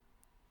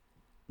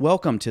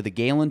Welcome to the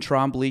Galen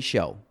Trombley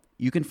Show.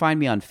 You can find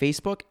me on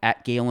Facebook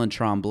at Galen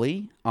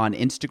Trombley, on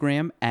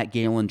Instagram at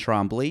Galen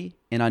Trombley,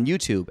 and on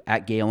YouTube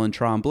at Galen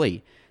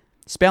Trombley.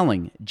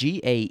 Spelling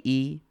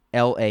GaelanTrombley.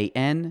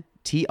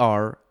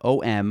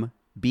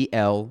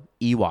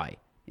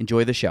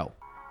 Enjoy the show.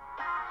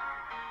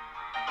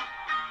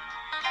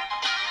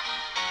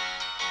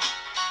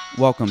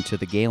 Welcome to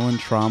the Galen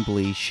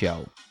Trombley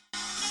Show.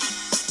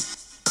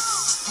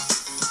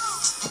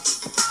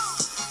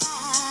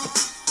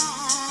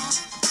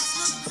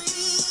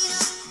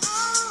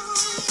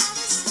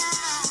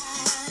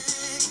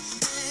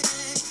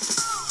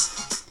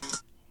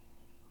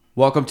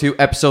 Welcome to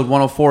episode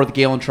 104 of the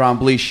Galen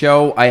Trombley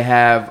Show. I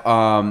have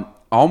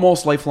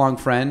almost lifelong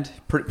friend,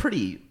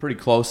 pretty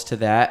close to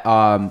that.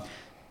 I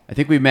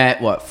think we met,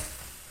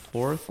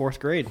 Fourth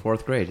grade.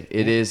 Fourth grade.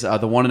 It is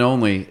the one and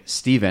only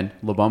Steven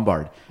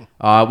LaBombard.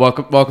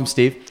 Welcome,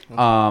 Steve.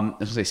 I was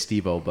going to say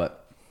Steve-O,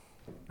 but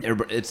do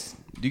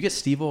you get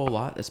Steve-O a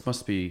lot?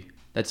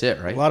 That's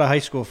it, right? A lot of high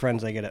school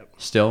friends I get it.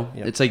 Still?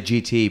 Yep. It's like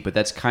GT, but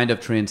that's kind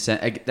of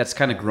that's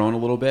kind of grown a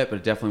little bit, but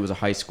it definitely was a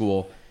high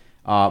school,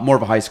 more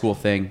of a high school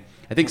thing.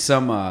 I think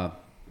some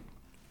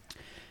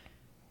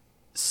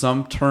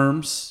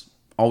terms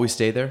always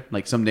stay there,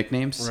 like some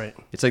nicknames. Right.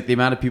 It's like the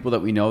amount of people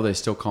that we know, they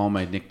still call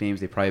my nicknames.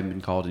 They probably haven't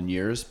been called in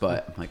years,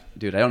 but I'm like,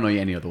 dude, I don't know you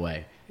any other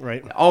way.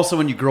 Right. Also,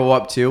 when you grow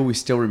up too, we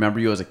still remember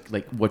you as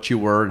like what you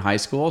were in high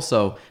school.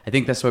 So I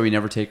think that's why we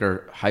never take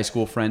our high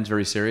school friends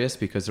very serious,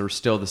 because they're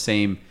still the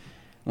same,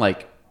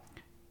 like,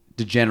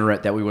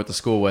 degenerate that we went to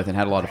school with and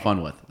had a lot of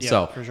fun with. Yeah,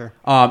 so for sure.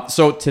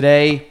 So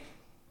today,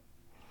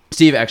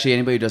 Steve, actually,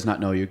 anybody who does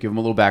not know you, give them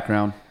a little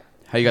background.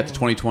 How you got to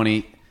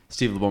 2020,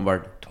 Steve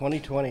LaBombard.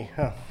 2020,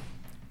 huh?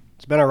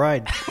 It's been a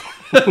ride.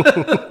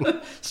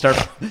 Start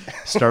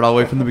all the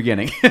way from the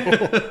beginning.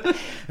 I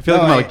feel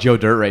like I'm like Joe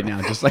Dirt right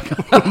now, just like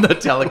on the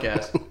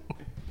telecast.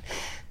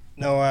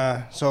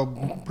 No, so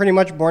pretty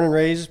much born and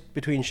raised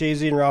between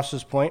Shazy and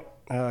Rouse's Point.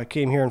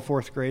 Came here in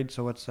fourth grade,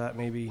 so what's that,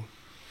 maybe?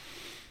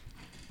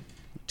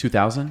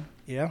 2000?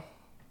 Yeah.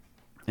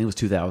 I think it was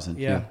 2000.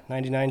 Yeah,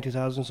 99,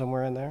 2000,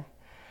 somewhere in there.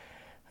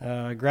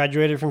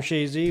 Graduated from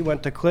Shazy,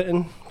 went to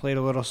Clinton, played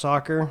a little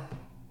soccer,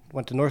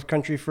 went to North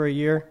Country for a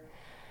year.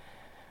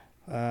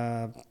 We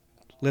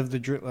lived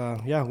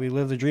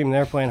the dream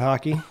there playing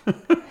hockey.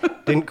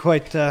 didn't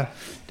quite get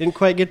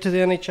to the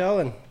NHL,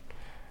 and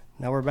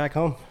now we're back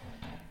home.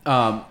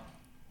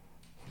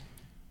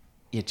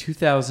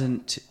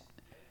 2000.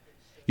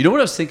 You know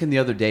what I was thinking the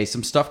other day?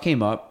 Some stuff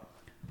came up.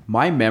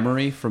 My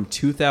memory from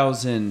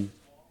 2000,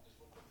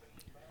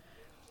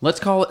 let's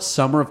call it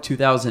summer of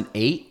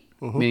 2008,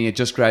 meaning I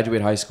just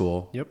graduated high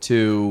school,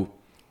 to,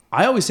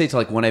 I always say to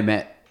like when I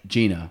met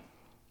Gina.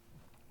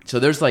 So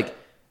there's like,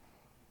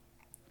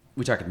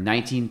 we're talking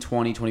 19,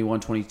 20, 21,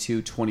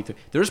 22, 23.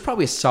 There's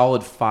probably a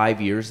solid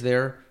 5 years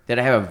there that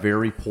I have a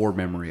very poor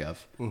memory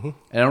of. And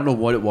I don't know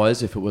what it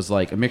was, if it was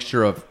like a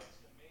mixture of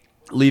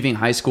leaving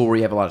high school where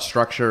you have a lot of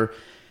structure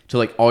to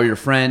like all your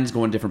friends,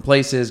 going to different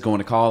places, going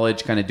to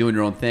college, kind of doing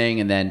your own thing,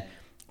 and then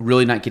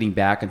really not getting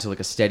back into like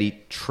a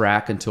steady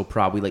track until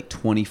probably like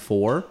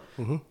 24,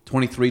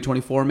 23,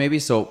 24 maybe.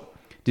 So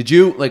did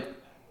you like,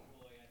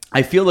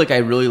 I feel like I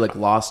really like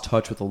lost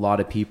touch with a lot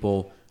of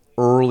people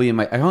early in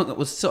my,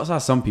 I saw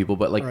some people,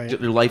 but like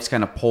their life's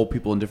kind of pull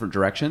people in different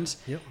directions.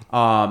 Yep.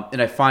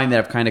 And I find that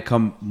I've kind of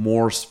come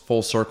more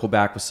full circle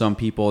back with some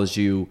people as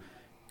you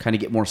kind of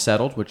get more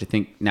settled, which I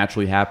think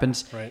naturally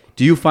happens. Right.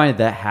 Do you find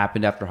that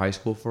happened after high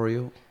school for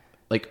you?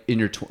 Like in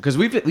your, because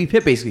we've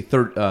hit basically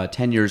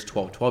 10 years,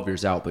 12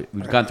 years out, but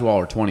we've gone through all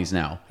our 20s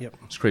now. Yep.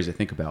 It's crazy to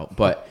think about.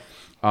 But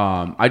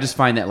I just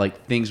find that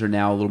like things are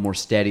now a little more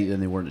steady than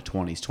they were in the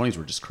 20s. 20s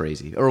were just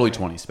crazy. Early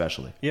 20s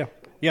especially. Yeah.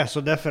 Yeah,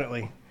 so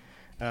definitely.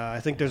 I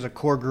think there's a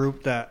core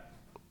group that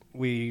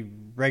we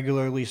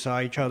regularly saw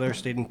each other,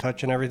 stayed in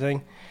touch and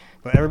everything.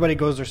 But everybody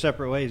goes their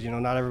separate ways. You know,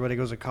 not everybody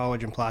goes to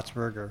college in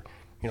Plattsburgh or,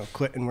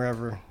 Clinton,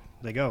 wherever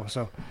they go.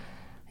 So,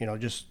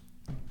 just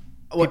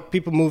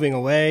people moving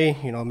away,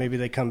 maybe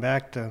they come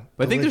back to.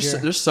 But I think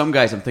there's some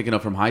guys I'm thinking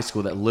of from high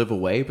school that live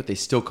away, but they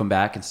still come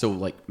back and still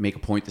like make a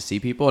point to see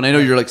people. And I know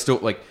you're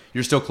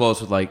still close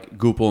with like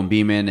Goupel and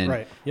Beeman, and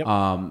right. Yep.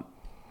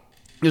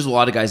 There's a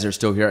lot of guys that are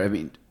still here. I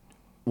mean,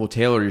 well,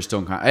 Taylor, you're still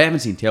in contact. I haven't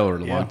seen Taylor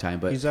in a long time,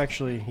 but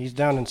he's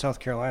down in South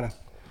Carolina.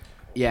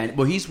 Yeah,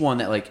 well, he's one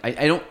that like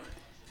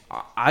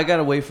I got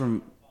away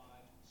from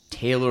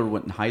Taylor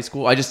in high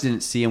school. I just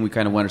didn't see him. We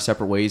kind of went our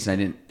separate ways, and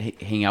I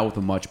didn't hang out with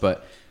him much.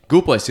 But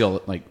Goupel, I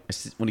still like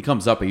when he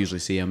comes up, I usually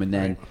see him. And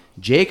then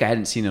Jake, I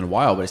hadn't seen in a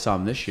while, but I saw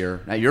him this year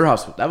at your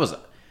house. That was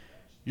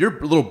your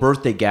little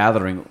birthday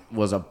gathering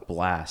was a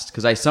blast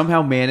because I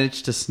somehow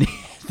managed to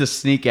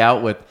sneak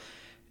out with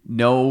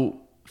no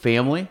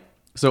family.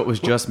 So it was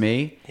just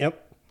me.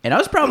 Yep. And I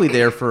was probably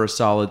there for a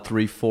solid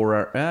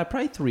 3-4 hours,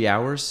 probably 3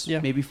 hours,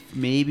 yeah. maybe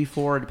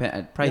 4.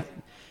 Probably.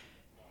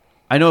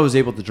 I know I was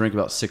able to drink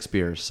about 6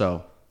 beers,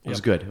 so it was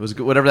good. It was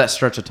good, whatever that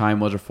stretch of time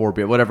was, or 4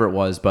 beer, whatever it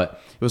was.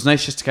 But it was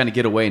nice just to kind of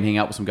get away and hang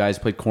out with some guys.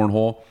 Played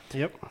cornhole.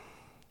 Yep.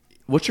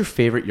 What's your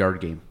favorite yard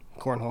game?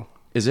 Cornhole.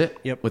 Is it?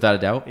 Yep. Without a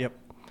doubt. Yep.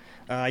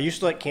 I used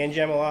to like can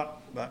jam a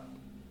lot, but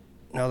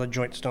now the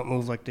joints don't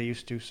move like they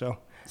used to. So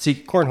See,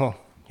 cornhole.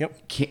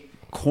 Yep.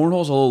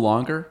 Cornhole's a little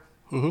longer.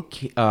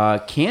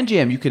 Mm-hmm. Can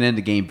jam, you can end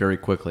the game very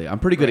quickly. I'm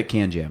pretty good at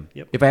can jam.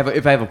 Yep. If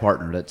I have a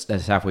partner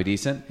that's halfway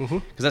decent,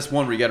 because that's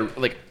one where you got to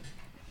like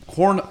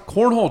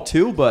cornhole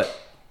too, but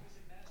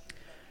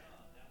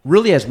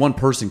really as one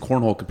person,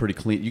 cornhole can pretty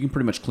clean. You can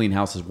pretty much clean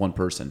house as one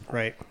person.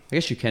 Right. I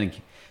guess you can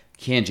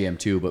jam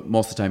too, but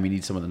most of the time you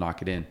need someone to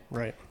knock it in.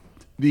 Right.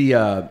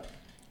 The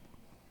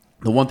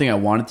one thing I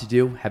wanted to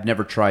do, have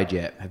never tried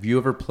yet. Have you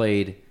ever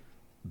played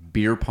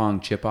beer pong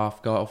chip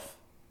off golf?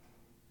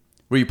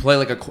 Where you play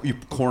like you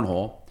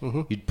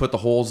cornhole, you put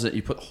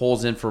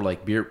holes in for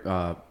like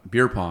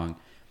beer pong,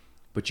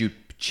 but you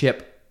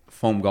chip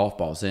foam golf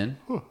balls in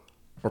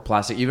or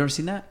plastic. You've ever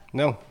seen that?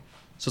 No.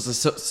 So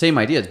it's the same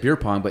idea. It's beer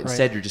pong, but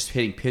instead you're just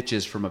hitting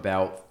pitches from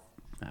about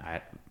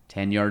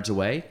 10 yards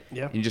away.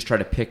 Yeah. And you just try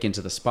to pick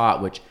into the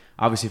spot, which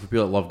obviously for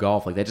people that love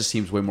golf, like that just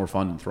seems way more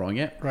fun than throwing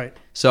it. Right.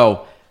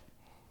 So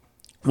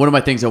one of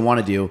my things I want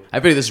to do, I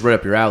figure this is right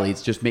up your alley.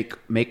 It's just make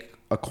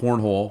a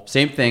cornhole,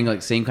 same thing,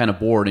 like same kind of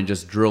board, and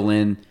just drill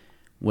in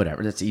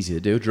whatever. That's easy to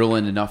do. Drill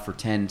in enough for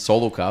 10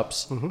 solo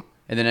cups, and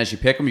then as you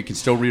pick them, you can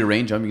still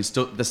rearrange them. You can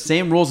still the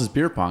same rules as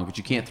beer pong, but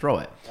you can't throw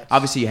it.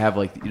 Obviously, you have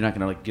like you're not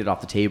gonna like get it off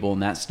the table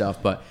and that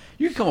stuff, but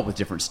you can come up with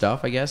different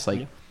stuff, I guess.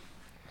 Like,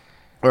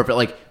 or if it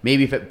like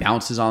maybe if it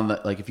bounces on the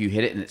like if you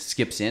hit it and it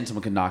skips in,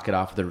 someone can knock it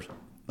off with their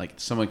like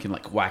someone can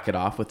like whack it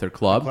off with their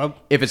club.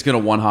 If it's gonna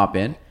one hop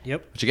in.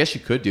 Yep. Which I guess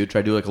you could do.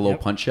 Try to do like a little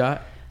punch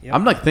shot. Yep.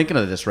 I'm like thinking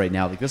of this right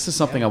now. Like this is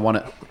something I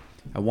want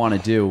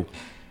to do.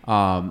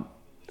 And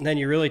then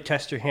you really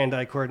test your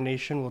hand-eye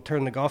coordination. We'll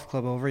turn the golf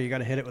club over. You got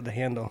to hit it with the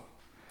handle.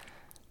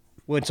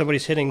 When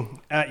somebody's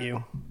hitting at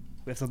you,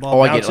 if the ball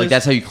bounces, I get it. Like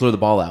that's how you clear the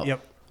ball out.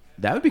 Yep.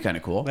 That would be kind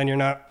of cool. Then you're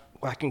not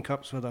whacking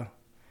cups with an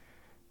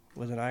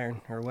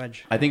iron or a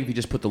wedge. I think if you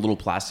just put the little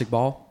plastic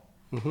ball.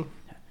 I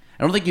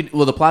don't think you.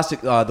 Well, the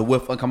plastic, the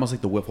like almost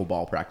like the wiffle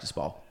ball practice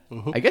ball.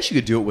 I guess you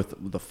could do it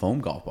with the foam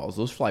golf balls.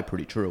 Those fly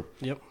pretty true.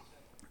 Yep.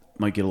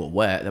 Might get a little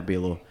wet. That'd be a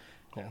little.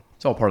 Yeah.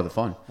 It's all part of the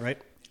fun. Right.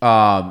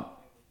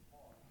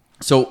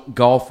 So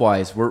golf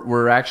wise,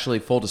 we're actually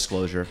full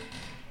disclosure.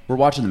 We're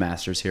watching the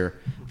Masters here.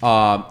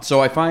 So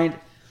I find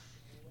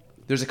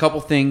there's a couple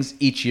things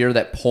each year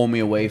that pull me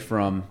away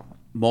from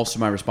most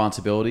of my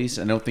responsibilities.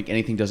 I don't think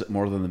anything does it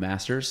more than the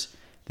Masters.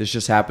 This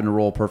just happened to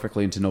roll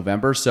perfectly into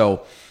November.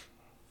 So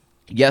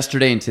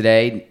yesterday and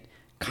today,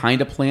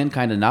 kind of planned,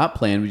 kind of not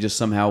planned. We just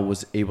somehow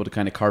was able to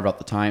kind of carve out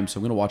the time. So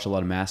I'm going to watch a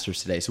lot of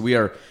Masters today. So we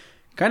are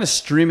kind of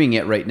streaming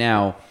it right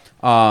now.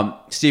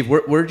 Steve,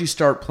 where did you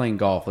start playing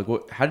golf? Like,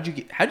 how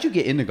did you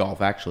get into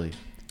golf actually?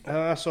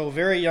 So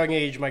very young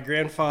age, my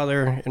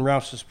grandfather in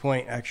Rouse's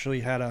Point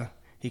actually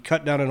he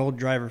cut down an old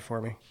driver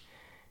for me,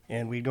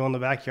 and we'd go in the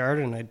backyard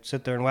and I'd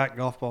sit there and whack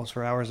golf balls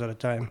for hours at a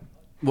time.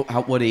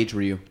 What age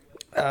were you?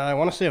 I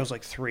want to say I was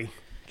like 3,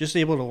 just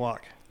able to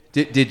walk.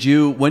 When did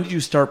you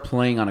start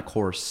playing on a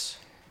course?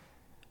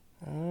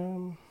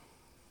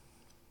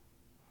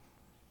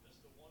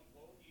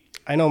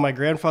 I know my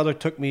grandfather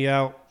took me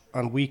out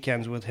on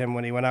weekends with him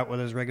when he went out with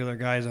his regular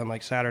guys on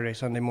like Saturday,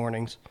 Sunday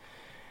mornings.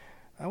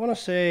 I want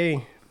to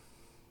say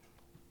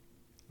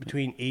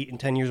between 8 and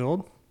 10 years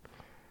old.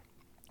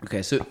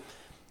 Okay, so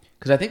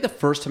because I think the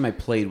first time I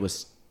played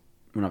was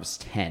when I was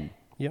 10.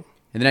 Yep.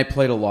 And then I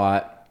played a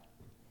lot.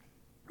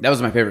 That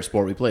was my favorite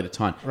sport. We played a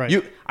ton.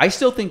 Right. I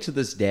still think to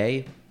this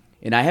day,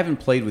 and I haven't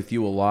played with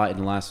you a lot in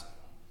the last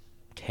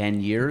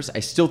 10 years. I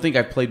still think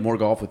I've played more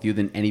golf with you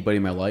than anybody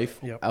in my life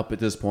up at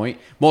this point.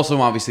 Most of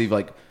them, obviously,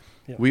 like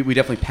we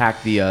definitely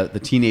packed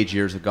the teenage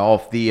years of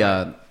golf.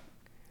 I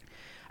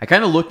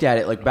kind of looked at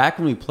it like back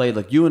when we played.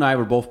 Like you and I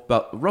were both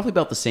roughly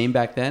about the same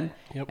back then.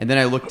 Yep. And then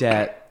I looked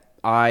at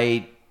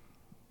I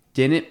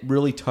didn't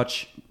really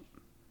touch.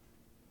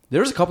 There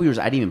was a couple years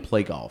I didn't even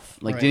play golf.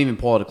 Like didn't even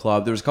pull out a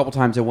club. There was a couple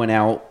times I went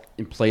out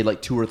and played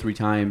like 2 or 3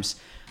 times.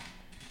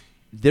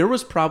 There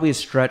was probably a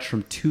stretch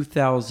from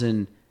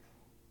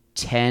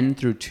 2010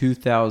 through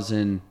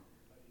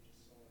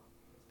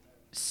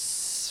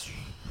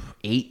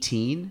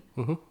 2018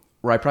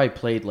 where I probably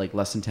played like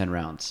less than 10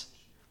 rounds,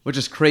 which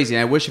is crazy.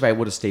 And I wish if I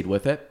would have stayed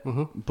with it.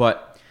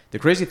 But the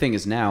crazy thing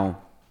is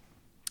now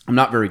I'm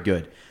not very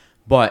good.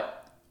 But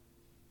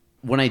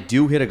when I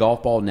do hit a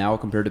golf ball now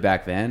compared to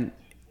back then,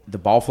 the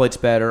ball flight's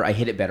better. I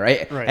hit it better.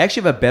 I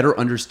actually have a better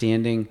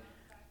understanding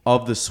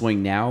of the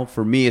swing now.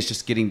 For me, it's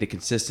just getting the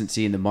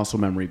consistency and the muscle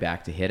memory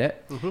back to hit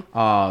it.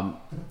 I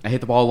hit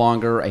the ball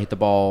longer. I hit the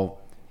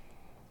ball,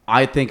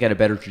 I think, at a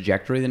better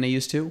trajectory than I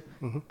used to.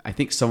 I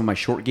think some of my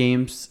short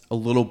games, at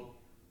least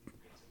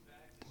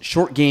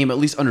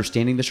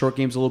understanding the short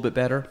game's a little bit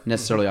better.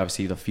 Necessarily,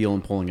 obviously, the feel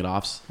and pulling it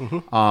off.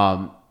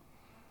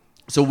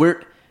 So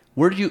where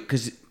do you,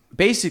 because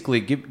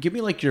basically, give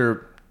me like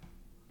your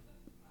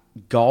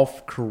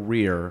golf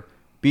career,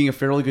 being a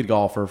fairly good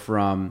golfer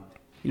from,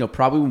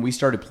 probably when we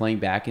started playing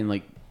back in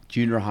like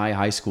junior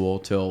high school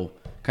till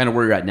kind of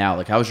where you're at now.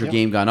 Like, how's your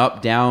game gone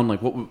up, down?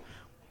 Like,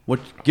 what?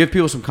 Give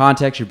people some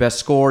context. Your best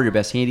score, your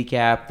best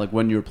handicap, like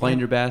when you were playing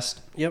your best.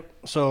 Yep.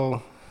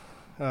 So,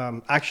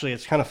 Actually,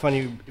 it's kind of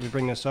funny you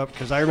bring this up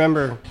because I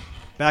remember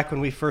back when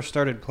we first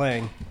started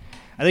playing,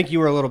 I think you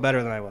were a little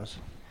better than I was.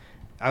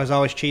 I was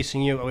always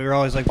chasing you. We were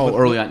always like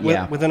early on,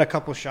 yeah, within a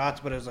couple shots,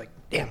 but it was like,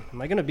 damn,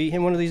 am I going to beat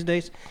him one of these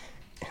days?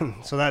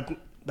 So that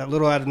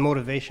little added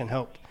motivation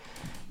helped.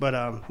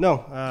 But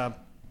no,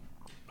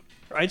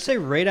 I'd say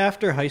right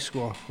after high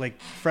school,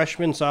 like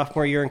freshman,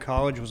 sophomore year in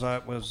college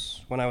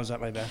was when I was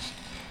at my best.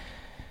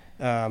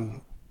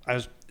 I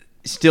was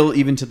still,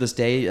 even to this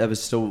day, that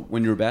was still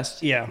when you were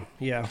best. Yeah.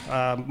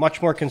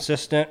 Much more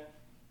consistent.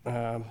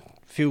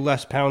 Few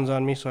less pounds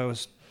on me, so I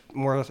was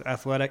more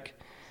athletic.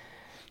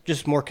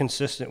 Just more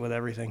consistent with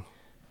everything.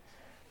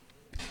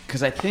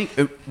 Because I think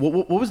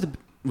what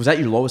was that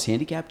your lowest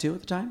handicap too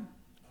at the time?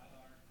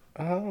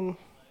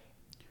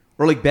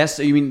 Or like best?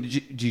 You mean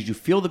did you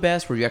feel the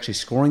best? Were you actually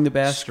scoring the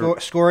best?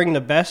 Scoring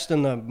the best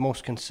and the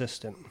most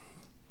consistent.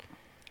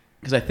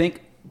 Because I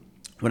think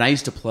when I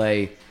used to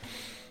play,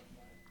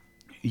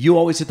 you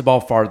always hit the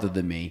ball farther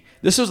than me.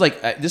 This is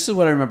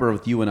what I remember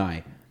with you and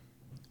I.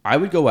 I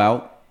would go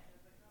out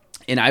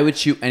and I would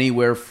shoot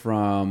anywhere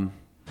from,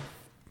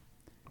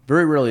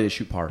 very rarely to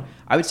shoot par,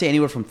 I would say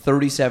anywhere from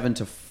 37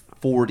 to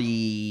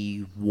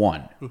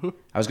 41. Mm-hmm.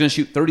 I was going to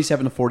shoot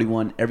 37 to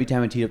 41 every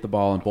time I teed up the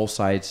ball on both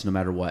sides, no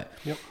matter what.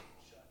 Yep.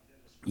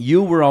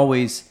 You were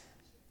always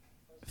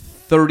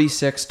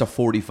 36 to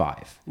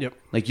 45. Yep.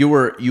 Like you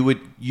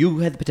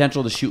had the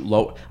potential to shoot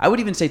low. I would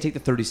even say take the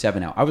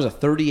 37 out. I was a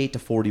 38 to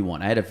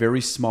 41. I had a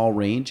very small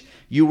range.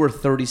 You were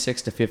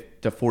 36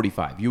 to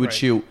 45. You would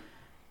shoot.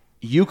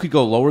 You could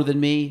go lower than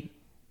me,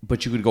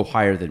 but you could go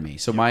higher than me.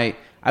 So I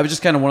was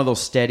just kind of one of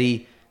those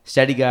steady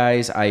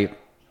guys.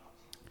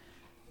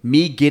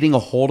 Me getting a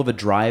hold of a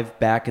drive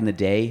back in the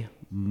day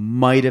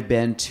might have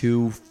been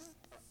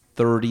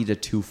 230 to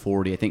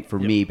 240. I think for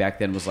me back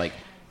then was like,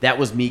 that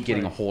was me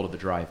getting a hold of the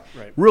drive.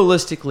 Right.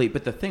 Realistically,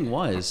 but the thing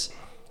was,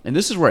 and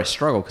this is where I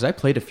struggle because I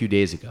played a few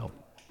days ago,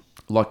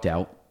 lucked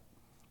out,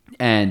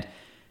 and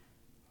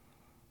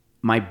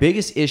my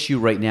biggest issue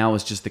right now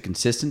is just the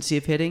consistency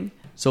of hitting.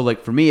 So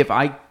like for me, if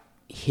I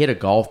hit a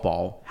golf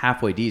ball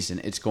halfway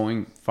decent, it's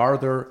going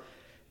farther,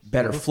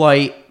 better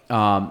flight.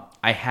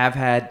 I have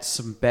had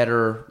some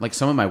better, like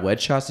some of my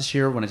wedge shots this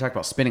year. When I talk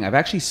about spinning, I've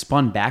actually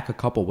spun back a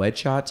couple wedge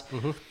shots.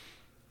 Mm-hmm.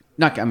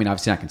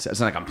 Obviously not consistent. It's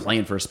not like I'm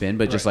playing for a spin,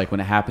 but just like when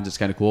it happens, it's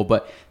kind of cool.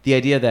 But the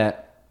idea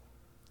that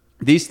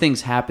these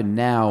things happen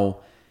now,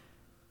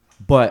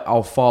 but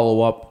I'll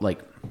follow up, like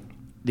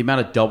the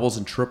amount of doubles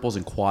and triples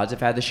and quads I've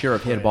had this year.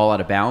 I've hit a ball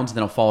out of bounds, and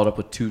then I'll follow it up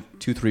with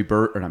three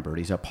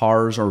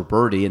pars or a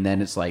birdie, and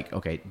then it's like,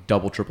 okay,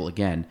 double, triple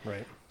again.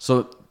 Right.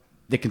 So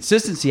the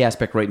consistency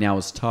aspect right now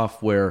is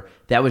tough, where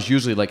that was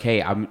usually like,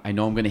 hey, I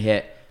know I'm going to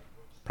hit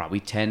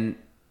probably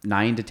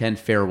 9 to 10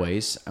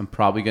 fairways. I'm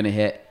probably going to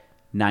hit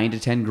 9 to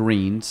 10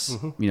 greens,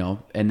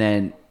 and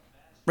then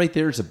right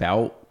there is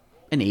about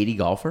an 80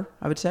 golfer,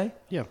 I would say.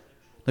 Yeah.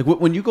 Like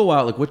when you go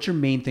out, like what's your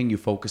main thing you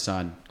focus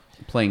on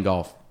playing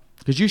golf?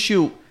 Because you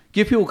shoot,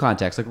 give people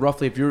context, like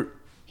roughly if you're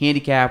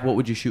handicap, what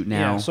would you shoot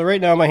now? Yeah, so right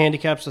now my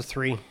handicap's a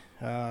 3.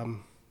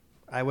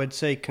 I would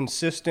say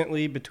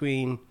consistently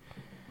between,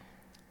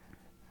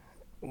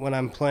 when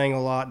I'm playing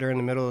a lot during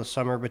the middle of the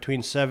summer,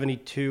 between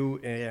 72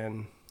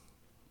 and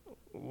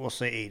we'll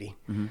say 80.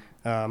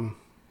 Mm-hmm.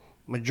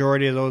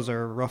 Majority of those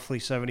are roughly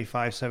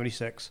 75,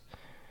 76.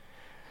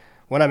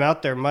 When I'm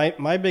out there,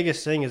 my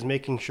biggest thing is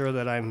making sure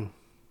that I'm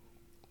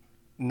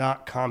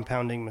not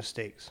compounding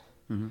mistakes.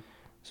 Mm-hmm.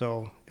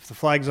 So if the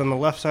flag's on the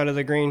left side of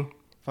the green,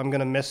 if I'm going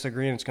to miss the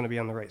green, it's going to be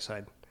on the right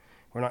side.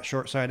 We're not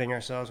short-siding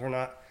ourselves. We're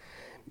not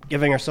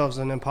giving ourselves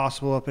an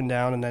impossible up and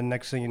down, and then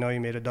next thing you know, you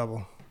made a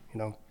double.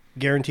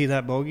 Guarantee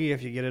that bogey.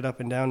 If you get it up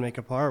and down, make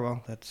a par,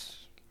 well,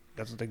 that's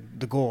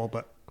the goal.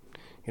 But,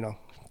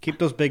 keep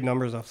those big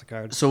numbers off the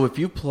card. So if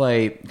you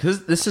play,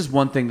 because this is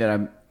one thing that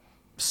I'm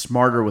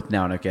smarter with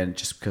now, and again,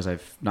 just because I'm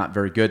not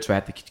very good, so I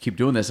have to keep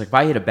doing this. Like if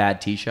I hit a bad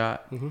tee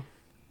shot,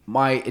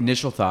 my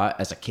initial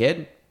thought as a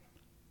kid,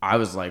 I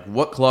was like,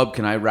 what club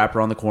can I wrap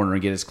around the corner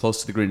and get as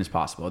close to the green as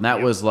possible? And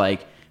that was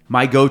like,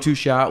 my go-to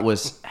shot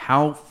was,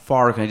 how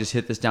far can I just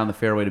hit this down the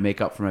fairway to make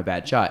up for my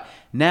bad shot?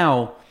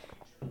 Now,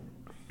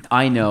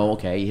 I know,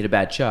 okay, you hit a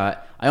bad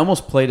shot. I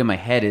almost played in my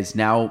head as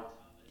now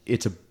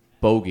it's a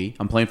bogey.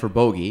 I'm playing for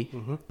bogey,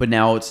 but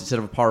now it's instead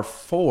of a par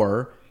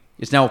 4,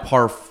 it's now a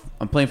par.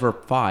 I'm playing for a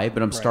 5,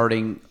 but I'm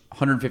starting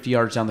 150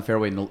 yards down the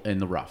fairway in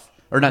the rough,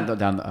 or not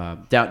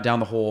down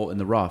the hole in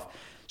the rough.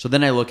 So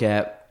then I look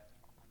at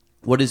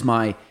what is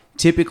my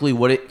typically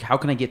how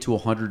can I get to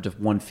 100 to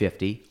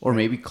 150 or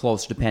maybe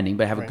close depending,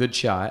 but have a good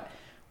shot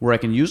where I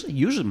can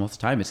usually most of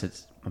the time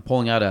it's I'm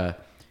pulling out a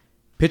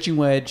pitching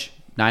wedge,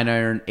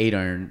 9-iron,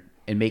 8-iron,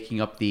 and making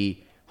up the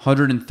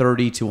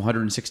 130 to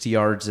 160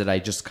 yards that I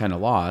just kind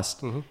of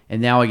lost.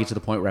 And now I get to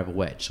the point where I have a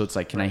wedge. So it's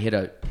like, can I hit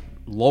a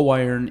low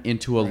iron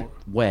into a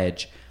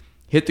wedge,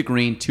 hit the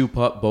green,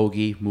 2-putt,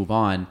 bogey, move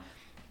on?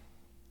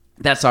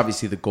 That's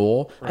obviously the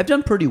goal. I've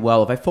done pretty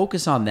well. If I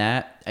focus on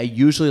that, it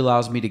usually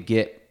allows me to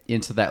get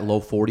into that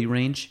low 40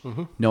 range,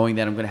 knowing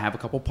that I'm going to have a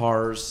couple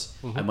pars.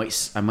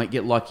 I might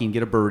get lucky and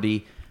get a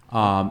birdie.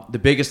 The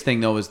biggest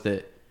thing though is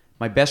that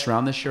my best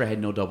round this year, I had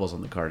no doubles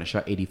on the card. I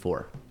shot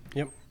 84.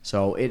 Yep.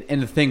 So,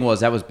 and the thing was,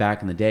 that was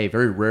back in the day.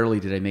 Very rarely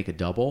did I make a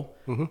double.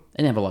 I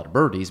didn't have a lot of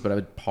birdies, but I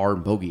would par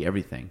and bogey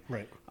everything.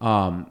 Right.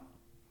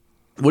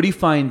 What do you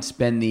find's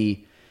been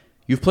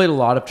you've played a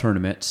lot of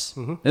tournaments.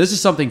 And this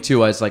is something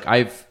too, as like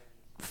I've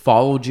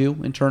followed you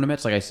in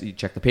tournaments. Like you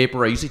check the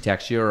paper, I usually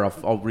text you or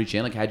I'll reach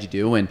in like, how'd you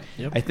do? And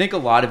I think a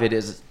lot of it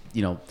is,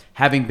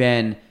 having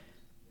been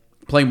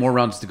playing more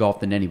rounds to golf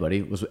than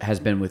anybody has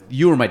been with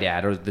you or my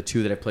dad, or the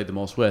two that I played the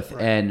most with.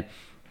 Right. And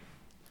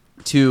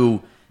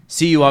to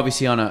see you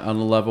obviously on a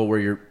level where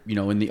you're,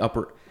 in the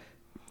upper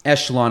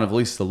echelon of at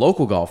least the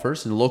local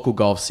golfers and the local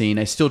golf scene,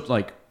 I still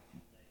like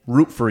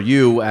root for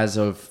you as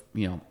of,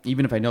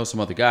 even if I know some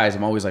other guys,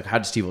 I'm always like, how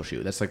does Steve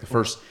shoot? That's like the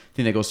first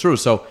thing that goes through.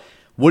 So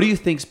what do you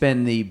think's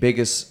been the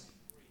biggest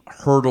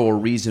hurdle or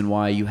reason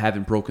why you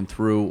haven't broken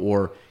through?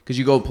 Or because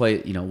you go play,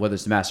 whether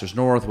it's the Masters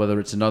North, whether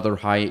it's another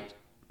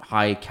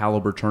high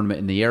caliber tournament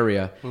in the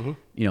area, and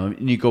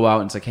you go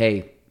out and it's like,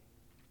 hey,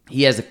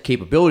 he has the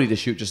capability to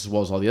shoot just as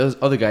well as all the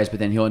other guys, but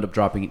then he'll end up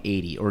dropping an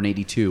 80 or an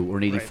 82 or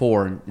an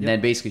 84 and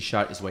then basically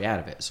shot his way out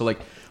of it. So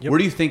like, where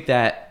do you think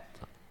that,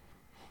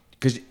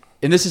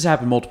 and this has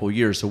happened multiple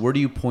years, so where do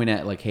you point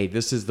at like, hey,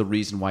 this is the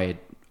reason why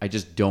I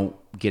just don't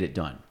get it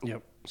done?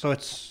 Yep. So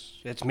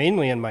it's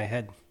mainly in my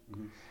head.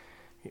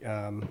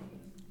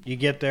 You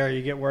get there,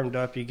 you get warmed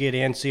up, you get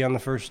antsy on the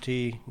first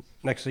tee.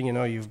 Next thing you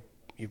know, you've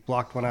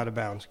blocked one out of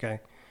bounds. Okay.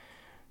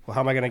 Well,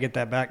 how am I going to get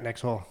that back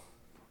next hole?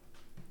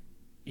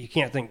 You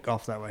can't think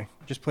golf that way.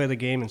 Just play the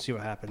game and see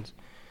what happens.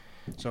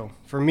 So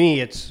for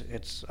me,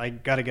 it's I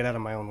got to get out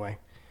of my own way.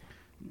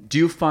 Do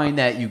you find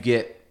that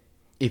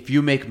if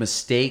you make a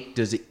mistake,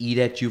 does it eat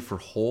at you for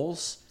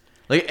holes?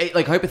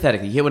 Like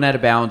hypothetically, you hit one out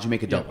of bounds, you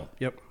make a double.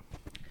 Yep.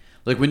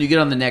 Like when you get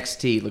on the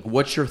next tee, like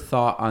what's your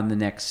thought on the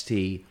next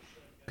tee?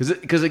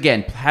 Because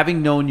again,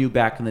 having known you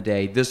back in the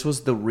day, this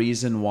was the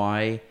reason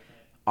why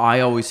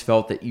I always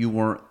felt that you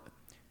weren't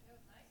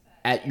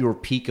at your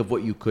peak of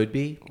what you could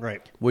be.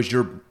 Right. Was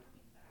your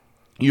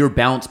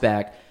bounce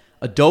back.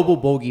 A double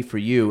bogey for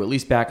you, at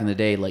least back in the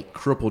day, like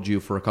crippled you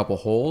for a couple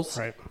holes.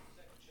 Right.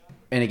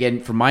 And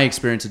again, from my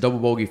experience, a double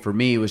bogey for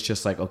me was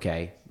just like,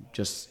 okay,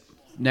 just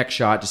next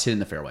shot, just hit in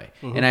the fairway.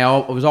 And I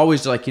was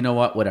always like, you know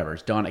what, whatever,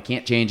 it's done. I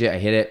can't change it. I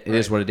hit it. It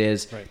is what it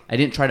is. Right. I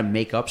didn't try to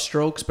make up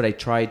strokes, but I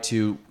tried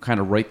to kind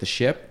of right the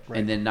ship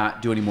and then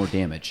not do any more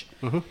damage.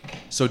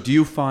 So do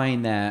you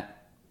find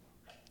that,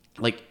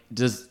 like,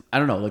 I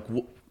don't know, like,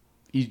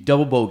 you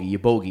double bogey, you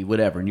bogey,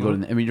 whatever, and you go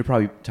to you're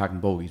probably talking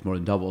bogeys more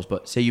than doubles,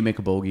 but say you make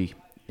a bogey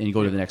and you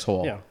go to the next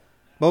hole. Yeah.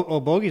 Well,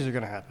 bogeys are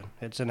going to happen.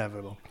 It's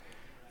inevitable.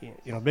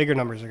 Bigger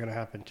numbers are going to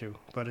happen too.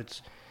 But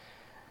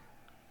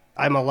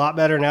I'm a lot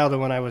better now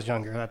than when I was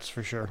younger, that's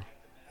for sure.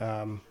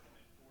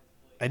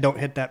 I don't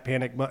hit that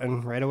panic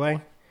button right away.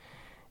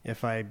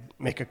 If I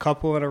make a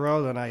couple in a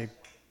row, then I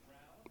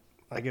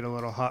get a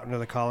little hot under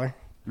the collar.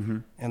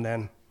 And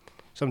then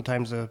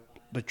sometimes the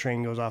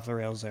train goes off the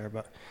rails there.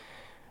 But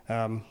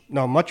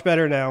no, much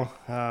better now.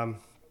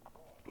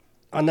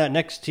 On that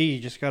next tee, you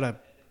just got to,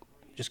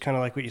 just kind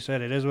of like what you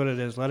said, it is what it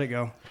is. Let it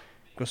go.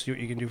 Go see what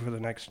you can do for the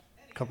next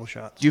couple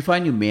shots. Do you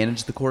find you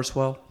manage the course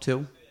well,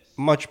 too?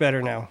 Much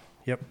better now.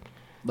 Yep.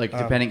 Like,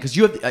 depending, because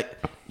you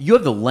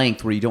have the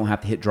length where you don't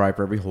have to hit drive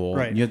for every hole.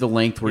 Right. You have the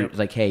length where it's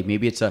like, hey,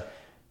 maybe it's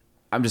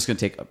I'm just going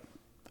to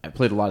I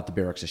played a lot at the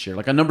Barracks this year.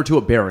 Like, on number 2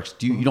 at Barracks,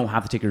 you don't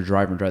have to take your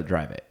driver and try to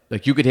drive it.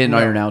 Like, you could hit an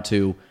iron out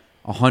to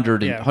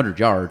 100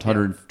 yards,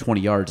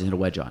 120 yards and hit a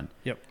wedge on.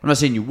 Yep. I'm not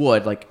saying you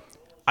would. Like,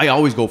 I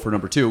always go for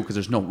number 2 because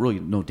there's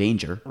no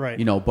danger.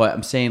 Right. But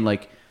I'm saying,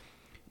 like,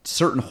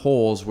 certain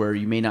holes where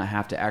you may not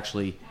have to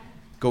actually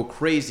go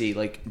crazy.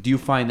 Like, do you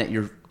find that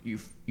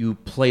you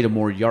play to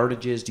more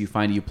yardages? Do you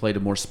find you play to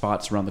more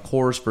spots around the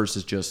course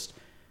versus just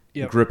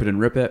grip it and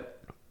rip it?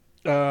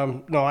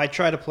 No, I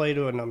try to play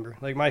to a number.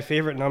 Like, my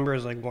favorite number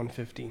is like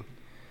 115.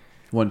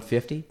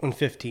 150?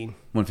 115.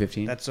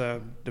 115? That's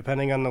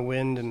depending on the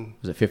wind. And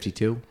was it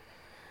 52?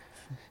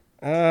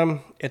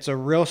 It's a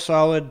real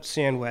solid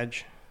sand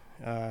wedge.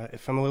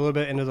 If I'm a little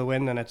bit into the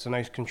wind, then it's a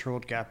nice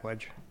controlled gap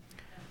wedge.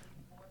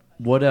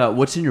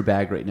 What's in your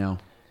bag right now?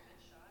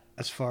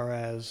 As far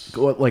as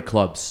like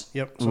clubs.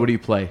 Yep. So what do you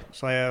play?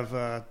 So I have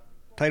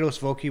Titleist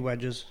Vokey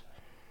wedges.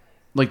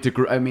 Like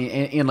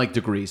and like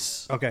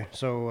degrees. Okay,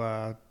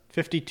 so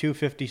 52,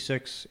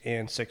 56,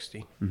 and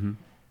 60.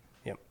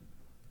 Yep.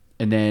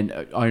 And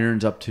then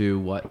irons up to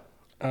what?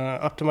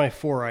 Up to my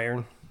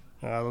 4-iron.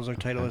 Those are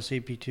Titleist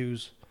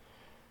AP2s.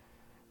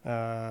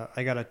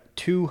 I got a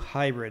 2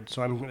 hybrid,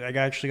 so I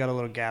actually got a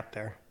little gap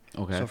there.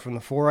 Okay. So from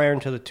the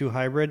 4-iron to the 2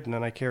 hybrid, and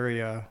then I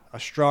carry a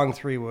strong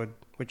 3-wood,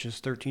 which is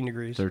 13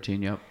 degrees.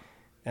 13, yep.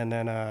 And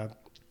then a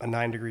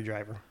 9-degree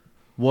driver.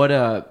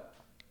 So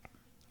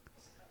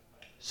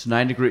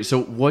 9 degrees.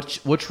 So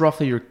what's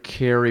roughly your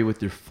carry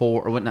with your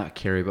 4, or what, not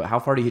carry, but how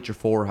far do you hit your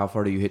 4? How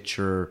far do you hit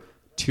your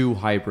 2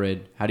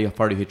 hybrid? How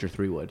far do you hit your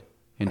 3-wood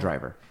and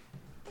driver?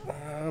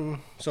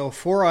 So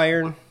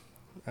 4-iron,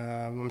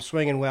 I'm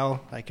swinging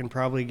well. I can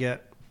probably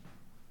get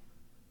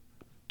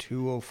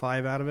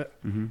 205 out of it.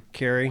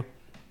 Carry.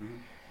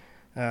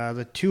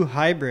 The 2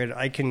 hybrid,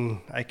 I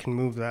can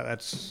move that.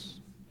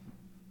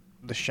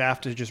 The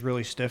shaft is just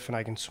really stiff, and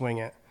I can swing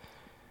it.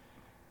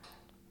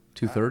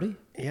 230?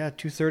 Yeah,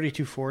 230,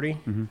 240.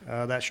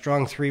 That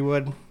strong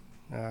 3-wood,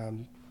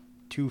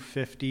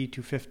 250,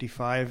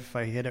 255 if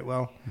I hit it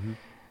well.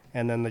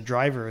 And then the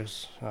driver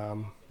is,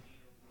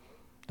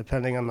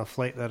 depending on the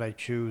flight that I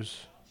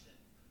choose,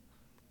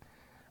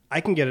 I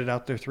can get it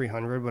out there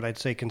 300, but I'd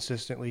say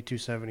consistently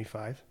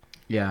 275.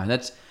 Yeah,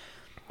 because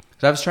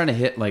I was trying to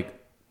hit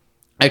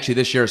actually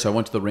this year, so I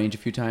went to the range a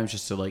few times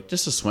just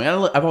to swing.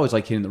 I've always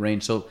liked hitting the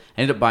range, so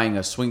I ended up buying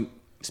a swing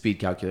speed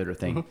calculator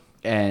thing,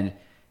 and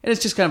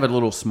it's just kind of a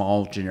little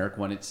small generic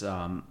one. It's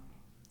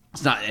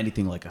not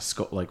anything like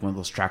like one of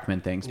those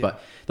TrackMan things,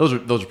 but those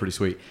are pretty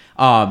sweet.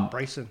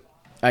 Bryson,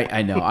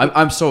 I know.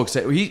 I'm so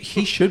excited.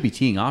 He should be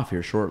teeing off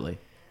here shortly.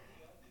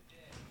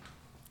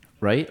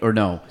 Right? Or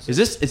no? Is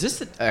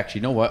this actually,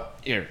 you know what?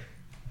 Here.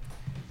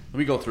 Let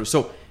me go through.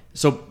 So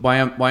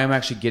why I'm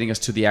actually getting us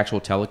to the actual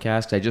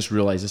telecast, I just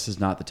realized this is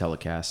not the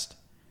telecast.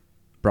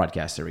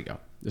 Broadcast, there we go.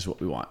 This is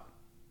what we want.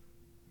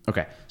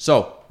 Okay.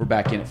 So we're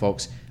back in it,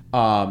 folks.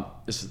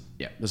 This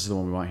is the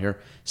one we want here.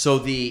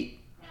 So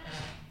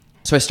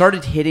I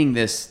started hitting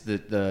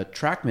the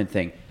TrackMan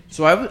thing.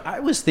 So I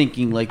was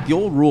thinking, like, the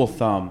old rule of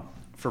thumb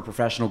for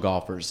professional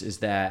golfers is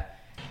that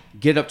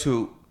get up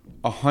to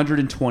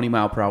 120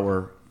 mile per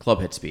hour club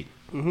head speed.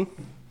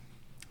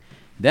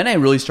 Then I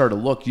really started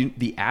to look.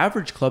 The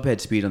average club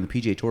head speed on the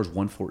PGA Tour is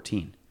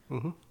 114,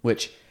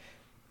 which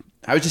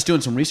I was just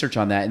doing some research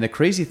on that. And the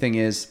crazy thing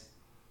is,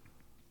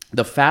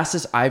 the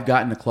fastest I've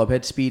gotten the club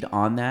head speed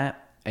on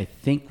that, I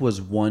think,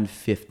 was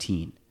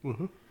 115.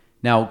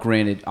 Now,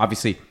 granted,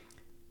 obviously,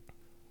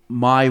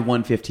 my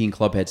 115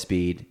 club head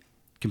speed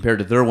compared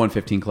to their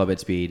 115 club head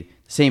speed,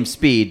 same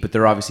speed, but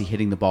they're obviously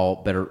hitting the ball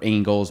better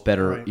angles,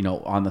 better,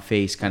 on the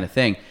face kind of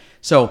thing.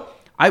 So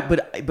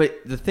but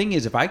the thing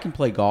is, if I can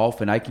play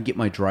golf and I can get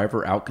my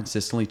driver out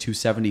consistently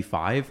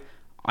 275,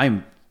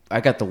 I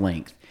got the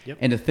length.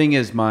 And the thing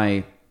is,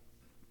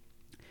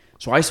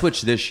 so I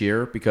switched this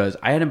year because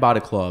I hadn't bought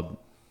a club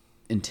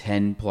in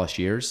 10 plus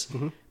years.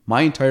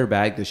 My entire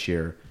bag this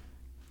year,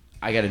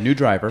 I got a new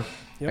driver,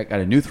 I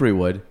got a new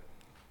 3-wood,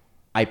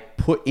 I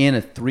put in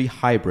a 3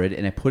 hybrid,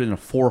 and I put in a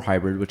 4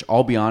 hybrid, which,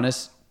 I'll be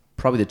honest,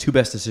 probably the 2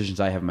 best decisions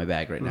I have in my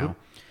bag right now.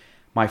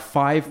 My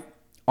 5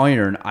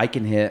 iron, I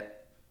can hit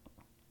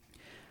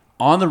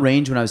on the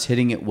range. When I was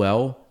hitting it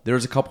well, there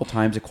was a couple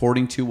times,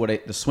 according to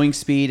the swing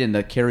speed and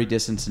the carry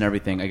distance and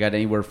everything, I got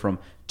anywhere from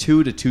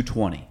 2 to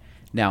 220.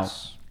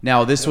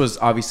 Now this was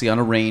obviously on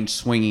a range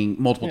swinging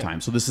multiple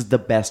times, so this is the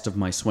best of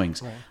my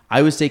swings.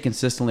 I would say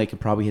consistently I could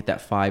probably hit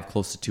that 5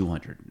 close to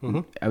 200.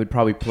 I would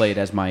probably play it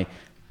as my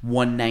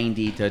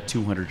 190 to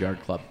 200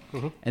 yard club.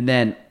 And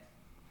then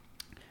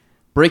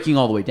breaking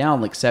all the way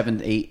down, like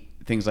 7, 8,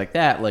 things like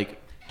that,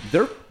 like,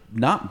 they're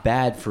not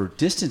bad for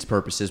distance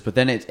purposes, but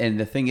then and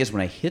the thing is,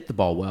 when I hit the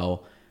ball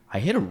well, I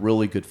hit a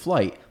really good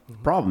flight. The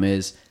problem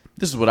is,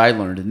 this is what I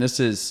learned, and this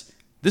is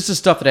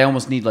stuff that I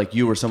almost need like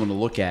you or someone to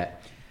look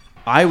at.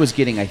 I was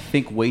getting, I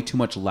think, way too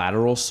much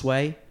lateral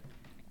sway,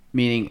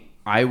 meaning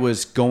I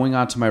was going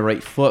onto my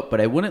right foot,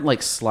 but I wouldn't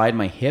like slide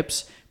my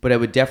hips, but I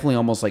would definitely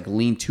almost like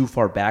lean too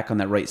far back on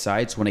that right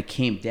side. So when I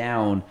came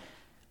down,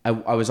 I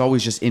was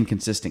always just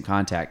inconsistent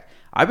contact.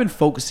 I've been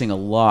focusing a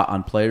lot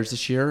on players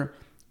this year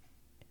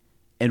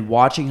and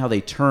watching how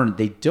they turn.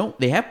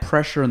 They have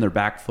pressure in their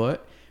back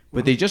foot,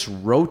 but they just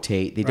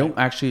rotate. They don't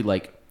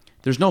actually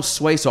there's no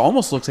sway, so it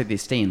almost looks like they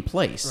stay in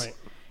place.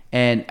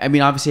 And I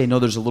mean, obviously I know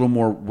there's a little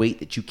more weight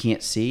that you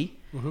can't see.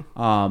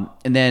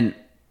 And then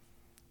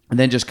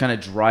just kind of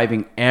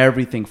driving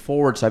everything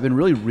forward. So I've been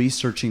really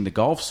researching the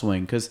golf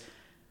swing because,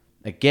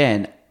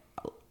 again,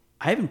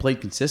 I haven't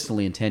played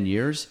consistently in 10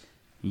 years.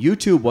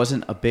 YouTube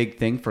wasn't a big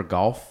thing for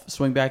golf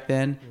swing back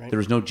then. There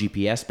was no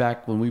GPS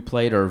back when we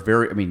played,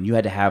 you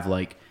had to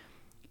have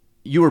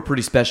you were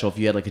pretty special if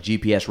you had like a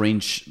GPS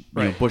range,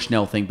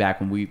 Bushnell thing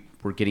back when we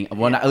were getting,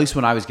 at least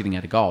when I was getting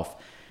out of golf.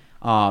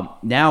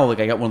 Now, like,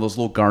 I got one of those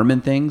little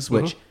Garmin things,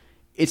 which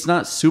it's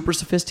not super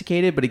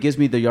sophisticated, but it gives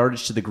me the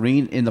yardage to the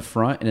green in the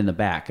front and in the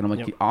back. And I'm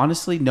like,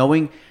 honestly,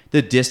 knowing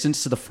the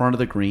distance to the front of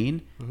the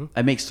green,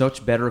 I make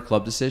such better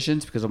club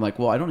decisions because I'm like,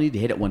 well, I don't need to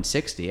hit it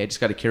 160. I just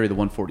got to carry the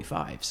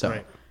 145.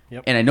 So,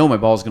 and I know my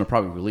ball is going to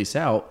probably release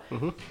out.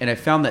 And I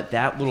found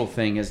that little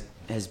thing has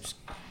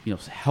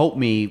helped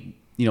me,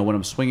 when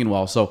I'm swinging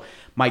well. So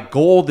my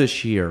goal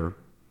this year,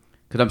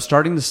 because I'm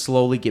starting to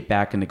slowly get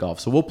back into golf.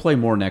 So we'll play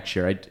more next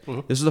year.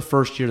 This is the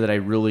first year that I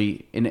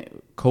really, and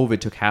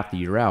COVID took half the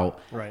year out.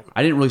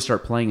 I didn't really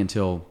start playing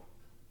until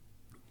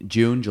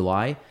June,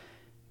 July.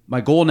 My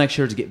goal next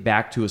year is to get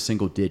back to a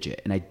single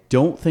digit. And I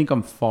don't think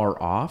I'm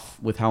far off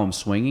with how I'm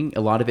swinging.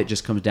 A lot of it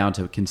just comes down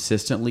to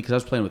consistently, because I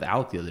was playing with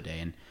Alec the other day,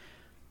 and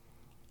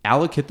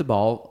Alec hit the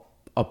ball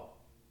up.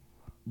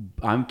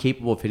 I'm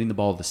capable of hitting the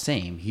ball the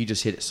same. He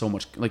just hit it so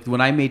much. Like when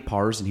I made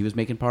pars and he was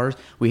making pars,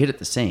 we hit it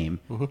the same.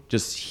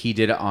 Just he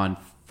did it on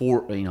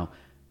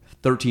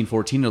 13,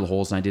 14 of the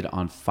holes, and I did it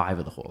on 5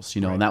 of the holes,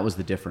 you know, and that was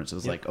the difference. It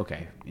was like,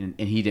 okay, and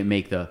he didn't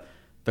make the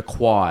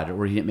quad,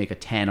 or he didn't make a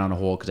 10 on a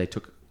hole because I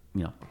took,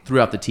 you know, threw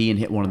out the tee and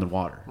hit one in the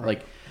water. Right.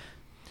 Like,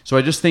 so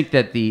I just think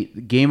that the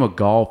game of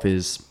golf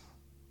it's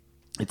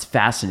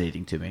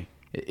fascinating to me.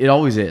 It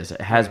always is.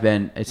 It has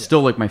been. It's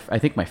still like I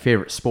think my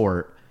favorite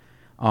sport.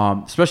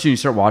 Especially when you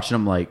start watching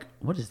them, like,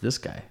 what is this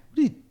guy?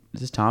 Is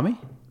this Tommy?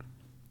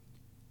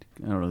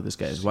 I don't know who this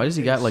guy is. Why does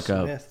he got like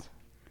Smith.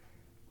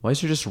 why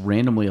is there just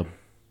randomly a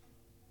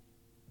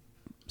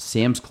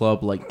Sam's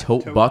Club like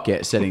tote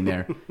bucket sitting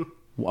there? I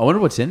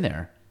wonder what's in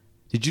there.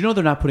 Did you know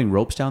they're not putting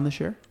ropes down this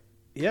year?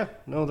 Yeah,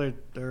 no, they're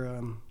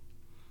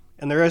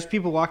and there is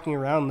people walking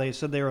around. They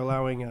said they were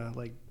allowing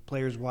like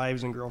players'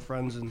 wives and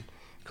girlfriends and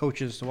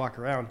coaches to walk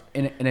around.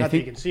 And Not I that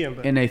think you can see them,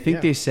 but and I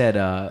think they said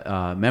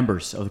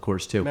members of the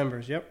course too.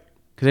 members. Yep.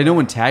 Because I know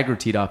when Tiger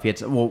teed off, he had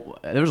there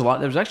was a lot.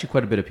 There was actually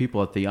quite a bit of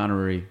people at the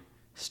honorary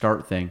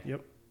start thing.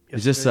 Yep.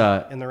 Is this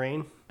in the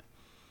rain?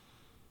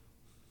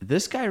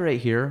 This guy right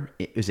here?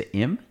 Is it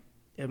Im?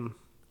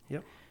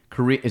 Yep.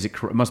 Korean? Is it?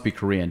 It must be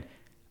Korean.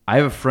 I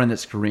have a friend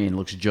that's Korean,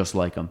 looks just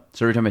like him.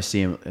 So every time I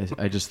see him,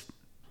 I just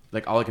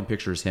like all I can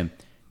picture is him.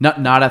 Not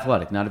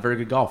athletic, not a very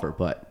good golfer,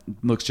 but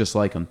looks just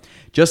like him.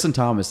 Justin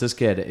Thomas, this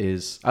kid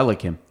I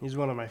like him. He's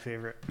one of my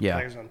favorite Yeah.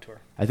 players on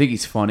tour. I think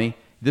he's funny.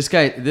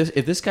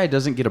 If this guy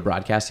doesn't get a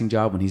broadcasting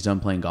job when he's done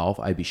playing golf,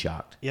 I'd be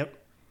shocked. Yep.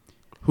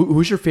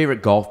 Who's your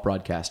favorite golf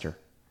broadcaster?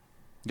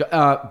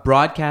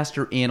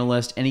 Broadcaster,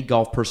 analyst, any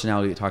golf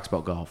personality that talks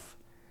about golf.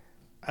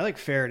 I like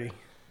Faraday.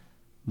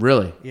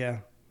 Really? Yeah.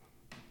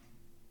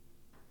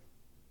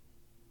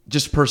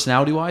 Just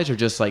personality-wise, or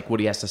just like what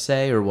he has to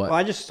say, or what?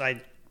 Well, Just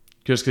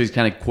because he's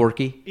kind of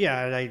quirky?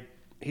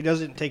 he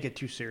doesn't take it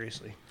too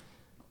seriously.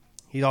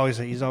 He's always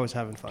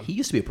having fun. He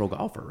used to be a pro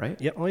golfer, right?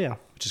 Yep. Oh yeah.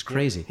 Which is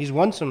crazy. He's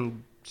won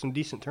some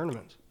decent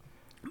tournaments.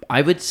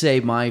 I would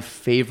say my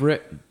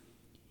favorite,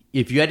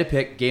 if you had to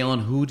pick,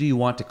 Galen, who do you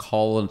want to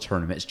call in a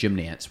tournament? It's Jim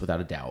Nantz, without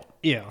a doubt.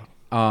 Yeah.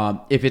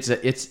 If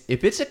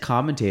it's a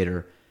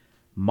commentator,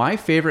 my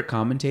favorite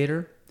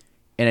commentator,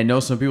 and I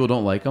know some people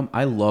don't like him,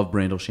 I love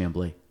Brandel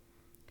Chambly.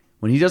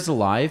 When he does the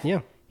live,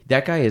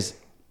 that guy is.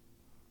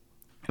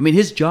 I mean,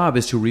 his job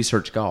is to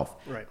research golf,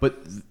 right?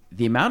 But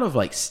the amount of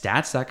like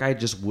stats that guy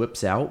just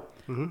whips out,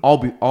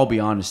 I'll be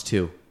honest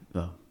too.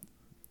 Oh,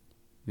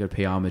 you got to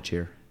pay homage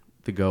here.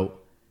 The GOAT,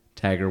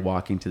 Tiger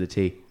walking to the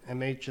tee.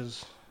 MH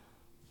is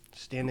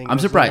standing. I'm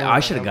surprised. I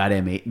should have got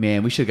MH.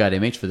 Man, we should have got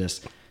MH for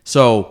this.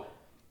 So,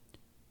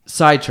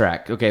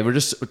 sidetrack. Okay,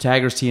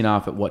 Tiger's teeing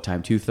off at what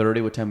time?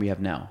 2:30. What time we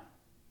have now?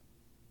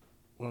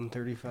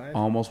 1:35.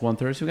 Almost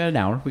 1:30. So we got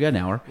an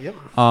hour. Yep.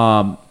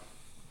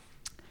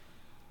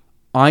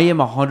 I am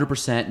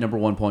 100% number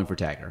one pulling for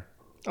Tiger.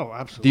 Oh,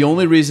 absolutely. The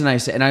only reason I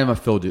say, and I am a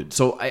Phil dude,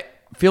 so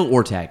Phil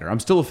or Tiger. I'm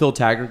still a Phil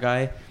Tiger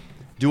guy.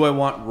 Do I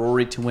want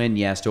Rory to win?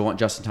 Yes. Do I want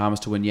Justin Thomas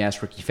to win?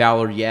 Yes. Ricky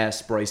Fowler?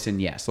 Yes. Bryson?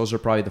 Yes. Those are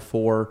probably the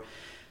 4.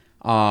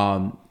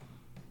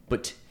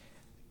 But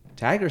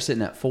Tiger's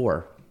sitting at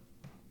 4.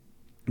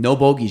 No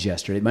bogeys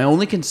yesterday. My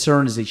only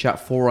concern is he shot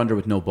 4 under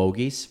with no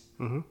bogeys,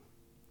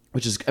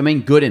 which is, I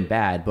mean, good and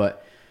bad.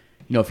 But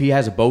you know, if he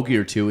has a bogey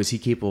or two, is he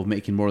capable of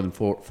making more than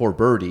four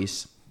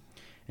birdies?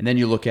 And then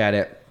you look at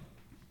it,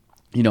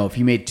 you know, if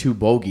he made 2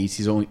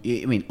 bogeys, but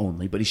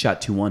he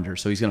shot 2 under,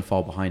 so he's going to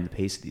fall behind the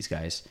pace of these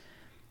guys.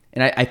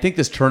 And I think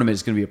this tournament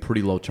is going to be a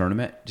pretty low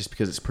tournament just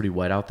because it's pretty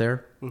wet out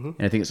there. And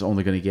I think it's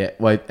only going to get,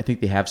 I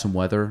think they have some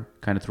weather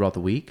kind of throughout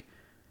the week.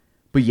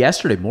 But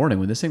yesterday morning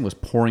when this thing was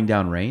pouring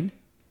down rain,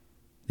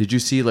 did you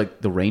see like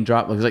the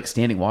raindrop? It was like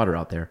standing water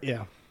out there.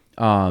 Yeah.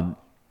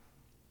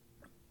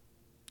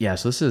 Yeah,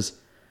 so this is,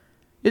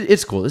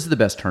 it's cool. This is the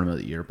best tournament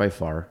of the year by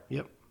far.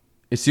 Yep.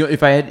 It's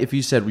if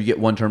you said we get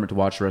one tournament to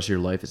watch the rest of your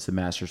life, it's the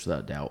Masters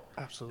without doubt.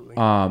 Absolutely.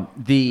 I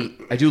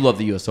do love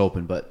the U.S.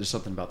 Open, but there's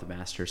something about the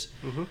Masters.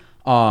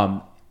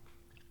 No,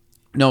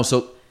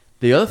 so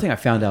the other thing I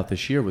found out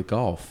this year with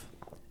golf,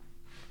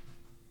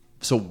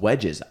 so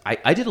wedges.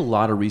 I did a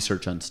lot of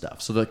research on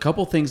stuff. So the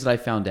couple things that I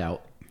found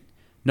out.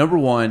 Number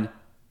one,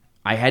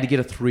 I had to get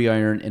a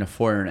 3-iron and a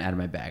 4-iron out of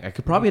my bag. I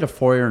could probably hit a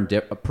 4-iron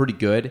dip pretty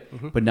good,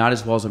 but not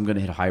as well as I'm going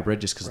to hit a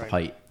hybrid just because of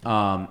height.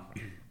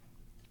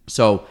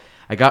 So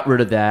I got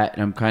rid of that,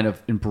 and I'm kind of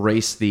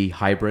embraced the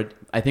hybrid.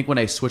 I think when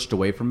I switched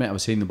away from it, I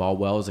was hitting the ball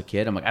well as a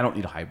kid. I'm like, I don't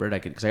need a hybrid.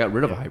 Because I got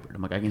rid of a hybrid.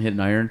 I'm like, I can hit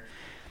an iron.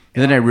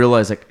 And then I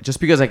realized, like,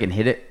 just because I can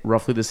hit it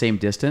roughly the same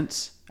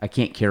distance, I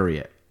can't carry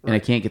it, and I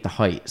can't get the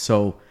height.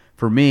 So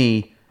for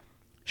me,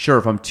 sure,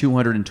 if I'm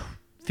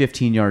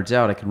 215 yards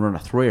out, I can run a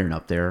 3-iron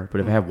up there.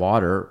 But if I have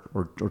water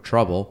or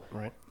trouble,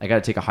 I got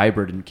to take a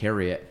hybrid and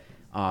carry it.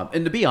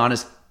 And to be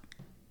honest,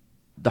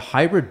 the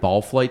hybrid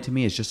ball flight to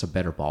me is just a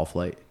better ball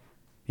flight.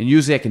 And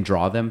usually I can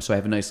draw them, so I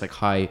have a nice like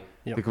high,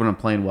 like when I'm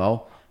playing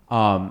well.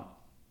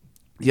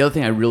 The other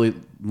thing I really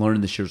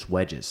learned this year is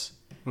wedges.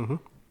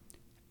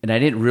 And I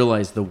didn't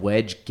realize the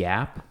wedge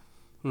gap.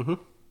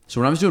 So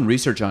when I was doing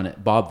research on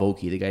it, Bob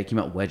Vokey, the guy who came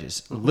out with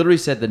wedges, literally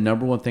said the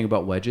number one thing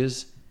about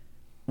wedges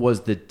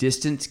was the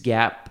distance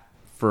gap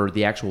for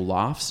the actual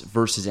lofts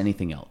versus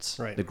anything else.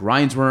 Right. The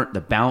grinds weren't, the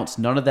bounce,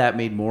 none of that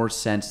made more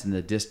sense than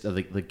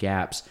the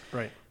gaps.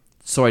 Right.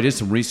 So I did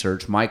some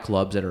research. My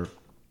clubs that are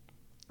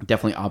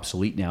definitely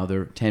obsolete now,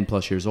 they're 10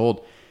 plus years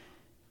old.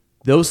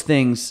 Those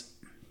things,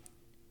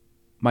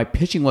 my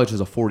pitching wedge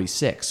was a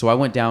 46. So I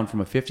went down from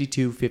a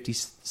 52,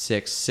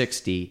 56,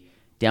 60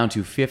 down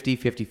to 50,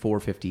 54,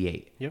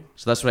 58. Yep.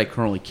 So that's what I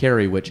currently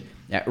carry, which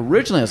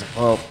originally I was like,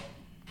 well,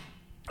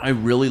 I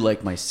really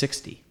like my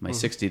 60, my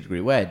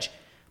 60-degree wedge.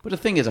 But the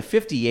thing is, a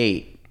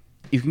 58,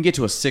 you can get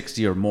to a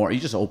 60 or more. You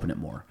just open it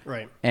more.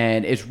 Right.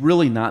 And it's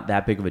really not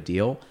that big of a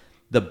deal.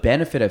 The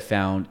benefit I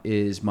found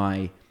is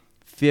my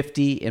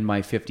 50 and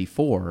my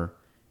 54,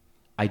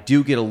 I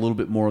do get a little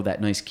bit more of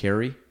that nice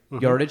carry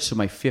yardage. So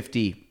my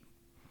 50,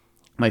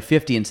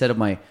 instead of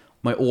my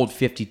old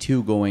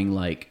 52 going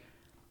like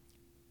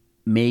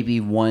maybe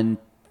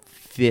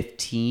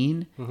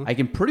 115, I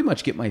can pretty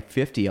much get my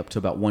 50 up to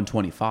about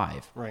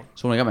 125. Right.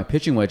 So when I got my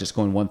pitching wedge, it's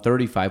going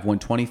 135,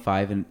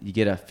 125, and you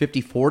get a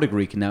 54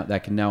 degree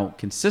that can now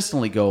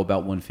consistently go about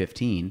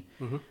 115.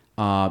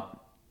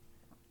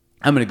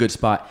 I'm in a good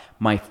spot.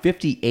 My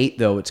 58,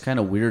 though, it's kind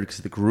of weird because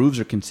the grooves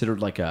are considered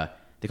like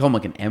they call them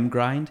like an M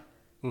grind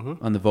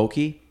on the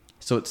Vokey.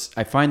 So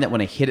I find that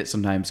when I hit it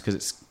sometimes,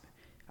 because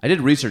I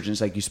did research and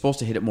it's like you're supposed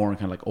to hit it more in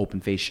kind of like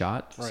open face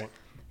shots. Right.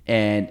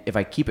 And if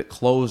I keep it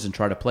closed and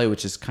try to play,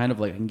 which is kind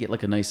of like I can get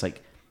like a nice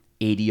like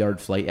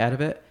 80-yard flight out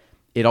of it,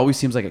 it always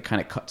seems like it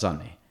kind of cuts on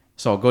me.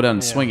 So I'll go down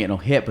and swing it and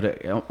it'll hit, but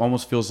it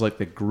almost feels like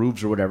the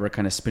grooves or whatever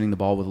kind of spinning the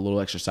ball with a little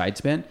extra side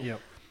spin.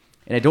 Yep.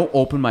 And I don't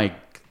open my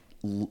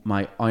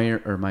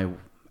iron or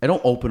I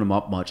don't open them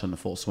up much on the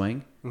full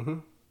swing.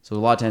 So a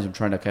lot of times I'm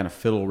trying to kind of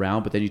fiddle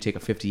around, but then you take a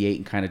 58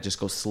 and kind of just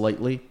go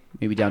slightly,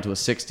 maybe down to a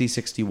 60,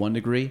 61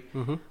 degree.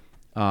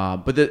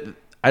 But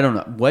I don't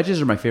know.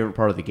 Wedges are my favorite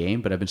part of the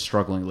game, but I've been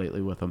struggling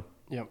lately with them.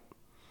 Yep.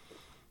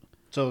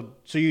 So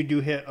you do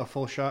hit a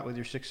full shot with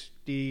your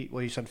 60,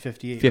 well, you said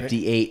 58,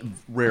 58, right?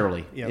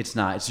 Rarely. Yep. It's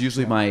not. It's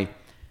usually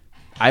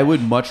I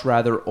would much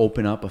rather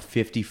open up a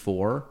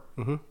 54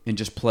 and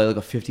just play like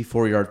a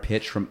 54-yard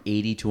pitch from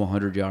 80 to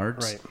 100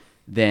 yards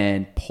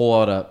than pull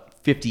out a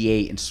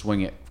 58 and swing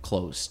it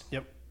closed.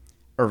 Yep.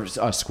 Or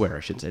square,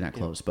 I should say, not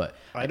closed. But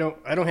I don't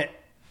hit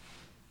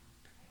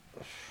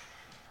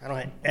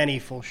any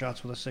full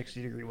shots with a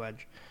 60-degree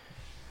wedge.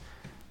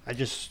 I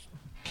just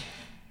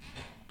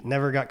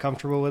never got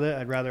comfortable with it.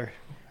 I'd rather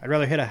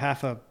hit a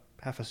half a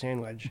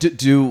sand wedge.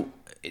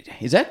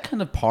 Is that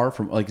kind of par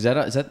from like is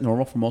that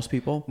normal for most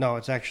people? No,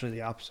 it's actually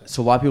the opposite.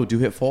 So a lot of people do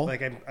hit full.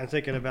 Like I'm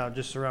thinking about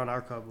just around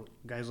our club,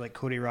 guys like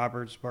Cody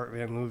Roberts, Bart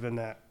Van Leuven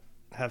that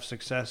have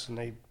success and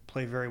they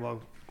play very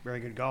well,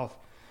 very good golf.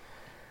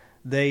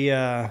 They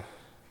have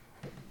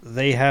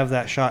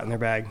that shot in their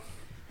bag.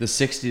 The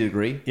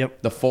 60-degree.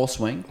 Yep. The full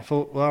swing.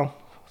 I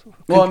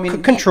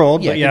mean,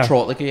 controlled. Yeah, but yeah.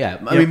 controlled. Like I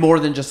mean, more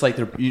than just like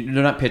they're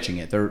not pitching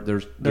it.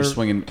 They're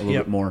swinging a little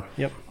bit more.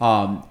 Yep.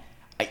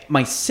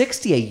 My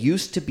 60, I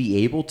used to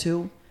be able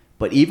to,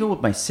 but even with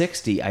my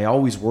 60, I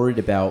always worried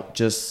about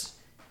just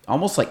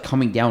almost like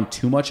coming down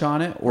too much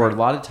on it, or a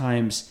lot of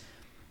times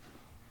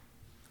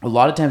I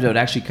would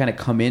actually kind of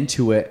come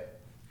into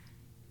it,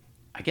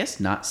 I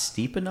guess not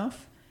steep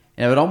enough,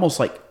 and I would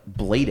almost like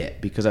blade it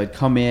because I'd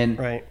come in,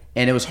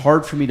 and it was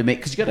hard for me to make,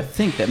 because you got to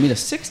think that, I mean, a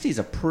 60 is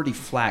a pretty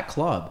flat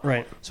club.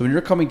 Right. So when you're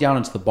coming down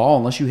into the ball,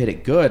 unless you hit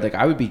it good, like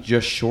I would be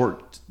just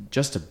short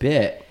just a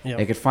bit. Yep.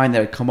 I could find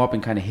that I'd come up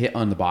and kind of hit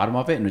on the bottom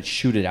of it and would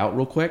shoot it out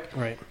real quick.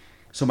 Right.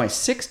 So my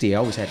 60, I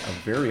always had a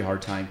very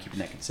hard time keeping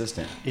that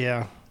consistent.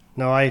 Yeah.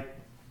 No, I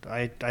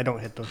don't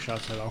hit those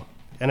shots at all.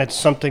 And it's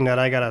something that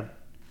I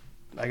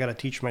gotta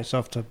teach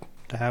myself to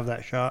have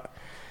that shot.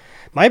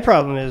 My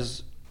problem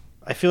is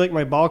I feel like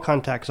my ball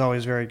contact's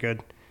always very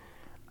good.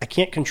 I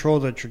can't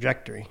control the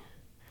trajectory.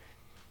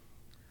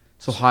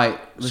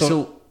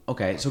 So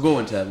okay, so go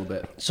into that a little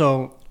bit.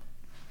 So,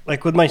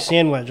 like with my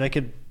sand wedge, I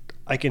can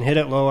hit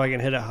it low, I can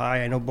hit it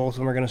high. I know both of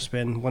them are going to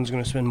spin. One's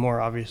going to spin more,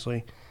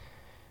 obviously.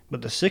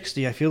 But the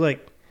 60, I feel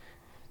like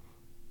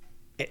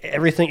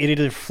everything, it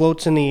either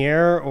floats in the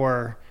air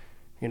or,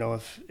 you know,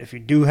 if you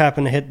do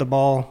happen to hit the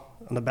ball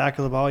on the back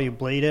of the ball, you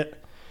blade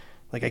it.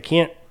 Like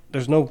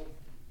there's no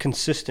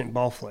consistent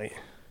ball flight.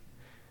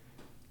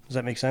 Does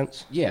that make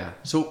sense? Yeah.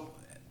 So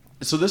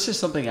this is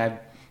something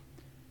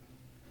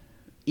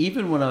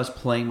even when I was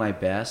playing my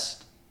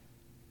best,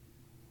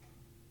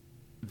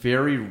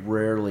 very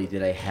rarely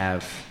did I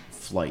have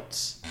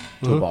flights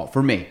to a ball.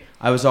 For me,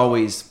 I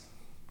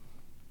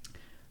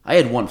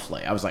had one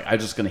flight. I was like, I'm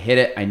just going to hit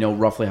it. I know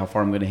roughly how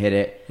far I'm going to hit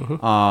it.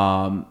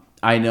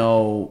 I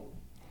know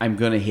I'm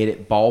going to hit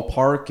it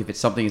ballpark. If it's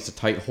something that's a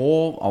tight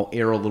hole, I'll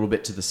err a little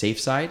bit to the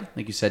safe side.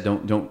 Like you said,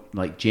 don't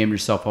like jam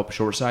yourself up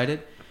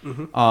short-sided.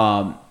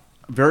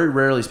 Very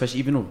rarely, especially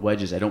even with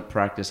wedges, I don't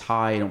practice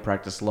high, I don't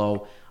practice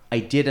low. I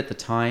did at the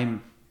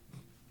time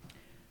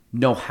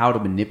know how to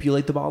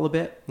manipulate the ball a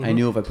bit. I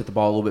knew if I put the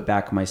ball a little bit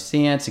back in my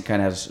stance and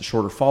kind of has a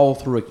shorter follow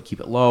through, I could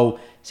keep it low.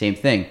 Same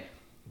thing.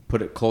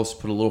 Put it close,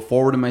 put a little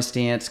forward in my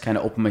stance, kind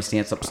of open my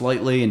stance up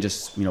slightly and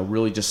just,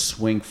 really just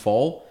swing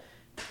full.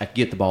 I could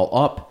get the ball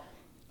up.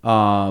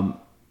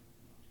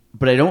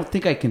 But I don't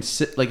think I can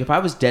sit. Like if I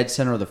was dead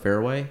center of the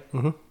fairway,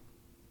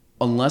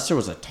 unless there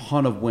was a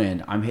ton of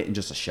wind, I'm hitting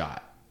just a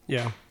shot.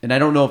 Yeah. And I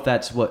don't know if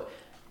that's what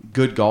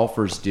good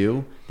golfers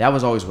do. That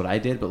was always what I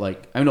did. But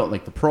like I know,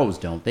 like the pros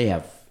don't. They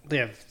have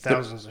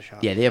thousands of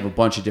shots. Yeah, they have a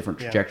bunch of different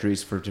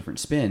trajectories for different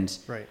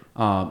spins. Right.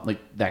 Like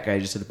that guy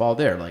just hit the ball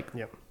there. Like.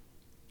 Yep.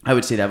 I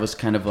would say that was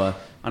kind of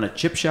on a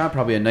chip shot,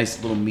 probably a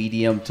nice little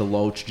medium to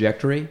low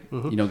trajectory.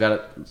 You know, got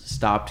it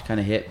stopped, kind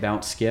of hit,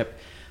 bounce, skip.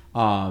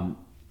 But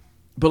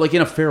like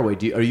in a fairway,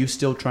 are you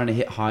still trying to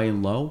hit high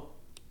and low?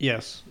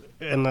 Yes,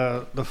 and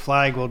the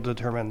flag will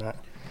determine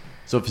that.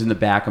 So if it's in the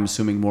back, I'm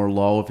assuming more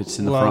low. If it's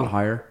in the front,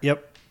 higher.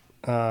 Yep.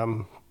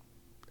 And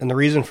the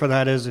reason for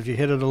that is if you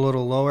hit it a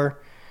little lower,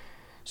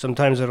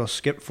 sometimes it'll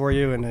skip for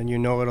you, and then you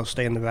know it'll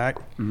stay in the back.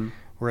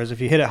 Whereas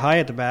if you hit it high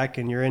at the back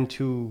and you're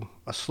into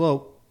a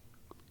slope,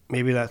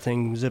 maybe that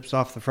thing zips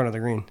off the front of the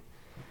green.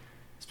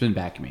 Spin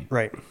back, you mean?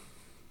 Right.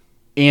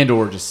 And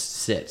or just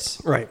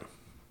sits. Right.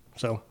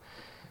 So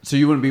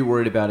you wouldn't be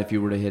worried about if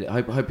you were to hit it,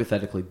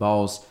 hypothetically,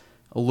 balls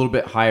a little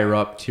bit higher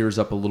up, tears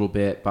up a little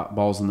bit,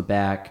 balls in the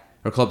back,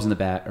 or clubs in the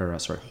back,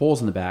 holes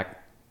in the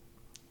back.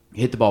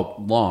 You hit the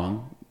ball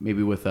long,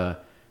 maybe with a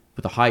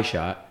high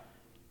shot,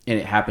 and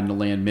it happened to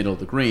land middle of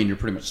the green, you're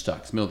pretty much stuck.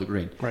 It's middle of the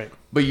green. Right.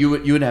 But you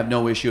would have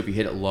no issue if you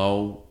hit it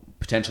low,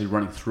 potentially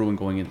running through and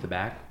going into the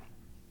back?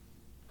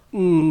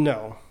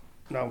 No,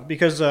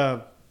 because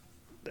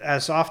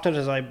as often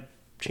as I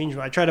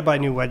try to buy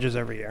new wedges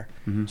every year,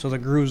 so the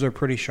grooves are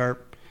pretty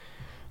sharp.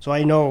 So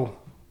I know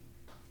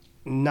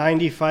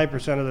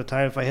 95% of the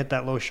time, if I hit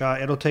that low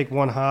shot, it'll take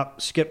one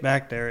hop, skip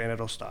back there, and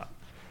it'll stop.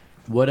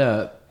 What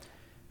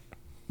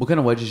kind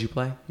of wedges you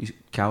play?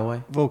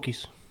 Callaway?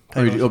 Vokies.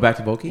 Oh, you go back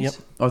to Vokies? Yep.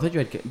 Oh, I thought you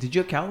had. Did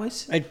you have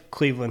Callaways? I had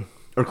Cleveland.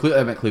 Or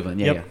I meant Cleveland.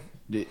 Yeah, Yep.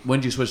 yeah. When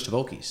did you switch to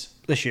Vokies?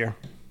 This year.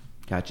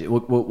 Gotcha.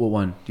 What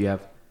one do you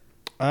have?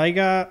 I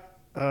got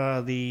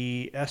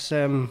the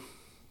SM.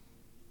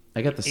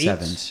 I got the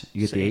eights. 7s.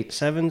 You get the 8s?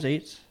 7s,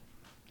 8s.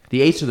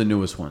 The 8s are the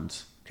newest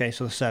ones. Okay,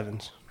 so the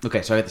 7s.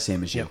 Okay, so I got the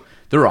same as you. Yep.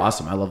 They're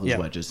awesome. I love those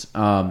wedges.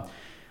 I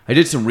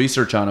did some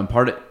research on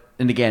them.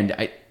 And again,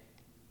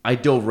 I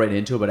dove right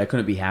into it, but I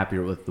couldn't be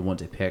happier with the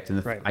ones I picked.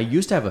 And right. I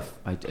used to have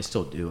I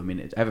still do. I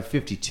mean, I have a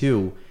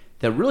 52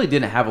 that really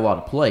didn't have a lot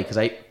of play because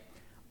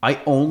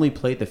I only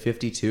played the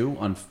 52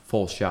 on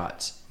full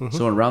shots.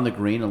 So around the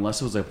green,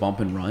 unless it was a bump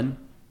and run,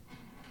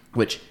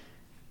 which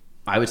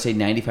I would say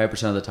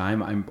 95% of the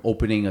time, I'm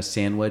opening a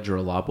sand wedge or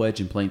a lob wedge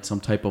and playing some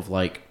type of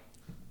like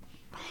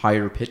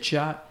higher pitch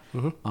shot.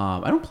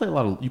 I don't play a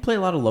lot of. You play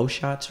a lot of low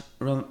shots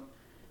around.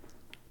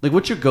 Like,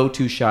 what's your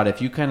go-to shot?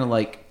 If you kind of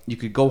like, you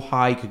could go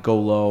high, you could go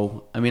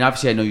low. I mean,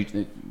 obviously, I know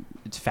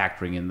it's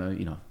factoring in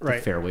the right.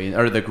 the fairway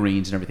or the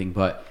greens and everything,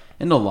 but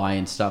and the lie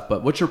and stuff.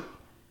 But what's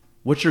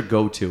your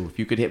go-to if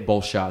you could hit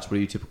both shots? What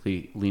do you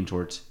typically lean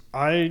towards?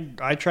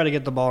 I try to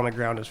get the ball on the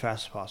ground as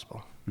fast as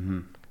possible.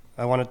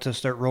 I want it to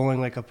start rolling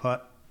like a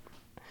putt,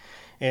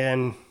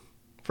 and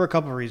for a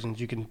couple of reasons,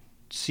 you can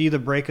see the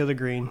break of the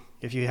green.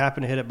 If you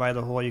happen to hit it by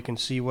the hole, you can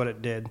see what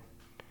it did,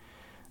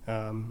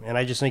 and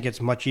I just think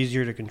it's much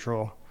easier to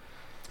control.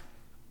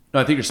 No,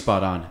 I think you're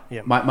spot on.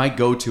 Yeah. My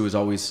go-to has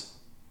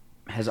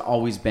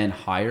always been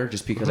higher,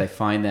 just because I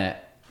find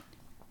that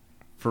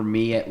for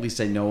me, at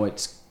least I know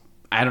it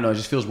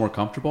just feels more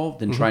comfortable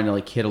than trying to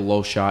like hit a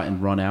low shot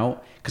and run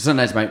out. Because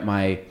sometimes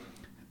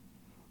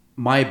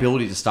my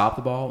ability to stop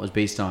the ball is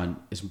based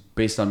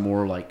on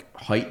more like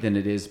height than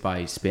it is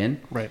by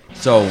spin. Right.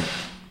 So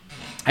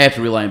I have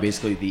to rely on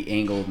basically the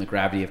angle and the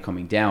gravity of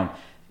coming down.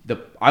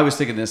 I was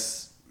thinking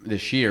this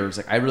year, it's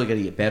like I really got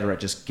to get better at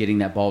just getting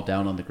that ball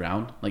down on the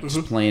ground, like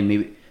just playing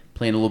a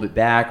little bit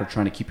back or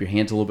trying to keep your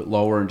hands a little bit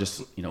lower and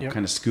just kind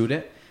of scoot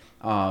it.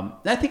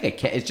 I think I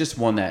can. It's just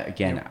one that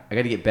again I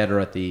got to get better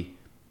at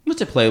let's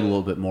say play a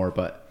little bit more,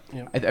 but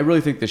I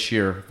really think this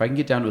year if I can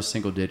get down to a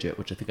single digit,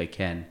 which I think I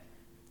can.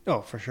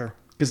 Oh, for sure.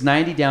 Because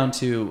 90 down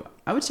to,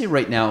 I would say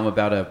right now I'm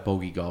about a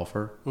bogey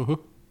golfer,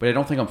 but I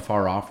don't think I'm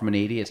far off from an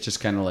 80. It's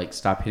just kind of like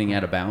stop hitting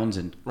out of bounds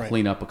and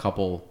clean up a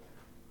couple,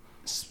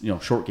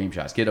 short game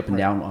shots, get up and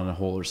down on a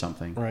hole or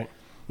something. Right.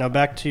 Now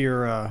back to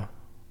your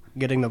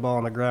getting the ball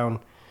on the ground.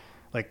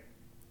 Like,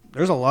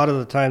 there's a lot of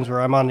the times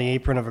where I'm on the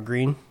apron of a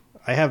green.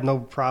 I have no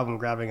problem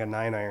grabbing a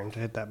 9-iron to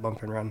hit that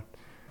bump and run.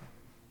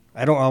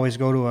 I don't always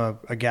go to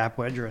a gap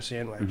wedge or a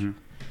sand wedge.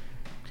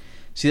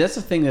 See, that's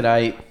the thing that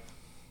I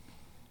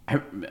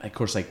of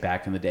course, like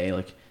back in the day,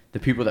 like the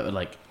people that would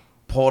like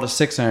pull out a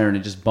 6-iron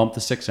and just bump the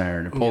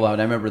 6-iron and pull out.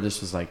 I remember this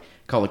was like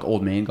called like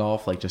old man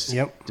golf, like just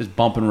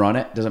bump and run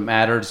it. Doesn't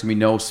matter. It's gonna be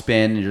no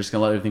spin. You're just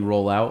gonna let everything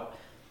roll out.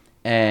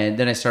 And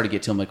then I started to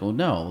get to them like, oh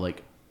no,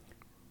 like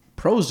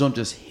pros don't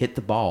just hit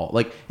the ball.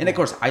 Like, and of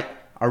course,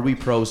 are we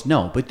pros?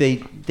 No, but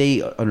they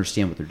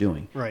understand what they're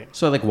doing. Right.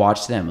 So I like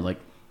watch them. And like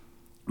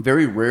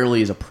very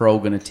rarely is a pro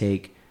gonna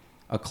take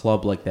a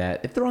club like that.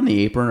 If they're on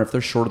the apron or if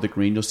they're short of the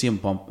green, you'll see them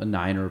bump a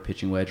 9 or a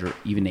pitching wedge or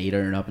even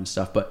 8-iron up and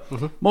stuff. But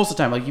most of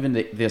the time, like even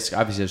this,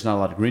 obviously there's not a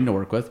lot of green to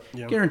work with.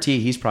 Guarantee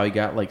he's probably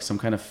got like some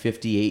kind of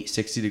 58,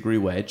 60 degree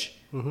wedge,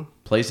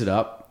 plays it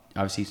up.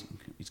 Obviously,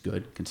 he's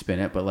good, can spin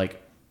it, but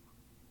like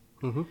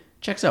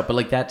checks out. But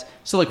like that,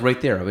 so like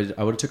right there, I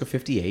would have took a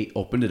 58,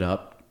 opened it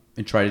up,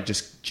 and tried to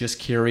just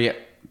carry it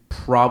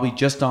probably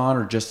just on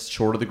or just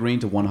short of the green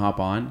to one hop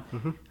on,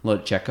 and let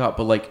it check up.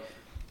 But like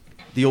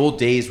the old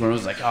days when it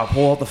was like, oh,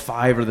 pull out the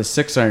 5 or the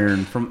 6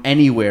 iron from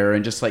anywhere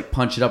and just like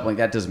punch it up, like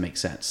that doesn't make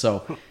sense.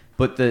 So,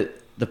 but the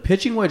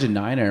pitching wedge and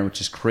 9 iron,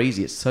 which is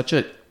crazy, it's such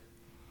a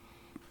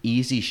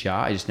easy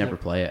shot. I just never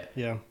play it.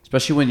 Yeah.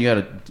 Especially when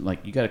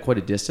you got quite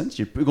a distance.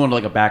 You're going to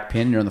like a back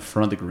pin. You're on the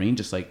front of the green.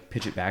 Just like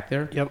pitch it back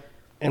there. Yep.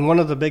 And one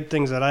of the big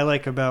things that I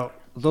like about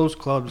those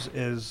clubs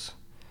is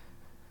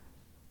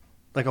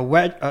like a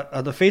wedge.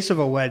 The face of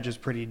a wedge is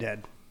pretty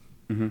dead.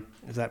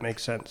 If that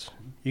makes sense.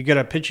 You get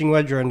a pitching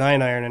wedge or a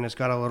 9 iron, and it's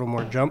got a little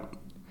more jump.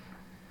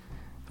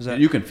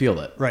 You can feel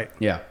it. Right.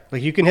 Yeah.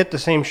 Like you can hit the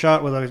same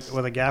shot with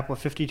a gap with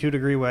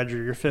 52-degree wedge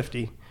or your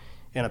 50,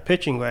 and a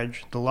pitching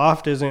wedge. The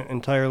loft isn't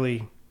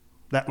entirely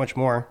that much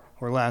more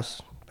or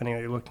less, depending on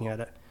how you're looking at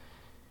it.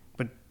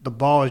 But the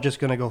ball is just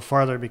going to go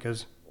farther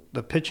because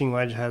the pitching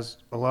wedge has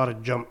a lot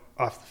of jump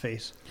off the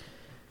face.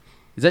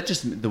 Is that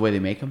just the way they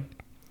make them?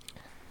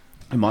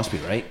 It must be,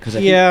 right?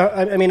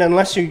 I mean,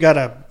 unless you got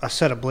a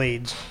set of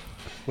blades,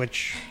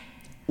 which...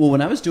 Well,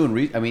 when I was doing,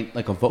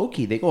 like a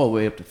Vokey, they go all the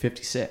way up to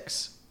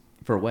 56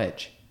 for a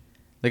wedge.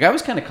 Like I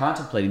was kind of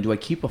contemplating, do I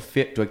keep a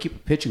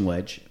pitching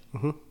wedge,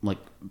 like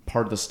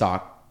part of the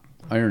stock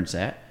iron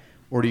set,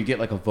 or do you get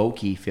like a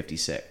Vokey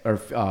 56 or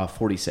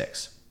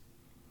 46?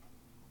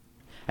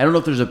 I don't know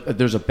if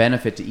there's a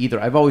benefit to either.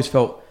 I've always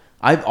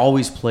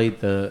played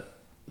the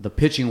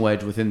pitching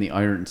wedge within the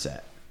iron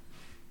set.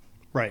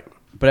 Right.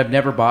 But I've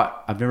never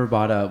bought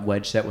a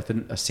wedge set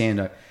within a sand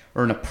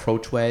or an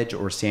approach wedge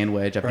or a sand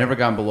wedge. I've never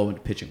gone below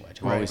into pitching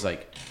wedge. I'm always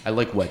like, I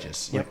like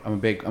wedges. Yep.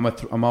 Like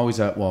I'm always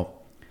I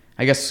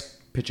guess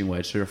pitching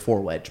wedge. So you're a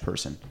 4 wedge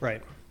person.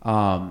 Right.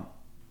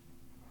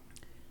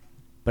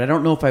 But I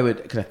don't know if I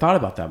would, because I thought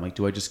about that. I'm like,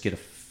 do I just get a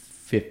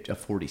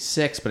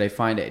 46? But I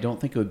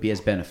don't think it would be as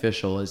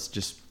beneficial as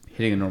just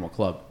hitting a normal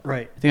club.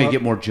 Right. I think I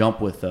get more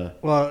jump with the...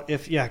 Well,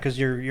 because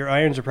your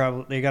irons are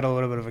probably... They got a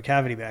little bit of a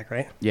cavity back,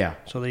 right? Yeah.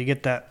 So you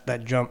get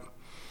that jump.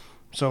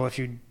 So if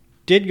you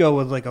did go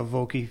with like a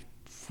Vokey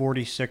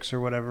 46 or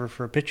whatever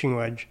for a pitching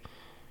wedge,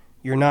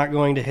 you're not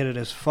going to hit it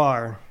as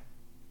far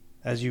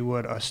as you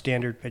would a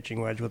standard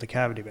pitching wedge with a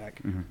cavity back.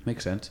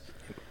 Makes sense.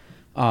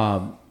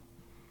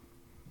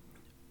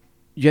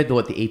 You had the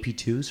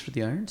AP2s for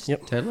the irons?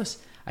 Yep. Titleist?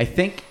 I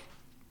think...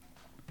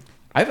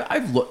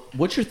 I've looked...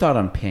 What's your thought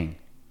on ping?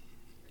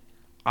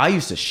 I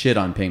used to shit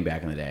on ping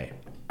back in the day.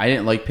 I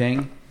didn't like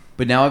ping,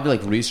 but now I've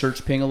like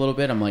researched ping a little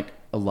bit. I'm like,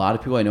 a lot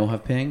of people I know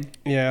have ping.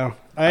 Yeah,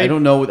 I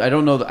don't know.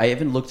 I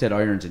haven't looked at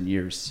irons in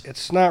years.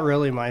 It's not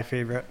really my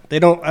favorite. I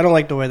don't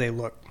like the way they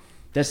look.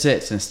 That's it.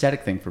 It's an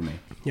aesthetic thing for me.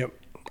 Yep.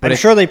 But I'm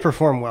sure they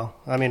perform well.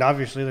 I mean,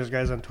 obviously there's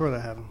guys on tour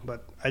that have them,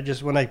 but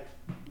when I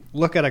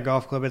look at a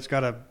golf club, it's got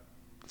to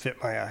fit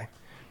my eye.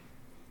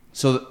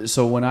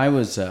 So when I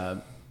was,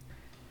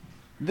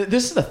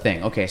 this is the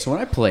thing. Okay, so when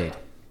I played.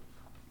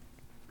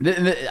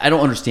 I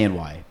don't understand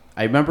why.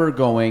 I remember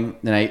going,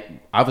 and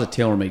I was a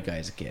TaylorMade guy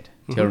as a kid.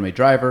 TaylorMade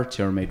driver,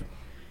 TaylorMade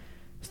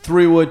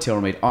 3-wood,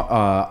 TaylorMade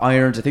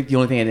irons. I think the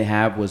only thing I didn't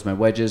have was my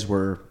wedges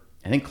were,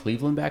 I think,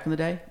 Cleveland back in the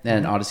day, and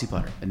an Odyssey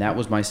putter. And that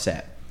was my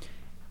set.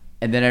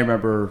 And then I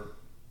remember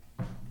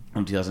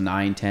in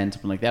 2009, 10,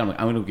 something like that, I'm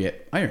like, I'm going to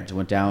get irons. I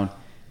went down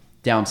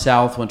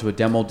south, went to a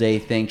demo day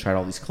thing, tried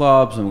all these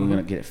clubs, and we were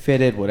going to get it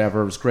fitted,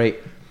 whatever. It was great.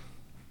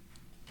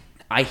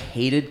 I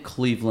hated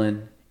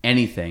Cleveland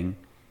anything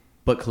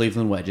but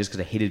Cleveland wedges because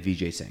I hated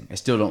Vijay Singh. I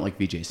still don't like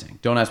Vijay Singh.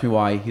 Don't ask me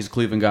why. He's a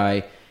Cleveland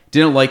guy.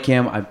 Didn't like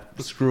him.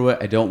 Screw it.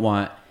 I don't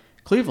want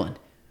Cleveland.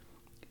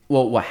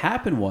 Well, what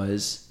happened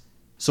was,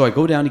 so I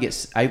go down to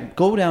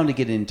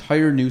get an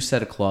entire new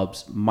set of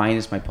clubs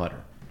minus my putter.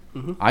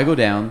 I go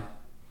down,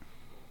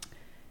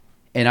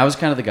 and I was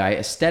kind of the guy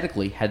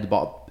aesthetically had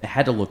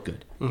to look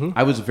good.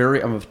 I'm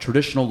a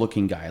traditional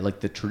looking guy. I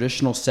like the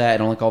traditional set. I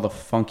don't like all the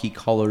funky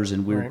colors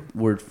and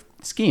weird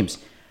schemes.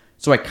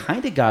 So I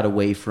kind of got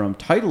away from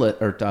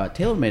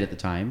TaylorMade at the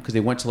time because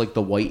they went to like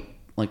the white,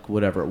 like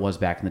whatever it was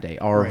back in the day,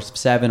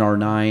 R7,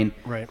 R9,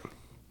 right?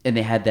 And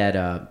they had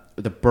that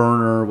the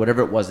burner,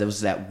 whatever it was. That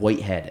was that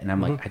white head, and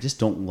I'm like, I just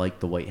don't like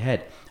the white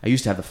head. I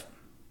used to have the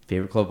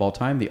favorite club of all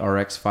time, the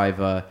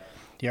RX5,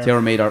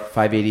 TaylorMade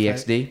 580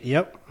 XD.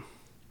 Yep,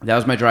 that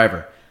was my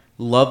driver.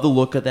 Love the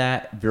look of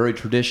that. Very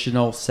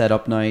traditional, set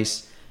up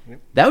nice.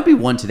 That would be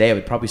one today I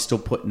would probably still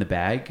put in the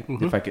bag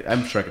if I could.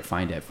 I'm sure I could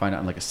find it. Find it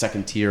on like a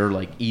second tier,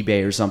 like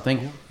eBay or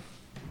something.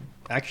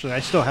 Actually, I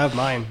still have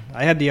mine.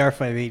 I had the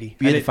R580.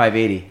 You had the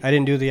 580. I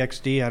didn't do the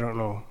XD. I don't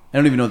know. I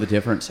don't even know the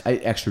difference.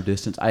 Extra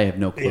distance. I have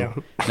no clue. Yeah.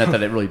 Not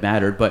that it really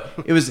mattered, but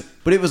it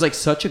was like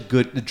such a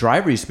good. The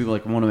driver used to be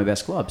like one of my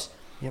best clubs.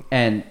 Yep.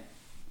 And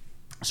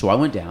so I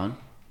went down,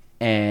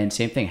 and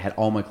same thing. I had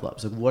all my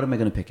clubs. Like, what am I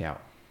going to pick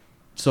out?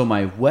 So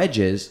my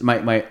wedges,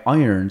 my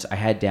irons, I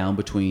had down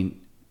between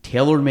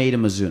TaylorMade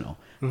and Mizuno.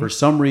 For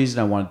some reason,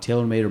 I wanted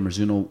TaylorMade or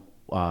Mizuno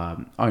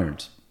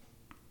irons.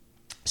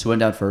 So I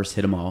went down first,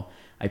 hit them all.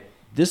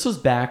 This was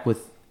back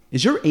with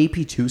Is your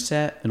AP2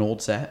 set an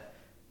old set?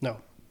 No.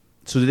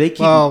 So do they keep?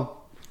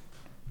 Well,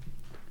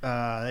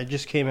 it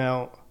just came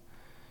out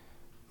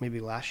maybe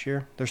last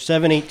year. They're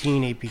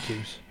 718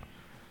 AP2s.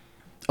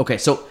 Okay,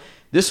 so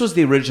this was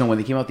the original when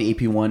they came out, the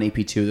AP1,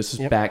 AP2. This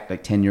was back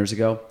like 10 years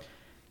ago.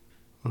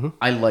 Mm-hmm.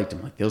 I liked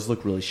them. Like, those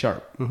look really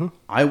sharp. Mm-hmm.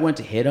 I went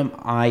to hit them.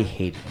 I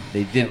hated them.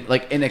 They didn't,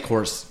 like, and of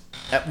course,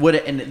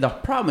 and the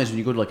problem is when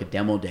you go to like a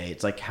demo day,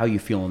 it's like how you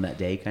feel on that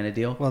day kind of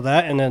deal. Well,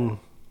 that and then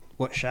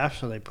what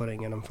shafts are they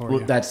putting in them for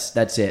you?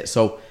 That's it.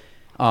 So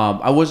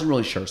I wasn't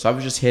really sure. So I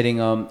was just hitting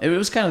them. It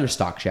was kind of their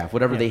stock shaft,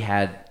 whatever they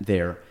had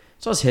there.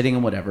 So I was hitting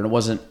them, whatever. And it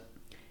wasn't,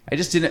 I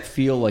just didn't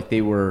feel like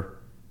they were,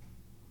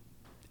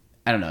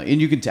 I don't know.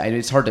 And you can tell,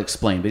 it's hard to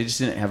explain, but it just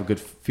didn't have a good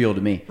feel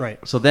to me. Right.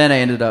 So then I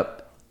ended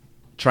up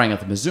trying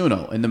out the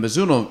Mizuno. And the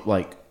Mizuno,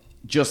 like,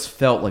 just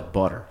felt like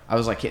butter. I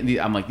was like,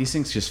 I'm like, these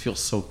things just feel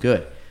so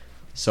good.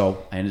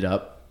 So I ended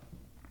up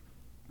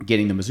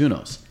getting the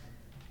Mizunos.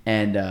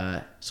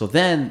 And so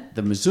then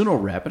the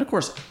Mizuno rep, and of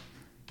course,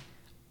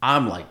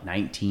 I'm like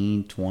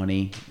 19,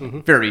 20,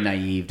 very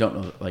naive,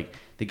 don't know. Like,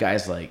 the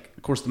guy's like,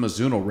 of course, the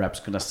Mizuno rep's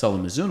going to sell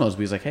the Mizunos, but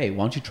he's like, hey,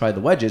 why don't you try the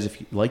wedges?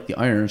 If you like the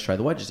irons, try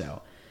the wedges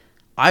out.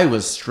 I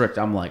was strict.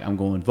 I'm like, I'm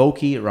going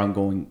Vokey or I'm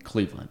going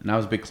Cleveland. And I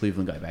was a big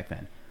Cleveland guy back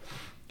then.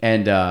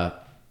 And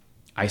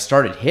I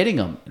started hitting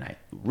them, and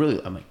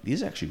I'm like,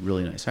 these are actually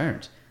really nice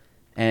irons,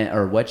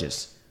 or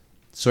wedges.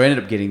 So I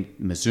ended up getting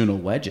Mizuno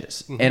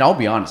wedges. Mm-hmm. And I'll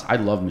be honest, I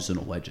love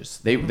Mizuno wedges.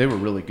 They were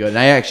really good. And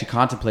I actually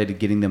contemplated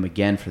getting them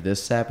again for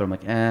this set, but I'm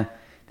like,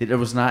 there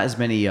was not as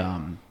many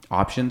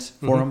options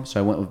for them. So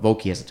I went with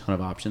Vokey. Has a ton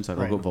of options. So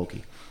I'll go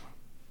Vokey.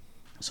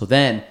 So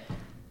then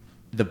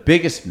the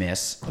biggest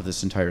miss of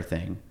this entire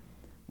thing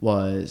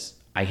was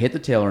I hit the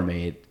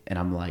TaylorMade, and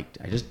I'm like,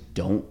 I just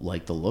don't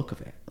like the look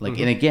of it. Like,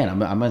 and again,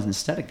 I'm an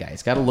aesthetic guy.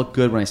 It's got to look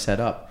good when I set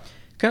up.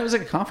 It kind of was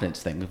like a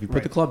confidence thing. If you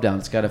put the club down,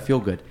 it's got to feel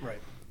good. Right.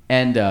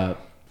 And I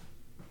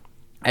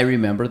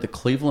remember the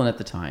Cleveland at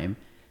the time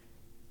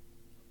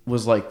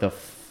was like I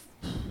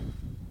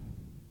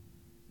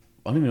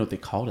don't even know what they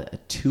called it, a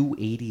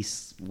 280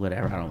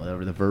 whatever. I don't know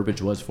whatever the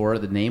verbiage was for it,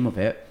 the name of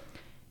it.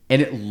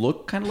 And it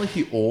looked kind of like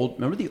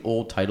remember the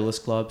old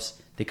Titleist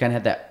clubs? They kind of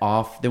had that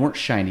off. They weren't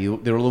shiny.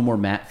 They were a little more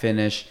matte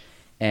finish.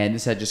 And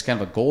this had just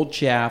kind of a gold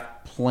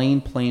shaft,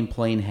 plain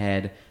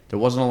head. There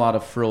wasn't a lot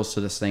of frills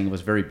to this thing. It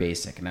was very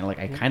basic. And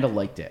I kind of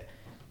liked it.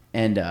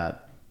 And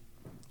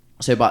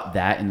so I bought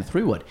that in the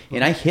 3-wood.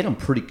 And I hit them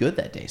pretty good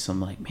that day. So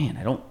I'm like, man,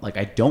 I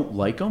don't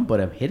like them,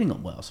 but I'm hitting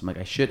them well. So I'm like,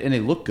 I should. And they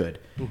look good.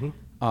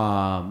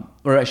 Or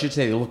I should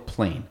say they look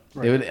plain.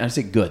 Right. I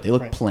say good. They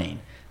look plain.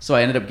 So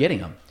I ended up getting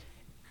them.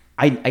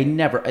 I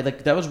never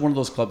that was one of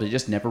those clubs I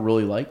just never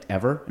really liked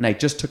ever, and I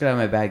just took it out of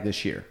my bag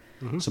this year.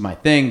 So my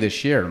thing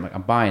this year, I'm like,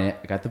 I'm buying it.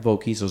 I got the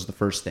Vokeys; those are the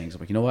first things. I'm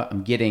like, you know what? I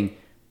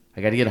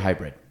got to get a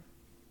hybrid.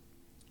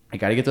 I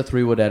got to get the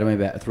 3-wood out of my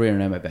bag,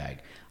 300 out of my bag.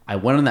 I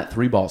went on that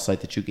 3-ball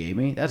site that you gave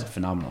me. That's a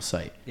phenomenal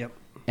site. Yep.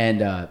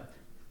 And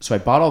so I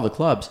bought all the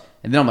clubs,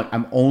 and then I'm like,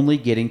 I'm only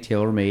getting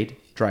TaylorMade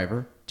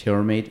driver,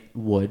 TaylorMade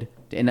wood.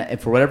 And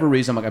for whatever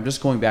reason, I'm like, I'm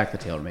just going back to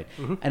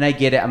TaylorMade. And I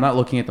get it. I'm not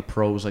looking at the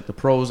pros. Like the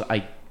pros,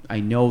 I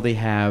know they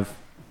have.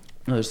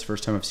 This is the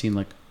first time I've seen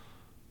like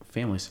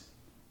families.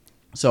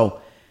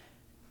 So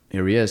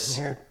here he is.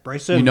 Here,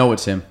 Bryson. You know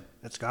it's him.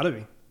 That's got to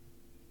be.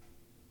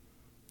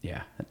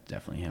 Yeah, that's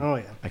definitely him. Oh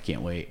yeah. I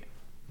can't wait.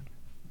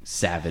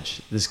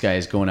 Savage. This guy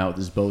is going out with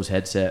his Bose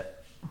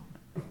headset.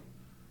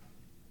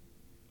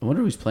 I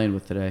wonder who he's playing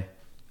with today.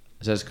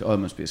 It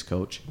must be his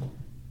coach.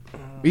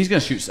 He's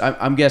gonna shoot.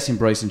 I'm guessing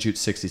Bryson shoots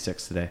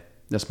 66 today.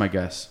 That's my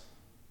guess.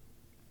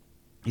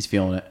 He's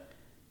feeling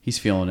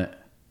it.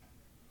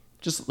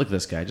 Just look at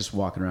this guy, just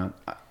walking around.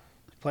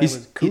 Playing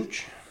with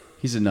Cooch.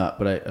 He's a nut,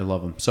 but I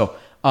love him. So,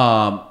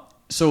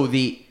 so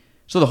the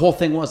whole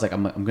thing was like,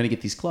 I'm going to get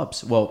these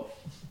clubs. Well,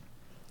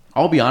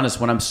 I'll be honest,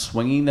 when I'm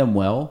swinging them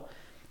well,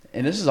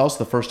 and this is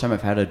also the first time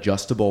I've had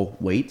adjustable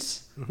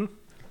weights.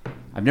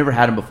 I've never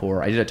had them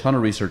before. I did a ton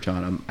of research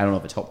on them. I don't know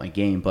if it's helped my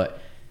game,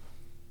 but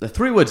the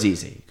 3-wood's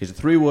easy because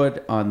the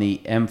 3-wood on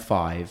the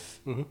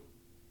M5,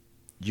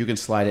 you can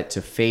slide it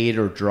to fade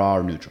or draw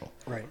or neutral.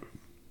 Right.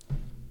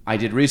 I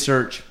did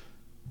research.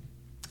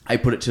 I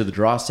put it to the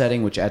draw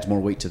setting, which adds more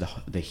weight to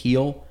the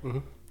heel,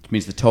 which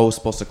means the toe is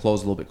supposed to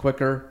close a little bit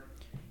quicker.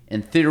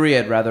 In theory,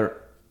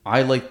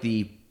 I like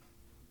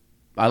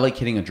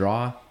hitting a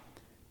draw,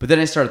 but then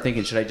I started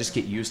thinking, should I just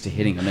get used to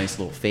hitting a nice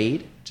little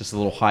fade, just a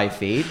little high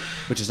fade,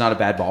 which is not a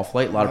bad ball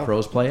flight. A lot of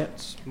pros play it.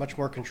 It's much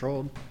more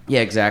controlled.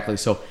 Yeah, exactly.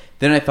 So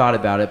then I thought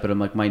about it, but I'm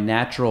like, my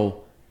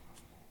natural,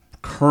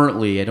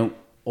 currently, I don't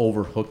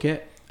overhook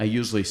it. I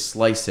usually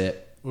slice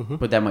it,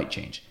 but that might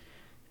change.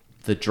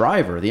 The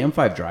driver, the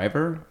M5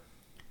 driver,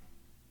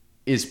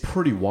 is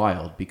pretty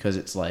wild because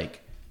it's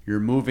like you're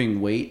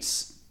moving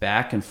weights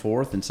back and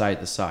forth and side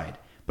to side.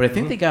 But I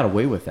think they got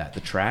away with that.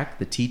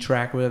 The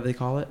T-track, whatever they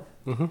call it.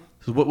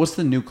 So what's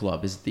the new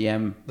club? Is it the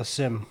M? The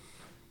Sim.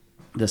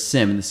 The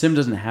Sim. And the Sim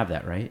doesn't have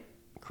that, right?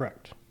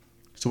 Correct.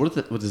 So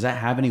does that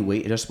have any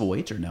adjustable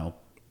weights or no?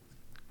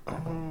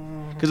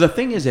 Because the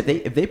thing is, if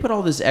they put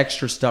all this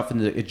extra stuff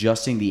into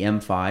adjusting the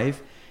M5,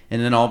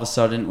 and then all of a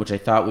sudden, which I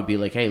thought would be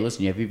like, hey,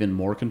 listen, you have even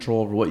more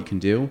control over what you can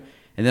do,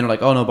 and then they're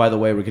like, oh no, by the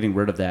way, we're getting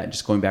rid of that and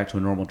just going back to a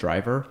normal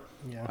driver.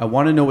 Yeah. I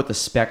want to know what the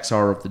specs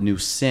are of the new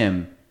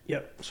sim.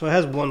 Yep. So it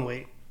has one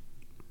weight.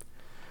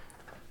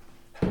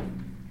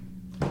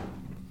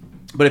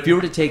 But if you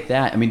were to take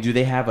that, I mean, do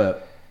they have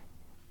a?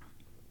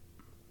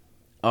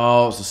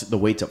 Oh, so the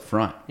weight's up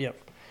front. Yep.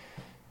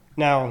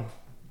 Now,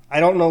 I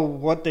don't know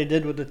what they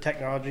did with the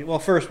technology. Well,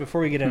 first,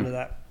 before we get into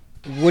that,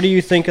 what do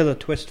you think of the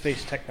twist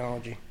face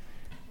technology?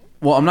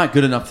 Well, I'm not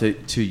good enough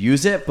to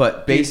use it,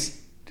 but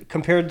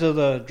compared to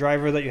the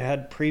driver that you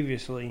had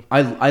previously.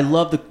 I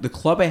love the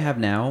club I have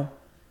now.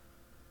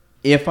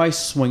 If I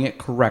swing it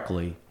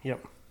correctly,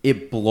 yep,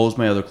 it blows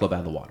my other club out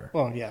of the water.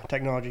 Well, yeah,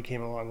 technology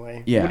came a long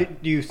way. Yeah.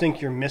 Do you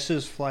think your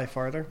misses fly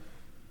farther?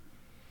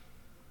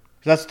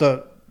 That's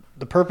the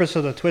purpose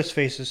of the twist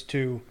face is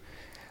to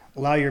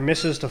allow your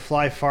misses to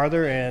fly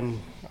farther and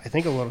I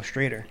think a little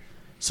straighter.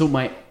 So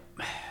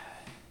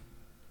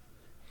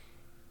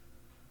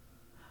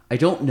I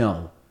don't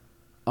know.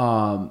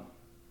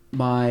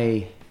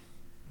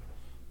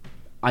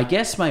 I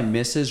guess my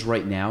misses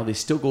right now, they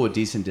still go a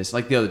decent distance.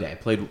 Like the other day, I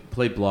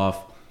played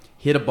bluff,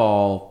 hit a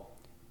ball,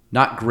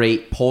 not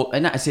great,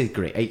 I say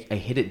great, I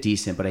hit it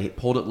decent, but I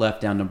pulled it left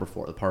down number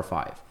 4, the par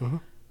 5. Mm-hmm.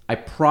 I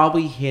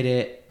probably hit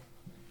it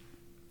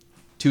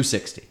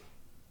 260.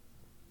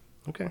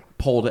 Okay.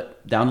 Pulled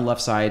it down the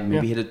left side,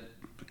 maybe hit it,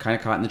 kind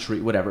of caught in the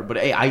tree, whatever. But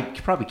I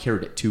probably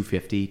carried it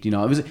 250. You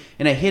know,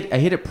 and I hit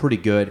it pretty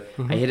good.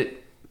 Mm-hmm. I hit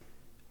it.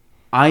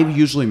 I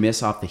usually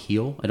miss off the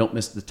heel. I don't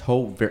miss the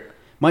toe.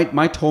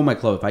 My toe in my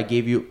club. If I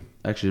gave you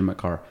actually in my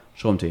car,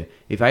 show them to you.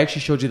 If I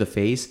actually showed you the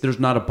face, there's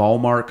not a ball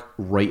mark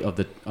right of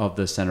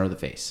the center of the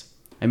face.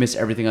 I miss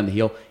everything on the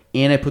heel,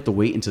 and I put the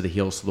weight into the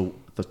heel so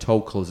the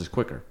toe closes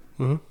quicker.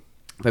 Mm-hmm.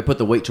 If I put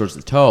the weight towards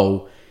the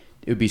toe,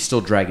 it would be still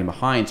dragging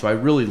behind. So I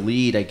really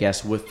lead, I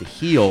guess, with the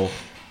heel.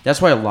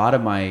 That's why a lot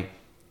of my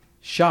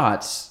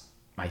shots,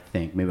 I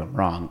think, maybe I'm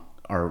wrong,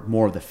 are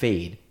more of the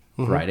fade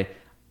variety.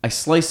 I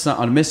slice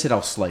on a miss hit,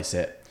 I'll slice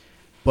it.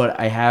 But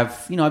I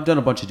have, I've done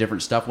a bunch of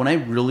different stuff. When I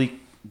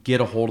really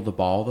get a hold of the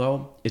ball,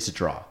 though, it's a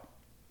draw.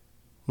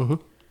 Mm-hmm.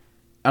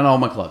 On all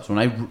my clubs,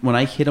 when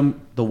I hit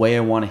them the way I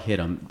want to hit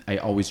them, I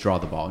always draw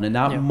the ball, and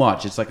not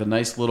much. It's like a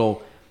nice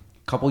little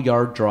couple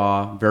yard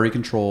draw, very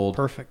controlled.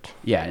 Perfect.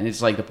 Yeah, and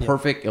it's like the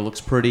perfect. It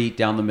looks pretty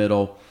down the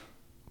middle.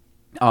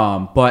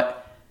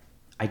 But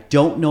I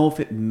don't know if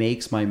it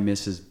makes my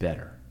misses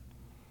better.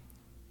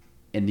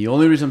 And the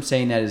only reason I'm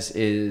saying that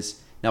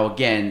is now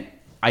again,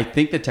 I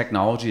think the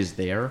technology is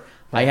there.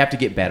 I have to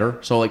get better.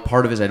 So like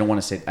part of it is I don't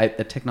want to say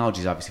the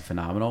technology is obviously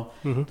phenomenal.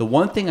 Mm-hmm. The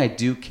one thing I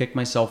do kick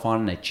myself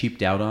on and I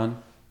cheaped out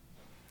on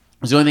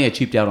is the only thing I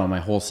cheaped out on my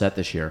whole set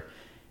this year.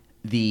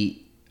 The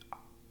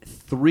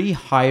 3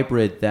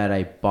 hybrid that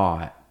I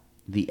bought,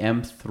 the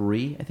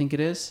M3, I think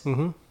it is.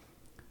 Mm-hmm.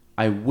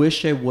 I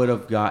wish I would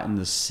have gotten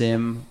the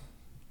Sim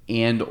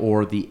and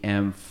or the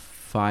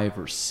M5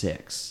 or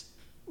 6.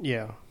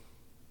 Yeah.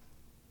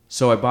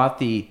 So I bought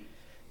the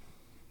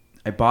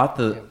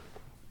M3.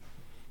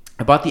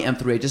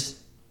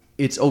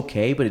 It's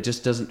okay, but it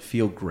just doesn't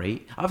feel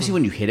great. Obviously,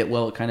 when you hit it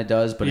well, it kind of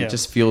does, but it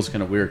just feels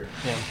kind of weird.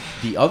 Yeah.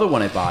 The other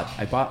one I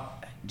bought.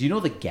 Do you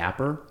know the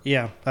gapper?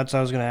 Yeah, that's what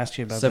I was going to ask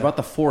you about. So I bought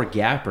the 4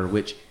 gapper,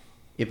 which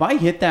if I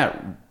hit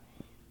that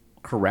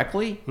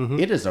correctly,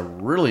 it is a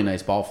really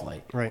nice ball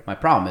flight. Right. My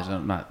problem is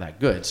I'm not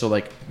that good. So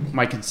like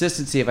my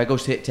consistency, if I go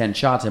to hit 10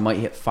 shots, I might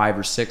hit 5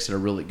 or 6 that are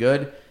really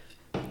good.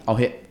 I'll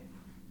hit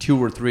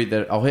 2 or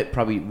 3 I'll hit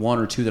probably 1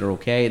 or 2 that are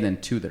okay, and then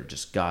 2 that are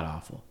just god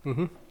awful.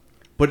 Mm-hmm.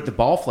 But the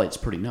ball flight's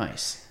pretty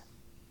nice.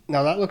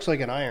 Now that looks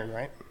like an iron,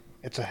 right?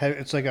 It's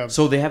like a.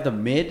 So they have the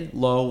mid,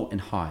 low, and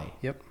high.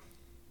 Yep.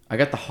 I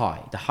got the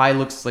high. The high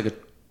looks like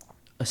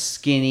a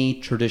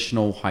skinny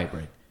traditional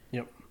hybrid.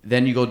 Yep.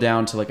 Then you go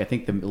down to I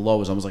think the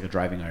low is almost like a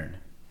driving iron.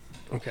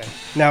 Okay.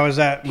 Now is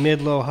that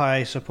mid, low,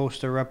 high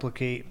supposed to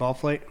replicate ball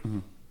flight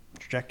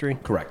trajectory?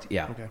 Correct.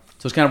 Yeah. Okay.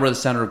 So it's kind of where the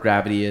center of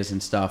gravity is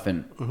and stuff,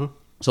 and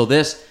so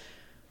this.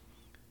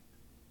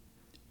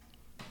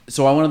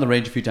 So I went on the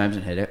range a few times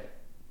and hit it.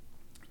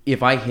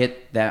 If I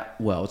hit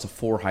that well, it's a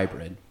 4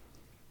 hybrid.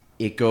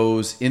 It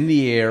goes in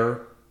the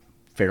air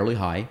fairly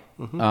high,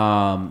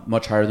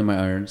 much higher than my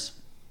irons.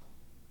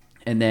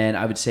 And then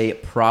I would say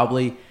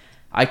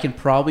I can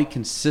probably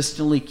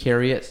consistently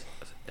carry it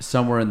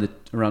somewhere in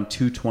around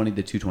 220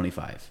 to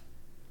 225.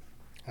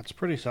 That's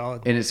pretty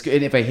solid. And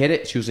if I hit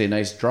it, it's usually a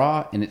nice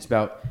draw, and it's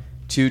about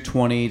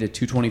 220 to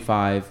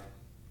 225.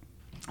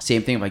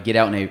 Same thing if I get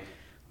out and I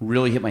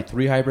really hit my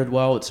 3 hybrid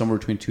well, it's somewhere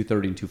between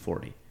 230 and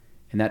 240.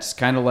 And that's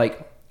kind of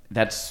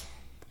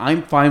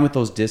I'm fine with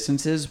those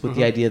distances with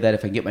the idea that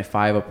if I get my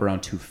 5 up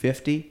around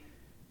 250,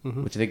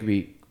 which I think would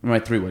be my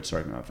 3 wood,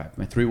 sorry, not 5,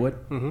 my 3 wood,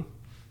 and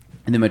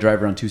then my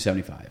drive around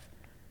 275,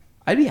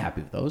 I'd be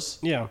happy with those.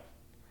 Yeah. And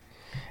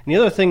the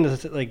other thing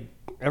that's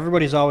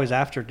everybody's always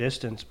after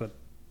distance, but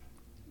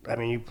I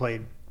mean, you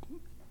played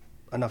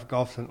enough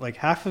golf,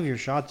 half of your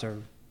shots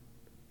are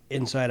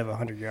inside of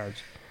 100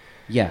 yards.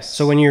 Yes.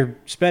 So when you're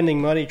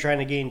spending money trying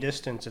to gain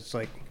distance, it's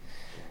like,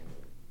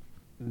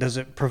 does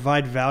it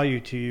provide value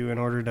to you in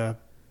order to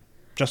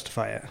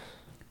justify it?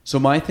 So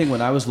my thing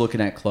when I was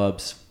looking at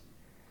clubs,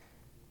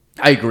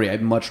 I agree.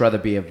 I'd much rather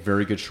be a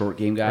very good short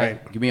game guy.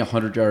 Right. Give me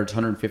 100 yards,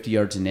 150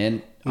 yards and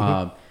in.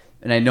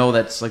 And I know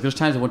that's like there's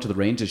times I went to the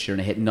range this year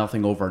and I hit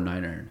nothing over a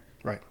 9-iron.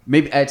 Right.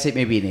 Maybe I'd say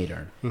maybe an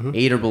 8-iron,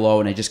 8 or below,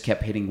 and I just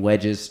kept hitting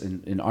wedges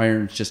and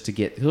irons just to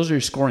get. Those are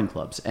your scoring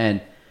clubs.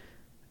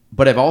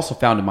 But I've also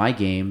found in my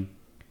game,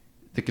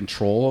 the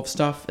control of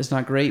stuff is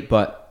not great.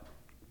 But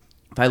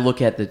if I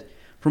look at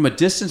from a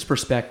distance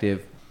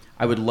perspective,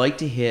 I would like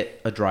to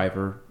hit a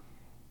driver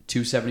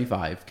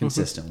 275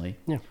 consistently.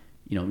 Yeah.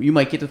 You know, you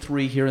might get to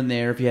 3 here and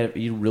there if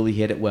you really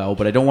hit it well,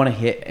 but I don't want to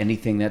hit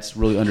anything that's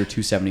really under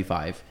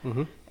 275.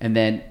 And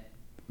then,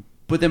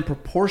 but then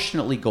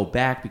proportionately go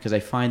back because I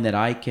find that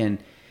I can,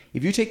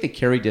 if you take the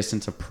carry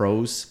distance of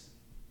pros,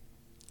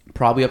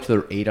 probably up to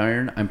their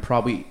 8-iron, I'm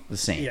probably the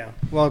same. Yeah.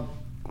 Well,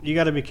 you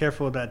got to be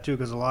careful with that too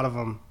because a lot of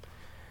them,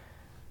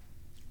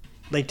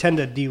 they tend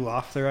to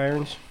de-loft their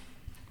irons.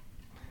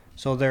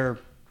 So their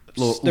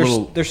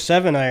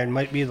 7-iron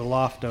might be the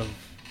loft of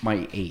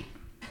my 8.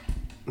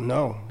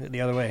 No,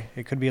 the other way.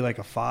 It could be like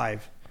a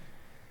 5.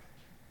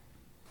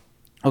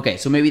 Okay,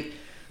 so maybe,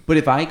 but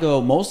if I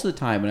go most of the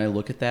time when I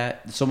look at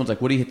that, someone's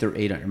like, "What do you hit their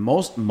 8-iron?"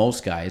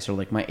 Most guys are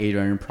like, "My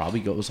 8-iron probably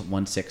goes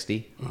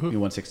 160, maybe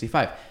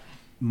 165."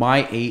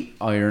 My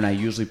 8-iron I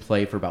usually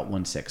play for about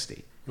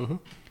 160,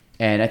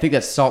 and I think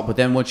that's salt. But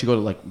then once you go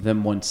to like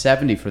them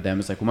 170 for them,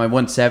 it's like, well, my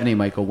 170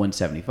 might go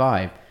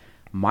 175.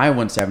 My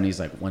 170 is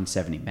like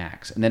 170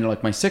 max. And then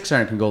like my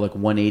 6-iron can go like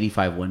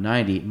 185,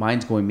 190.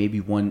 Mine's going maybe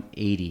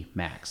 180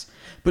 max.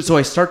 But so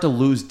I start to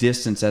lose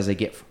distance as I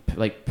get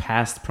like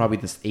past probably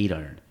this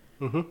 8-iron.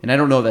 And I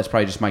don't know if that's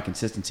probably just my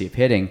consistency of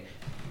hitting.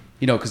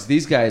 You know, because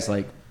these guys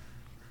like,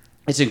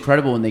 it's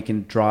incredible when they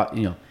can draw,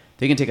 you know,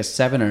 they can take a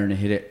 7-iron and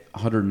hit it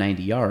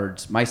 190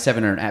 yards. My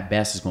 7-iron at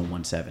best is going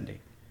 170.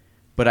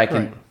 But I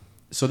can,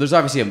 so there's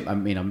obviously,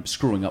 I'm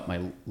screwing up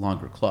my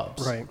longer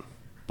clubs. Right.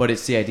 But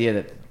it's the idea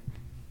that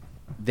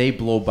they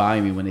blow by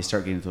me when they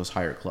start getting to those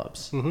higher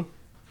clubs. A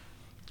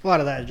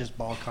lot of that is just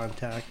ball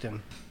contact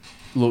and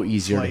A little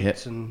easier to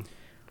hit. And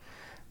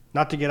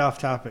not to get off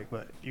topic,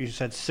 but you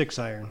said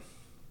 6-iron.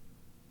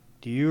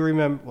 Do you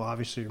remember? Well,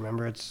 obviously,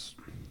 remember it's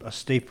a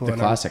staple. The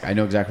classic. I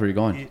know exactly where you're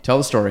going. Tell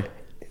the story.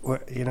 Tell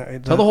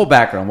the whole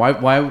background.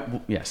 Why?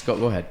 Yes,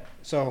 go ahead.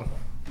 So,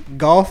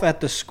 golf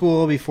at the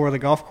school before the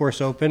golf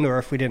course opened, or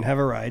if we didn't have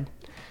a ride.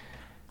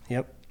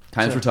 Yep.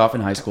 Times were tough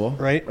in high school,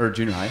 right? Or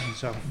junior high.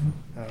 So,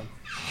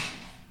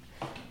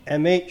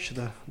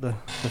 MH, the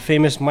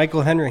famous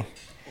Michael Henry.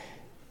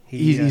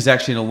 He's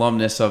actually an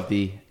alumnus of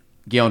the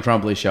Gale and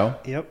Trombley show.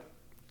 Yep.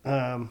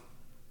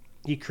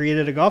 He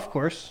created a golf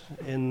course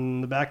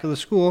in the back of the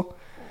school,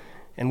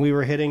 and we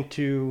were hitting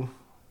to,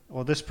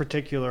 well, this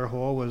particular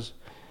hole was,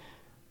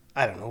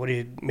 I don't know,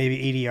 maybe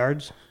 80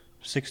 yards,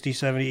 60,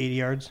 70, 80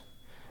 yards.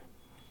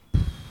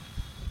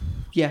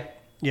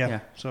 Yeah.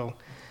 So,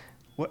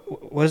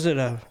 what was it,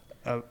 a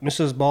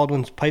Mrs.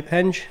 Baldwin's pipe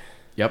henge?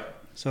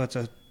 Yep. So it's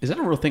Is that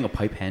a real thing, a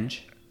pipe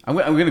henge? I'm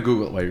going to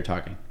Google it while you're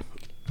talking.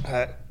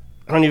 I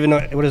don't even know,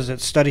 what is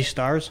it, Study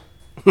Stars?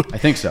 I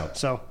think so.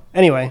 So,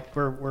 anyway,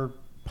 we're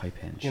pipe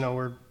henge.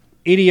 We're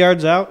 80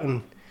 yards out,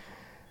 and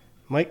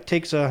Mike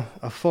takes a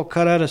full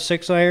cut out of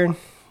 6-iron.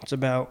 It's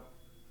about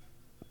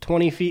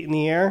 20 feet in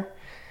the air,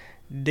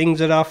 dings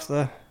it off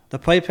the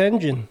pipe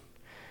henge, and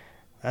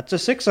that's a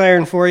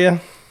 6-iron for you.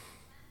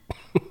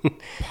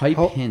 Pipe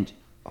hinge.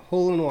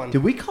 Hole in one.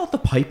 Did we call it the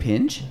pipe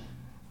hinge?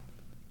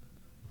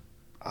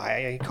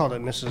 I called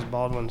it Mrs.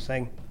 Baldwin's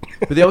thing.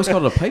 But they always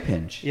called it a pipe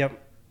hinge. Yep.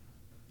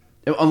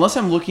 Unless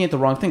I'm looking at the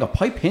wrong thing, a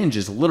pipe hinge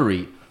is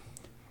literally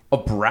a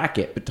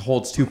bracket but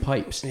holds 2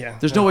 pipes. Yeah.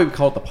 There's no way we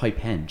call it the pipe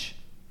henge.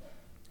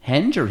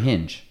 Henge or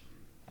hinge?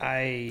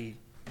 I'm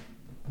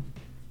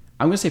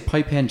going to say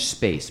pipe hinge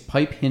space.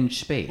 Pipe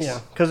hinge space. Yeah,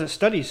 because it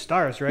studies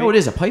stars, right? No, it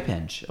is a pipe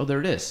henge. Oh, there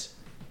it is.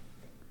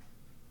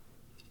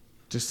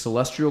 Just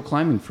celestial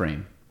climbing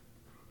frame.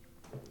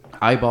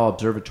 Eyeball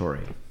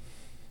observatory.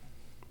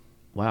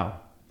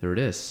 Wow, there it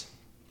is.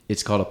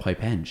 It's called a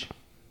pipe henge.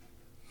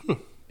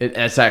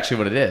 That's actually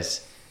what it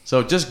is.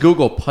 So just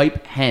Google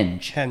pipe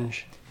henge.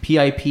 Henge.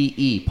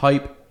 P-I-P-E,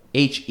 pipe,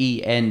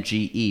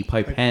 H-E-N-G-E,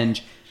 pipe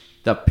henge.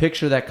 The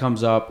picture that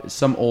comes up is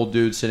some old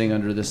dude sitting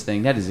under this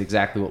thing. That is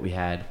exactly what we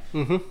had.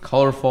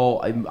 Colorful.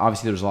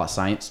 Obviously, there's a lot of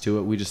science to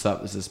it. We just thought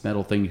it was this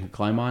metal thing you could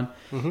climb on.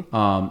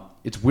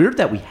 It's weird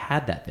that we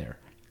had that there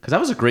because that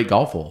was a great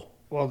golf hole.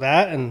 Well,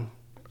 that and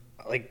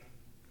like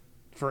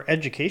for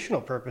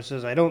educational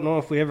purposes, I don't know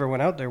if we ever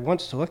went out there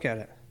once to look at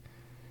it.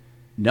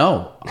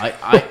 No,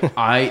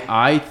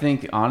 I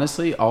think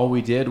honestly, all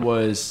we did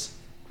was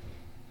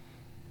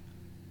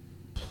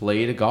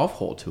played a golf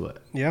hole to it.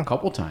 Yeah, a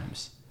couple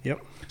times.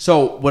 Yep.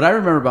 So what I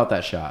remember about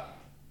that shot,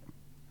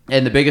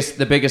 and the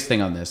biggest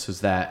thing on this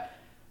was that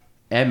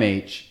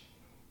MH,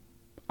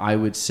 I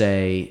would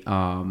say,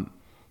 on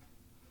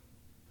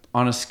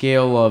a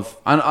scale of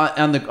on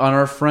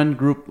our friend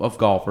group of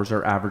golfers,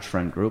 our average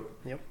friend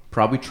group, yep,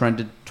 probably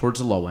trended towards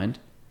the low end.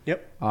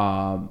 Yep.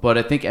 But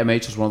I think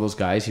MH was one of those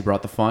guys. He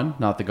brought the fun,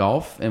 not the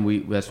golf,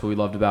 and that's what we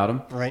loved about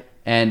him. Right.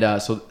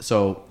 And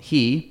so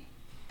he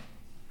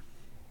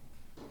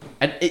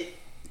and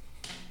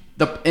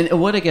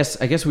what I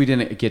guess we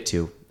didn't get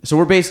to. So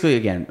we're basically,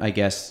 again, I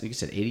guess like you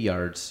said, 80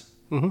 yards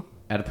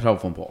at a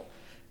telephone pole.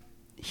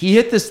 He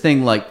hit this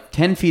thing like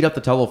 10 feet up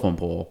the telephone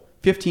pole,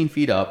 15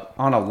 feet up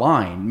on a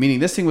line, meaning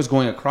this thing was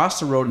going across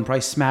the road and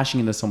probably smashing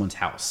into someone's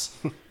house.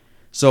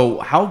 So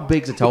how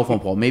big's a telephone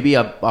pole? Maybe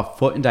a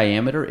foot in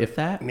diameter, if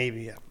that?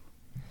 Maybe, yeah.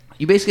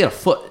 You basically had a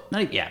foot,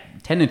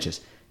 10 inches,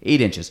 8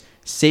 inches,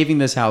 saving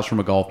this house from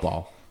a golf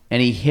ball.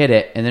 And he hit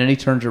it, and then he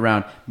turns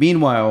around.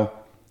 Meanwhile,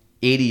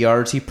 80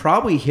 yards, he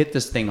probably hit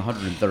this thing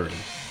 130.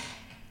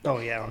 Oh,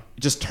 yeah.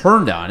 Just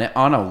turned on it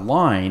on a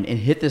line and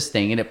hit this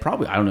thing, and it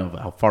probably, I don't know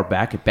how far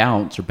back it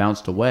bounced or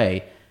bounced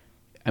away.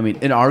 I mean,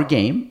 in our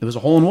game, it was a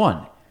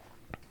hole-in-one.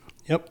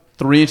 Yep.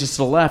 3 inches to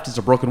the left is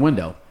a broken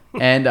window.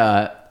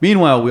 And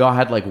meanwhile, we all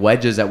had like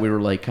wedges that we were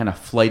like kind of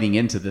flighting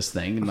into this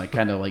thing and like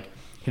kind of like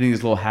hitting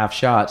these little half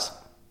shots.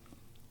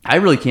 I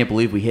really can't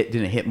believe we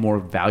didn't hit more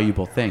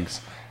valuable things.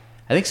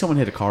 I think someone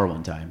hit a car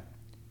one time.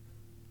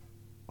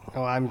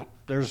 Oh,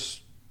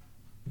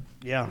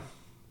 yeah.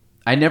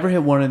 I never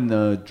hit one in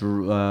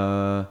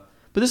the,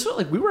 but this was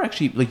like, we were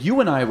actually, like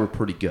you and I were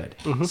pretty good.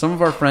 Mm-hmm. Some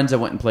of our friends that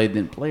went and played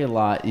didn't play a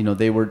lot. You know,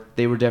 they were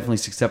definitely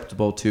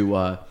susceptible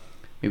to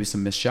maybe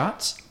some missed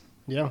shots.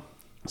 Yeah.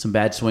 Some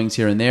bad swings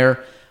here and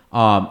there.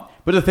 But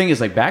the thing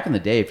is, like back in the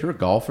day, if you're a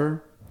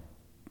golfer,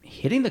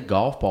 hitting the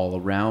golf ball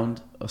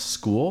around a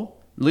school,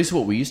 at least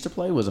what we used to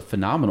play, was a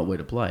phenomenal way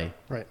to play.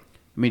 Right.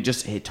 I mean,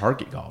 just hit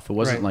target golf. It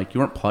wasn't like you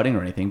weren't putting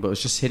or anything, but it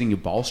was just hitting you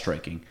ball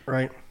striking.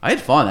 Right. I had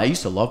fun. I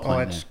used to love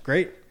playing. Oh, that's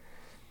great.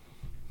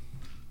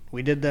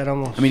 We did that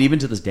almost. I mean, even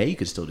to this day, you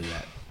could still do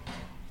that.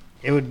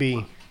 It would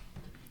be.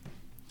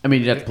 I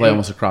mean, you'd have to play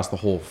almost across the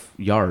whole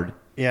yard.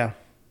 Yeah.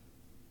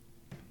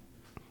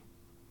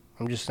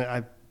 I'm just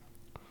saying.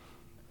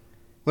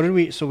 What did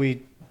we? So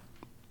we,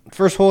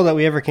 first hole that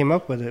we ever came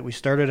up with it. We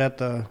started at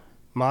the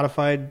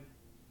modified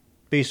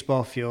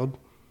baseball field.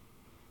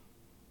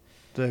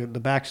 The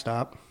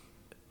backstop.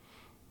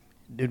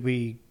 Did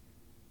we?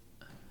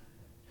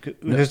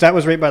 Because that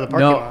was right by the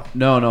parking lot.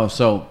 No.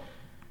 So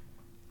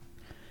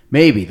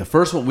maybe the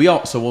first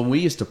one So when we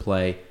used to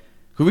play,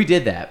 because we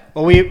did that.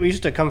 Well, we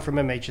used to come from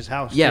MH's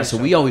house. Yeah, too, so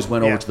we always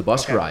went over to the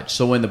bus okay. garage.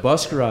 So in the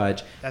bus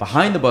garage,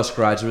 behind the bus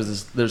garage,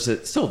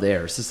 it's still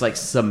there. It's just like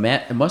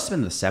cement. It must have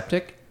been the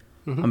septic.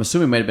 Mm-hmm. I'm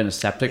assuming it might have been a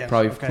septic,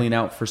 probably clean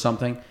out for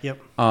something. Yep.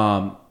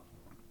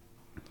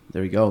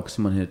 There you go.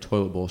 Someone hit a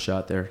toilet bowl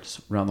shot there,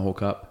 just around the whole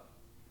cup.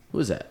 Who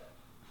is that?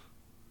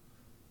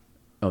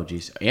 Oh,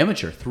 geez.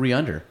 Amateur, 3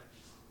 under.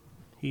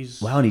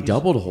 And he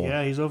doubled a hole.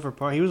 Yeah, he's over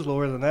par. He was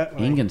lower than that.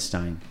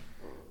 Ingenstein.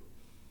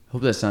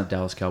 Hope that's not a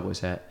Dallas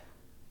Cowboys hat.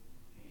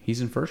 He's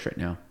in first right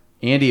now.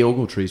 Andy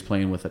Ogletree's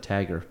playing with a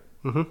tagger.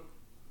 Mm-hmm.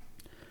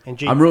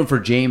 And I'm rooting for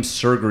James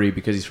Surgery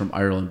because he's from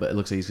Ireland, but it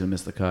looks like he's going to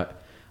miss the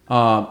cut.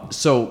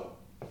 So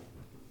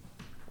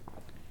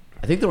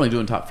I think they're only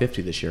doing top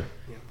 50 this year.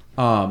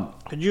 Yeah.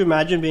 Could you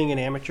imagine being an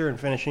amateur and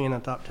finishing in the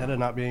top 10 and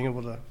not being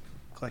able to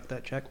collect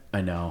that check?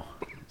 I know.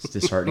 It's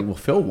disheartening. Well,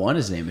 Phil won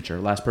as an amateur,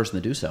 last person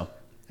to do so.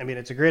 I mean,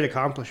 it's a great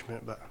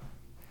accomplishment, but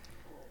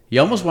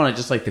you almost want to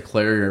just like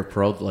declare your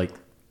pro like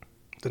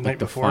the night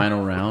before,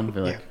 final round.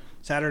 Like,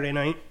 Saturday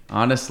night.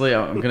 Honestly,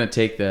 I'm gonna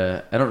take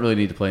I don't really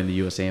need to play in the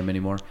USAM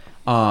anymore.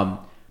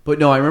 But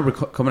no, I remember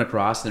coming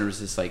across and there was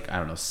this like, I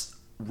don't know,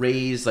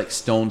 raised like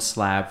stone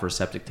slab for a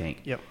septic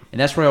tank. Yep. And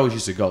that's where I always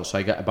used to go. So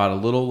I bought a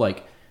little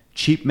like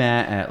cheap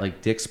mat at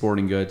like Dick's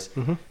Sporting Goods.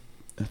 Mm-hmm.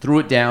 I threw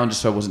it down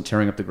just so I wasn't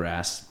tearing up the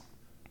grass.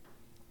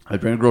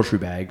 I'd bring a grocery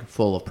bag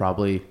full of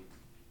probably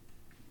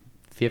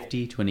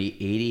 50, 20,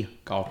 80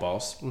 golf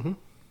balls. Mm-hmm.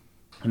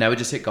 And I would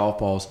just hit golf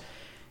balls,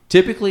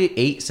 typically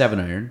 8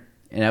 7-iron,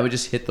 and I would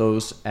just hit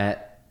those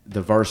at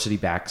the varsity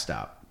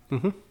backstop.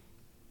 Mm-hmm.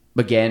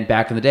 Again,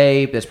 back in the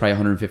day, that's probably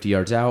 150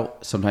 yards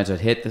out. Sometimes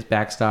I'd hit this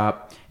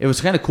backstop. It was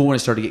kind of cool when I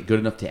started to get good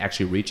enough to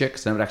actually reach it,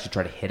 because then I would actually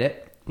try to hit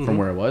it from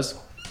where I was.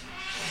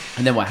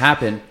 And then what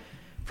happened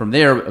from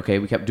there, okay,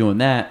 we kept doing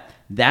that.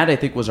 That, I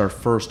think, was our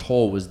first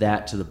hole, was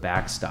that to the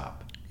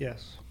backstop.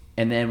 Yes.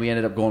 And then we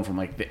ended up going from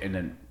and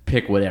then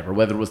pick whatever,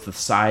 whether it was the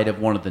side of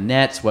one of the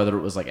nets, whether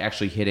it was like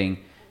actually hitting,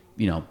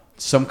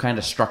 some kind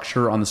of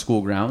structure on the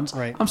school grounds.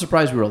 Right. I'm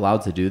surprised we were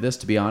allowed to do this,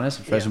 to be honest.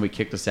 I'm surprised when we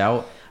kicked us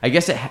out. I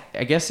guess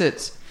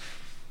it's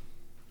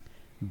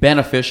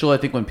beneficial. I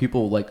think when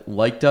people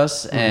liked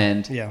us,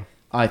 and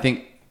I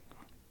think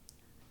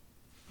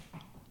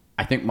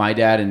my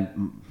dad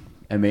and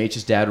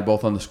MH's dad were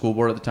both on the school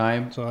board at the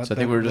time, so I think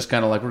we were just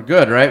kind of like, we're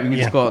good, right? We can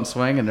just go out and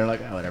swing, and they're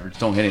like, oh, whatever, just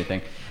don't hit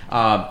anything.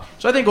 So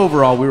I think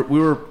overall we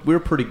were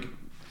pretty.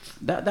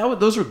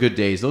 Those were good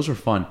days. Those were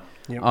fun.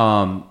 Yep.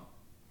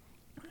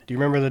 Do you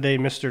remember the day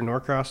Mr.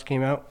 Norcross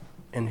came out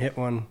and hit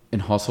one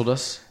and hustled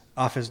us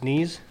off his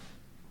knees?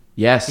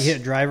 Yes. He hit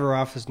a driver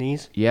off his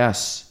knees.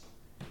 Yes.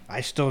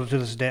 I still, to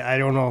this day, I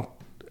don't know.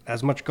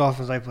 As much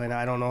golf as I play now,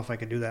 I don't know if I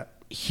could do that.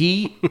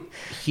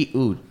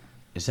 Ooh,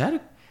 is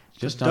that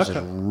Just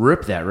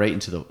ripped that right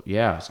into the...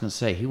 Yeah, I was going to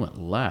say, he went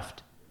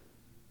left.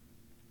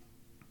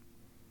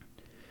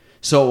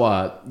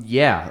 So,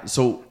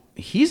 So,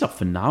 he's a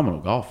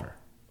phenomenal golfer.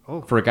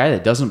 Oh. For a guy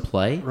that doesn't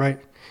play.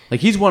 Right. Like,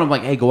 he's one of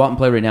like, hey, go out and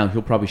play right now.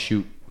 He'll probably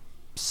shoot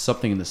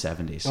something in the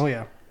 70s. Oh,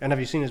 yeah. And have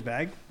you seen his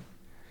bag?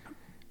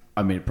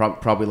 I mean,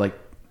 probably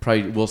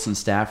Wilson's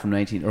staff from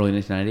early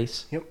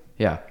 1990s. Yep.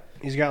 Yeah.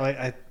 He's got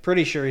I'm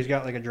pretty sure he's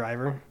got like a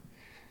driver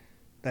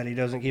that he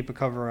doesn't keep a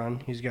cover on.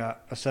 He's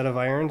got a set of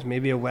irons,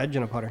 maybe a wedge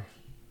and a putter.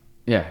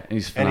 Yeah, and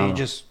he's phenomenal.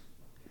 And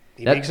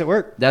he makes it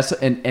work.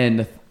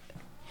 And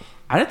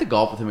I'd have to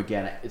golf with him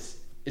again.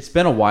 It's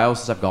been a while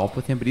since I've golfed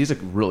with him, but he's a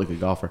really good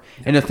golfer.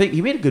 And the thing,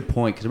 he made a good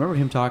point, because I remember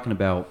him talking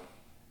about,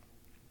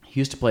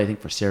 he used to play, I think,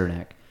 for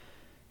Saranac.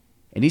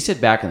 And he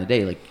said back in the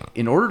day, like,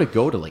 in order to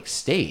go to, like,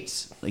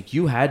 states, like,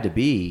 you had to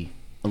be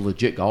a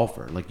legit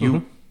golfer. Like,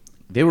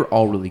 they were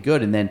all really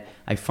good. And then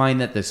I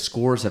find that the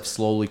scores have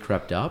slowly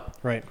crept up.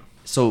 Right.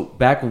 So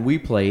back when we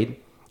played,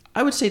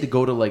 I would say to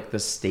go to, like, the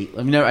state.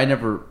 I mean,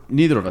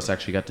 neither of us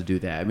actually got to do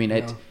that. I mean,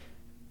 No.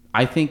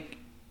 I think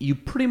you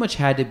pretty much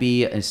had to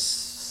be a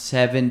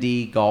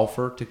 70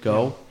 golfer to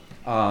go.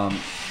 Well,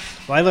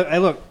 I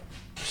look.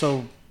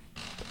 So,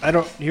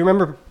 do you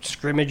remember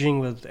scrimmaging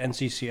with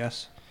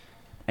NCCS?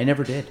 I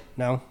never did.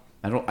 No.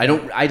 I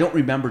don't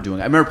remember doing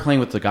it. I remember playing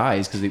with the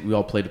guys because we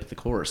all played up at the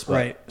course. But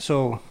Right.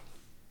 So,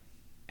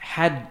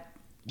 had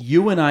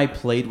you and I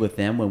played with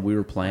them when we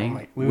were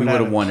playing, we would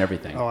have won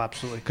everything. Oh,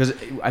 absolutely. Because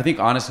I think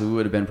honestly, we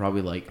would have been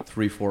probably like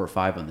 3, 4, or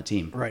 5 on the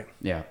team. Right.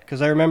 Yeah.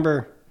 Because I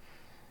remember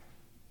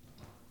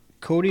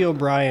Cody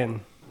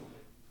O'Brien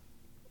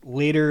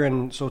later,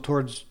 and so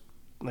towards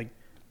I want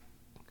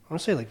to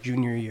say like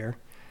junior year.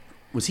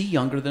 Was he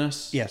younger than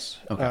us? Yes.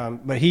 Okay.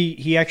 But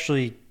he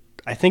actually,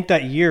 I think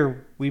that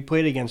year we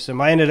played against him.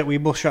 We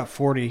both shot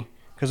 40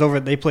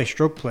 because they play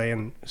stroke play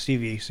in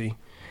CVAC.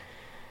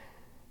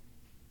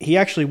 He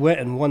actually went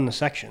and won the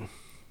section,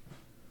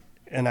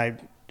 and I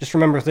just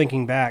remember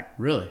thinking back.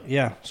 Really?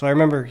 Yeah. So I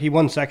remember he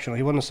won sectional.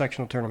 He won the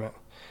sectional tournament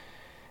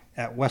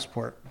at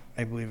Westport,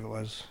 I believe it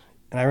was.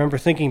 And I remember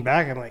thinking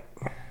back, I'm like,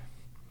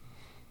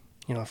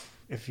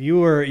 if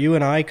you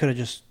and I could have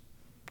just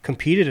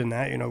competed in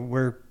that,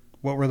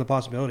 what were the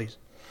possibilities?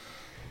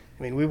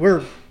 I mean, we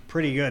were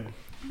pretty good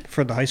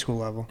for the high school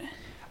level.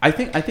 I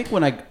think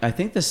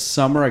the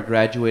summer I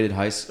graduated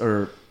high school,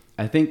 or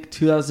I think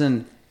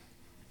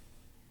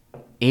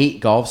 2008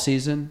 golf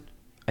season,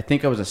 I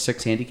think I was a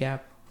 6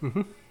 handicap.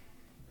 Mm-hmm.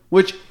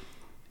 Which,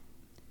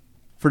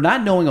 for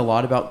not knowing a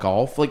lot about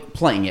golf, like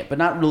playing it, but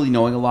not really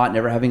knowing a lot,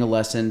 never having a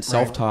lesson,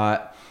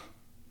 self-taught.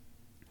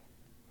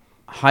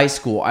 High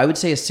school, I would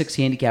say a 6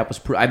 handicap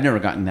was I've never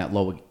gotten that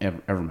low ever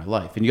in my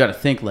life. And you got to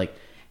think, like,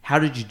 how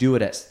did you do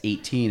it at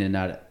 18 and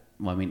not at,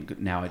 well, I mean,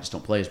 now I just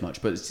don't play as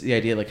much, but it's the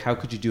idea, like, how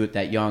could you do it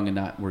that young and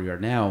not where you are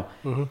now?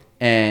 Mm-hmm.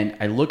 And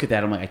I look at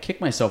that, I'm like, I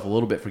kick myself a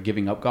little bit for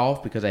giving up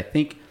golf, because I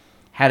think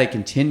had I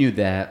continued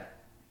that,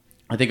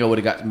 I think I would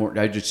have got more,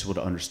 I just would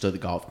have understood the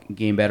golf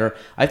game better.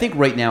 I think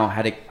right now,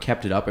 had I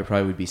kept it up, I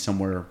probably would be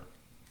somewhere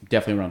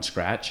definitely around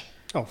scratch.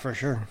 Oh, for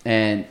sure.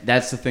 And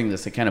that's the thing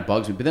that kind of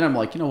bugs me. But then I'm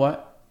like, you know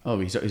what? Oh,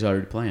 he's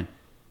already playing.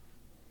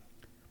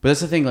 But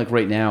that's the thing, like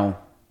right now,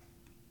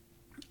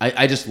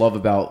 I just love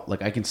about,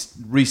 like, I can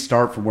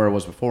restart from where I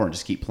was before and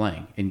just keep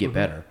playing and get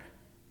better.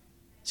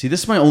 See,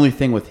 this is my only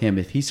thing with him.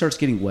 If he starts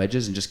getting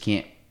wedges and just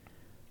can't,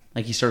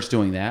 like he starts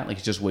doing that, like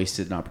he's just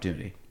wasted an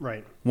opportunity.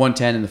 Right.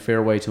 110 in the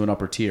fairway to an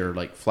upper tier,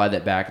 like fly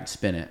that back and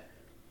spin it.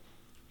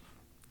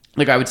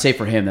 Like I would say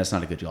for him, that's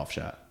not a good golf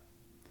shot.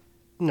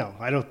 No,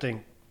 I don't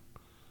think.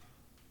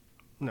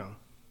 No.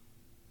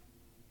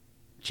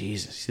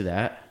 Jesus, see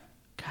that?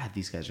 God,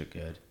 these guys are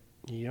good.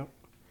 Yep.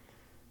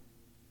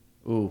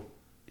 Ooh,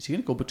 is he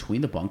going to go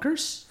between the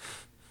bunkers?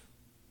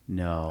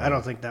 No. I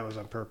don't think that was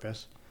on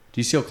purpose.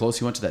 Do you see how close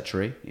he went to that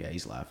tree? Yeah,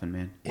 he's laughing,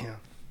 man. Yeah.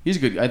 He's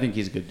good. I think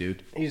he's a good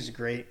dude. He's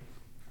great.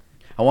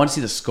 I want to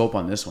see the scope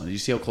on this one. Did you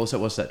see how close that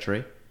was to that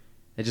tree?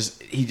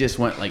 He just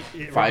went like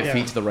 5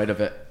 feet to the right of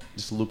it,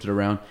 just looped it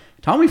around.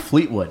 Tommy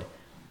Fleetwood.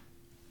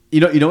 You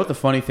know what the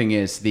funny thing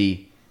is?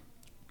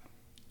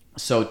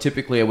 So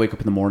typically I wake up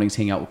in the mornings,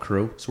 hang out with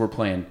crew. So we're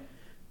playing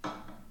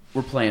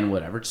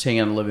whatever, just hanging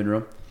out in the living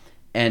room.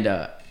 And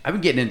I've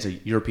been getting into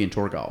European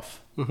Tour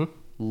golf. Mm-hmm.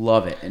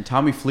 Love it. And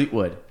Tommy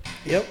Fleetwood.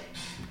 Yep.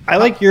 I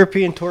like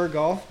European Tour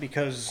golf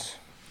because,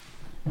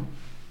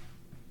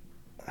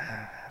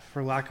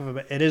 for lack of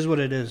it is what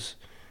it is.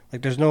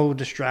 Like, there's no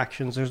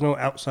distractions. There's no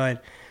outside.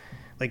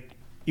 Like,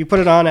 you put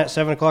it on at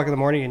 7 o'clock in the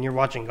morning and you're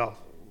watching golf.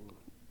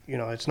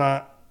 It's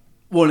not.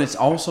 Well, and it's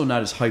also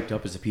not as hyped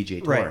up as the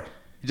PGA Tour. Right.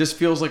 It just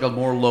feels like a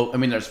more low. I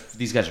mean,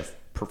 these guys are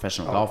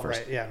professional golfers.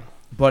 Right, yeah.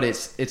 But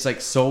it's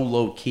like so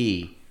low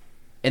key.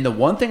 And the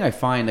one thing I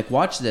find, like,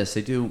 watch this,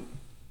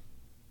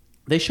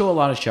 they show a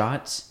lot of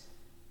shots.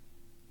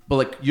 But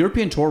like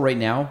European Tour right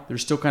now, they're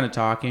still kind of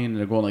talking and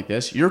they're going like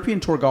this. European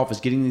Tour golf is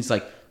getting these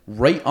like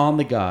right on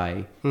the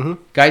guy. Mm-hmm.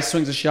 Guy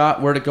swings a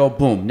shot, where to go,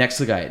 boom, next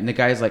to the guy. And the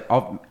guy's like,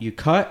 you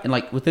cut, and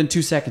like within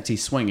 2 seconds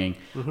he's swinging.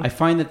 Mm-hmm. I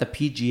find that the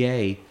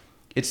PGA,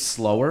 it's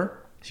slower.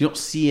 So you don't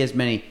see as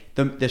many.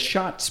 The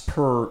shots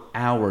per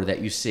hour that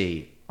you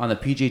see on the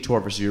PGA Tour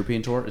versus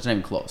European Tour, it's not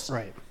even close.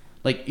 Right.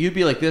 Like, you'd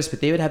be like this, but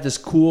they would have this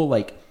cool,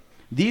 like,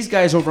 these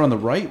guys over on the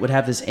right would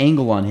have this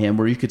angle on him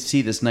where you could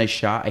see this nice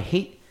shot.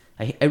 I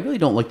really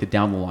don't like the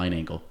down the line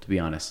angle, to be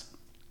honest.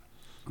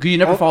 Because you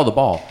never follow the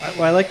ball.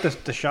 I like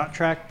the shot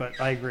track, but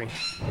I agree.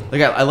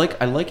 Like I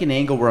like an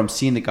angle where I'm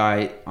seeing the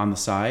guy on the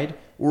side,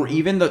 or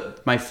even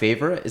my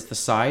favorite is the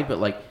side, but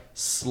like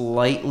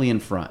slightly in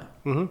front.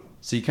 Mm-hmm.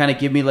 So you kind of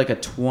give me like a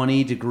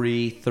 20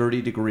 degree,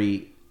 30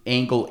 degree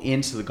angle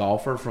into the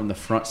golfer from the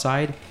front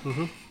side.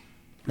 Mm-hmm.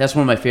 That's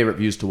one of my favorite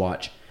views to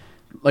watch.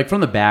 Like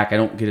from the back, I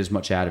don't get as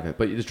much out of it,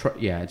 but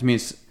yeah, to me,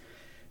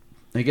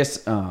 I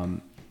guess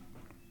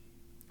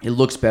it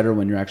looks better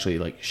when you're actually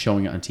like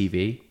showing it on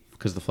TV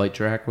because the flight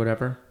track,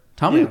 whatever.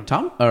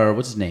 Tom, or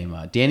what's his name?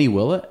 Danny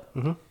Willett.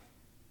 Mm-hmm.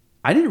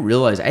 I didn't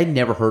realize I had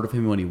never heard of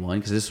him when he won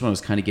because this one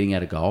was kind of getting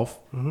out of golf.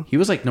 Mm-hmm. He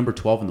was like number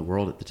 12 in the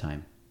world at the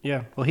time.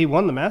 Yeah, well, he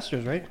won the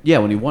Masters, right? Yeah,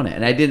 when he won it,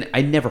 and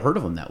I never heard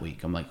of him that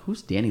week. I'm like,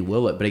 who's Danny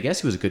Willett? But I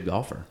guess he was a good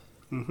golfer.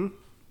 Mm-hmm.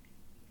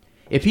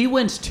 If he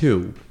wins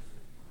 2,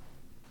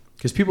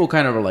 because people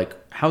kind of are like,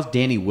 how's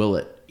Danny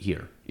Willett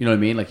here? You know what I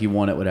mean? Like he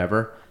won it,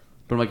 whatever.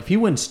 But I'm like, if he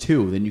wins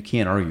 2, then you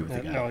can't argue with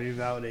the guy. No, you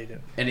validate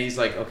it. And he's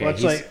like, okay,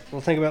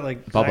 well, think about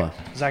like Bubba.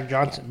 Zach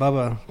Johnson.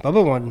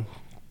 Bubba won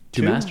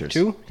 2 Masters.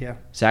 2, yeah.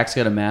 Zach's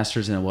got a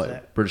Masters in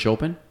British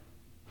Open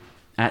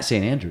at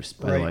St. Andrews,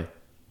 by the way.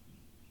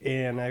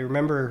 And I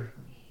remember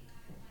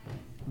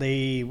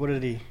what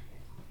did he?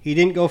 He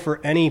didn't go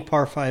for any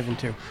par 5 and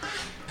 2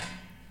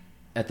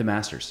 at the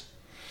Masters.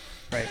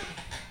 Right.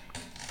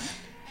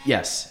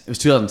 Yes, it was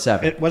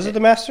 2007. Was it the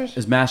Masters? It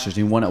was Masters.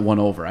 He won at 1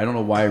 over. I don't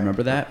know why I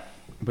remember that,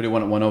 but he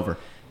won at 1 over.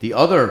 The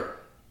other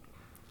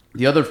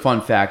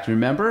fun fact,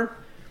 remember?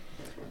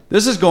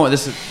 This is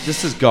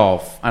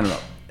golf. I don't know,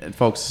 and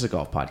folks. This is a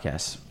golf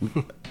podcast.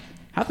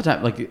 Half the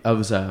time, like I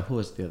was, who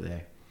was it the other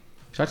day?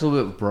 I talked a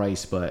little bit with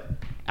Bryce, but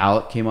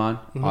Alec came on.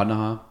 Mm-hmm.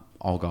 Adnaha,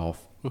 all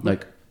golf. Mm-hmm.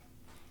 Like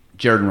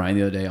Jared and Ryan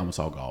the other day, almost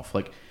all golf.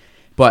 Like,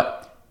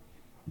 but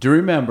do you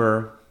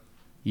remember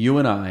you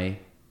and I?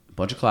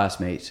 Bunch of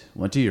classmates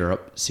went to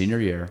Europe senior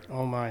year.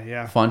 Oh my,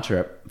 yeah. Fun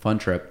trip.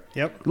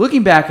 Yep.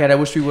 Looking back at it, I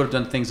wish we would have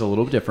done things a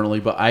little bit differently,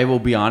 but I will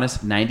be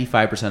honest,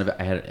 95% of it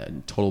I had a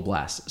total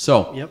blast.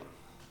 So, yep.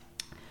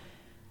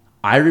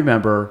 I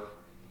remember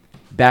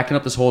backing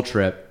up this whole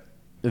trip.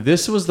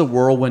 This was the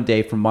whirlwind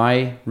day from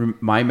my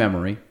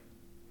memory.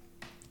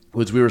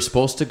 Was we were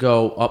supposed to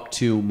go up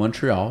to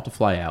Montreal to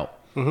fly out.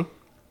 Mm-hmm.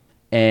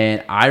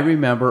 And I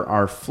remember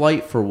our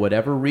flight for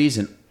whatever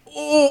reason.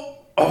 Oh,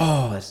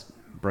 that's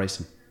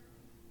Bryson.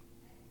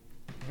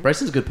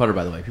 Bryson's a good putter,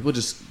 by the way. People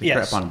just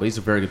crap on him, but he's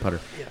a very good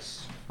putter.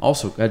 Yes.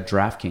 Also, a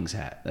DraftKings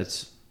hat.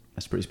 That's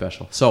pretty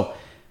special. So,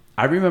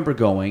 I remember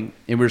going,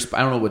 and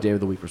I don't know what day of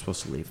the week we're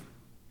supposed to leave,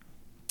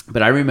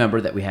 but I remember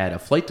that we had a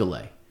flight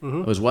delay.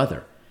 Mm-hmm. It was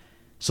weather.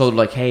 So, they're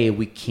like, hey,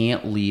 we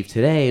can't leave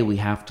today. We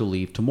have to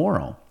leave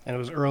tomorrow. And it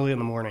was early in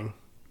the morning.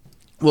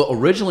 Well,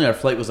 originally our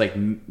flight was like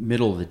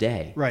middle of the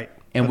day. Right.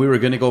 And we were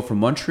going to go from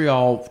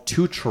Montreal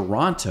to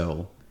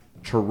Toronto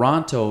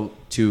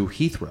to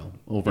Heathrow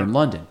over in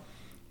London.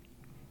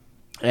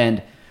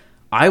 And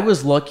I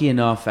was lucky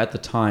enough at the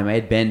time, I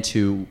had been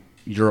to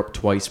Europe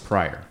twice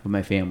prior with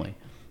my family,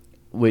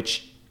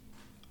 which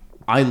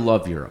I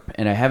love Europe.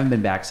 And I haven't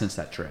been back since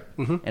that trip.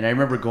 Mm-hmm. And I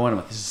remember going, I'm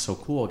like, this is so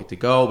cool. I get to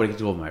go, but I get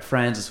to go with my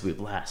friends. This will be a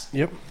blast.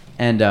 Yep.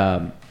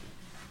 And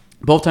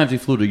both times we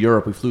flew to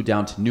Europe, we flew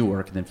down to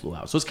Newark and then flew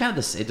out. So it's kind of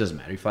this, it doesn't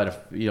matter. You fly to,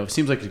 it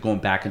seems like you're going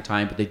back in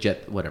time, but they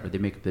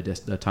make up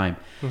the time.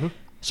 Mm-hmm.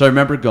 So I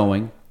remember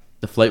going,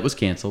 the flight was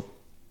canceled.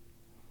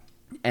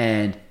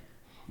 And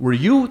were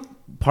you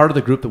part of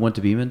the group that went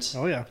to Beeman's?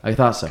 Oh, yeah. I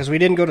thought so. Because we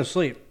didn't go to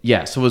sleep.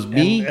 Yeah, so it was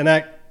me. And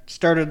that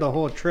started the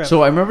whole trip.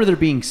 So I remember there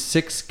being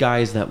 6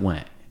 guys that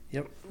went.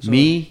 Yep. So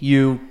me,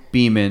 you,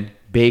 Beeman,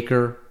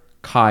 Baker,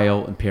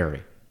 Kyle, and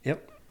Perry.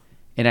 Yep.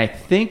 And I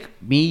think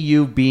me,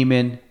 you,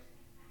 Beeman,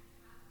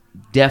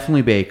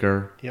 definitely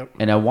Baker. Yep.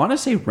 And I want to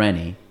say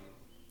Rennie.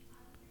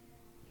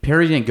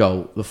 Perry didn't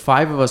go. The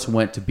 5 of us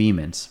went to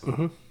Beeman's.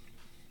 Mm-hmm.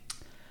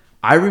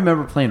 I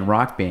remember playing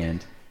Rock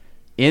Band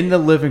in the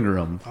living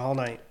room. All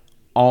night.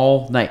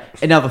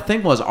 And now the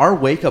thing was, our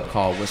wake-up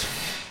call was,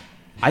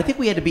 I think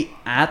we had to be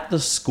at the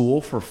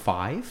school for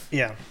 5.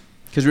 Yeah.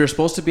 Because we were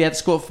supposed to be at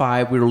school at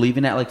 5. We were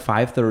leaving at like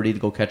 5:30 to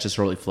go catch this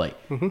early flight.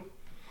 Mm-hmm.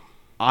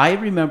 I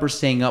remember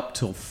staying up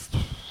till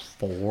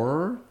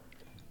 4.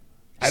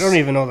 I don't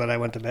even know that I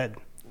went to bed.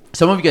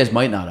 Some of you guys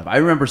might not have. I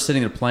remember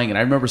sitting there playing, and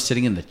I remember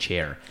sitting in the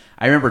chair.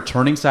 I remember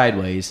turning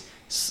sideways,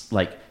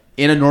 like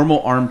in a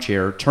normal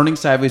armchair, turning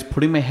sideways,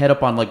 putting my head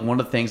up on like one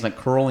of the things, like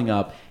curling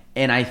up.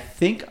 And I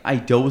think I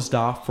dozed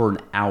off for an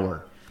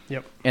hour.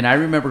 Yep. And I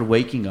remember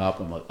waking up.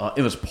 I'm like,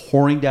 it was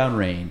pouring down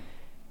rain.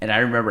 And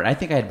I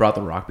think I had brought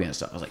the Rock Band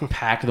stuff. I was like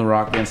packing the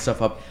Rock Band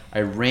stuff up.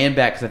 I ran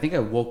back because I think I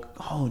woke.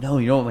 Oh no!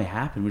 You know what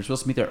happened? We were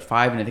supposed to meet there at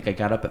 5, and I think I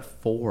got up at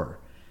 4.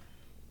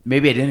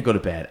 Maybe I didn't go to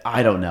bed.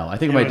 I don't know. I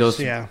think I might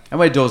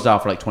have dozed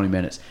off for like 20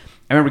 minutes.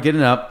 I remember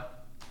getting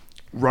up,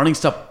 running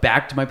stuff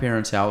back to my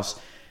parents' house,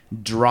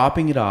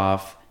 dropping it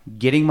off,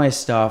 getting my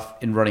stuff,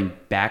 and running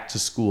back to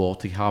school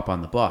to hop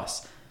on the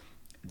bus.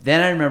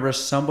 Then I remember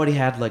somebody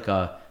had like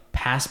a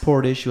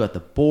passport issue at the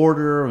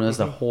border, and there's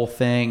the whole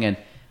thing. And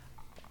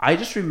I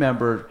just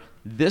remember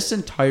this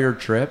entire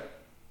trip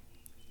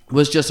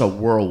was just a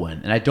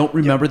whirlwind. And I don't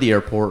remember the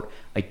airport.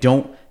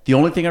 The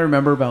only thing I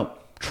remember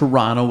about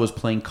Toronto was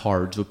playing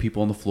cards with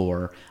people on the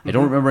floor. I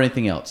don't remember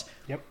anything else.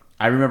 Yep.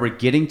 I remember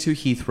getting to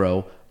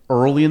Heathrow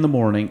early in the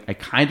morning. I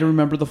kind of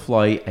remember the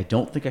flight. I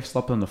don't think I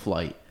slept on the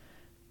flight.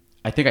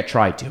 I think I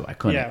tried to. I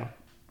couldn't. Yeah.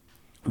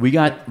 We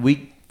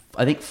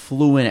I think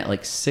flew in at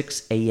like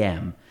 6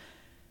 a.m.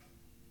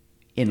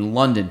 in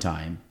London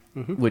time,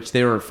 which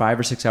they were 5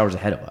 or 6 hours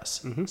ahead of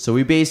us. So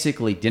we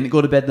basically didn't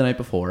go to bed the night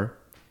before,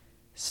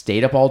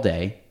 stayed up all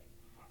day,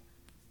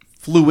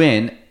 flew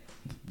in,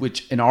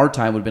 which in our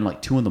time would have been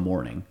like 2 in the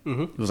morning.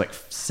 It was like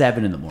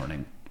 7 in the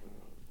morning.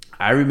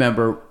 I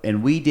remember,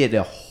 and we did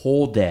a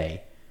whole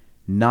day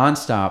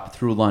nonstop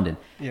through London.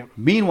 Yep.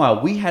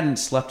 Meanwhile, we hadn't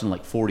slept in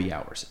like 40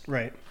 hours.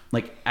 Right.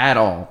 Like at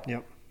all.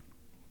 Yep.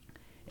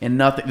 And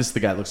nothing. This is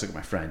the guy that looks like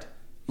my friend.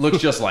 Looks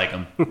just like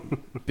him.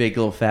 Big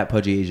little fat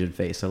pudgy Asian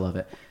face. I love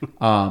it.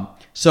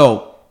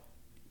 So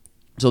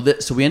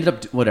we ended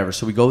up whatever.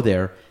 So we go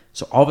there.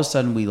 So all of a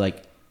sudden we we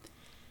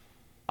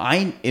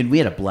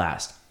had a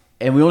blast.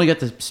 And we only got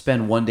to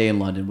spend one day in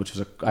London, which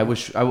was I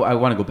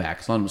want to go back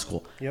because London was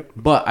cool. Yep.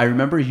 But I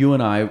remember you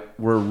and I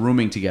were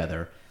rooming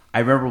together. I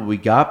remember we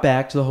got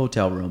back to the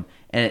hotel room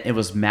and it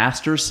was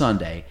Masters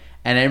Sunday.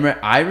 And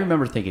I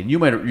remember thinking, you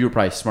were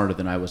probably smarter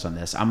than I was on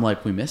this. I'm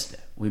like, we missed it.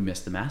 We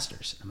missed the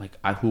Masters. I'm like,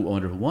 I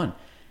wonder who won.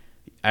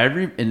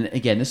 And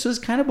again, this was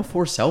kind of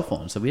before cell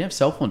phones, so we didn't have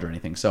cell phones or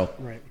anything. So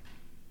right.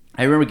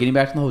 I remember getting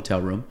back to the hotel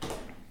room,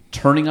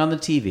 turning on the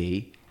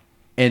TV,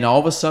 and all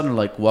of a sudden,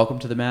 like, welcome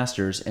to the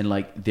Masters, and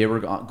like they were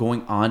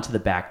going on to the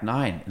back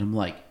nine, and I'm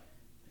like,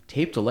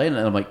 tape delay, and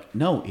I'm like,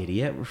 no,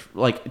 idiot.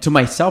 Like to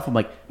myself, I'm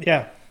like,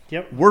 yeah,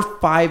 yep. We're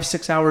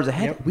 5-6 hours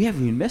ahead. Yep. We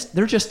haven't even missed.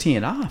 They're just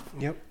teeing off.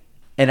 Yep.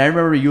 And I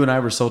remember you and I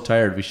were so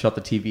tired, we shut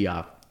the TV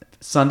off.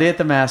 Sunday at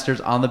the Masters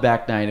on the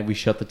back nine, and we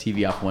shut the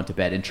TV off and went to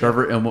bed. And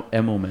Trevor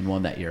Immelman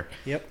won that year.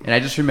 Yep. And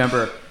I just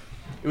remember,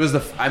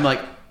 I'm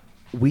like,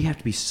 we have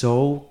to be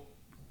so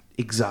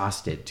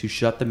exhausted to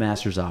shut the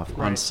Masters off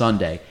on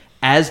Sunday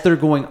as they're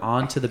going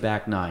on to the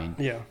back nine.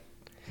 Yeah.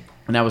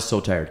 And I was so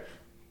tired.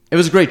 It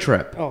was a great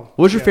trip. Oh,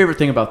 what was your favorite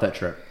thing about that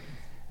trip?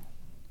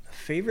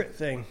 Favorite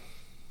thing?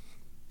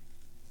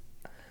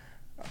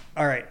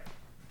 All right.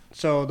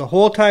 So the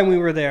whole time we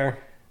were there,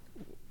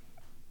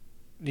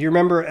 do you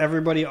remember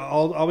everybody,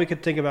 all we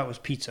could think about was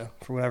pizza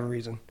for whatever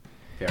reason.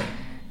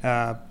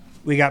 Fair.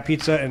 We got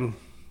pizza and...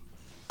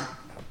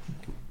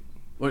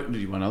 What, do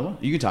you want another one?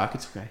 You can talk.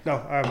 It's okay. No.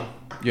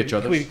 You got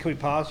others? Can we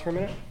pause for a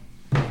minute?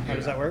 How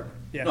does that work?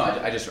 Yeah. No,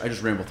 I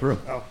just ramble through.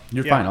 Oh,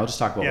 You're fine. I'll just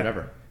talk about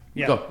whatever.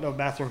 Yeah. Go. No,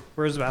 bathroom.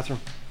 Where's the bathroom?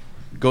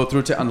 Go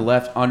through to on the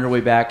left. On your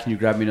way back, can you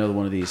grab me another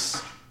one of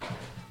these?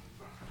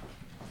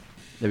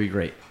 That'd be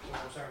great. I'm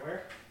sorry,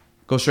 where?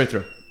 Go straight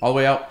through. All the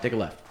way out. Take a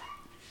left.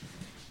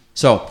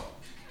 So,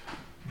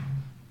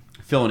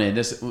 filling in.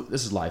 This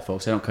is live,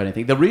 folks. I don't cut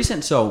anything.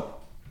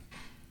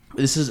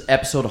 This is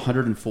episode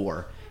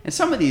 104. And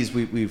some of these,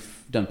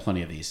 we've done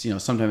plenty of these. You know,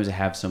 sometimes I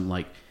have some,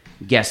 like,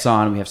 guests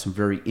on. We have some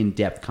very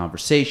in-depth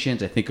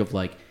conversations. I think of,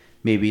 like,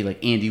 maybe,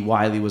 like, Andy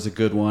Wiley was a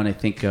good one. I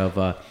think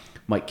of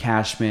Mike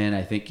Cashman.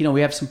 I think, we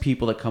have some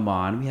people that come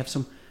on. We have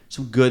some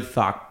good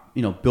thought,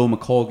 Bill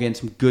McColgan,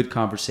 some good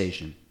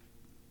conversation.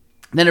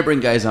 And then I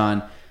bring guys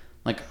on,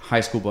 like high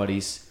school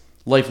buddies,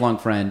 lifelong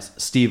friends,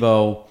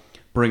 Steve-O,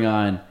 bring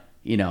on,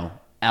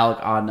 Alec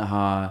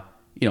Adnaha,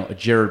 a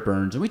Jared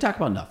Burns, and we talk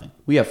about nothing.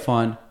 We have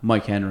fun.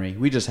 Mike Henry.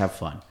 We just have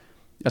fun.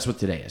 That's what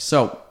today is.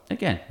 So,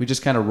 again, we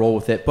just kind of roll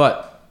with it.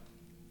 But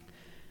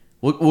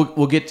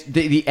we'll get to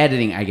the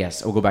editing, I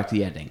guess. We'll go back to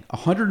the editing.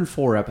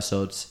 104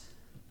 episodes.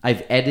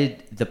 I've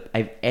edited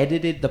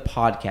the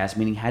podcast,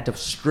 meaning had to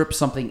strip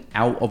something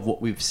out of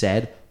what we've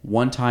said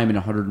one time in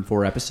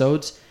 104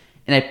 episodes.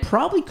 And I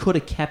probably could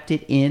have kept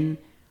it in.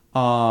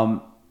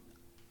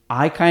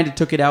 I kind of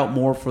took it out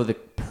more for the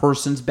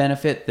person's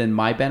benefit than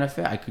my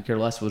benefit. I could care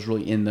less. It was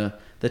really in the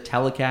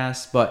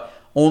telecast. But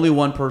only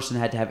one person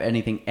had to have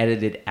anything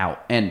edited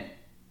out. And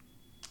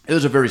it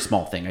was a very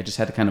small thing. I just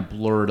had to kind of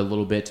blur it a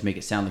little bit to make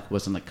it sound like it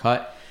wasn't like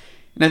cut.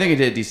 And I think I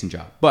did a decent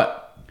job.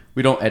 But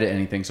we don't edit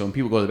anything. So when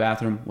people go to the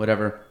bathroom,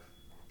 whatever,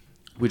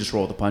 we just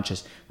roll the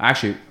punches.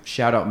 Actually,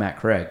 shout out Matt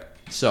Craig.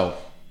 So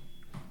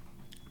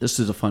this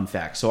is a fun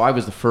fact. So I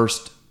was the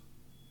first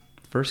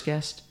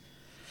guest,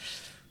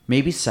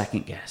 maybe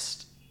second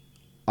guest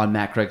on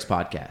Matt Craig's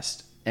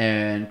podcast.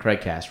 And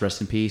Craig Cast, rest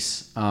in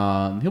peace.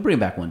 He'll bring him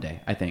back one day,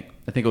 I think.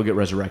 I think he'll get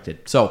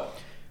resurrected. So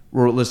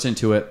we're listening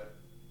to it,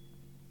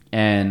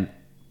 and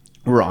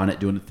we're on it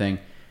doing the thing.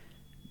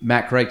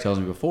 Matt Craig tells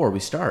me before we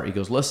start, he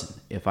goes,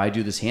 listen, if I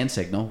do this hand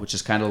signal, which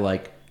is kind of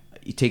like,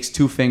 he takes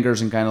two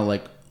fingers and kind of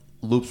like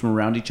loops them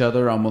around each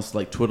other, almost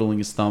like twiddling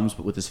his thumbs,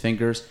 but with his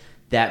fingers,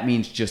 that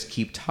means just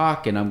keep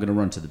talking. I'm going to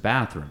run to the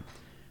bathroom.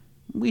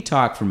 We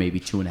talked for maybe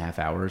 2.5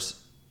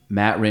 hours.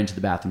 Matt ran to the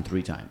bathroom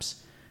 3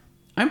 times.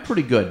 I'm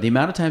pretty good. The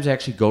amount of times I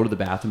actually go to the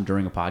bathroom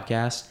during a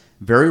podcast,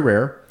 very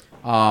rare.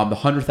 The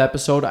 100th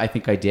episode, I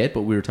think I did,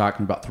 but we were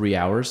talking about 3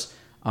 hours.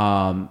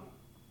 Had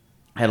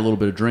a little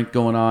bit of drink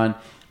going on.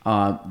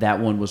 That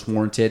one was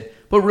warranted.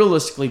 But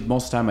realistically,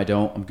 most of the time I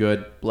don't. I'm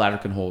good. Bladder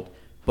can hold.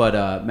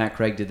 But Matt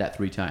Craig did that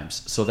 3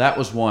 times. So that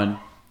was one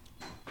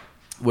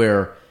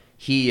where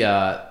he's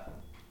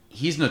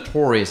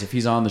notorious if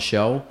he's on the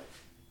show.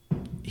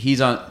 Thank you,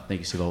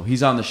 Sigal.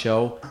 He's on the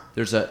show.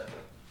 There's a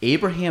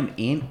Abraham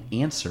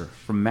Answer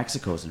from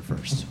Mexico's in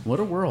first. What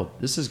a world.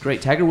 This is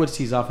great. Tiger Woods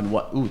tees off in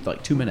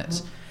like 2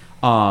 minutes.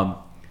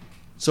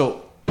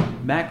 So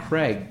Matt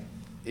Craig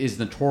is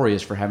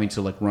notorious for having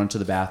to like run to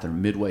the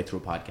bathroom midway through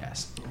a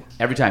podcast.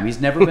 Every time. He's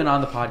never been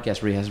on the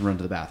podcast where he hasn't run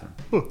to the bathroom.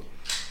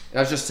 I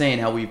was just saying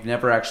how we've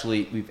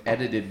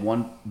edited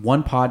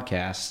one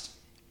podcast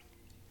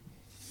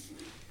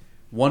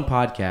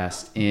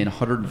in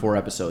 104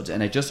 episodes,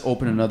 and I just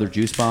opened another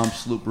Juice Bomb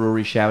Sloop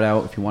Brewery shout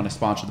out. If you want to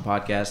sponsor the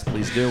podcast,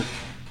 please do.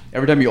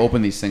 Every time you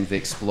open these things, they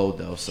explode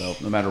though, so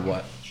no matter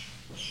what.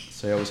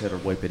 So I always had to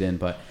wipe it in.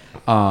 But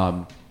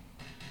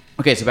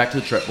okay, so back to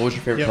the trip. What was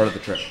your favorite part of the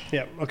trip?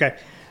 Yeah. Okay.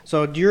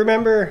 So do you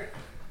remember?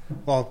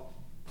 Well,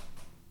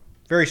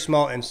 very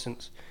small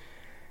instance.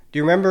 Do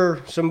you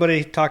remember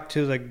somebody talked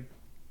to the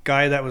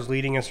guy that was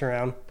leading us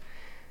around?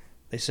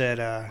 They said,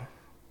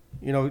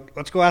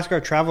 let's go ask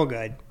our travel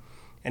guide.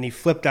 And he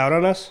flipped out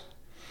on us.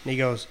 And he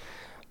goes,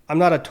 I'm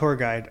not a tour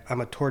guide. I'm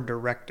a tour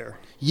director.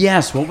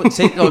 Yes.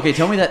 Okay,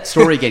 tell me that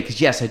story again.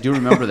 Because, yes, I do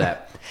remember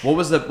that. What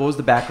was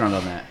the background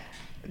on that?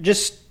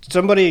 Just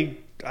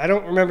somebody, I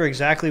don't remember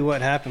exactly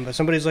what happened, but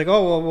somebody's like,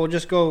 oh, well,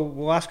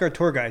 we'll ask our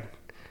tour guide.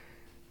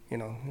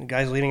 The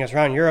guy's leading us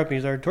around Europe.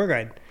 He's our tour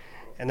guide.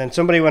 And then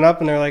somebody went up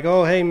and they're like,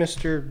 oh, hey,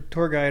 Mr.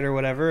 Tour Guide or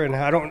whatever. And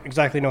I don't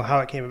exactly know how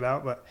it came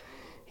about, but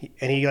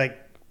he like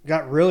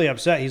got really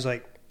upset. He's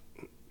like,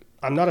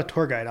 I'm not a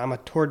tour guide. I'm a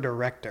tour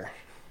director.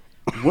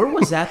 Where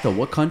was that, though?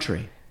 What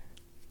country?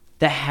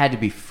 That had to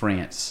be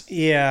France.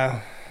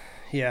 Yeah.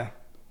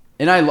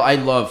 And I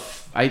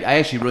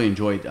actually really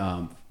enjoyed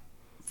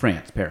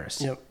France, Paris.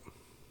 Yep.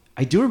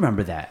 I do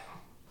remember that.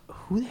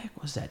 Who the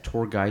heck was that?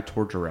 Tour guide,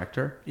 tour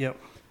director? Yep.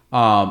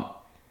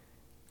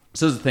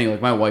 So this is the thing,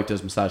 like my wife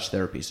does massage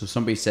therapy. So if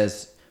somebody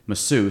says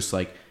masseuse,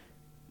 like,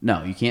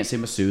 no, you can't say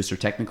masseuse. They're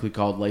technically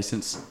called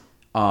licensed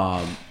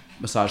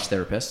massage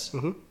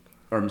therapists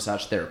or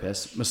massage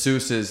therapists.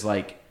 Masseuse is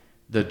like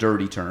the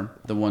dirty term,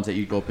 the ones that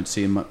you go up and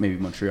see in maybe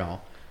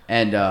Montreal.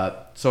 And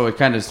so it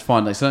kind of is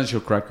fun. Like sometimes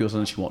she'll correct people,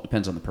 sometimes she won't.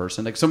 Depends on the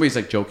person. Like somebody's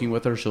like joking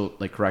with her, she'll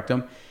like correct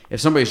them.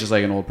 If somebody's just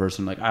like an old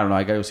person, like I don't know,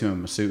 I gotta go see my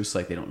masseuse.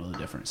 Like they don't know the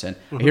difference. And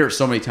I hear it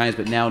so many times,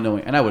 but now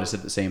knowing, and I would have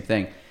said the same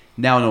thing.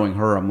 Now knowing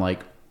her, I'm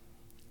like,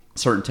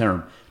 certain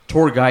term,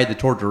 tour guide, the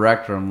tour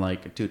director. I'm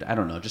like, dude, I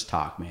don't know, just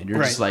talk, man.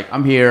 You're just like,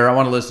 I'm here, I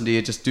want to listen to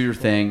you. Just do your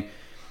thing.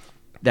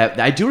 That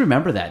I do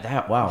remember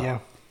that. Wow. Yeah.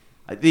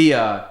 The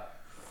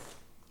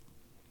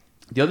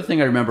other thing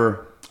I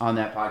remember on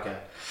that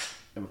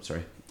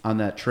podcast, on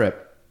that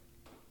trip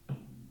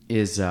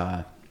is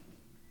let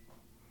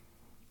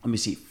me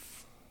see,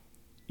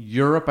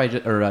 Europe.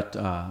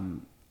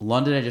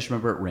 London. I just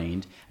remember it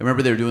rained. I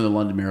remember they were doing the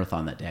London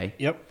Marathon that day.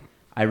 Yep.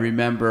 I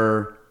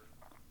remember,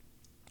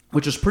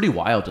 which was pretty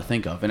wild to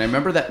think of, and I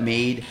remember that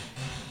made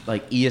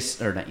like not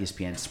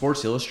ESPN,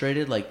 Sports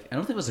Illustrated. Like I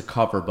don't think it was a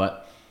cover,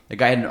 but the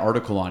guy had an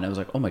article on it. I was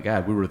like, oh my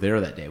god, we were there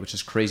that day, which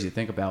is crazy to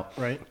think about.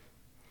 Right.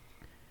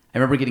 I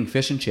remember getting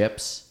fish and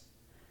chips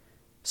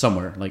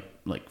somewhere,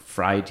 like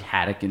fried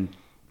haddock and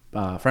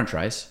French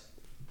fries,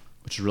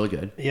 which is really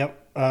good.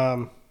 Yep.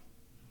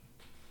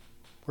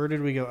 Where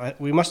did we go?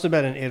 We must have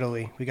been in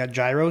Italy. We got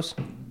gyros.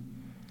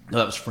 No,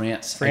 that was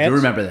France. I do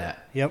remember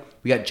that. Yep.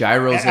 We got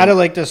gyros out of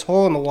like this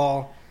hole in the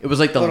wall. It was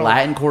like the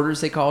Latin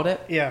quarters, they called it.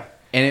 Yeah.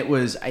 And it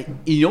was,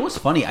 you know what's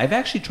funny? I've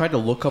actually tried to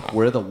look up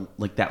where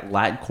that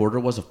Latin quarter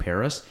was of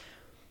Paris,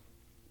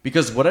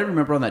 because what I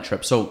remember on that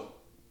trip. So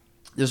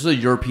this was a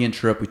European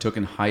trip we took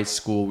in high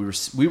school.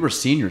 We were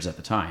seniors at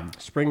the time.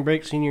 Spring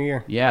break, senior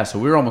year. Yeah, so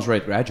we were almost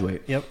ready to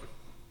graduate. Yep.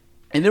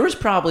 And there was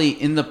probably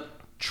in the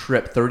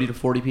trip 30 to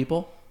 40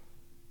 people.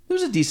 There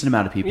was a decent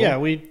amount of people. Yeah,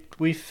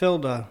 we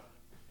filled a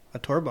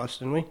tour bus,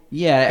 didn't we?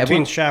 Yeah,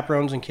 between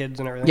chaperones and kids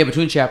and everything. Yeah,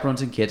 between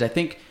chaperones and kids. I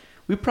think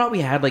we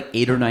probably had like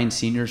 8 or 9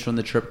 seniors from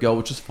the trip go,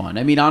 which was fun.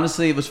 I mean,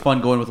 honestly, it was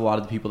fun going with a lot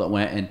of the people that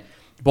went, and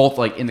both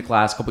like in the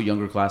class, a couple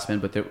younger classmen,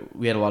 but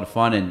we had a lot of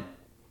fun. And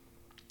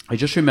I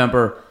just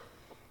remember,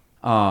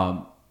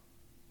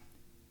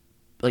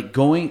 like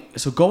going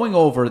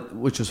over,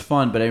 which was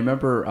fun. But I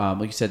remember,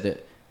 like you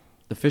said,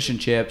 the fish and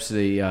chips,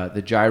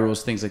 the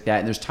gyros, things like that.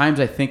 And there's times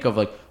I think of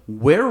like,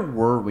 where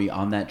were we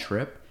on that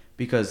trip?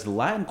 Because the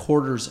Latin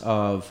quarters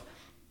of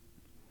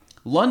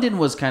London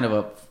was a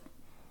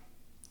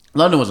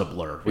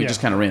blur. We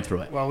just kind of ran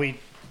through it. Well, we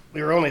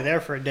were only there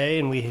for a day,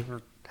 and we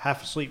were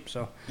half asleep.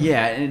 So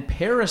yeah, and in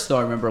Paris, though,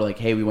 I remember like,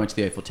 hey, we went to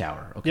the Eiffel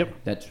Tower. Okay, yep,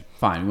 that's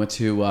fine. We went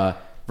to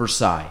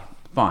Versailles.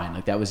 Fine,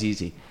 like that was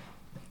easy.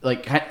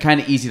 Like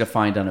kind of easy to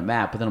find on a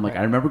map. But then I'm like,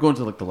 I remember going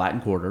to like the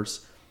Latin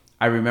quarters.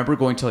 I remember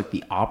going to like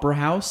the Opera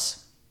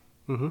House.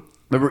 Mm-hmm.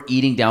 Remember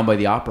eating down by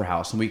the Opera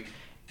House, and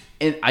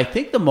I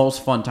think the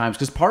most fun times,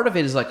 because part of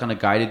it is like on a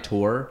guided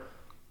tour,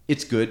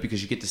 it's good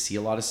because you get to see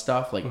a lot of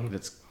stuff. Like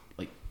that's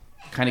like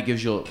kind of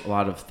gives you a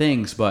lot of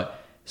things. But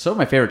some of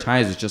my favorite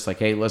times is just like,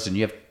 hey, listen,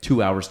 you have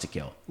 2 hours to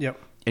kill. Yep.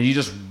 And you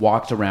just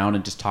walked around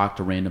and just talked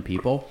to random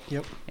people.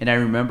 Yep. And I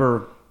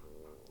remember,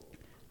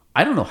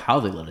 I don't know how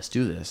they let us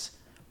do this.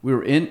 We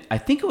were in, I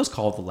think it was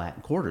called the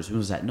Latin Quarters. It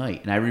was that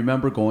night. And I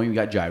remember going, we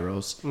got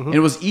gyros. And it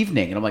was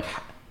evening. And I'm like,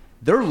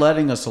 they're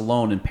letting us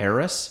alone in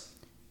Paris.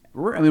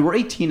 We're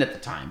 18 at the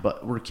time,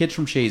 but we're kids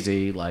from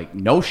Chazy, like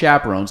no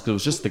chaperones because it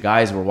was just the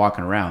guys that were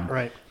walking around.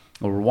 Right.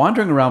 Well, we're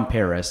wandering around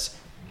Paris.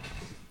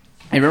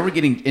 I remember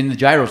getting, in the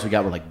gyros we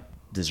got were like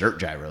dessert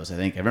gyros, I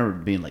think. I remember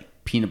being like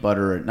not peanut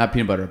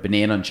butter,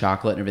 banana and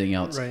chocolate and everything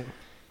else. Right.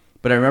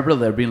 But I remember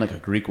there being like a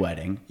Greek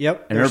wedding.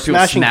 Yep. And I remember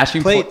people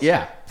smashing plates.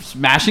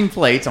 Smashing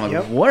plates. I'm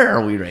like, where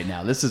are we right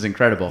now? This is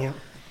incredible. Yep.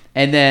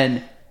 And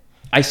then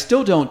I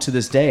still don't to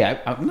this day.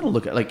 I'm going to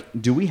look at, like,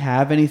 do we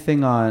have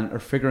anything on or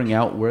figuring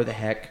out where the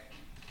heck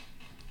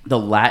the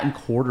Latin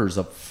Quarters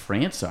of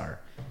France are?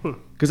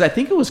 Because I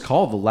think it was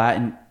called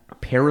the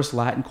Paris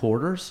Latin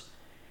Quarters.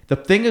 The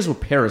thing is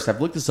with Paris,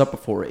 I've looked this up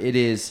before.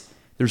 There's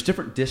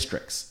different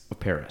districts of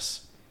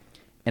Paris.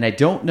 And I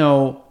don't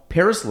know.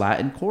 Paris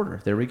Latin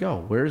Quarter. There we go.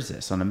 Where is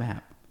this on a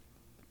map?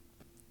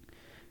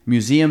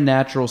 Museum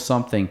Natural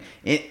something.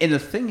 And the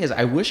thing is,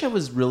 I wish I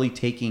was really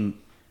taking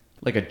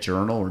like a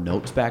journal or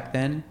notes back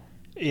then.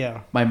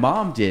 Yeah. My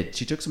mom did.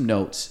 She took some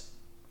notes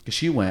because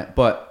she went,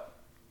 but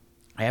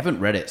I haven't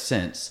read it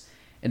since.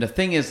 And the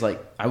thing is,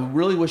 like, I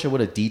really wish I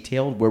would have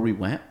detailed where we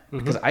went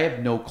because I have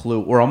no clue.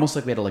 We're almost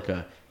like we had like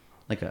a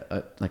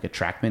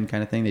TrackMan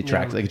kind of thing. They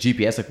tracked like a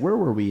GPS. Like, where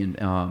were we in?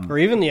 Or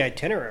even the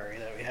itinerary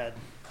that we had.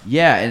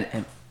 Yeah,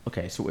 and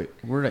okay, so wait,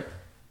 where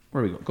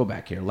are we going? Go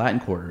back here. Latin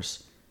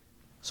Quarters.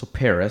 So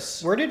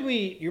Paris. Where did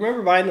we? You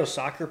remember buying those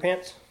soccer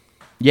pants?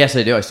 Yes,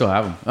 I do. I still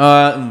have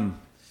them.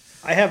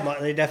 I have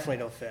mine. They definitely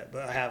don't fit,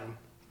 but I have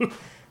them.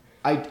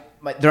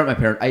 They're at my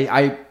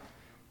parents.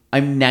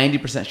 I'm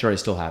 90% sure I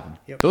still have them.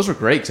 Yep. Those were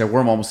great because I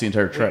wore them almost the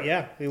entire trip.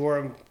 Yeah, we wore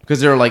them.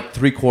 Because they were like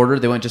 3/4.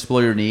 They went just below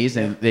your knees,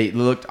 and they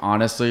looked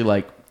honestly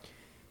like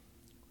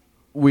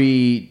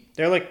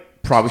They're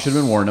like probably should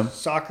have been wearing them.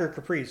 Soccer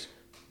capris.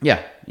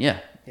 Yeah. Yeah.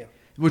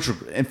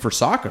 And for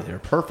soccer, they were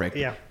perfect.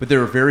 Yeah. But they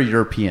were very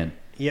European.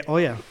 Yeah. Oh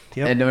yeah.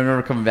 Yep. And I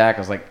remember coming back, I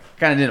was like,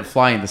 kind of didn't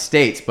fly in the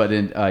States, but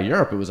in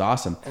Europe, it was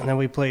awesome. And then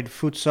we played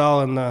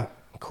futsal in the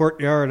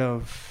courtyard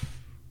of,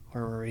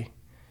 where were we?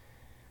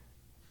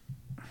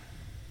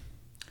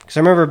 Because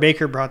I remember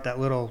Baker brought that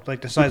little,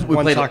 like the size of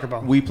one soccer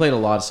ball. We played a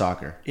lot of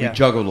soccer. Yeah. We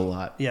juggled a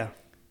lot. Yeah.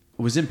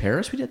 Was it in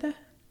Paris we did that?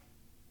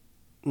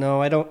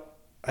 No, I don't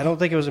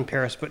think it was in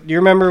Paris. But do you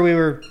remember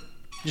it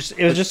was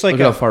just like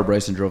Look how far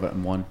Bryson drove it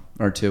in 1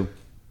 or 2.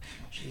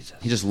 Jesus.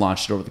 He just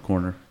launched it over the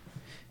corner.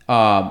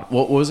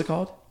 What was it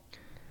called?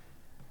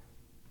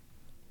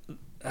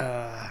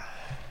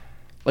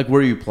 Like,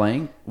 where are you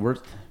playing?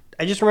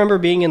 I just remember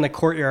being in the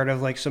courtyard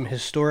of like some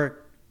historic.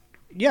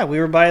 Yeah, we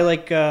were by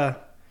like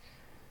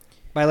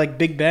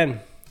Big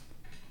Ben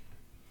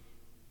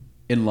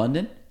in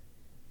London.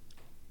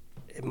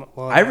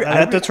 Well,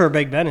 that's where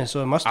Big Ben is,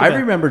 so it must have been. I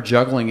remember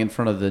juggling in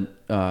front of the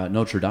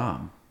Notre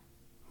Dame.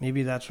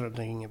 Maybe that's what I'm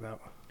thinking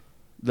about.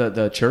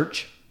 The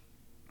church.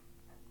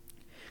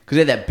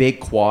 Because they had that big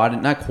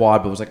quad, not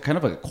quad, but it was like kind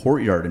of like a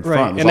courtyard in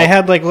front. Right, and they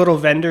had like little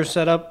vendors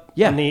set up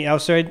on the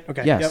outside.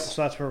 Okay, yes. Yep,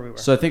 so that's where we were.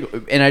 So I think,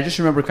 and I just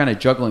remember kind of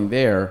juggling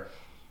there.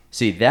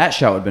 See, that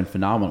shot would have been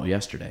phenomenal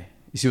yesterday.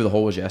 You see where the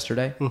hole was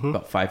yesterday? Mm-hmm.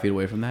 About 5 feet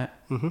away from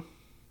that. Mm-hmm.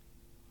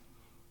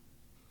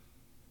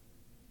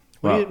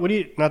 Wow. What do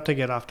you? Not to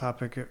get off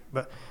topic,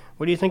 but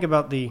what do you think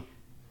about the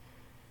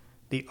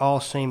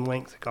all same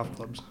length golf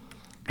clubs?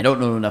 I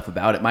don't know enough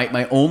about it.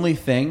 My only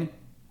thing.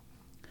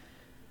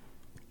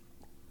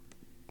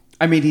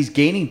 I mean, he's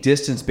gaining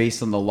distance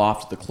based on the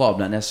loft of the club,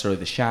 not necessarily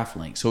the shaft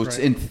length. So it's,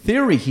 in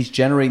theory, he's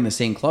generating the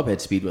same club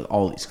head speed with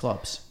all these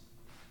clubs.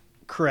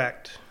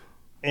 Correct.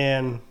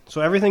 And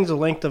so everything's the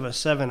length of a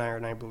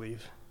 7-iron, I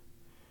believe.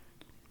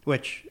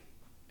 Which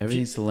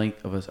everything's the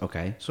length of a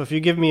okay. So if you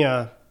give me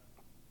a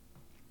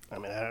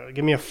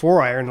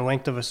 4-iron, the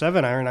length of a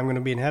 7-iron, I'm going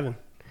to be in heaven.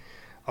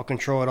 I'll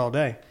control it all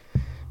day.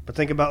 But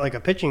think about like a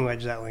pitching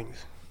wedge that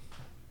length.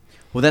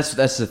 Well, that's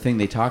the thing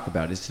they talk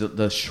about. Is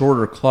the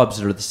shorter clubs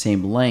that are the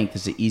same length,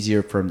 is it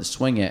easier for him to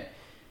swing it?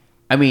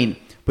 I mean,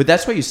 but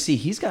that's why you see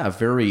he's got a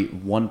very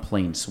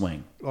one-plane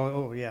swing.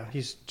 Oh yeah,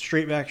 he's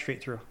straight back, straight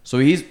through. So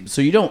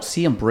you don't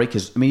see him break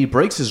his. I mean, he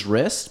breaks his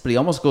wrist, but he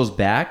almost goes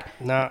back,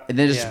 and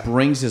then just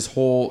brings his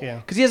whole.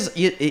 Because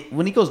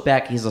when he goes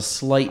back, he has a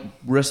slight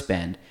wrist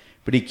bend,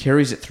 but he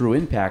carries it through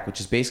impact, which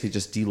is basically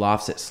just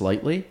de-lofts it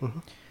slightly. Mm-hmm.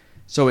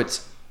 So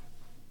it's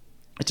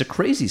a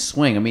crazy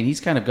swing. I mean, he's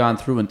kind of gone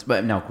through,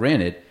 but now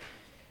granted,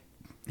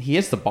 he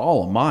hits the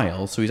ball a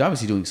mile, so he's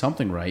obviously doing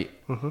something right.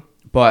 Mm-hmm.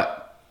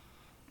 But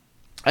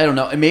I don't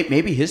know. And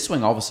maybe his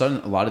swing all of a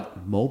sudden a lot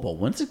of mobile.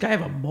 When does this guy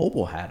have a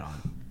mobile hat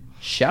on?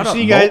 Shout out!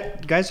 See,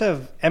 guys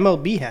have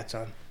MLB hats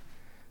on.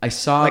 I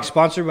saw like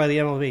sponsored by the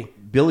MLB.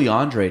 Billy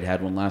Andrade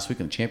had one last week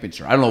in the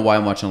championship. I don't know why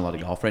I'm watching a lot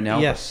of golf right now.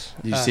 Yes.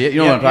 Did you see it? You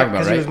know what I'm talking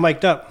about, right? Because he was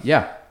mic'd up.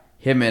 Yeah.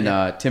 Him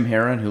and Tim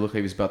Herron, who looked like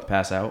he was about to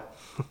pass out.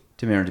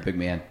 Tim Herron's a big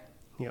man.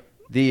 Yep.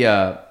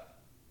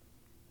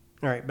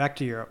 All right, back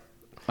to Europe.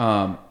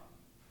 I'm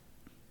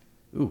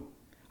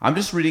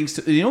just reading.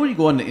 You know when you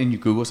go on and you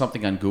Google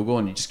something on Google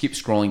and you just keep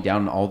scrolling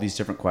down and all these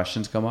different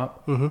questions come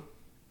up? Mm-hmm.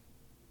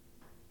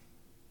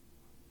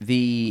 Do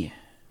you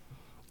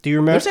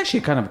remember? There's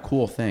actually kind of a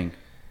cool thing.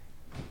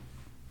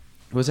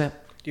 What was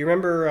that? Do you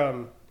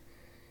remember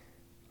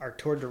our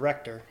tour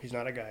director? He's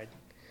not a guide.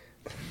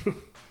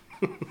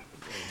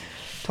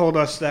 Told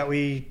us that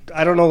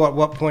I don't know at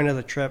what point of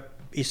the trip,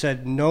 he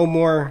said no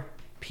more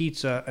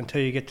pizza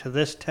until you get to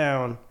this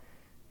town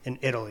in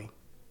Italy.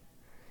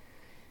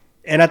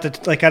 And at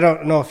the I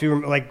don't know if you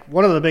remember,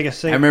 one of the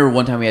biggest things. I remember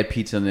one time we had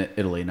pizza in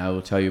Italy, and I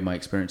will tell you my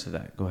experience of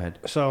that. Go ahead.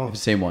 So the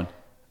same one.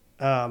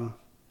 I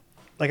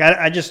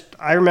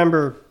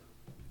remember,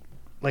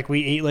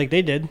 we ate like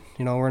they did.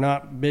 We're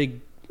not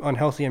big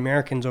unhealthy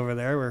Americans over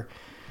there. We're,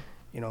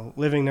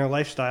 living their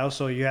lifestyle.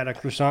 So you had a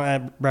croissant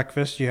at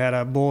breakfast, you had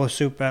a bowl of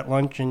soup at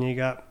lunch, and you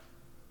got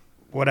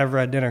whatever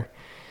at dinner.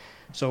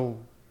 So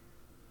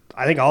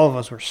I think all of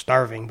us were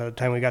starving by the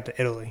time we got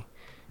to Italy.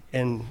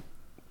 And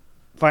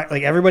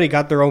everybody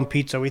got their own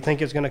pizza. We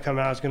think it's going to come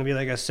out. It's going to be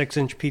like a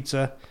 6-inch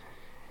pizza.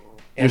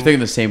 You're thinking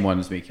the same one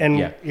as me.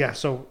 And yeah.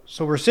 So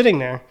we're sitting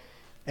there,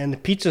 and the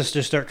pizzas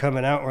just start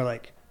coming out. And we're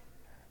like,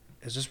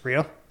 is this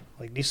real?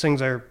 These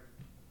things are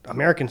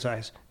American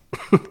size.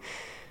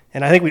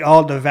 And I think we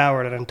all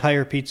devoured an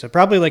entire pizza,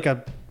 probably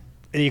the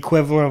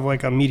equivalent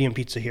of a medium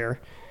pizza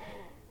here.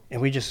 And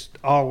we just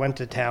all went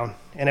to town,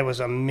 and it was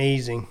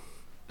amazing.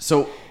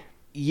 So,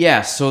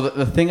 yeah. So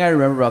the thing I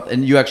remember about,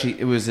 and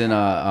it was in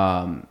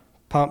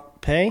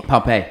Pompeii.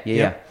 Pompeii,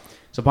 yeah.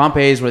 So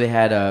Pompeii is where they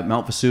had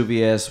Mount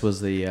Vesuvius was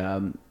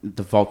the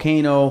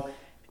volcano.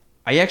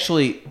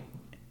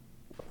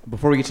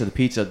 Before we get to the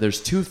pizza,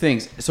 there's two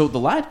things. So the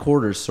Latin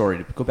Quarters, sorry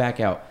to go back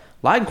out.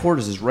 Latin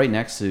Quarters is right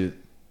next to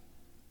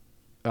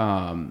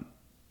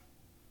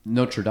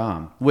Notre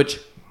Dame, which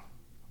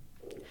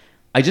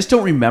I just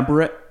don't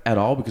remember it at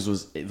all because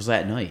it was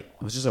at night.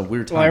 It was just a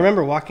weird time. Well, I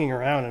remember walking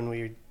around and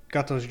we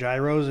got those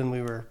gyros and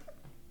we were...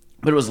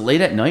 But it was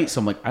late at night,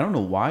 so I'm like, I don't know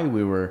why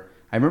we were...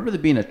 I remember there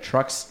being a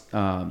trucks...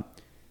 a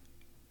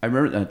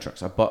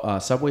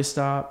subway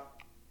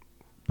stop.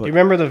 Do you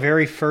remember the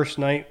very first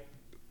night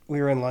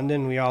we were in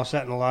London? We all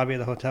sat in the lobby of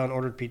the hotel and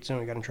ordered pizza and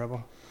we got in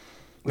trouble.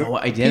 No,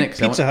 I didn't.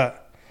 Pizza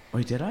Hut.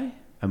 Wait, did I?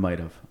 I might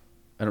have.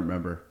 I don't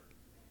remember.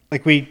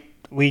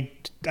 We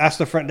asked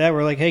the front desk.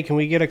 We're like, hey, can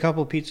we get a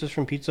couple pizzas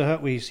from Pizza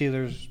Hut? We see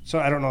there's... So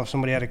I don't know if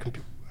somebody had a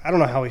computer. I don't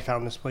know how we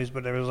found this place,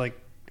 but there was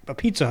a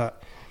Pizza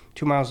Hut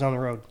 2 miles down the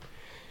road.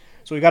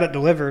 So we got it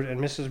delivered, and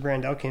Mrs.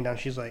 Brandel came down.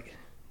 She's like,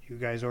 you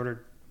guys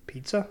ordered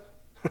pizza?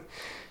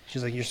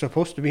 She's like, you're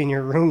supposed to be in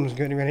your rooms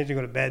getting ready to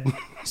go to bed.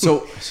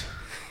 So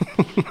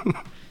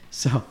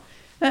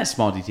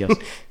small details.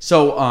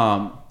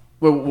 So,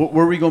 where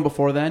were we going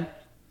before then?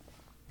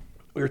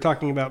 We were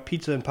talking about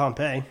pizza in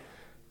Pompeii.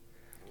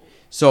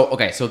 So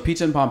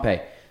pizza in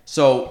Pompeii.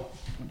 So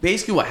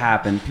basically what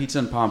happened, pizza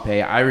in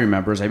Pompeii, I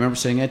remember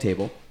sitting at a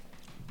table,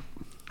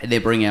 and they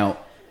bring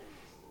out,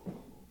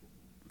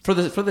 for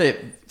the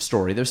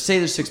story, there's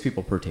 6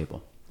 people per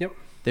table. Yep.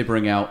 They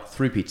bring out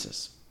 3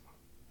 pizzas.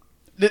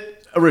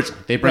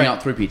 Originally, they bring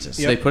out 3 pizzas.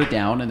 So they put it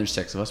down, and there's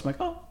 6 of us. I'm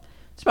like, oh,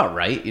 it's about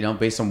right,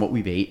 based on what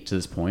we've ate to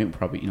this point.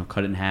 Probably,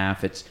 cut it in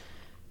half. It's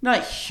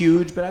not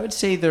huge, but I would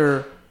say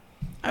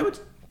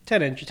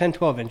 10,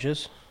 12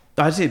 inches.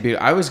 I'd say big.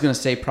 I was going to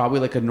say probably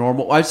like a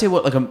normal. I'd say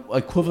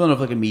equivalent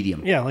of like a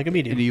medium. Yeah, like a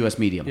medium. In a U.S.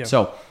 medium. Yeah.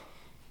 So,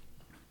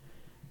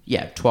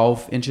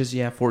 12 inches,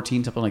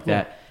 14, something like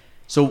that.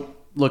 So,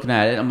 looking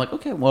at it, I'm like,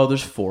 okay, well,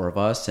 there's 4 of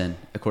us. And,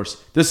 of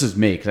course, this is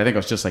me because I think I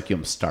was just like you.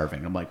 I'm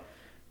starving. I'm like,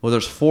 well,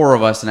 there's 4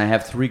 of us, and I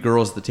have 3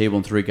 girls at the table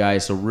and 3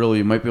 guys. So, really,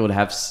 you might be able to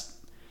have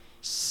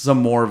some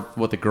more of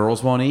what the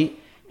girls won't eat.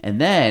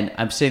 And then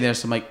I'm sitting there,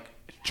 so I'm like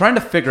trying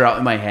to figure out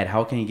in my head,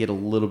 how can you get a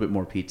little bit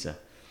more pizza?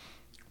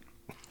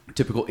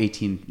 Typical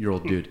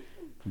 18-year-old dude.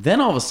 Then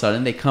all of a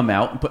sudden they come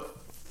out and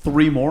put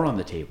 3 more on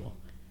the table.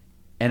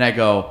 And I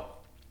go,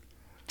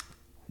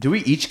 do we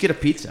each get a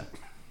pizza?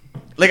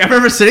 I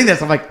remember sitting there,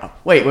 so I'm like, oh,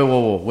 wait,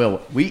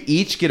 whoa. We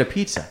each get a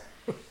pizza.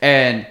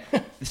 And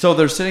so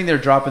they're sitting there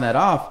dropping that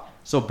off.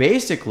 So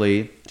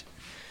basically,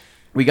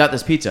 we got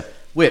this pizza,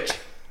 which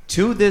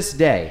to this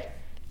day,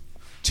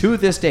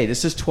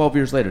 this is 12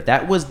 years later,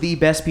 that was the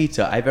best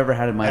pizza I've ever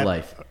had in my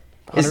life.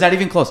 It's not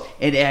even close.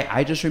 And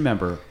I just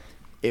remember...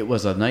 It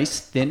was a nice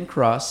thin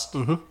crust,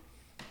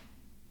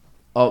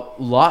 a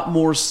lot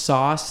more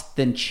sauce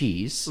than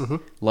cheese,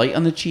 light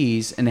on the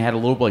cheese, and it had a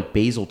little bit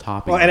basil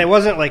topping. Well, and it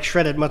wasn't like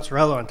shredded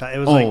mozzarella on top. It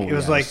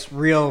was like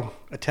real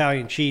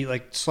Italian cheese,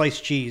 like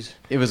sliced cheese.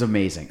 It was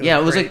amazing.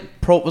 It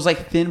was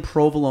like thin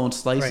provolone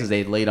slices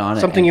they laid on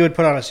it. Something you would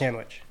put on a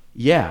sandwich.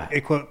 Yeah.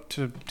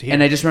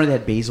 And I just remember they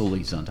had basil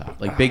leaves on top,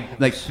 big,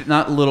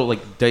 not little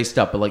diced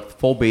up, but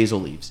full basil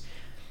leaves.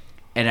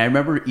 And I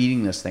remember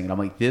eating this thing, and I'm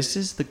like, this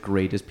is the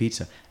greatest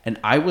pizza. And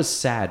I was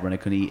sad when I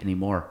couldn't eat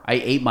anymore. I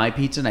ate my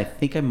pizza, and I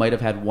think I might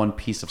have had one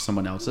piece of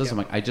someone else's. Yep. I'm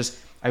like,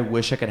 I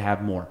wish I could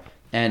have more.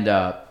 And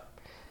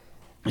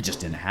it just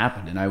didn't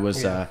happen. And I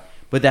was,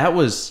 but that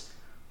was,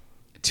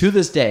 to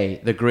this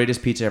day, the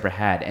greatest pizza I ever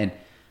had. And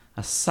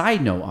a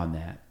side note on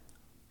that,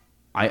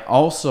 I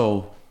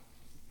also,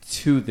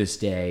 to this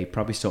day,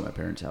 probably still at my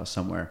parents' house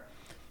somewhere.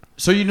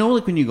 So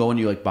like when you go and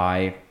you like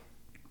buy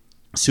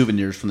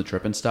souvenirs from the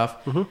trip and stuff,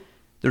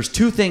 there's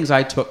two things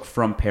I took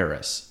from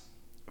Paris.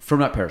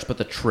 Not Paris, but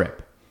the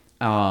trip.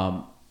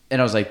 And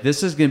I was like,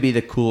 this is going to be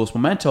the coolest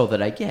memento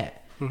that I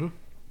get.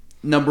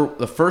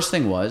 The first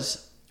thing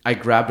was, I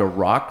grabbed a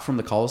rock from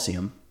the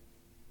Coliseum.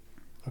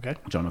 Okay.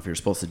 I don't know if you're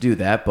supposed to do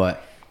that,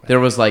 but there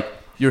was like,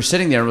 you're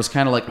sitting there, it was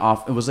kind of like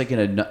off, it was like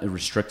in a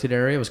restricted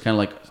area. It was kind of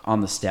like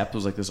on the step. It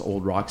was like this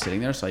old rock sitting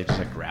there, so I just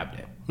like grabbed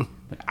it.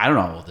 Like, I don't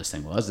know how old this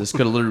thing was. This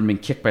could have literally been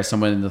kicked by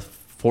someone in the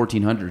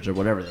 1400s or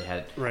whatever they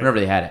had, whenever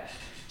they had it.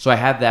 So I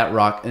had that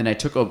rock, and I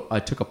took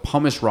a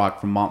pumice rock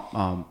from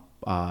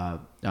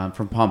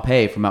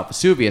Pompeii, from Mount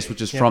Vesuvius,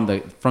 which is from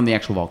the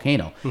actual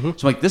volcano. So I'm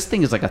like, this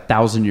thing is like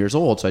 1,000 years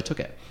old, so I took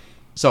it.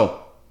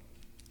 So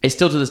I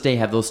still to this day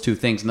have those two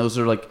things, and those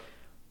are like,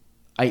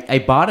 I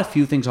bought a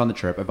few things on the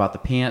trip. I bought the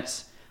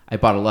pants. I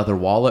bought a leather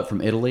wallet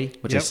from Italy,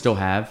 which I still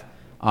have.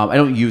 I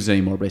don't use it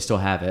anymore, but I still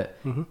have it.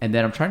 And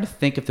then I'm trying to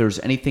think if there's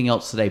anything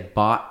else that I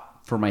bought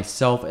for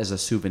myself as a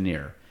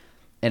souvenir.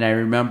 And I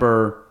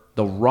remember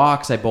the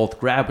rocks I both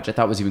grabbed, which I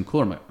thought was even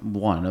cooler. I'm like,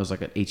 I was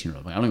like an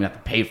 18-year-old. Like, I don't even have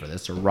to pay for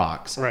this. They're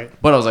rocks. Right.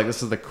 But I was like,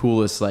 this is the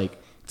coolest.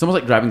 Like, it's almost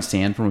like grabbing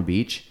sand from a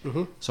beach.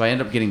 So I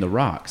ended up getting the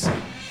rocks.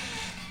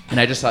 And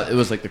I just thought it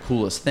was like the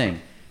coolest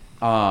thing.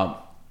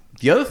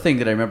 The other thing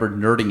that I remember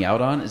nerding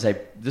out on is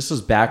this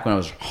was back when I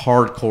was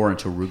hardcore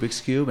into Rubik's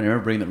Cube, and I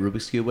remember bringing the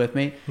Rubik's Cube with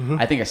me.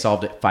 I think I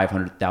solved it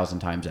 500,000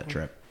 times that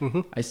trip.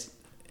 I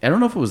don't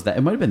know if it was that.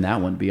 It might have been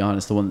that one, to be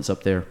honest, the one that's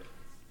up there.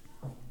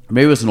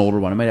 Maybe it was an older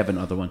one. I might have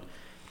another one.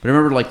 But I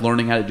remember like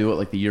learning how to do it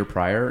like the year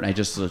prior, and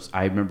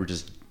I remember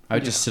I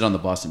would just sit on the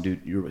bus and do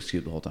Rubik's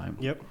Cube the whole time.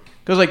 Yep.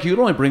 Because like you could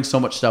only bring so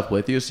much stuff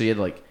with you, so you had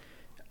like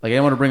I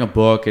didn't want to bring a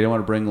book. I didn't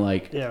want to bring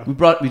like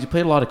we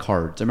played a lot of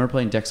cards. I remember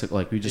playing decks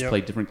we just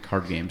played different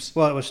card games.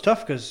 Well, it was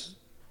tough because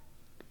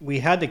we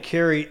had to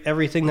carry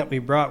everything that we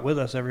brought with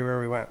us everywhere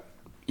we went.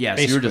 Yeah,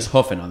 so you were just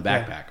hoofing on the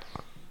backpack.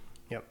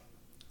 Yep.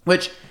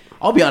 Which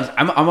I'll be honest,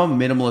 I'm a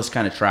minimalist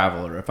kind of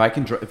traveler. If I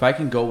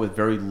can go with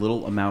very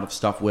little amount of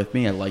stuff with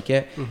me, I like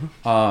it.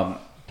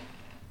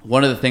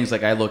 One of the things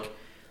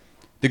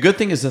the good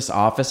thing is this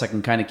office, I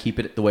can kind of keep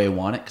it the way I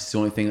want it because it's the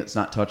only thing that's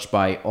not touched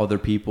by other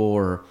people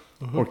or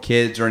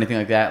kids or anything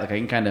like that. Like I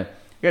can kind of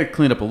got to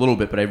clean up a little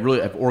bit, but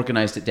I've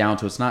organized it down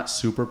so it's not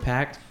super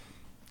packed.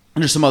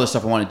 And there's some other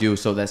stuff I want to do,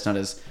 so that's not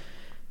as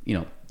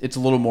it's a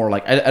little more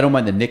like I don't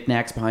mind the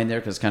knickknacks behind there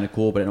because it's kind of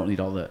cool, but I don't need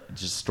all the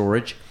just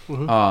storage.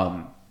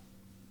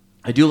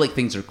 I do like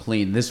things are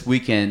clean. This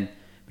weekend,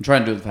 I've been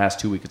trying to do it the past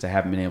 2 weeks because I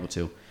haven't been able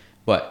to.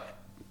 But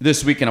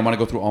this weekend, I want to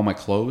go through all my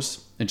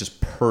clothes and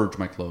just purge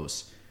my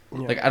clothes.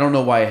 Yeah. Like, I don't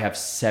know why I have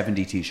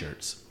 70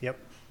 T-shirts. Yep.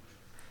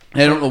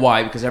 And I don't know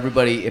why, because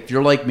everybody, if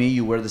you're like me,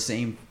 you wear the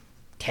same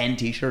 10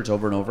 T-shirts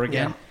over and over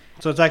again. Yeah.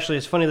 So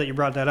it's funny that you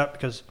brought that up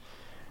because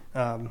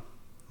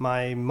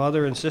my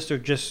mother and sister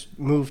just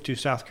moved to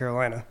South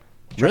Carolina.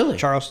 Really?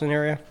 Charleston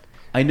area.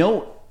 I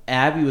know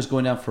Abby was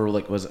going down for,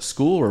 was it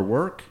school or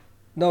work?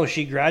 No,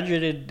 she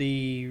graduated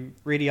the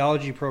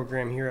radiology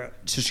program here.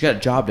 So she got a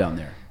job down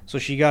there. So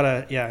she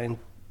got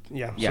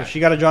So she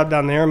got a job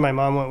down there, and my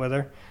mom went with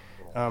her.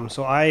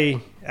 So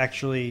I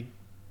actually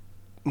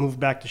moved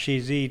back to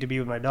Shazy to be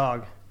with my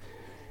dog.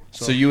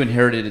 So you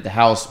inherited the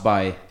house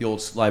by the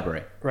old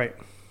library. Right.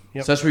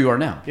 Yep. So that's where you are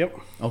now. Yep.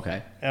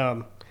 Okay.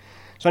 So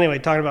anyway,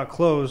 talking about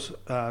clothes,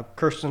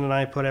 Kirsten and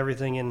I put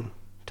everything in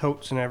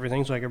totes and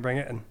everything so I could bring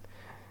it. And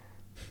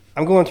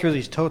I'm going through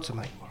these totes. I'm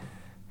like,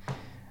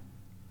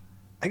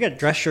 I got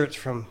dress shirts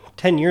from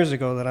 10 years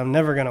ago that I'm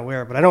never going to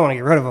wear, but I don't want to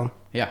get rid of them.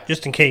 Yeah.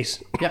 Just in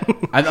case. Yeah.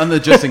 I'm the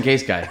just in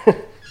case guy.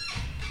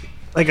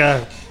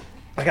 I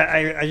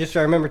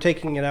remember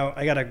taking it out.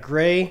 I got a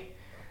gray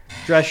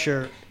dress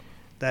shirt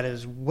that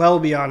is well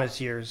beyond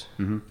its years.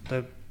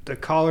 Mm-hmm. The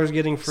collar's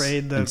getting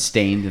frayed. And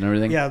stained and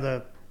everything?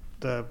 Yeah,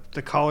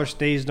 the collar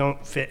stays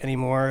don't fit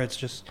anymore. It's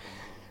just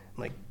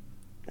like,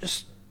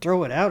 just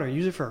throw it out or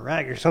use it for a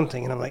rag or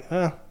something. And I'm like,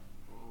 I'll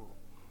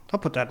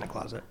put that in the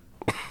closet.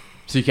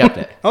 So you kept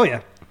it? Oh,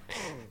 yeah.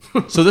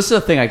 So this is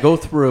the thing. I go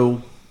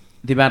through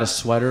the amount of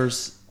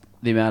sweaters,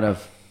 the amount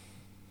of...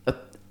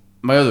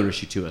 my other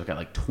issue, too, I've got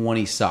like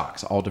 20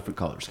 socks, all different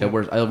colors. I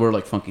wear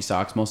like funky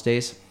socks most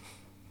days,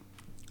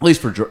 at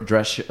least for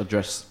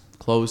dress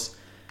clothes.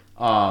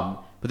 But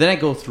then I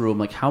go through, I'm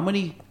like, how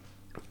many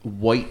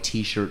white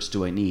T-shirts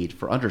do I need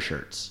for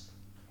undershirts?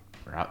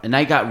 And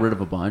I got rid of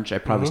a bunch. I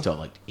probably still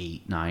have like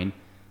 8, 9.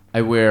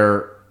 I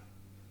wear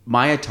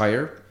my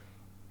attire...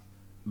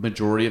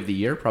 majority of the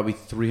year, probably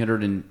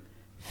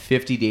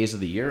 350 days of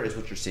the year is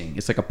what you're seeing.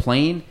 It's like a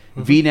plain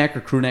V-neck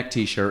or crew neck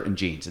T-shirt and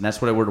jeans, and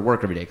that's what I wear to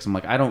work every day. Because I'm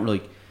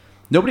like,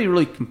 nobody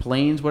really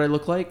complains what I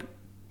look like.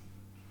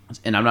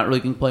 And I'm not really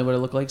going to complain what I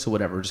look like, so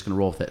whatever. We're just going to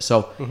roll with it.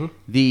 So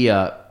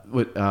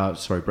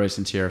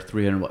Bryson's here,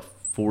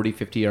 40,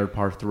 50-yard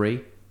par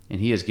 3, and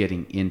he is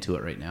getting into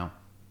it right now.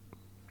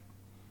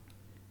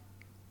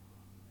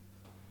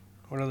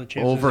 What are the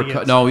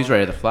chances? No, he's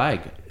right at the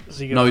flag.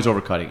 No, he's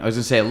overcutting. I was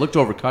going to say, it looked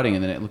overcutting,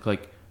 and then it looked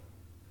like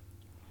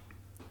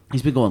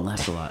he's been going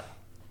left a lot.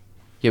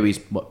 Yeah, but he's,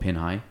 pin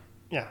high?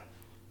 Yeah.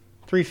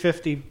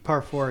 350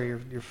 par 4,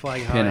 your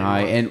flag high. Pin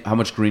high. And how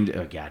much green?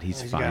 Oh, God,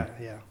 he's fine.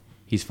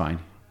 He's fine.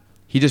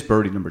 He just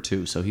birdied number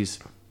 2, so he's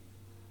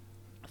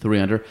 3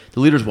 under. The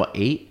leader's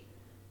 8?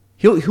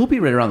 He'll be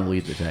right around the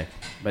lead today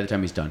by the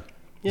time he's done.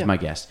 Yeah. Is my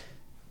guess.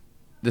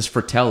 This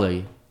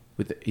Fratelli,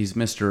 he's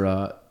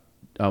Mr.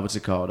 What's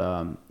it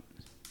called?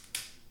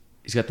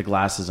 He's got the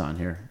glasses on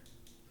here.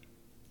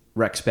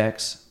 Rec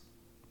Specs.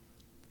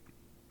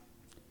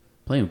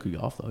 Playing good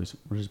golf though. Where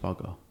does his ball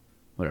go?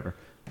 Whatever.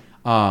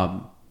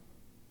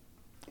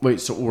 Wait.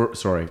 So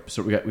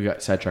we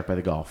got sidetracked by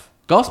the golf.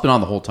 Golf's been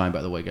on the whole time,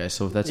 by the way, guys.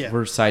 So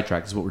we're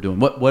sidetracked. Is what we're doing.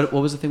 What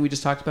was the thing we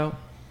just talked about?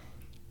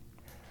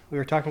 We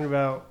were talking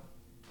about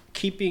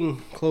keeping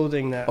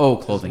clothing that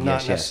clothing, is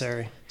not Yes.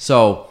 necessary.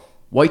 So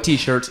white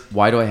T-shirts.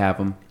 Why do I have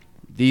them?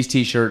 These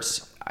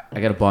T-shirts,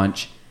 I got a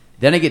bunch.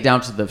 Then I get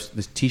down to the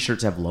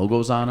T-shirts have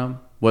logos on them.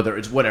 Whether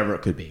it's whatever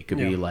it could be. It could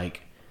be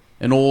like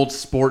an old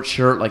sports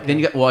shirt. Like then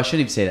you got. Well, I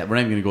shouldn't even say that. We're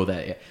not even going to go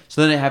that yet.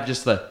 So then I have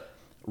just the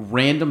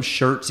random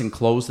shirts and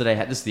clothes that I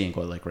had. This is the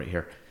angle I like right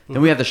here.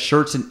 Then we have the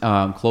shirts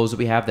and clothes that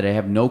we have that I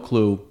have no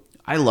clue.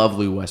 I love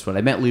Lee Westwood.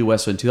 I met Lee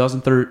Westwood in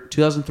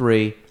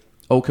 2003,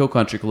 Oak Hill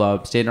Country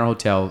Club. Stayed in our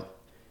hotel.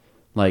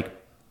 Like,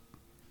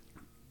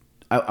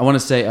 I want to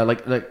say,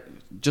 like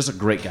just a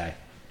great guy.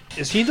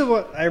 Is he the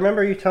one? I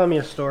remember you telling me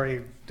a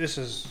story. This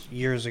is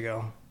years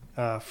ago,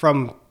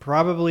 from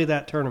probably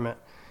that tournament.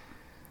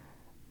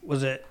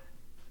 Was it?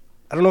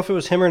 I don't know if it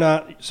was him or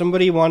not.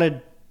 Somebody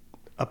wanted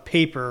a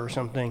paper or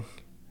something.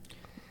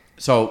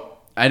 So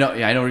I know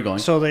where you're going.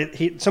 So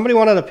somebody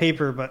wanted a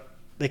paper, but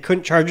they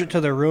couldn't charge it to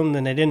their room.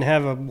 Then they didn't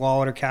have a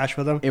wallet or cash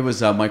with them. It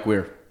was Mike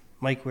Weir.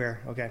 Mike Weir,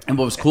 okay. And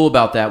what was cool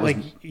about that was...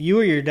 Like, you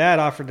or your dad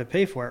offered to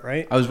pay for it,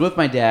 right? I was with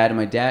my dad, and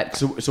my dad...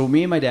 So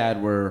me and my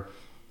dad were...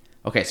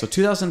 Okay, so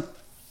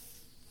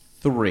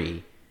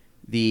 2003,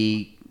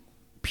 the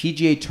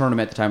PGA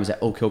tournament at the time was at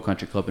Oak Hill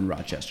Country Club in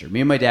Rochester. Me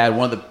and my dad,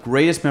 one of the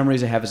greatest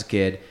memories I have as a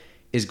kid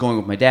is going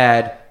with my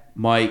dad,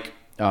 Mike,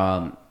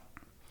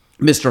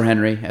 Mr.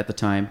 Henry at the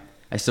time.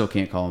 I still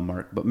can't call him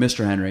Mark, but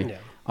Mr. Henry.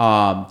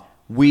 Yeah.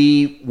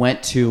 We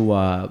went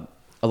to...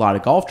 a lot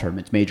of golf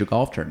tournaments, major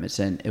golf tournaments,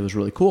 and it was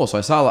really cool. So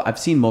I've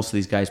seen most of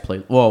these guys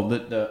play. Well,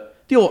 the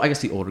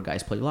older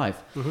guys play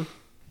live,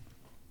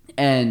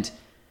 and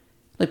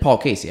like Paul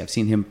Casey, I've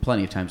seen him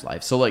plenty of times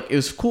live. So like it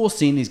was cool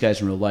seeing these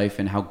guys in real life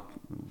and how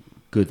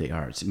good they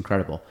are. It's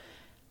incredible.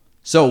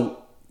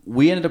 So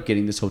we ended up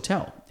getting this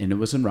hotel, and it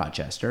was in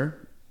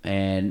Rochester.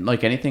 And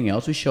like anything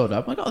else, we showed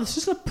up. I'm like, oh, this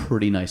is a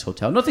pretty nice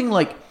hotel. Nothing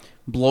like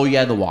blow you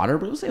out of the water,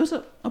 but it was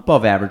an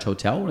above average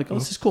hotel. We're like, oh,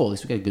 this is cool. At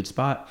least we got a good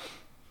spot.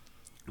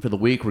 For the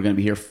week, we're going to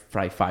be here for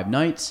probably 5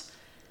 nights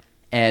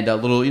and a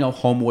little,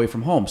 home away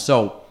from home.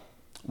 So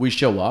we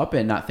show up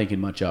and not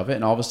thinking much of it.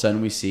 And all of a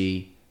sudden we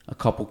see a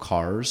couple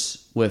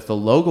cars with a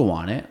logo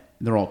on it.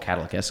 They're all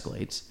Cadillac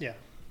Escalades. Yeah.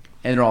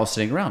 And they're all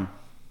sitting around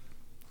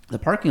the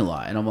parking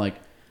lot. And I'm like,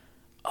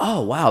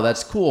 oh, wow,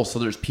 that's cool. So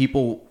there's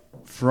people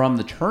from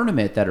the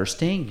tournament that are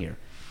staying here.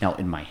 Now,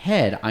 in my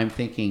head, I'm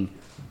thinking,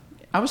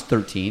 I was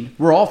 13.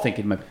 We're all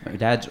thinking,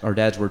 our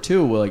dads were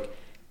too. We're like,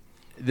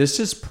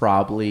 this is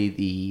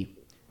probably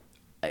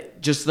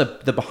just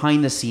the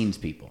behind the scenes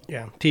people.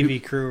 Yeah,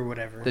 TV crew or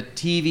whatever. The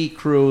TV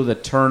crew, the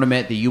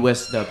tournament, the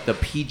the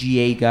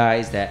PGA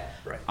guys that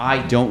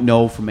I don't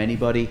know from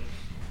anybody.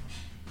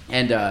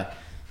 And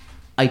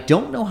I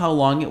don't know how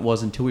long it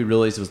was until we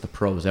realized it was the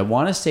pros. I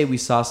want to say we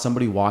saw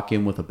somebody walk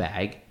in with a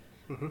bag.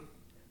 Mm-hmm.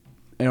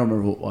 I don't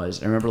remember who it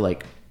was. I remember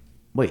like,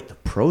 wait, the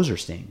pros are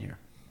staying here.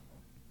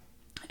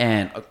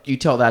 And you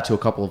tell that to a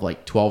couple of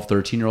like 12,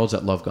 13-year-olds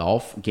that love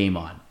golf, game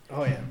on.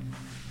 Oh, yeah.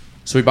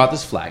 So we bought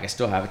this flag. I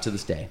still have it to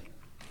this day.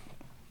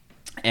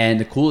 And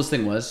the coolest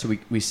thing was, so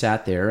we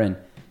sat there and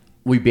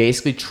we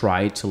basically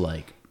tried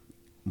to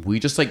we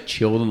just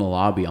chilled in the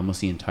lobby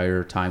almost the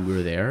entire time we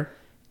were there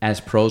as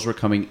pros were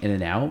coming in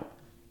and out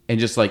and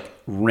just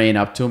ran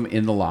up to them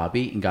in the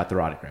lobby and got their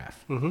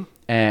autograph. Mm-hmm.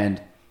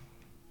 And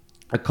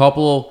a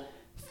couple,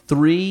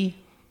 3,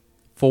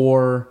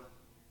 4,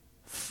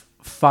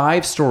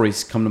 5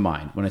 stories come to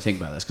mind when I think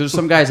about this. Because there's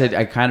some guys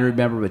I kind of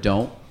remember but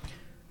don't.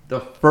 The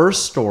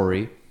first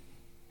story...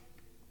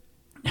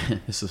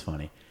 This is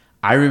funny.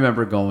 I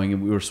remember going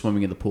and we were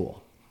swimming in the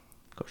pool.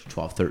 Coach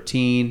 12,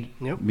 13.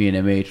 Yep. Me and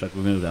MH, we're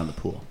going to go down the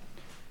pool.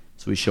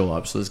 So we show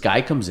up. So this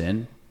guy comes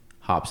in,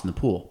 hops in the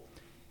pool.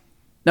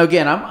 Now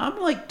again, I'm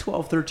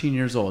 12, 13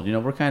 years old.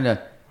 We're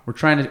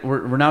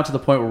now to the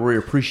point where we're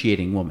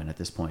appreciating women at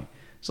this point.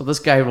 So this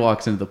guy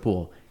walks into the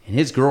pool and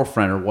his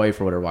girlfriend or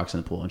wife or whatever walks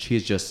in the pool and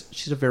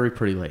she's a very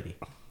pretty lady.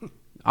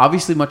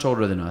 Obviously much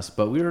older than us,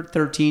 but we were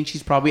 13.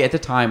 She's probably at the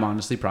time,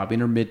 honestly, probably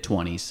in her mid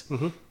 20s.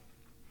 Mm-hmm.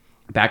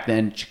 Back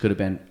then, she could have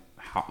been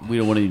we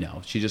don't want to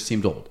know. She just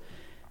seemed old.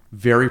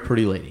 Very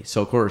pretty lady.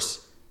 So, of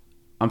course,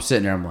 I'm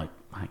sitting there. I'm like,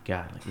 my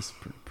God, like this is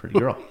a pretty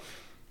girl.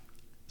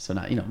 So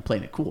now, I'm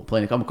playing it cool.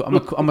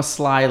 I'm a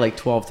sly, like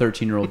 12,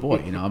 13-year-old boy.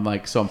 I'm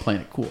like, so I'm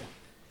playing it cool.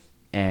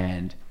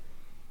 And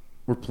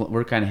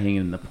we're kind of hanging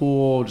in the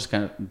pool, just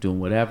kind of doing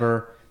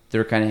whatever.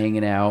 They're kind of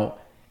hanging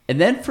out. And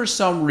then for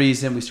some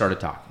reason, we started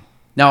talking.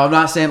 Now, I'm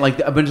not saying,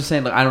 like, I've been just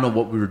saying, like, I don't know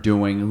what we were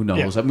doing. Who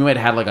knows? Yeah. We might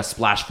have had, like, a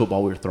splash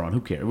football we were throwing. Who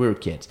cares? We were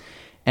kids.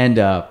 And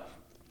I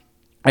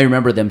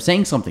remember them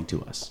saying something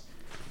to us.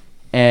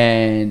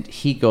 And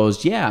he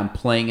goes, yeah, I'm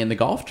playing in the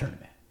golf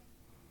tournament.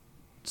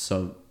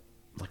 So,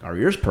 like, our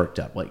ears perked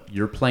up. Like,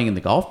 you're playing in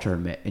the golf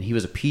tournament. And he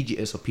was a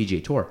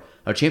PGA Tour,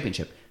 a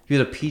championship. He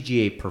was a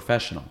PGA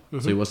professional. Mm-hmm.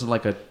 So he wasn't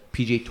like a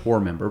PGA Tour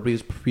member, but he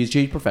was a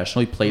PGA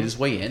professional. He played his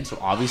way in. So,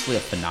 obviously, a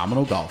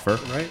phenomenal golfer.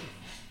 Right.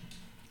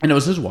 And it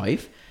was his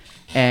wife.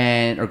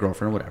 Or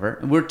girlfriend or whatever.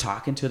 And we were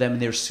talking to them,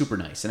 and they were super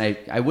nice. And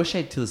I wish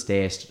to this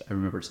day, I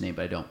remember his name,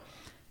 but I don't.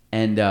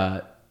 And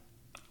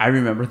I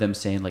remember them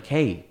saying, like,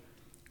 hey,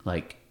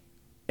 like,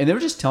 and they were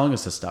just telling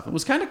us this stuff. It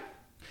was kind of,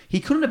 he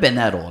couldn't have been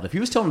that old. If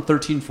he was telling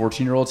 13,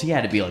 14-year-olds, he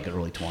had to be like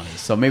early 20s.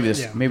 So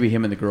maybe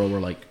him and the girl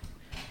were like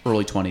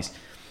early 20s.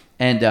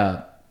 And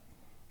I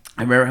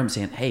remember him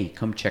saying, hey,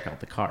 come check out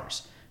the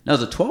cars. Now,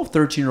 as a 12,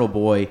 13-year-old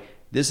boy,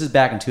 this is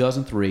back in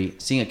 2003,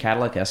 seeing a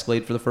Cadillac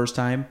Escalade for the first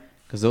time,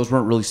 because those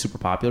weren't really super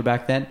popular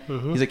back then.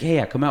 Mm-hmm. He's like,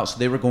 hey, come out. So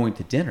they were going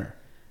to dinner.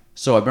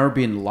 So I remember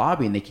being in the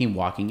lobby, and they came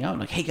walking out, and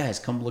like, hey, guys,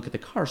 come look at the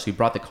car. So he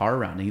brought the car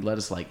around, and he let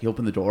us, like, he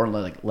opened the door and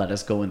let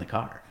us go in the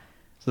car.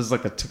 So this is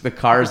like the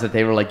cars that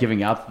they were, like,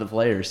 giving out to the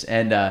players.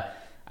 And I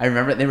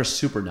remember they were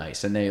super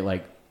nice, and they,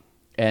 like,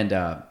 and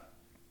that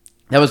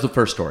was the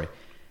first story.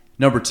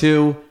 Number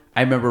two,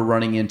 I remember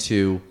running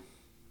into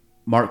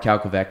Mark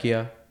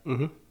Calcavecchia.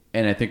 Mm-hmm.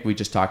 And I think we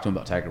just talked to him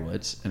about Tiger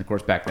Woods. And, of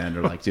course, back then,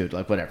 they're like, dude,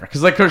 like, whatever.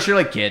 Because, like, of course, you're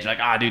like kids. You're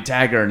like, dude,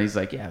 Tiger. And he's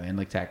like, yeah, man,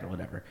 like, Tiger,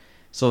 whatever.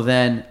 So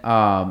then,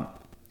 so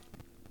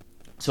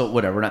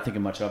whatever, we're not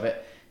thinking much of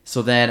it.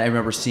 So then I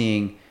remember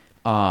seeing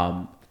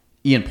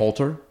Ian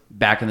Poulter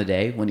back in the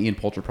day when Ian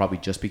Poulter probably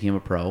just became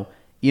a pro.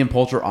 Ian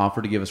Poulter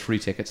offered to give us free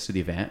tickets to the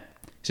event.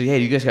 He said, hey,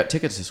 you guys got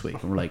tickets this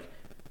week? And we're like,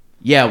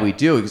 yeah, we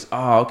do. He goes,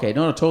 oh, okay.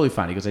 No, totally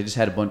fine. He goes, I just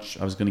had a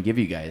bunch I was going to give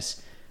you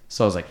guys.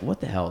 So I was like, what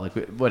the hell? Like,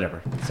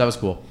 whatever. So that was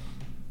cool.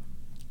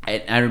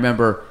 I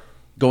remember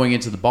going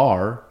into the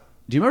bar.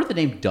 Do you remember the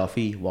name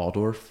Duffy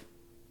Waldorf?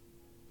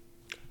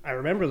 I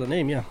remember the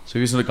name, yeah. So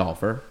he was a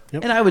golfer.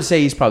 Yep. And I would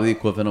say he's probably the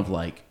equivalent of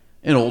like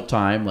an old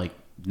time, like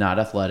not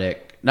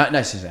athletic, not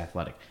necessarily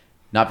athletic,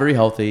 not very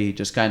healthy,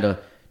 just kind of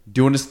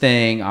doing his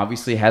thing.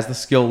 Obviously has the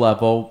skill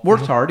level.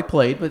 Worked hard, he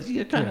played, but he's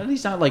not Tiger.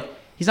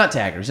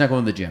 He's not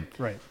going to the gym.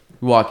 Right.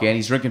 We walk in,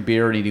 he's drinking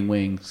beer and eating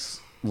wings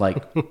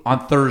like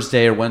on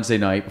Thursday or Wednesday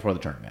night before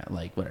the tournament.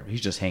 Like whatever. He's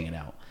just hanging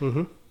out.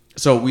 Mm-hmm.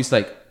 So we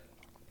like,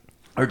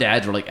 our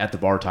dads were like at the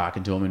bar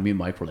talking to him, and me and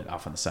Mike were like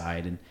off on the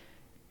side and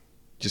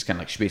just kind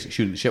of like basically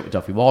shooting the shit with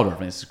Duffy Waldorf,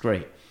 and this is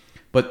great.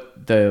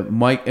 But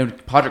Mike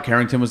and Padraig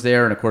Harrington was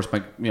there, and of course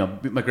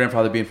my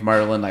grandfather being from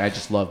Ireland, like I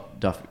just love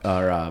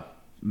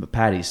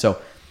Paddy.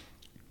 So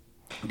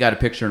I got a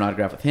picture and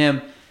autograph with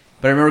him.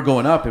 But I remember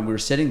going up, and we were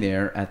sitting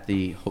there at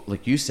the,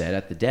 like you said,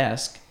 at the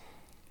desk,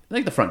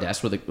 like the front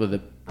desk where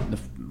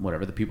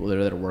the people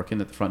there that are working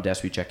at the front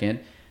desk, we check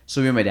in.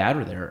 So me and my dad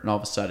were there, and all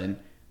of a sudden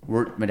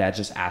my dad's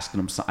just asking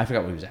him something. I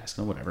forgot what he was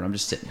asking him, whatever. And I'm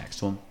just sitting next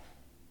to him.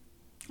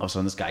 All of a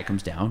sudden this guy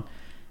comes down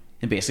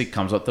and basically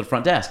comes up to the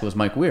front desk. It was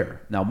Mike Weir.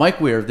 Now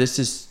Mike Weir,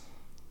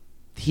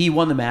 he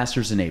won the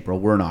Masters in April.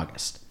 We're in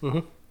August. Mm-hmm.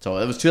 So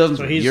it was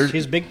 2003. So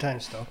he's big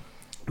time still.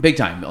 Big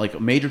time. Like a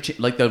major,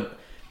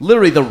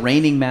 literally the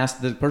reigning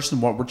master, the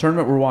person, what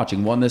tournament we're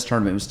watching, won this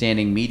tournament, was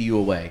standing me to you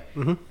away.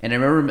 Mm-hmm. And I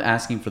remember him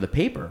asking for the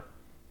paper.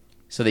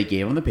 So they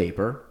gave him the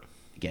paper.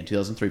 Again,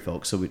 2003,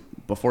 folks. So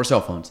before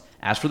cell phones,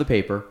 asked for the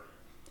paper.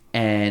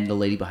 And the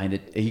lady behind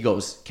it, he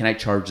goes, can I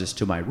charge this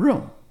to my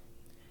room?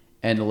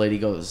 And the lady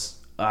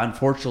goes,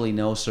 unfortunately,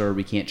 no, sir.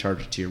 We can't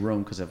charge it to your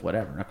room because of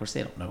whatever. And of course,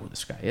 they don't know who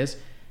this guy is.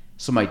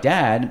 So my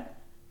dad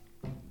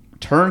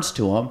turns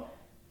to him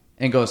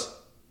and goes,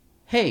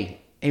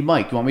 hey,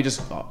 Mike, you want me to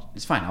just,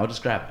 it's fine. I'll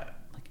just grab it.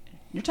 Like,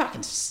 you're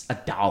talking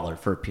 $1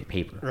 for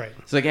paper. Right.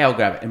 He's like, yeah, I'll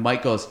grab it. And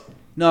Mike goes,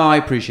 no, I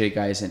appreciate it,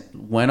 guys. And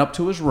went up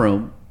to his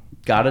room,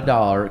 got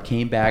 $1,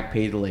 came back,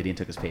 paid the lady, and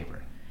took his paper.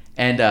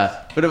 And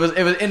but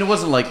it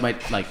wasn't like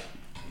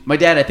my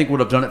dad, I think,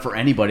 would have done it for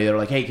anybody. They're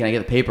like, hey, can I get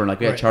the paper? And like,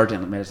 we had to charge it.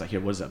 And my dad's like, here,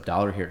 what is it,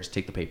 $1? Here, just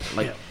take the paper.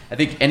 Like, yeah. I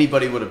think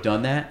anybody would have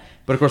done that.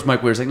 But of course,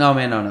 Mike Weir's like, no,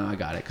 man, no, I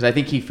got it. Because I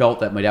think he felt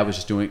that my dad was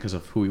just doing it because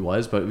of who he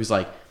was. But it was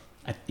like,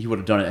 he would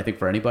have done it, I think,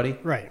 for anybody.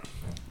 Right.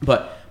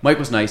 But Mike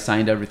was nice,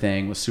 signed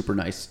everything, was super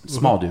nice.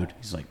 Small dude.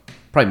 He's like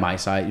probably my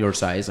size, your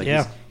size. Like,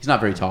 yeah. He's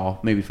not very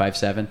tall, maybe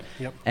 5'7".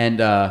 Yep. And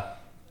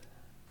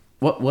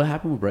what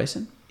happened with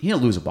Bryson? He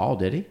didn't lose a ball,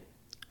 did he?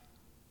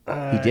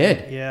 He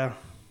did. Yeah.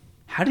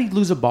 How did he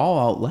lose a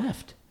ball out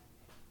left?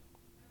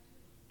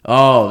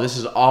 Oh, this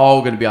is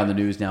all going to be on the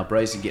news now.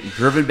 Bryson getting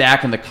driven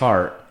back in the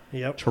cart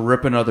to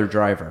rip another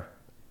driver.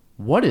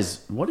 What is?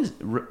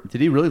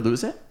 Did he really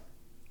lose it?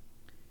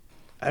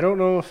 I don't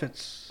know if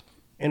it's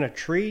in a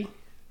tree.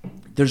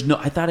 There's no.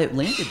 I thought it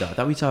landed though. I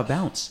thought we saw a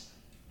bounce.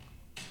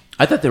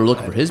 I thought they were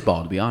looking for his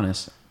ball, to be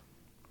honest.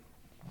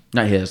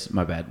 Not his.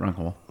 My bad. Wrong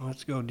hole.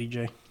 Let's go,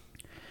 DJ.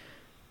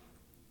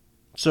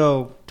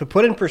 So, to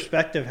put in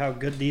perspective how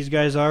good these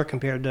guys are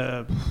compared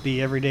to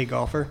the everyday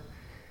golfer.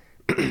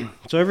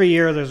 So, every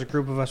year there's a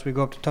group of us. We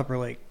go up to Tupper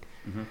Lake.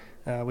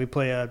 Mm-hmm. We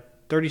play a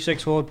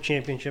 36-hole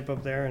championship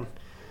up there, and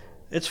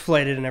it's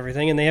flighted and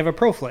everything, and they have a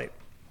pro flight.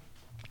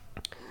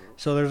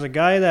 So, there's a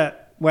guy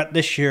that went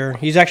this year.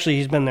 He's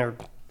been there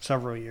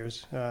several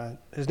years.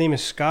 His name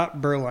is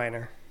Scott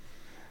Berliner.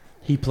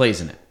 He plays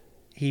in it.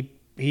 He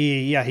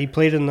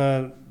played in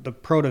the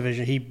pro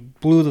division. He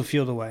blew the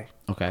field away.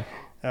 Okay.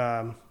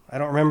 I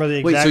don't remember the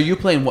exact. Wait, so you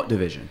play in what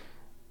division?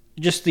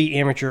 Just the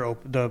amateur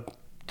open, the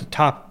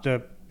top,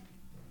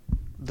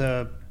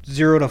 the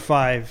 0 to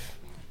 5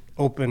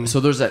 open.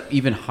 So there's an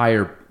even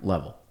higher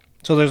level.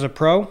 So there's a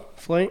pro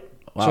flight.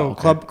 Wow, so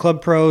okay.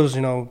 club pros,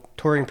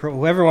 touring pro,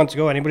 whoever wants to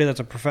go, anybody that's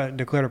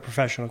declared a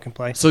professional can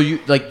play. So you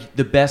like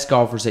the best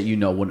golfers that you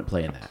know wouldn't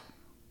play in that?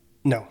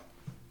 No.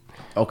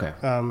 Okay.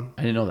 I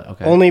didn't know that.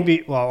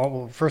 Okay.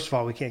 Well, first of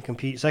all, we can't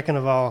compete. Second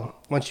of all,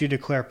 once you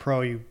declare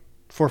pro, you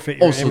forfeit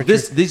your amateur.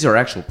 So these are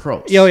actual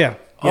pros. Oh, yeah.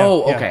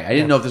 Okay. I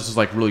didn't know if this was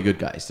like really good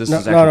guys. This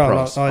is actual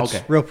pros. No,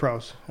 it's real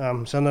pros.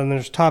 So then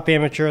there's top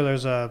amateur.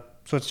 So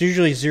it's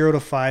usually 0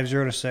 to 5,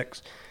 0 to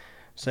 6,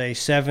 say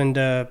 7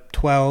 to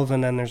 12,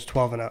 and then there's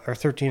 12 and up, or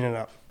 13 and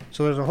up.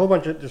 So there's a whole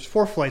bunch there's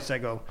 4 flights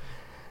that go.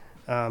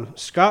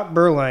 Scott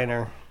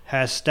Berliner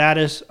has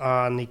status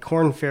on the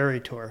Korn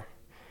Ferry Tour,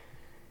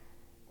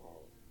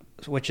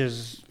 which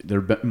is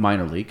their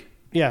minor league.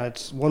 Yeah,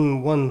 it's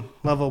one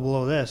level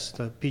below this,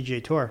 the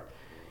PGA Tour.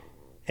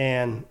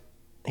 And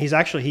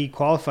he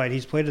qualified.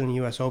 He's played in the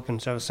U.S. Open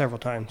several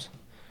times.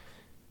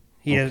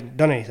 He hasn't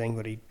done anything,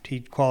 but he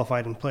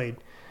qualified and played.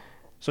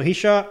 So he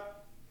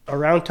shot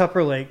around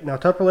Tupper Lake. Now,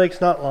 Tupper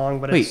Lake's not long,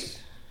 but it's...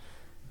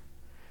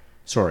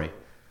 Sorry.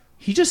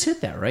 He just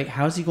hit that, right?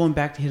 How's he going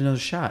back to hit another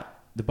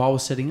shot? The ball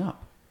was sitting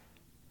up.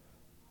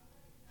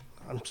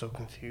 I'm so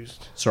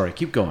confused. Sorry,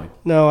 keep going.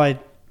 No,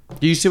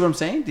 Do you see what I'm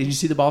saying? Did you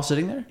see the ball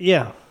sitting there?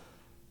 Yeah.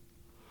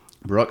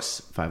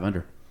 Brooks, 5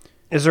 under.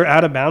 Is there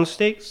out of bounds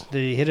stakes?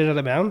 Did he hit it out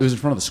of bounds? It was in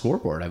front of the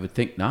scoreboard. I would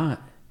think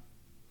not.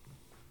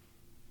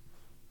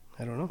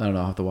 I don't know.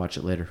 I'll have to watch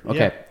it later.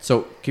 Okay,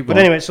 so keep going.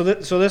 But anyway, so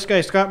this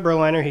guy, Scott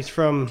Berliner, he's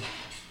from,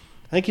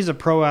 I think he's a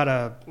pro out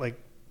of like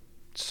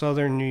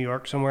southern New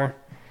York somewhere.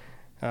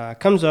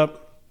 Comes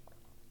up,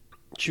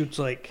 shoots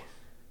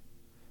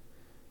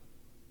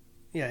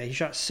he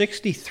shot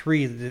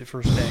 63 the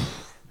first day,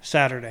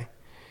 Saturday.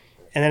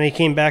 And then he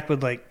came back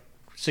with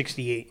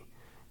 68.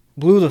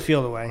 Blew the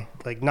field away,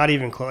 not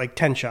even close,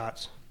 10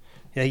 shots.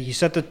 Yeah, he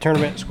set the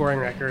tournament scoring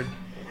record.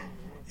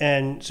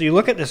 And so you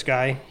look at this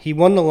guy, he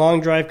won the long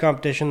drive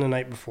competition the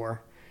night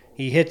before.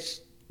 He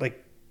hits, What's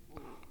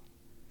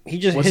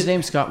his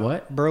name, Scott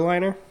what?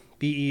 Berliner,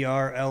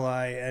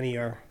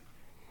 Berliner.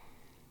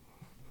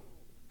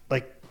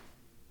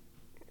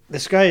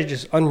 This guy is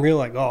just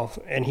unreal at golf,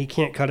 and he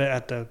can't cut it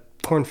at the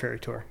Korn Ferry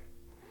Tour.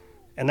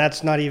 And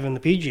that's not even the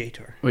PGA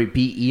Tour. Wait,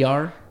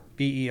 BER?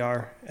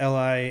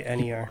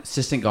 Berliner.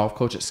 Assistant golf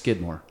coach at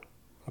Skidmore.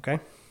 Okay.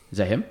 Is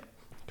that him?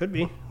 Could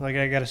be.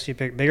 I got to see a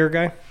bigger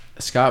guy.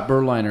 Scott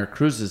Berliner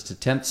cruises to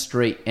 10th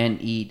straight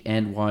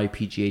NY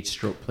PGA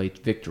stroke play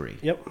victory.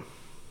 Yep.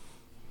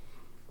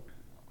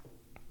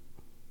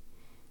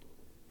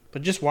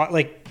 But just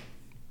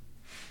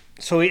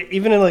so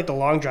even in the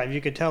long drive, you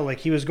could tell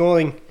he was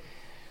going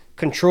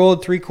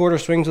controlled 3/4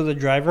 swings of the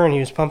driver, and he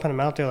was pumping them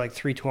out there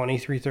 320,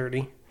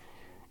 330.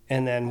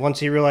 And then once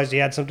he realized he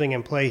had something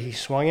in play, he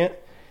swung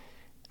it.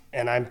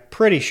 And I'm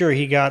pretty sure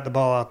he got the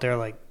ball out there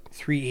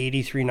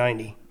 380,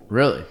 390.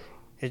 Really?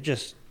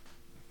 It's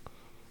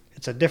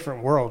a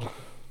different world.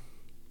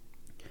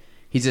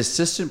 He's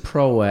assistant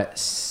pro at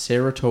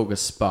Saratoga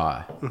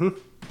Spa. Mm-hmm.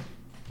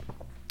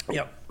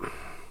 Yep.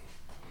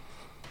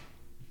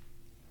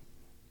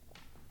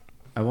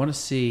 I want to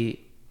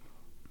see...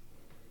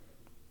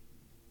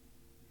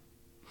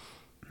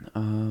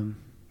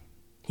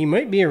 He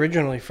might be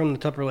originally from the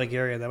Tupper Lake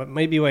area. That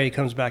might be why he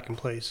comes back and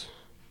plays.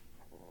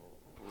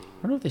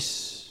 I don't know if they...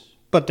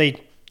 But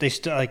they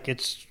still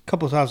it's a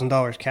couple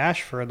 $1,000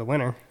 cash for the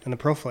winner in the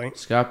pro flight.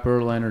 Scott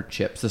Berliner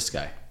chips this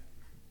guy.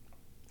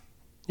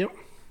 Yep.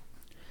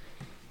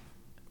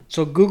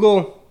 So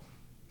Google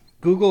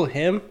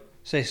him.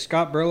 Say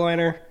Scott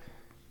Berliner,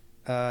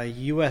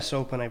 U.S.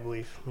 Open, I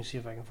believe. Let me see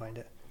if I can find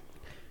it.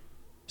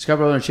 Scott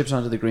Berliner chips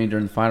onto the green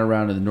during the final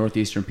round of the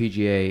Northeastern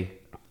PGA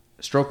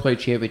Stroke Play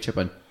Championship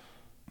in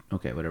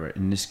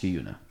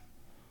Niskayuna.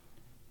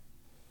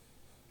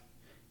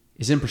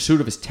 Is in pursuit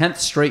of his 10th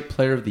straight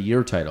Player of the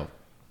Year title.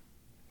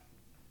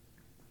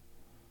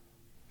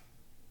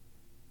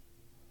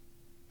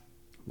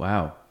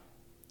 Wow.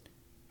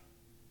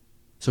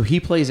 So he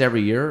plays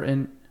every year,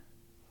 and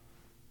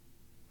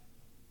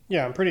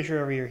yeah, I'm pretty sure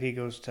every year he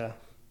goes to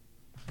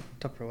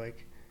Tupper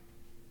Lake.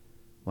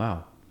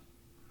 Wow.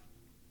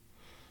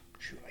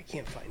 Shoot, I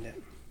can't find it.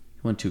 He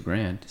won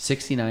 $2,000.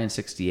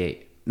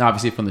 69-68.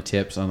 obviously from the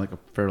tips on like a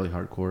fairly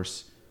hard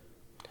course.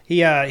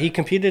 He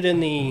competed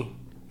in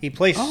he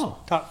placed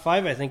top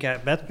 5, I think,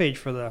 at Bethpage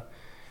for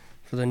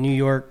the New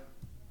York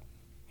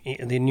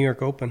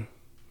Open.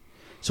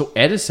 So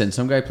Edison,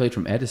 some guy played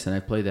from Edison. I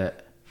played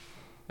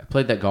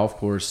that golf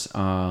course.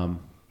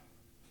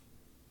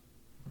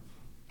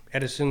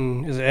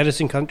 Edison, is it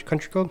Edison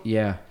Country Club?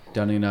 Yeah,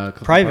 down in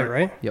private,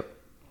 right? Yep.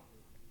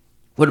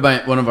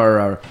 One of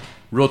our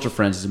realtor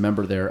friends is a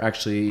member there.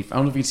 Actually, I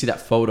don't know if you can see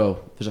that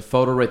photo. There's a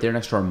photo right there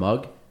next to our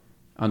mug.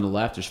 On the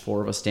left, there's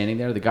 4 of us standing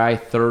there. The guy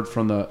third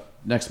from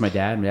next to my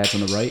dad. My dad's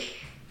on the right.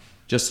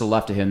 Just to the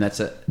left of him, that's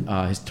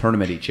his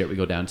tournament each year. We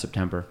go down in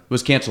September. It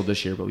was canceled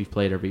this year, but we've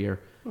played every year.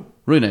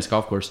 Really nice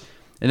golf course.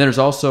 And then there's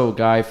also a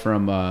guy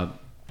from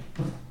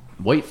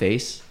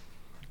Whiteface.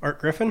 Art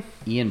Griffin?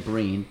 Ian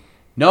Breen.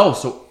 No,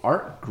 so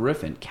Art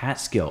Griffin,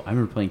 Catskill. I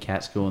remember playing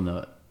Catskill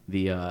in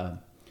the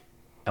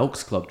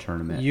Elks Club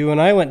tournament. You and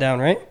I went down,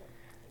 right?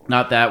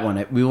 Not that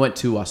one. We went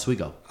to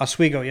Oswego.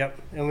 Oswego, yep.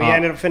 And we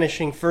ended up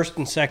finishing first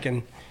and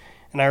second.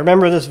 And I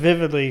remember this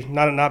vividly,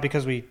 not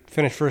because we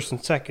finished first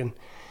and second.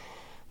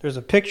 There's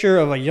a picture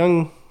of a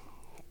young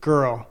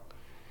girl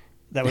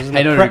that was in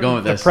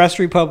the Press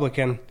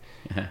Republican,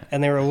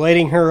 and they were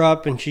lighting her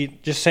up, and she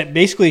just said,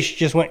 basically she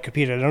just went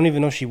competed. I don't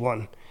even know she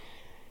won.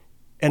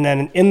 And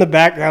then in the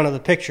background of the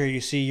picture,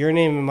 you see your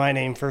name and my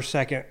name, first,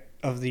 second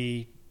of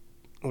the,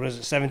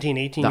 17,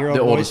 18-year-old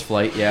The boys. oldest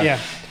flight, yeah. Yeah.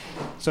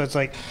 So it's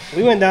like,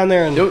 we went down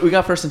there and... We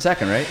got first and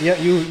second, right? Yeah,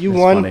 you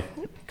won.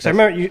 Because I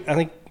remember,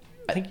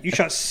 I think you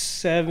shot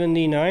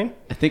 79.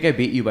 I think I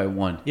beat you by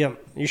 1. Yeah,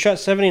 you shot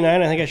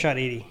 79. I think I shot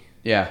 80.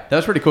 Yeah, that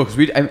was pretty cool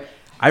because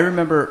I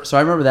remember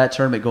that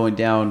tournament going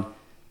down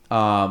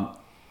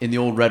in the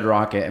old Red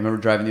Rocket. I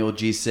remember driving the old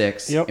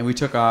G6, and we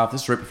took off.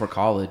 This was right before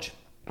college.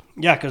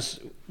 Yeah,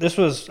 because this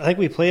was, I think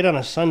we played on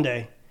a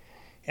Sunday,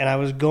 and I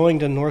was going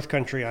to North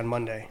Country on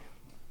Monday.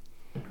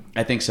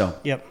 I think so.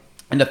 Yep.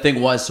 And the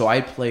thing was, so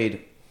I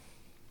played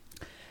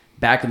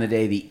back in the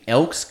day the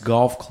Elks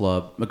Golf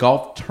Club, a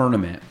golf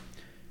tournament.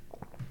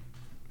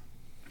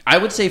 I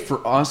would say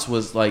for us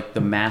was like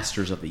the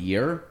Masters of the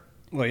year.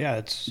 Well, yeah,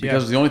 it's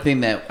because the only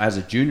thing that as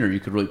a junior you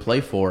could really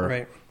play for.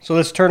 Right. So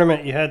this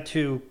tournament you had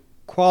to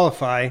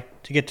qualify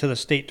to get to the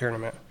state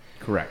tournament.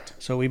 Correct.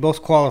 So we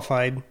both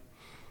qualified,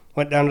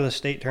 went down to the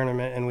state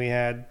tournament, and we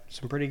had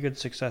some pretty good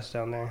success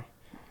down there.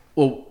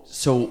 Well,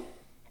 so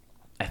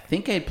I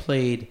think I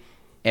played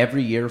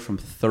every year from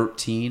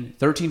 13,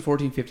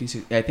 14, 15,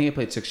 16. I think I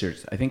played 6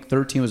 years. I think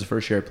 13 was the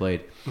first year I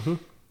played. Mm-hmm.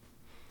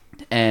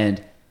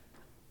 And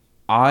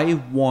I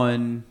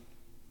won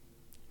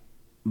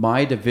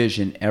my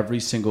division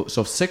every single...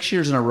 So 6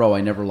 years in a row,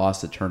 I never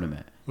lost a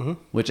tournament,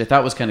 which I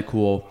thought was kind of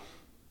cool.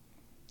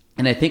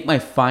 And I think my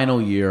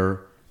final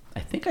year,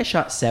 I think I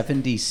shot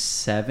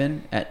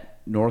 77 at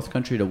North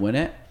Country to win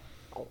it.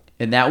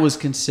 And that was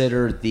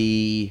considered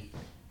the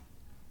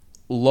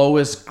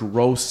lowest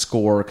gross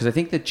score because I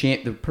think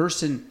the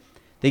person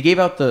they gave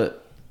out the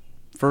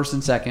first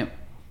and second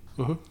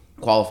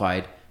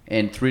qualified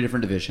in 3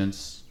 different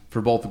divisions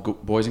for both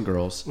boys and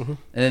girls, and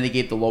then they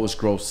gave the lowest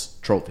gross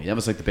trophy. That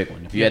was like the big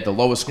one. If you had the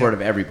lowest score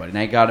of everybody, and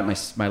I got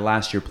it my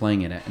last year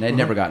playing in it, and I'd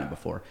never gotten it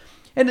before.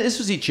 And this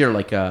was each year.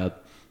 Like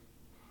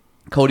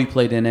Cody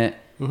played in it.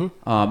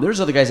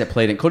 There's other guys that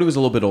played in. Cody was a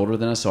little bit older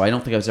than us, so I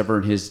don't think I was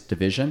ever in his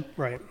division.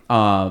 Right.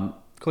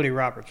 Cody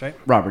Roberts, right?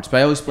 Roberts, but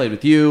I always played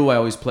with you. I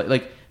always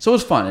played so it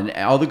was fun, and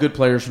all the good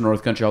players from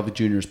North Country, all the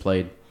juniors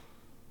played.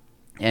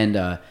 And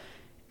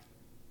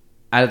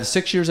out of the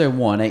 6 years I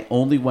won, I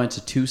only went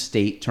to 2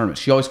 state tournaments.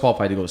 She always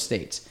qualified to go to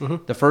states.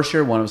 The first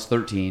year I won, I was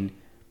 13,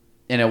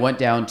 and I went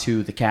down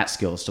to the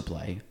Catskills to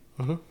play.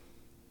 And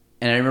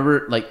I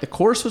remember the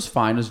course was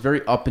fine. It was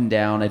very up and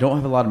down. I don't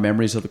have a lot of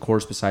memories of the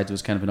course besides it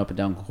was kind of an up and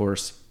down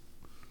course.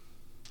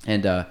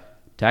 And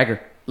Tagger,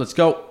 let's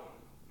go.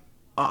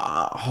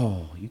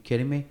 Oh, are you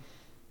kidding me?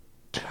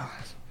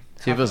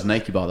 See if it was a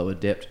Nike ball that would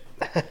have dipped.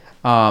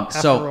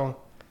 So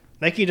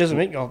Nike doesn't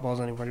make golf balls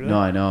anymore, do they? No,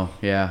 I know.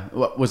 Yeah.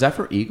 Was that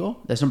for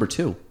Eagle? That's number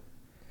 2.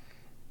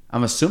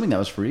 I'm assuming that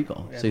was for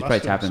Eagle. Yeah, so he's probably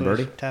tapping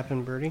birdie.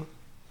 Tapping birdie.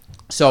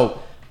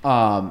 So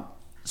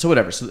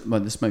whatever. So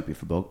this might be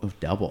for both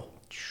double.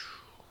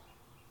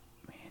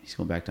 Man, he's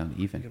going back down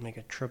to even. You can make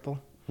a triple.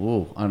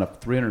 Ooh, on a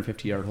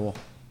 350-yard hole.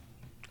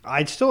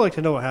 I'd still like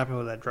to know what happened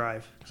with that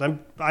drive because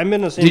I'm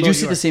in the same. Did you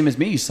see the same as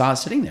me? You saw it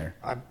sitting there.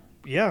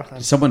 Yeah.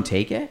 Did someone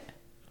take it?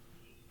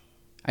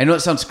 I know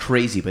it sounds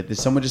crazy, but did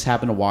someone just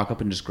happen to walk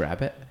up and just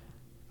grab it?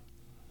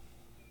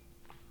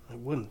 I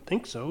wouldn't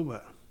think so,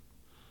 but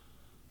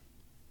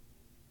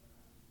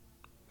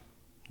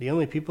the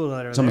only people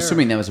that are so I'm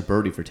assuming that was a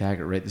birdie for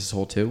Taggart, right? This is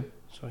hole 2.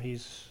 So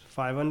he's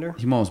 5 under.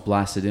 He almost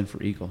blasted in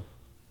for Eagle.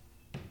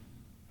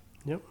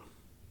 Yep.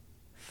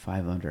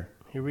 5 under.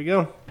 Here we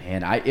go.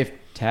 And if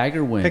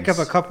Tagger wins, pick up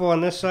a couple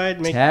on this side.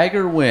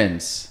 Tagger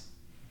wins.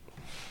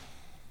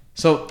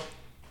 So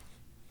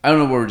I don't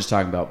know what we're just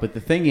talking about, but the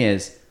thing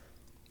is,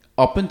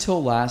 up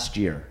until last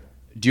year,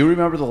 do you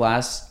remember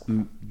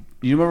when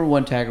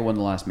Tagger won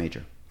the last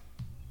major?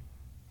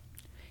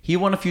 He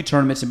won a few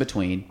tournaments in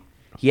between.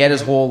 He had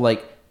his whole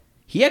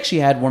He actually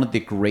had one of the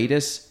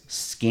greatest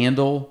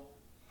scandal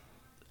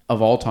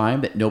of all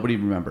time that nobody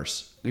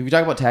remembers. If you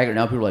talk about Taggart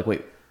now, people are like,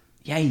 wait,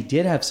 yeah, he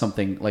did have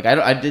something. Like,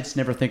 I did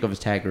never think of his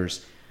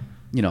Taggart's,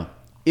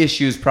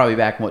 issues probably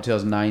back in,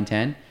 2009,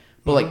 10.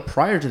 But, like,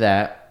 prior to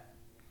that,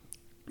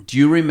 do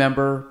you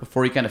remember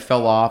before he kind of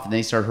fell off and then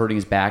he started hurting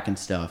his back and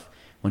stuff,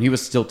 when he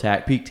was still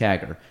peak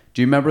Taggart,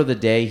 do you remember the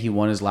day he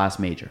won his last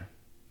major?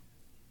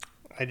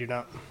 I do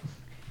not.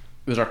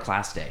 It was our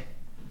class day.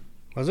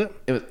 Was it?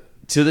 It was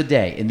to the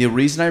day. And the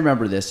reason I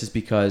remember this is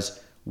because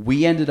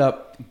we ended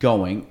up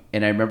going,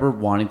 and I remember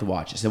wanting to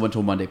watch this. It went to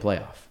a Monday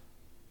playoff.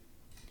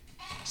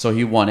 So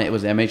he won it. It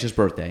was MH's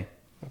birthday.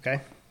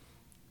 Okay.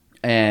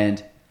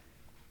 And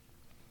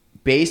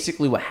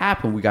basically what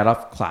happened, we got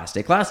off class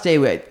day. Class day,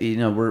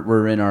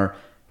 we're in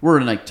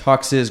like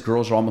tuxes.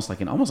 Girls are almost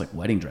like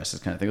wedding dresses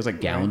kind of thing. It was like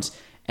gowns.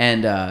 Right.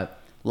 And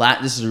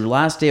this is your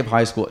last day of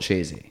high school at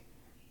Shazy.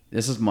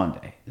 This is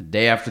Monday, the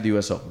day after the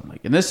U.S. Open.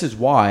 And this is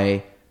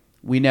why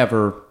we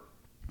never,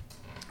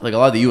 like a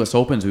lot of the U.S.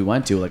 Opens we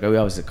went to, like we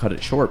always cut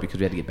it short because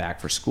we had to get back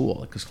for school,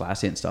 like because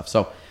class day and stuff.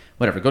 So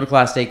whatever, go to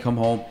class day, come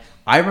home.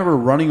 I remember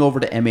running over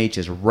to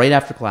MH's right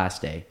after class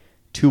day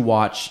to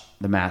watch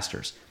the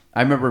Masters.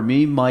 I remember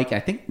me, Mike, I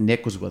think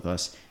Nick was with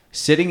us,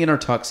 sitting in our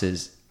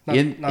tuxes. Not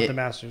the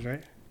Masters,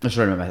 right?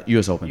 Sorry,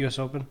 U.S. Open. U.S.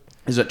 Open.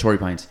 This is at Torrey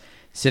Pines.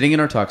 Sitting in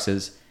our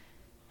tuxes,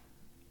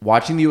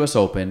 watching the U.S.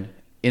 Open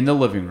in the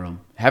living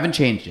room. Haven't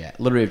changed yet.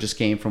 Literally, just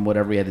came from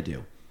whatever we had to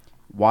do.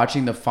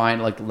 Watching the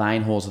final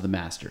 9 holes of the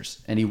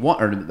Masters. And he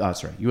won,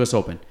 U.S.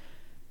 Open.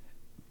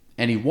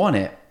 And he won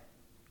it.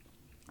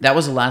 That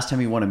was the last time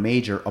he won a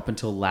major up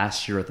until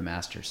last year at the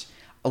Masters.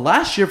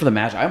 Last year for the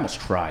Masters, I almost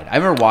cried. I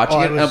remember watching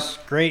it. It was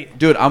great.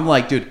 Dude, I'm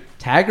like,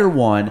 Taggart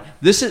won.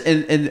 This is,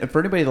 and for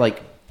anybody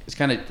it's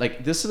kind of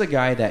like, this is a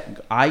guy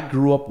that I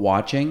grew up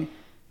watching.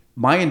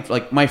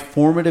 My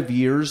formative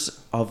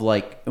years of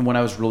when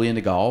I was really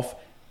into golf,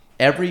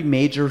 every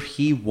major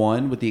he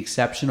won, with the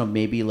exception of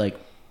maybe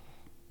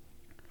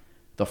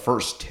the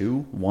first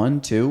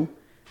two.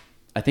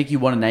 I think he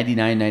won in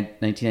 99,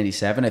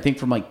 1997. I think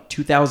from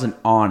 2000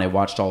 on, I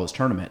watched all his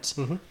tournaments.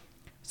 Mm-hmm.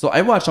 So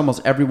I watched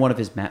almost every one of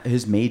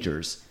his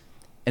majors.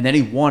 And then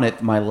he won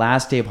it my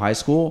last day of high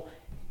school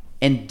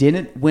and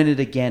didn't win it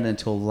again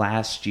until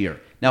last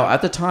year. Now,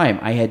 at the time,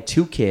 I had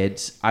 2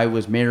 kids. I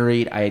was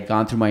married. I had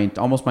gone through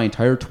almost my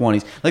entire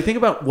 20s. Think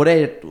about what I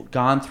had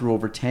gone through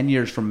over 10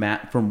 years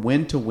from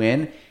win to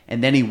win,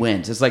 and then he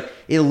wins. It's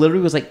it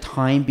literally was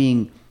time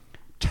being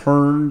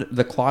turned,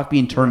 the clock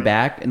being turned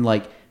back, and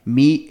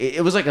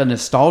it was a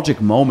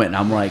nostalgic moment. And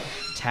I'm like,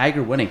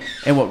 Taggart winning.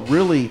 And what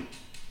really,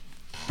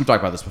 we've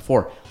talked about this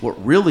before, what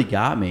really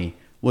got me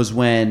was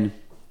remember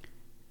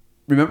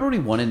when he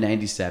won in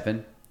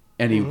 97?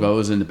 And he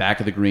goes in the back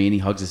of the green, he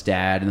hugs his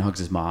dad and hugs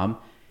his mom.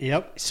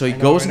 Yep. So he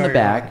goes in the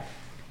back.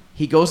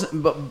 He goes,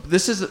 but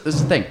this is the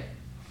thing.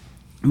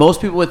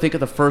 Most people would think of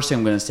the first thing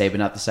I'm going to say, but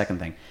not the second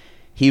thing.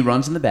 He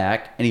runs in the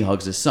back and he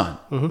hugs his son,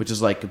 which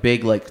is a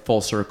big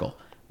full circle.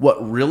 What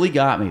really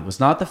got me was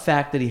not the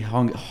fact that he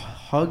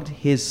hugged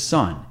his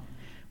son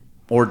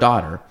or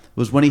daughter,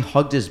 was when he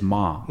hugged his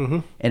mom. Mm-hmm.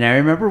 And I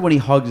remember when he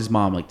hugged his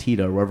mom,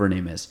 Tita or whatever her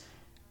name is,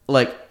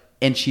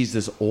 and she's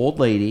this old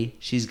lady.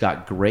 She's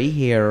got gray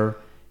hair.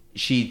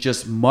 She's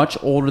just much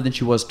older than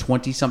she was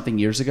 20-something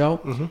years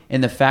ago. Mm-hmm.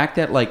 And the fact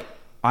that,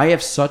 I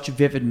have such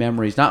vivid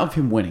memories, not of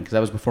him winning, because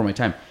that was before my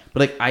time,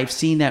 but, I've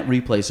seen that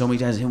replay so many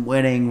times, him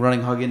winning,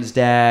 running, hugging his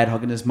dad,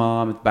 hugging his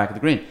mom at the back of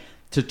the green.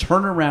 To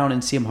turn around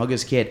and see him hug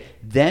his kid,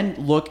 then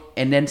look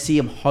and then see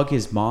him hug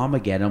his mom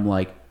again, I'm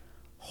like,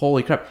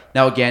 holy crap.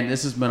 Now, again,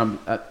 this is when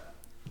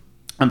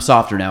I'm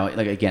softer now.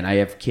 Again, I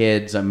have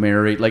kids, I'm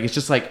married.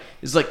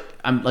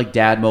 I'm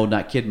dad mode,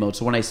 not kid mode.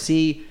 So when I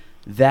see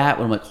that,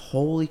 when I'm like,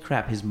 holy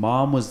crap, his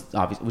mom was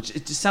obvious, which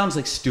it just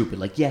sounds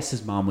stupid. Yes,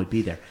 his mom would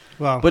be there.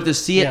 Wow. But to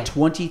see it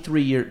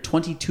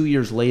 22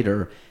 years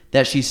later,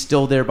 that she's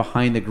still there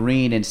behind the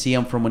green, and see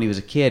him from when he was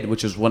a kid,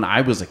 which is when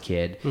I was a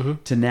kid,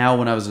 to now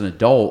when I was an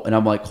adult, and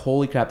I'm like,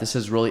 holy crap, this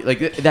is really,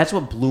 that's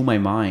what blew my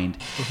mind.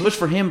 Which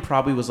for him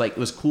probably was it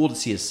was cool to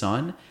see his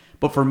son,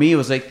 but for me it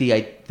was the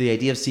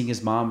idea of seeing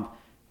his mom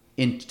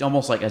in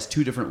almost as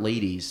 2 different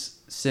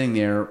ladies sitting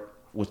there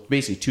with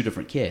basically 2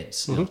 different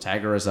kids.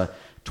 Taggart as a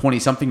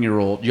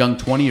 20-something-year-old, young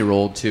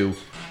 20-year-old, to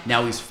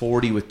now he's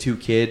 40 with 2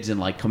 kids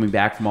and coming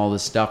back from all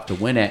this stuff to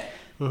win it.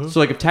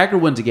 So if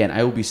Taggart wins again,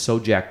 I will be so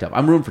jacked up.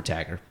 I'm rooting for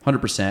Taggart,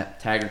 100%.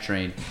 Taggart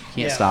train,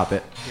 can't stop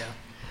it. Yeah.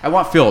 I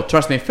want Phil.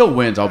 Trust me, if Phil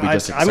wins, I'll be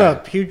just excited.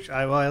 I'm a huge.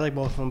 I like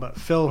both of them, but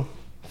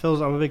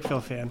I'm a big Phil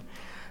fan.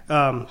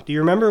 Do you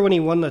remember when he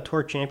won the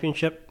Tour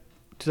Championship,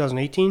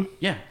 2018?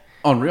 Yeah,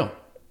 unreal.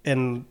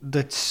 And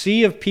the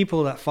sea of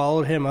people that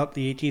followed him up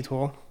the 18th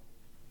hole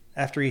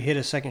after he hit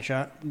his second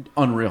shot,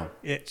 unreal.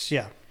 And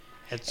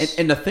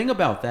the thing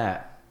about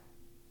that,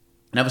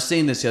 and I was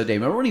saying this the other day.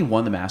 Remember when he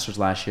won the Masters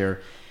last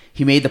year?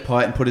 He made the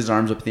putt and put his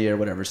arms up in the air,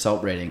 whatever,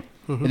 celebrating.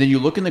 And then you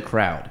look in the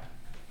crowd,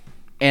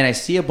 and I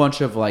see a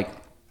bunch of what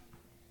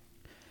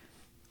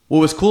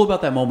was cool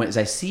about that moment is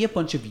I see a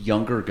bunch of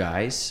younger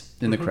guys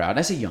in the crowd. And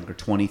I say younger,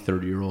 20,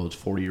 30-year-olds,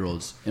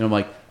 40-year-olds. And I'm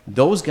like,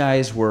 those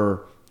guys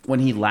were, when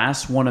he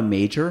last won a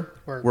major,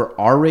 Or- were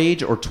our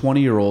age or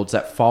 20-year-olds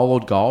that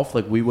followed golf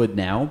like we would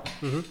now,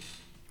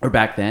 or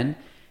back then,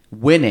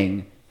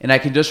 winning. And I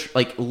can just,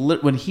 like,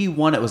 when he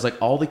won, it was like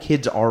all the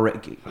kids,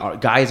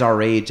 guys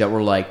our age that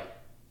were like,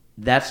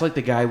 that's like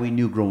the guy we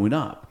knew growing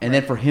up. And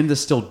then for him to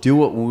still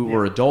do it when we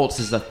were adults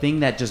is the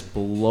thing that just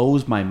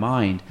blows my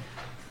mind.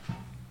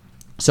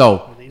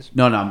 So,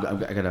 no,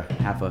 I got a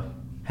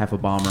half a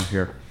bomber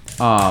here.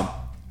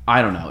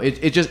 I don't know.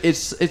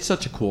 It's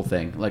such a cool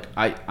thing. Like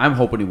I'm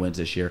hoping he wins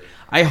this year.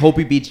 I hope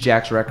he beats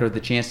Jack's record. The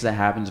chances that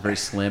happens is very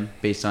slim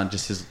based on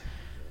just his.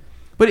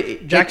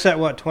 But Jack's at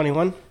what,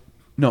 21?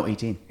 No,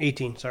 18.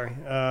 18. Sorry.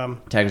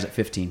 Tiger's at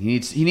 15.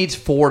 He needs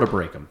 4 to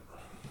break him.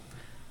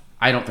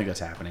 I don't think that's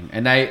happening.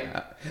 And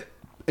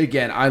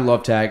I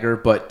love Tiger,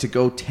 but to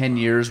go 10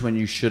 years when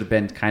you should have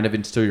been kind of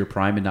in still your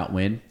prime and not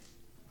win,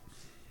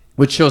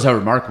 which shows how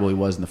remarkable he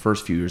was in the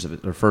first few years of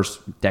it, or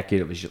first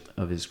decade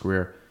of his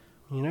career.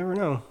 You never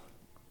know.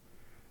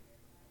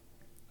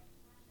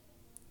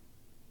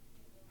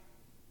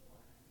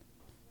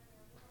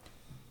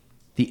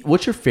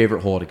 What's your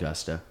favorite hole at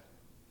Augusta?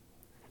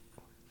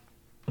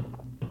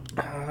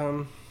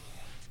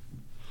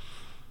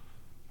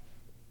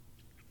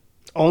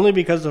 Only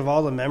because of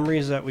all the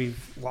memories that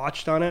we've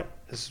watched on it,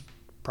 is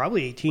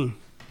probably 18.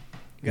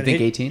 You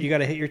think 18? You got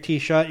to hit your tee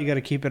shot. You got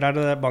to keep it out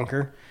of that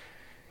bunker.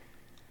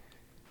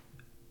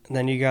 And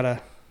then you got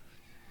to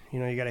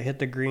hit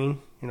the green.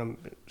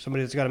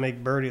 Somebody that's got to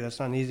make birdie. That's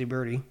not an easy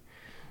birdie.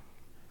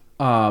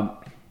 Man,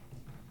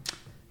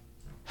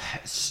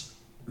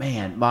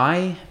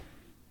 my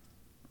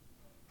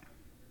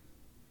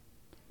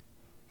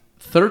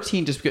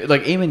 13 just because,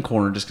 like, Amen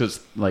Corner, just because,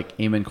 like,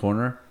 Amen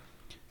Corner.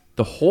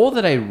 The hole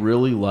that I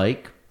really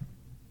like,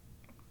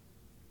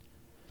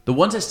 the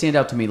ones that stand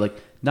out to me, like,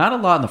 not a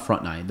lot in the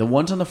front nine. The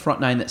ones on the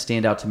front nine that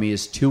stand out to me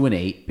is 2 and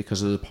 8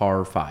 because of the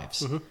par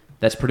 5s. Mm-hmm.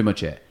 That's pretty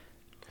much it.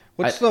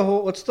 What's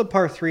the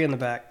par 3 in the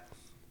back?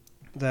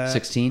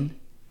 16?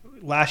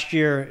 Last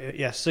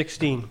year,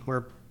 16,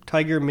 where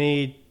Tiger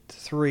made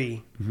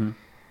 3. Mm-hmm.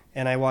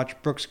 And I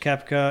watched Brooks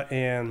Koepka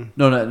and...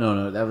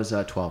 No. That was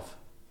 12.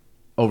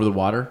 Over the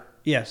water?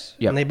 Yes.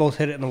 Yep. And they both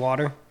hit it in the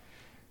water.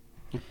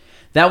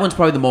 That one's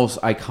probably the most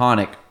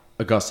iconic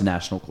Augusta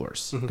National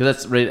course. Because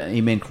that's right at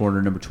Amen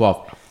Corner, number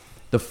 12.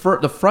 The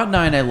front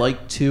 9, I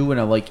like 2 and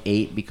I like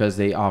 8 because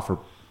they offer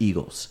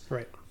eagles.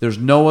 Right. There's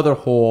no other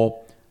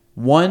hole.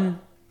 1,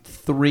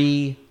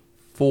 3,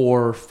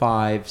 4,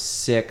 5,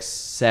 6,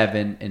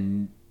 7,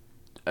 and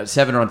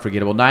 7 are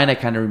unforgettable. 9 I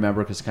kind of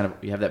remember because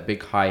you have that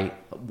big high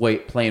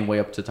playing way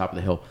up to the top of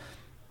the hill.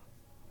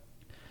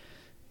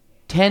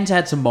 10's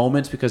had some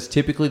moments because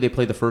typically they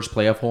play the first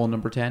playoff hole in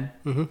number 10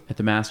 at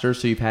the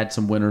Masters. So you've had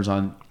some winners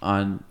on.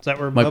 Is that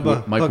where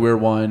Mike Weir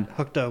won?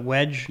 Hooked a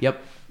wedge.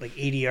 Yep. Like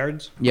 80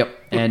 yards. Yep.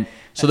 And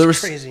so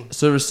crazy.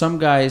 So there were some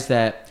guys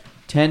that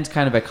 10's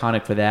kind of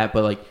iconic for that,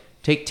 but like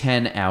take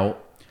 10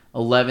 out.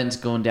 11's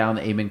going down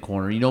the Amen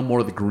Corner. More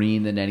of the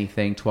green than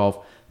anything.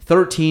 12,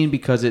 13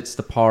 because it's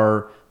the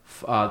par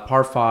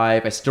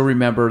 5. I still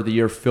remember the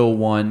year Phil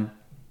won.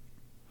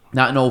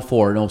 Not in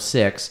 04, in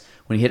 06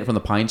 when he hit it from the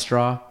pine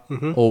straw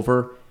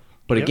over.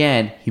 But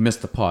again, he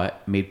missed the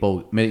putt, made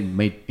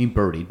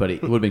birdie, but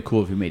it would have been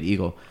cool if he made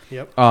eagle.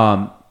 Yep.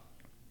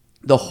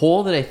 The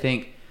hole that I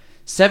think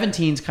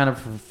 17 is kind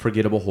of a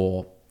forgettable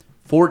hole.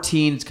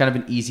 14 is kind of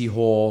an easy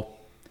hole.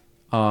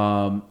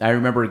 I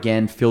remember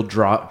again Phil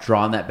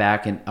drawing that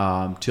back in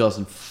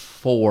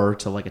 2004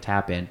 to like a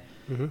tap in.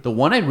 The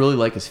one I really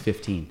like is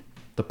 15,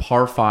 the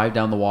par 5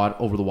 down the water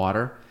over the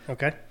water.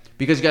 Okay.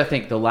 Because you got to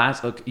think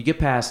you get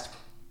past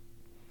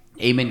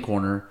Amen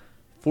Corner,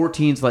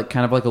 14's like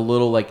kind of like a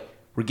little like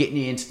we're getting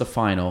you into the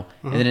final,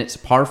 and then it's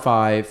par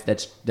 5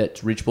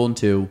 that's reachable in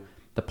 2,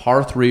 the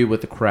par 3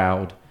 with the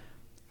crowd.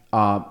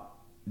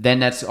 Then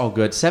that's all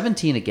good.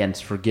 17 again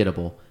is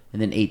forgettable.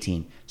 And then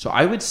 18. So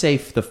I would say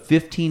the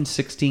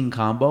 15-16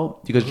 combo,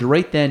 because you're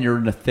right then, you're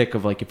in the thick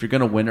of like if you're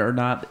going to win it or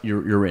not,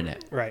 you're in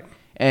it. Right.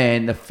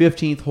 And the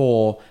 15th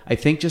hole, I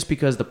think just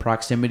because the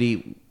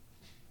proximity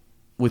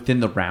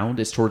within the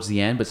round is towards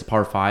the end, but it's a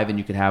par 5, and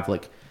you could have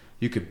like,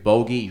 you could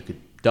bogey, you could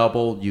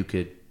double, you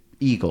could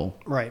eagle.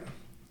 Right.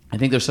 I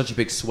think there's such a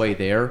big sway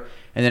there,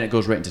 and then it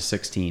goes right into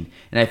 16.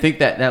 And I think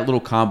that little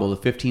combo,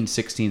 the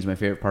 15-16 is my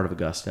favorite part of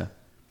Augusta.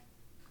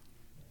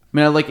 I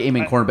mean, I like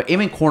Amen Corner, but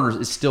Amen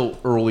Corner is still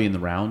early in the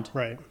round.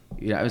 Right.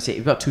 I would say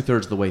about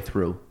 2/3 of the way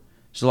through.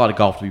 There's a lot of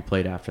golf to be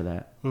played after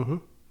that. Mm-hmm.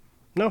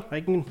 No,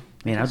 I can.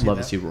 Man, I'd love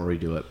to see Rory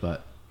do it,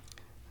 but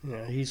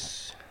yeah,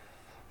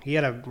 he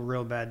had a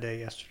real bad day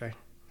yesterday.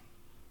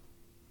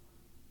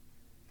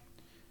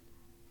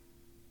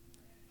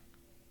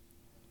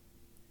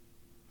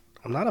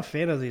 I'm not a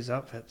fan of these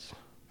outfits.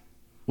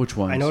 Which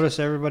ones? I notice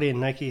everybody in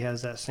Nike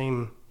has that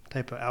same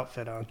type of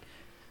outfit on.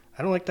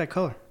 I don't like that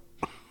color.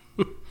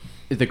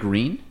 Is the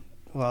green?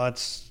 Well,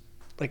 it's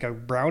like a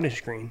brownish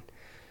green.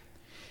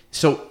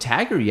 So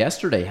Tiger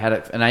yesterday had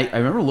it, and I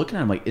remember looking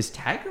at him like, is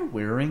Tiger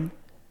wearing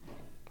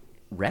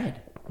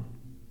red?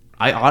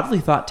 I oddly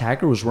thought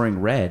Tiger was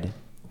wearing red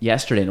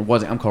yesterday, and it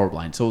wasn't. I'm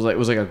colorblind, so it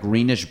was like a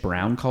greenish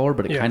brown color,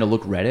 but it kind of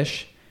looked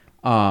reddish.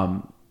 You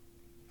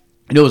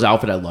know his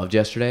outfit I loved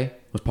yesterday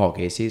was Paul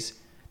Casey's.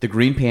 The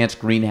green pants,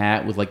 green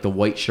hat with like the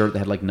white shirt that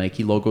had like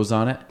Nike logos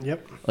on it.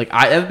 Yep. Like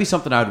that would be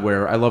something I'd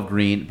wear. I love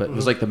green, but it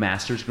was like the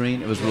Masters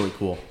green. It was really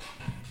cool.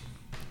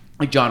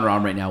 Like John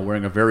Rahm right now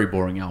wearing a very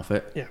boring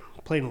outfit. Yeah,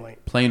 plain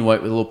white. Plain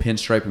white with a little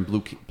pinstripe and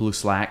blue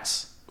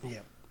slacks. Yeah.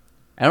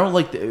 I don't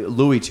like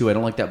Louis too. I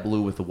don't like that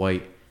blue with the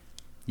white.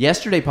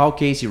 Yesterday, Paul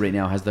Casey right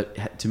now has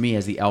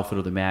the outfit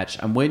of the match.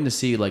 I'm waiting to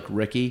see like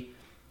Ricky.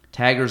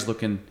 Tagger's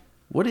looking.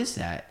 What is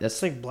that?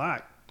 That's like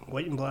black,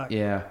 white and black.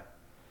 Yeah.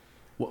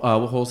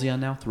 What hole's he on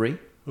now? 3?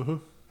 Mm-hmm.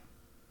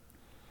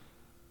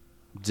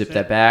 Zip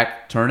that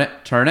back. Turn it.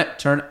 Got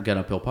an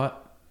uphill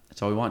putt.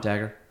 That's all we want,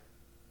 Tagger.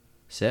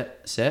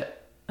 Sit.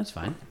 That's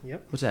fine.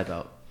 Yep. What's that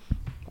about?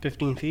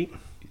 15 feet.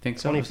 You think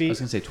so? 20 feet. I was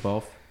going to say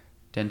 12.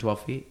 10,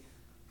 12 feet.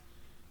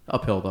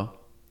 Uphill, though.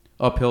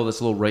 Uphill,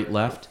 that's a little right,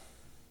 left.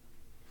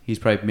 He's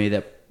probably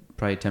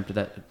attempted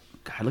that.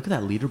 God, look at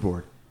that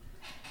leaderboard.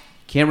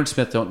 Cameron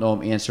Smith, don't know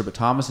him, answer, but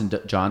Thomas and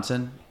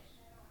Johnson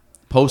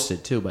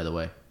posted, too, by the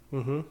way.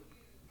 Mm-hmm.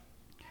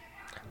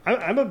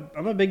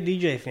 I'm a big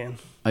DJ fan.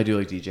 I do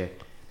like DJ.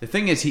 The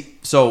thing is,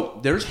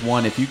 there's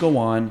one, if you go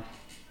on,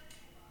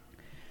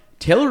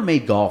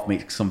 TaylorMade Golf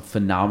makes some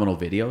phenomenal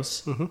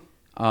videos.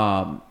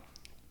 Mm-hmm.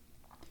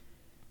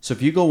 So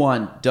if you go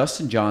on,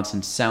 Dustin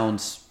Johnson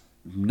sounds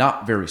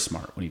not very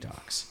smart when he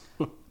talks.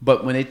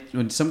 But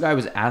when some guy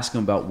was asking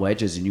him about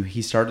wedges and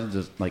he started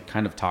to like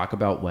kind of talk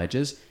about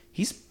wedges,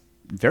 he's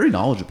very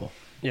knowledgeable.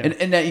 Yeah.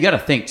 And that you got to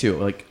think too.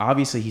 Like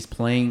obviously he's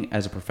playing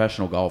as a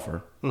professional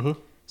golfer. Mm-hmm.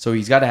 So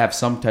he's got to have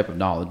some type of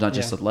knowledge, not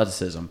just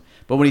athleticism.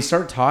 But when he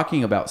started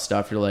talking about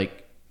stuff, you're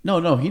like,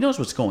 no, he knows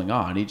what's going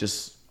on.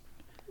 It's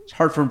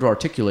hard for him to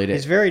articulate it.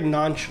 He's very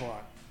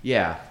nonchalant.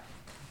 Yeah.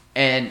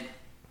 And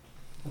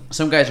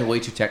some guys are way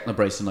too technical.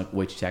 Bryson, like,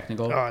 way too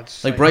technical. Oh,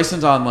 it's like,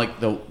 Bryson's on, like,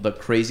 the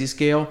crazy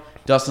scale.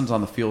 Dustin's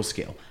on the feel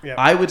scale. Yeah.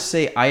 I would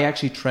say I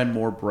actually trend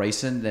more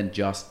Bryson than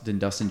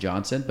Dustin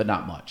Johnson, but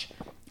not much.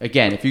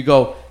 Again, if you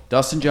go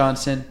Dustin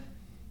Johnson,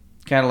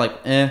 kind of like,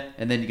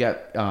 and then you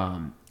got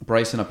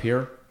Bryson up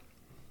here,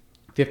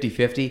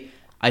 50-50.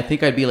 I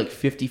think I'd be like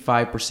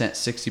 55%,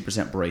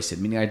 60%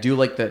 Bryson, meaning I do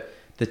like the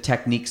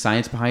technique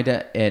science behind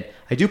it, and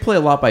I do play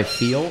a lot by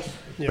feel,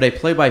 but I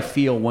play by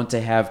feel once I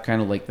have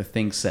kind of like the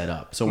thing set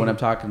up. So when I'm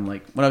talking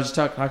like, when I was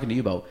just talking to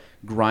you about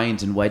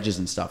grinds and wedges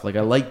and stuff, like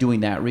I like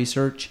doing that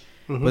research,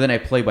 but then I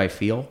play by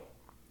feel.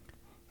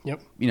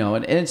 Yep. You know,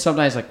 and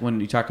sometimes like when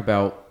you talk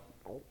about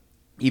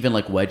even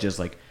like wedges,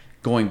 like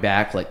going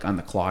back like on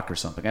the clock or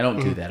something, I don't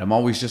do that. I'm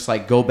always just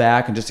like go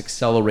back and just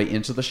accelerate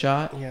into the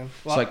shot. Yeah.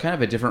 Well, so I kind of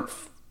have a different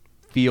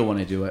feel when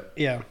I do it.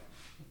 Yeah.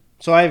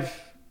 So I've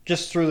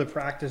just through the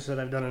practice that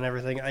I've done and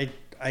everything,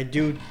 I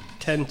do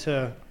tend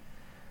to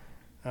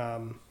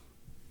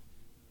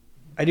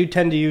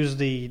use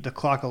the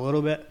clock a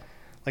little bit.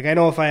 Like I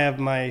know if I have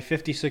my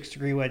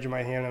 56-degree wedge in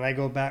my hand and I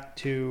go back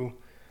to,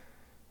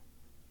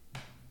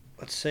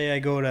 let's say I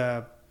go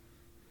to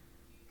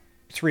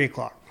 3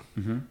 o'clock.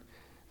 Mm-hmm.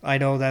 I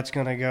know that's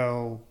going to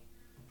go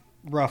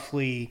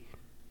roughly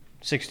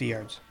 60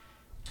 yards.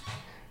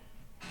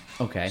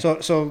 Okay.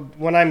 So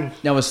when I'm...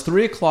 Now, is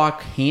 3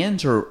 o'clock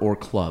hands or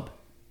club?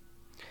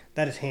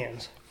 That is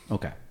hands.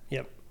 Okay.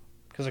 Yep.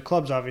 Because the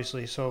club's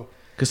obviously, so...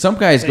 Because some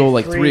guys go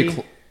like 3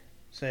 o'clock...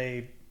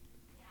 Say...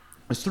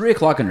 It's 3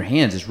 o'clock in your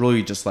hands is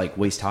really just like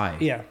waist high.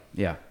 Yeah.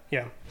 Yeah.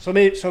 Yeah. So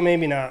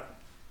maybe not...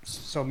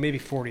 So maybe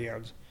 40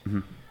 yards. Mm-hmm.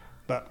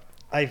 But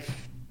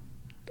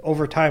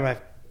over time,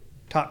 I've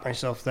taught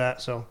myself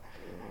that, so...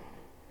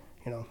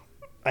 You know,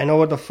 I know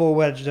what the full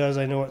wedge does.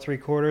 I know what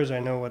 3/4. I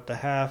know what the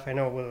half. I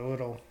know what a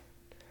little...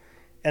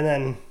 And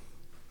then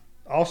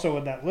also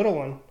with that little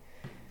one,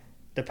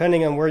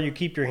 depending on where you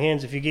keep your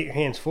hands, if you get your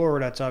hands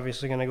forward, that's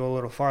obviously going to go a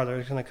little farther.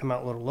 It's going to come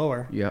out a little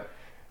lower. Yeah.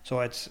 So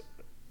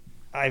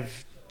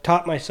I've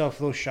taught myself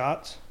those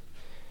shots.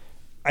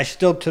 I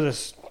still, to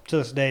this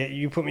day,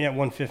 you put me at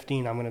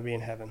 115, I'm going to be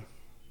in heaven.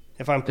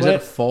 If I'm playing...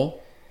 Is it a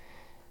full?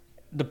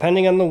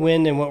 Depending on the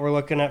wind and what we're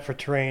looking at for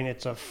terrain,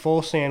 it's a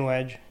full sand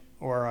wedge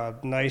or a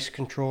nice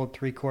controlled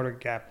 3/4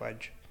 gap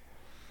wedge.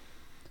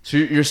 So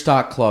your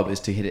stock club is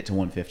to hit it to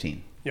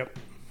 115. Yep.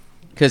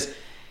 Because,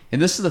 and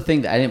this is the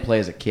thing that I didn't play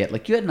as a kid.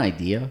 Like, you had an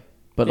idea,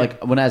 but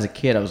like when I was a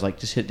kid, I was like,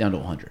 just hit it down to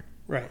 100.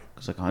 Right.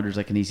 Because like 100 is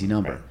like an easy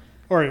number.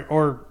 Right.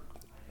 Or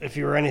if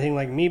you were anything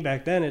like me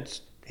back then,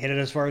 it's hit it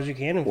as far as you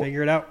can and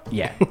figure it out.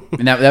 Yeah.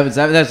 And that was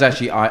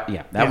actually,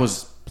 that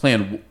was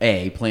plan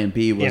A. Plan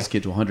B was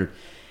get to 100.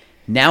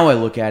 Now I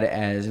look at it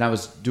as, and I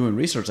was doing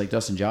research like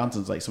Dustin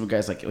Johnson's, like some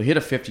guy's like, he'll hit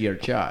a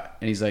 50-yard shot.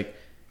 And he's like,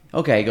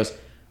 okay. He goes,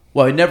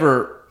 well, I don't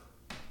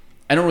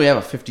really have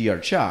a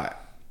 50-yard shot.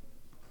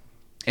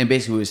 And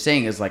basically what he was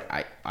saying is like,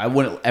 I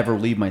wouldn't ever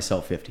leave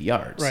myself 50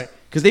 yards. Right.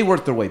 Because they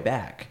work their way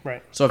back.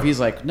 Right. So if he's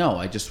like, no,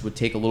 I just would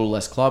take a little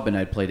less club and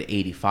I'd play to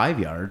 85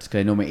 yards because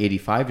I know my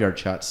 85-yard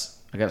shots,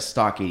 I got a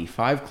stock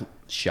 85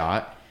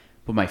 shot.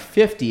 But my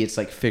 50, it's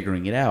like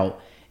figuring it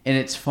out. And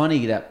it's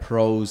funny that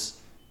pros,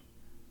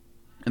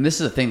 And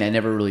this is a thing that I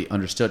never really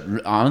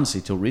understood,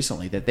 honestly, till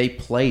recently, that they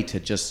play to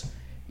just,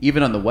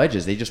 even on the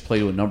wedges, they just play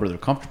to a number they're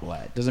comfortable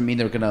at. It doesn't mean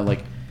they're going to,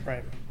 like,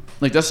 Right.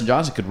 like Dustin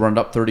Johnson could run it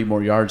up 30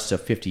 more yards to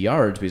 50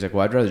 yards, but he's like,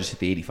 well, I'd rather just hit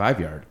the 85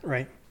 yard.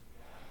 Right.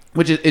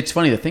 Which it's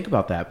funny to think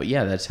about that, but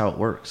yeah, that's how it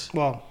works.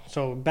 Well,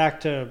 so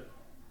back to,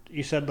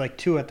 you said like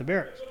 2 at the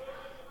Barracks.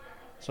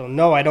 So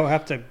no, I don't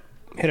have to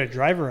hit a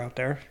driver out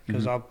there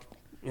because I'll,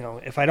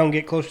 if I don't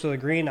get close to the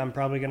green, I'm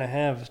probably going to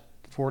have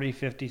 40,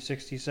 50,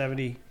 60,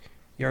 70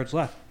 yards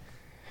left.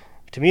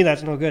 To me,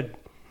 that's no good.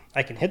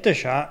 I can hit the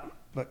shot,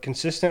 but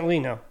consistently,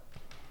 no.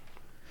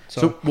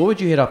 So what would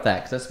you hit off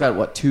that? Because that's about,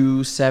 what,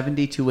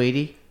 270,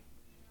 280?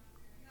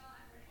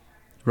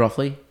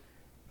 Roughly?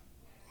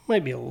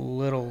 Might be a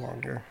little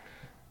longer.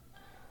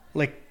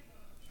 Like,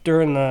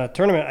 during the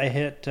tournament, I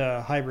hit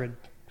hybrid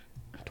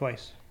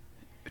twice.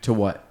 To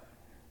what?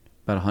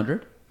 About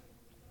 100?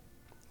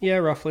 Yeah,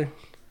 roughly.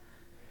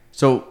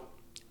 So...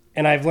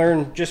 And I've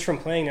learned, just from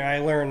playing there, I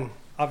learned,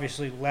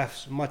 obviously,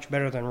 left's much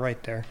better than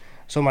right there.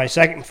 So my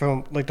second,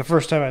 from like the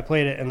first time I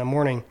played it in the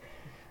morning,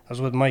 I was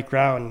with Mike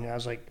Rao, and I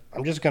was like,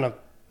 I'm just going to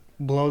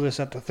blow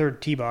this at the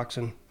third tee box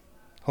and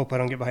hope I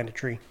don't get behind a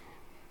tree.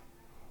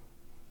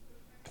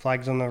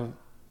 Flags on the...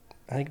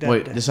 I think that...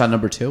 Wait, this is on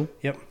number 2?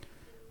 Yep.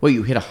 Wait,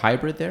 you hit a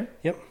hybrid there?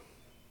 Yep.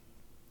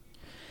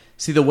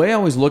 See, the way I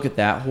always look at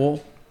that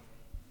hole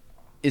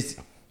is,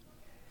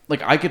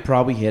 like, I could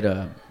probably hit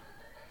a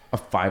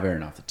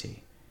 5-iron off the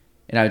tee.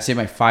 And I would say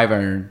my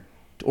 5-iron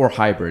or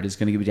hybrid is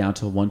going to get me down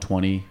to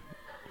 120,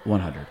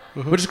 100,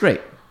 which is great.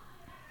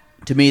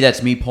 To me,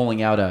 that's me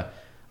pulling out a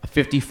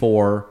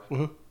 54,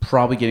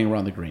 probably getting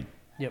around the green.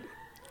 Yep.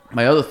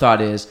 My other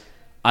thought is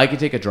I could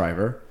take a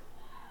driver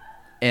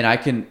and I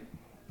can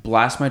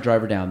blast my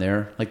driver down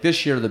there. Like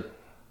this year,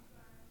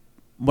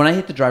 when I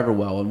hit the driver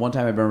well, and one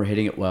time I remember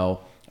hitting it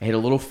well, I hit a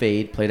little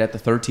fade, played at the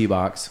third tee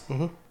box,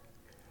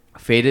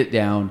 faded it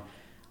down.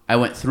 I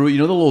went through,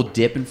 the little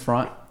dip in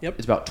front? Yep.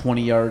 It's about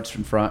 20 yards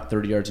in front,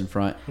 30 yards in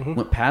front.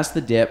 Went past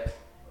the dip,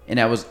 and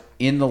I was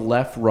in the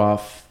left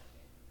rough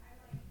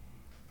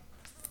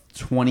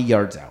 20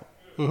 yards out.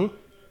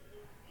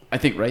 I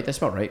think, right? That's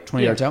about right.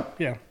 20 yards out?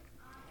 Yeah.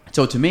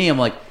 So to me, I'm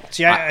like...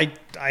 See,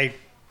 I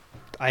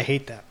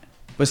hate that.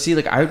 But see,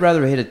 like, I'd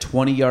rather hit a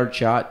 20-yard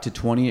shot to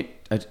 20...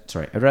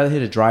 I'd rather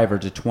hit a driver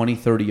to 20,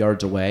 30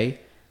 yards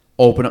away,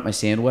 open up my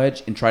sand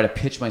wedge, and try to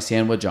pitch my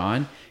sand wedge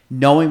on.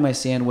 Knowing my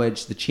sand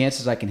wedge, the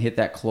chances I can hit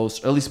that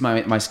close, or at least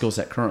my skill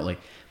set currently,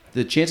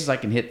 the chances I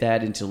can hit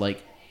that into,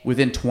 like,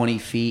 within 20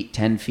 feet,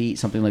 10 feet,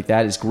 something like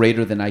that, is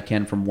greater than I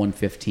can from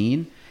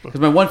 115.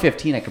 Because my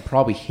 115, I could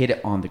probably hit it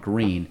on the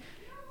green.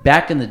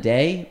 Back in the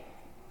day,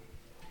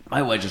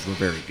 my wedges were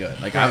very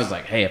good. Like, I was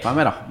like, hey, if I'm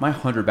at my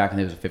 100 back in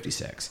the day was a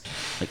 56,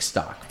 like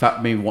stock,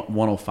 maybe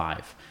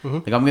 105.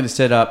 Like, I'm going to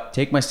set up,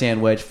 take my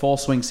sand wedge, full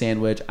swing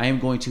sand wedge. I am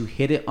going to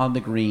hit it on the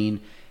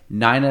green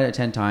 9 out of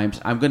 10 times.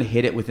 I'm going to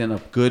hit it within a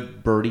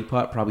good birdie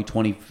putt, probably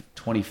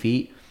 20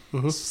 feet,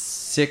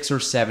 6 or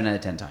 7 out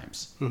of 10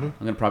 times. I'm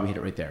going to probably hit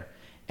it right there.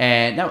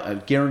 And now,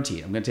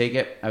 guaranteed, I'm going to take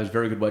it. I was a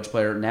very good wedge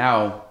player.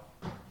 Now,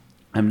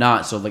 I'm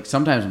not. So, like,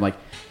 sometimes I'm like,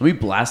 let me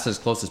blast it as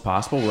close as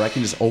possible where I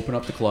can just open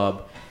up the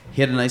club,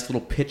 hit a nice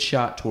little pitch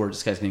shot towards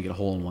this guy's going to get a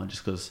hole in one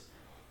just because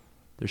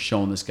they're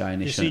showing this guy. And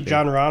Did you see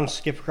John Rahm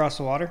skip across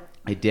the water?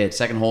 I did.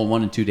 Second hole in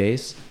one in 2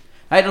 days.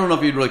 I don't know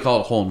if you'd really call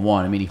it a hole in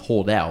one. I mean, he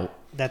holed out.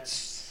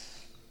 That's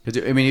he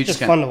just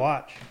fun to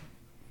watch.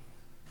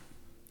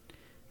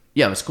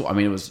 Yeah, it was cool. I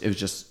mean, it was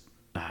just...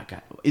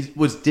 God. Did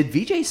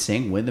Vijay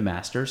Singh win the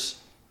Masters?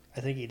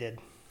 I think he did.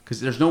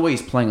 Because there's no way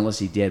he's playing unless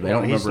he did, but I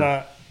don't remember. He's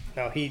not.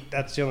 No,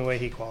 that's the only way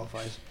he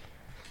qualifies.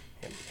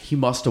 He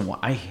must have won.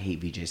 I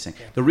hate Vijay Singh.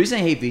 Yeah. The reason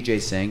I hate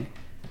Vijay Singh,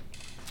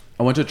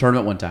 I went to a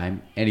tournament one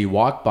time, and he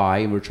walked by,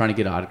 and we were trying to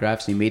get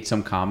autographs, and he made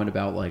some comment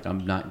about, like,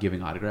 I'm not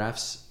giving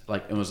autographs.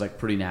 Like, it was, like,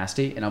 pretty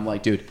nasty. And I'm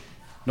like, dude,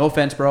 no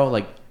offense, bro.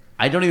 Like,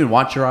 I don't even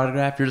want your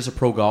autograph. You're just a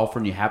pro golfer,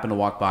 and you happen to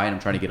walk by, and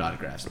I'm trying to get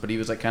autographs. But he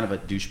was, like, kind of a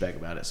douchebag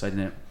about it, so I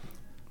didn't.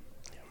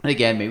 And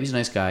again, maybe he's a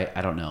nice guy.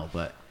 I don't know,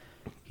 but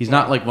he's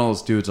not, like, one of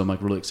those dudes I'm,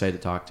 like, really excited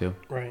to talk to.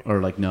 Right.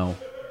 Or, like, no.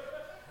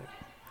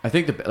 I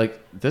think,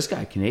 this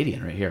guy,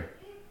 Canadian right here.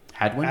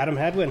 Hadwin? Adam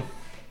Hadwin.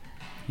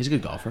 He's a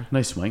good golfer.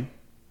 Nice swing.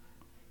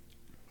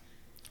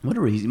 I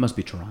wonder where he must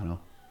be Toronto.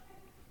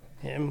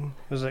 Him.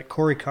 Was it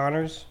Corey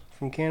Connors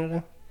from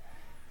Canada?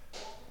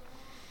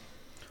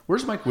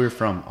 Where's Mike Weir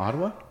from?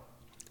 Ottawa?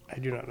 I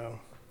do not know.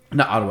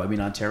 Not Ottawa, I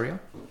mean Ontario.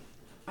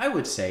 I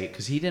would say,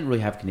 because he didn't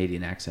really have a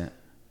Canadian accent.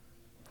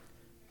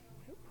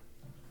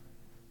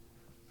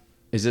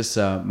 Is this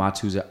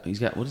Matsu's? What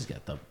has he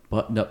got? The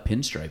button-up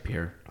pinstripe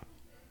here.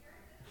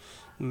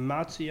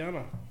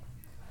 Matsuyama.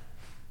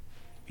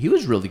 He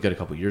was really good a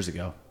couple years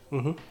ago.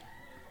 Mm-hmm.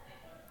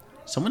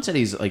 Someone said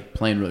he's like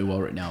playing really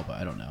well right now, but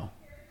I don't know.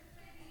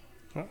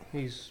 Well,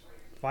 he's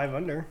 5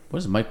 under. What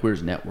is Mike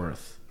Weir's net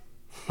worth?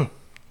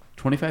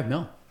 25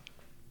 mil.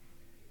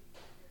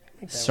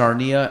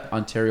 Sarnia,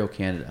 Ontario,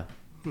 Canada.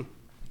 All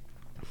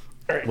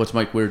right. What's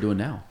Mike Weir doing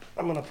now?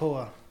 I'm gonna pull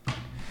a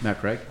Matt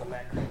Craig.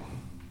 Matt Craig.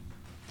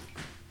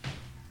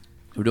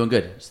 We're doing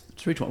good. It's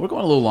 3:20. We're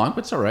going a little long, but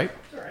it's all right.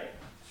 All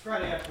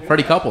Friday afternoon.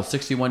 Freddie Couple,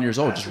 61 years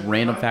old. Just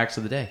random facts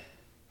of the day.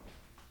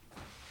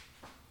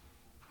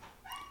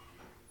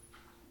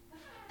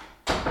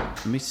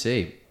 Let me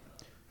see.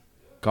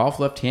 Golf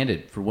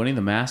left-handed for winning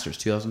the Masters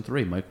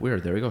 2003. Mike Weir.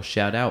 There we go.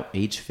 Shout out.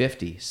 Age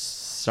 50.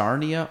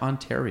 Sarnia,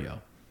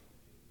 Ontario.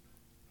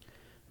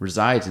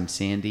 Resides in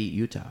Sandy,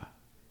 Utah.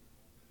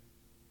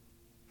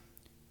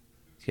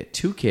 He's got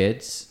 2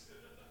 kids.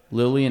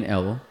 Lily and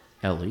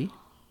Ellie.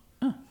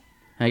 Huh.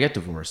 I got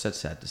divorced. That's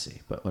sad to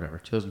see, but whatever.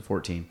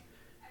 2014.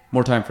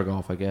 More time for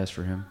golf, I guess,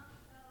 for him.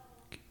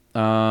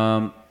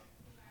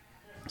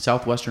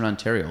 Southwestern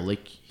Ontario,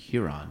 Lake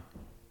Huron.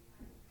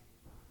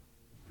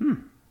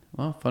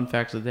 Well, fun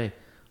facts of the day.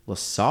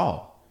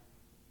 LaSalle.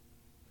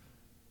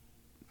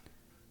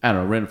 I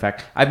don't know, random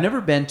fact. I've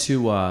never been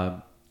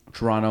to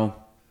Toronto.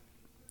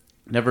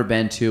 Never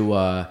been to,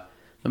 let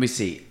me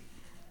see,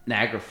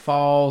 Niagara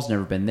Falls.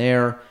 Never been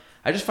there.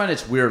 I just find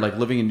it's weird, like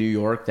living in New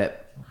York,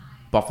 that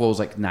Buffalo is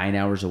like 9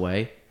 hours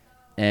away.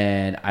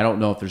 And I don't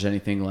know if there's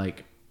anything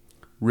like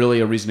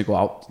really a reason to go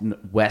out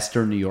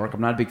Western New York.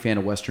 I'm not a big fan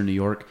of Western New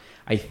York.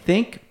 I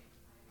think...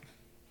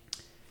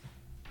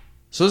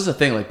 So this is the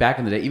thing, like back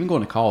in the day, even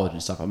going to college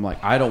and stuff, I'm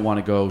like, I don't want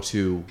to go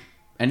to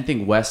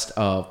anything west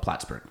of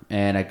Plattsburgh.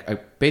 And I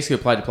basically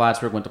applied to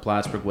Plattsburgh, went to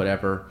Plattsburgh,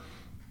 whatever.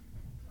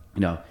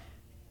 You know,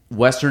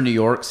 Western New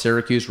York,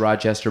 Syracuse,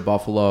 Rochester,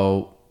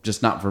 Buffalo,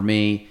 just not for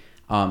me.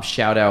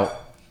 Shout out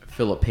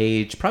Philip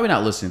Page. Probably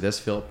not listening to this,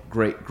 Philip.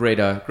 Great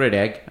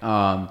egg.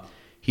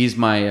 He's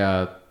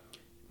my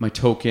my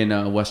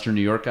token Western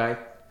New York guy.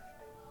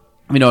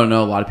 I mean, I don't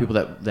know a lot of people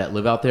that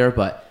live out there,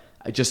 but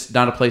just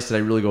not a place that I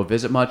really go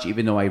visit much,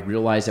 even though I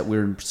realize that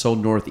we're so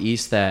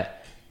northeast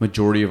that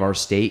majority of our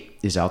state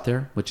is out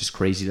there, which is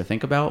crazy to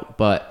think about.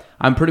 But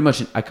I'm pretty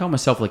much, I call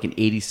myself like an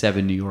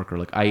 87 New Yorker,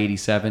 like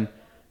I-87.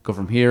 Go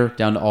from here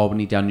down to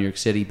Albany, down to New York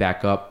City,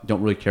 back up.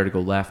 Don't really care to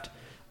go left,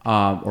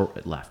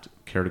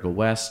 care to go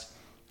west.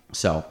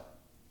 So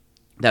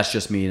that's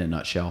just me in a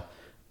nutshell.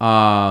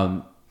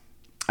 I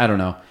don't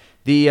know.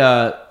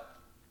 The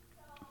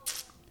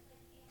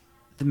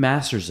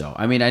Masters, though.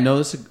 I mean, I know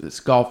this is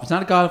golf. It's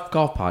not a golf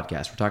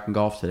podcast. We're talking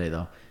golf today,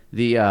 though.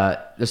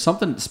 There's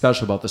something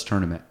special about this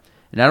tournament,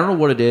 and I don't know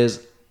what it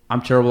is.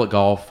 I'm terrible at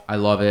golf. I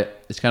love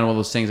it. It's kind of one of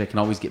those things I can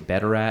always get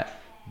better at,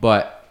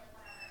 but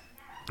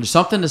there's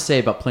something to say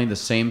about playing the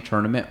same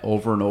tournament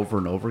over and over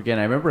and over again.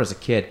 I remember as a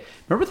kid.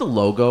 Remember the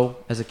logo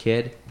as a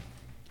kid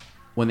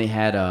when they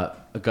had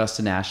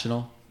Augusta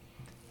National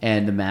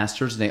and the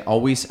Masters, and they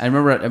always. I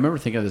remember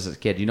thinking of this as a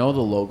kid. You know,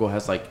 the logo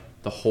has like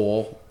the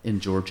hole in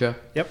Georgia.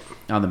 Yep.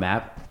 On the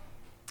map.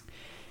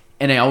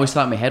 And I always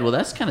thought in my head, well,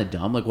 that's kind of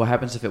dumb. Like, what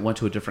happens if it went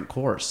to a different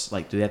course?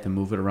 Like, do they have to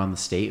move it around the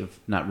state of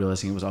not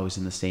realizing it was always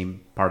in the same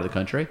part of the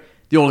country?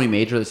 The only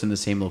major that's in the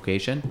same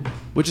location,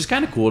 which is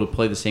kind of cool to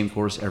play the same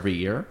course every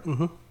year.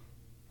 Mm-hmm.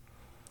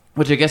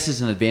 Which I guess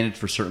is an advantage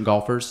for certain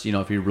golfers, you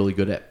know, if you're really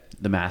good at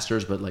the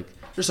Masters. But, like,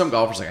 there's some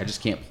golfers like, I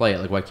just can't play it.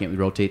 Like, why can't we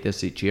rotate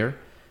this each year?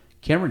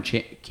 Cameron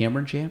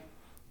Champ?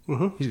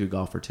 Mm-hmm. He's a good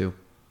golfer, too.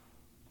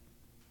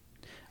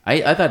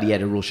 I thought he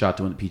had a real shot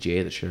to win the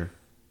PGA this year.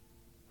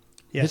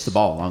 Yes. Hits the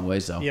ball a long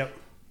ways, though. Yep.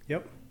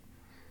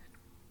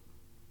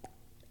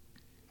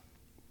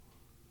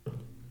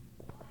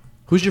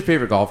 Who's your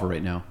favorite golfer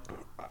right now?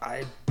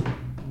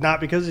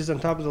 Not because he's on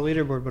top of the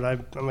leaderboard, but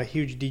I'm a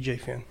huge DJ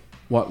fan.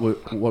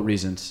 What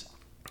reasons?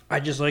 I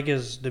just like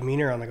his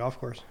demeanor on the golf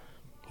course.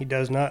 He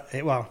does not,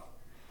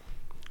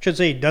 should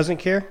say he doesn't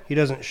care. He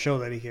doesn't show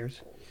that he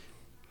cares.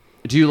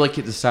 Do you like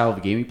the style of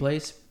the game he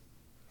plays?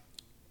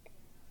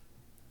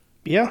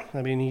 Yeah,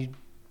 I mean, he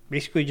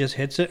basically just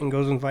hits it and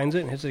goes and finds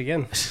it and hits it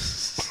again.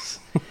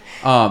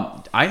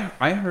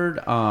 I heard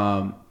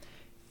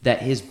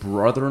that his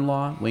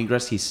brother-in-law, Wayne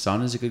Gretzky's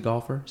son, is a good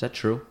golfer. Is that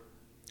true?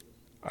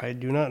 I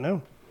do not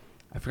know.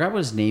 I forgot what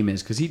his name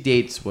is because he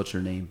dates, what's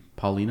her name?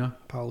 Paulina.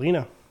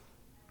 Let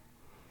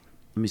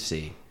me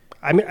see.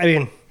 I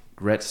mean,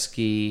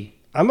 Gretzky.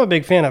 I'm a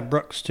big fan of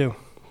Brooks, too.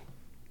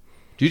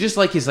 Do you just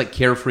like his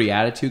carefree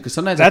attitude? Because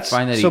sometimes I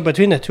find that so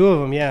between the two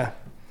of them, yeah.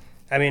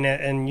 I mean,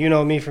 and you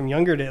know me from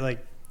younger days,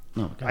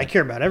 I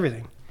care about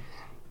everything.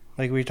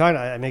 Like we talked,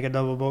 I make a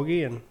double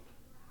bogey and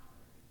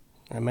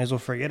I might as well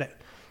forget it.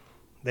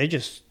 They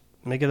just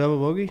make a double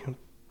bogey.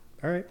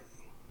 All right,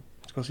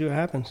 let's go see what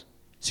happens.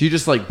 So you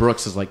just like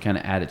Brooks' kind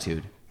of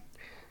attitude?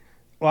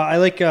 Well, I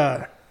like,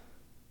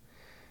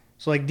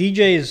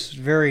 DJ is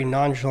very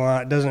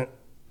nonchalant. Doesn't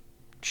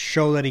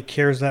show that he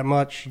cares that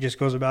much. He just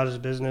goes about his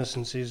business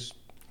and sees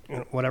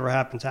whatever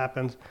happens.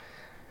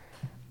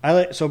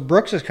 So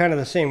Brooks is kind of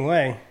the same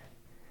way.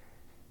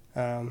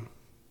 Not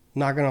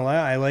gonna lie,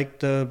 I like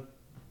the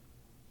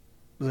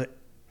with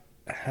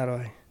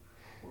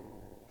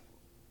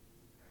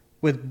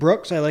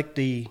Brooks I like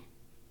the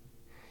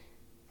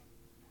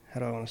how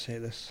do I want to say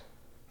this?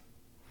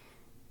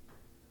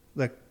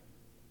 The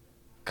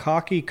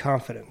cocky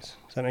confidence.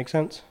 Does that make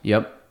sense?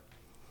 Yep.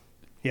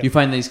 You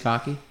find that he's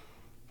cocky?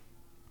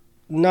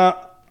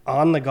 Not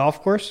on the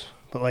golf course,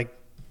 but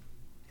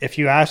if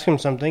you ask him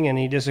something and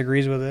he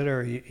disagrees with it,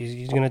 or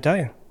he's going to tell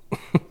you.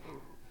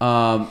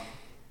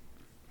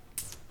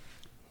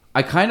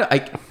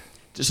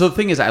 So the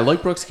thing is, I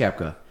like Brooks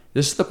Koepka.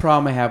 This is the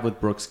problem I have with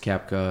Brooks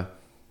Koepka.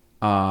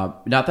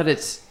 Not that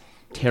it's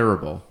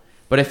terrible,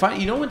 but I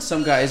find, when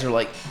some guys are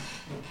like,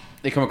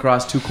 they come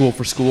across too cool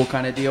for school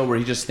kind of deal, where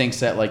he just thinks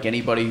that like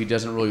anybody who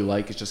doesn't really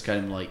like is just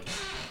kind of like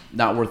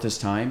not worth his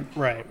time.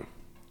 Right.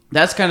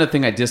 That's kind of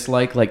thing I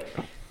dislike. Like,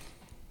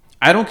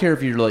 I don't care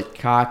if you're like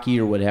cocky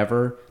or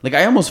whatever. Like,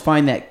 I almost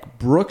find that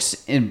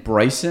Brooks and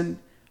Bryson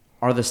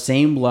are the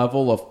same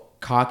level of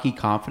cocky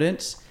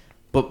confidence,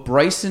 but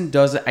Bryson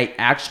does it, I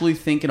actually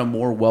think, in a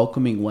more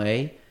welcoming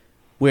way,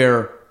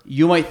 where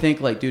you might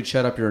think like, dude,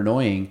 shut up, you're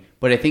annoying.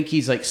 But I think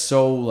he's like,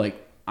 so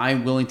like,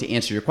 I'm willing to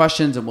answer your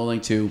questions. I'm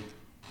willing to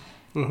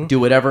do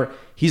whatever.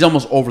 He's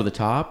almost over the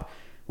top,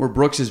 where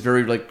Brooks is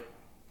very like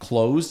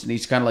closed, and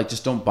he's kind of like,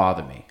 just don't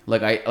bother me.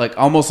 Like,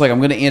 almost like, I'm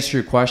going to answer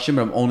your question,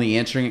 but I'm only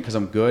answering it because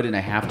I'm good and I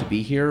have to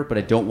be here, but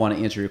I don't want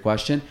to answer your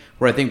question.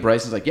 Where I think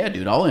Bryson's like, yeah,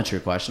 dude, I'll answer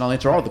your question. I'll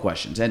answer all the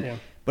questions. And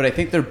but I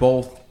think they're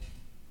both,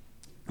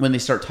 when they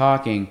start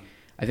talking,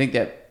 I think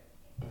that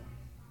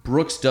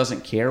Brooks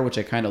doesn't care, which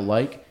I kind of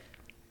like.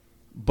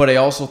 But I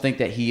also think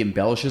that he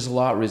embellishes a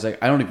lot, where he's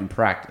like, I don't even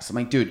practice. I'm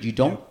like, dude, you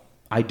don't.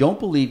 I don't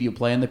believe you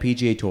play on the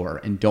PGA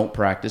Tour and don't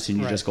practice and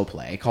you just go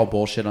play. I call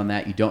bullshit on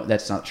that. You don't.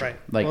 That's not true. Right.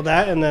 Like, well,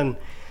 that, and then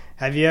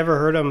have you ever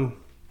heard him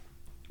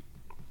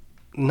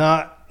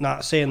not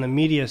say in the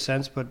media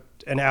sense, but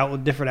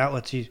different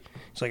outlets? He's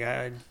like,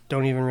 I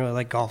don't even really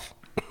like golf.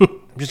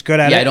 I'm just good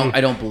at it. Yeah, I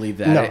don't believe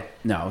that.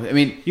 No. I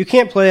mean, you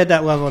can't play at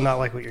that level and not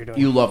like what you're doing.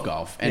 You love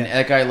golf, and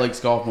that guy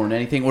likes golf more than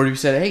anything. Or if you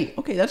said, hey,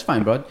 okay, that's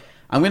fine, bud.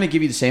 I'm going to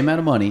give you the same amount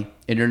of money,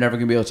 and you're never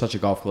going to be able to touch a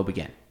golf club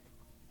again.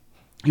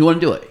 You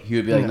want to do it. He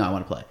would be like, no, I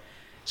want to play.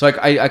 So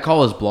I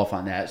call his bluff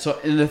on that. So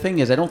and the thing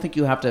is, I don't think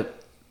you have to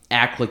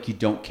act like you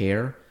don't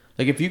care.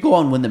 Like, if you go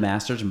out and win the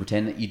Masters and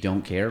pretend that you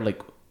don't care, like,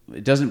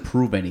 it doesn't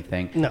prove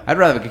anything. No. I'd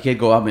rather have a kid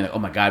go out and be like, oh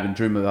my God, I've been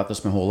dreaming about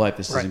this my whole life.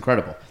 This is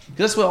incredible. Because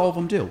that's what all of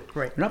them do.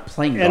 Right. You're not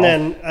playing golf. And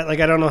then, I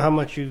don't know how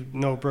much you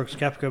know Brooks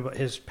Koepka, but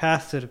his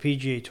path to the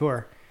PGA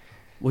Tour.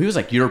 Well, he was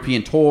like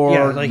European Tour,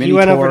 yeah, like mini he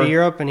went tour. over to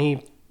Europe and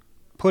he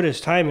put his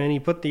time in, he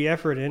put the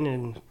effort in,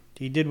 and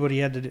he did what he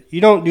had to do. You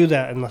don't do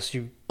that unless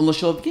you love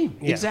the game.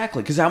 Yeah.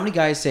 Exactly. Because how many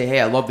guys say, hey,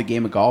 I love the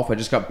game of golf, I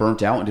just got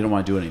burnt out and didn't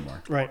want to do it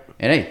anymore. Right.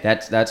 And hey,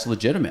 that's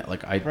legitimate.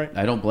 Like, I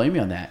don't blame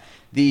you on that.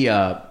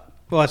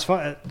 Well, it's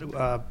fun.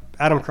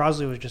 Adam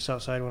Crosley was just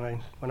outside when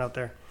I went out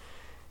there,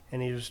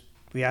 and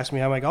he asked me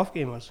how my golf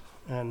game was.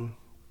 And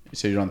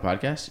so you're on the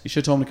podcast? You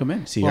should have told him to come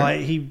in. See well,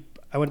 her.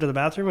 I went to the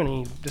bathroom and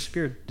he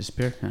disappeared.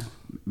 Yeah.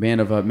 Man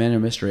of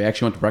mystery. I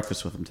actually went to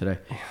breakfast with him today.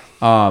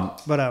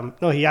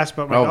 No, he asked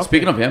about my golf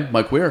speaking game. of him,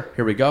 Mike Weir,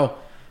 here we go.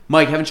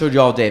 Mike, haven't showed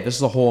you all day. This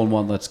is a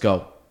hole-in-one. Let's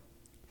go.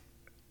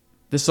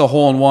 This is a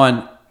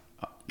hole-in-one.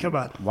 Come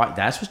on. Why?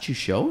 That's what you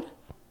showed? I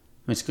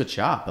mean, it's a good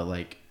shot, but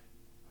like...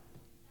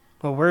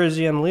 Well, where is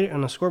he on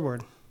the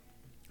scoreboard?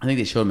 I think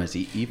they showed him as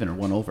even or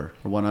one over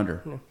or one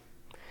under. Yeah.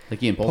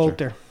 Like Ian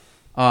Poulter.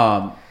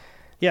 So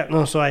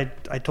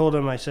I told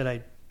him, I said,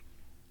 I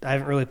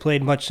haven't really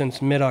played much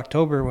since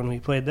mid-October when we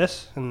played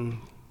this, and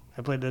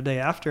I played the day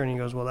after, and he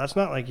goes, well, that's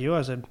not like you.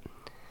 I said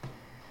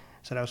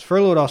I was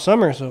furloughed all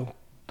summer, so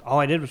all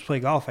I did was play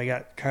golf.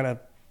 I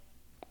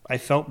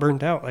felt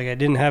burnt out. Like, I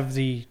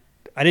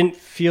didn't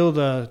feel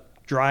the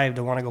drive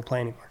to want to go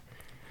play anymore.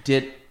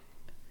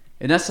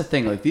 And that's the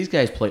thing, like, these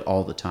guys play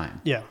all the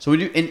time. Yeah. So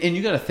and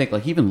you got to think,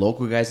 like, even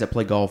local guys that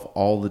play golf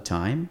all the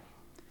time,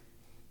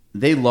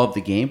 they love the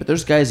game, but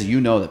there's guys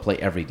that play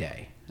every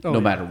day. No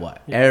matter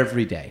what,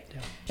 every day.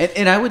 Yeah.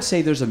 And I would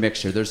say there's a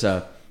mixture. There's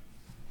a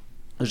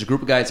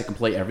group of guys that can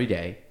play every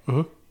day,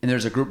 and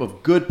there's a group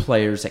of good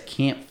players that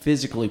can't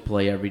physically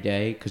play every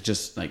day because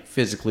just like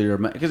physically or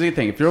because the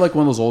thing, if you're like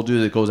one of those old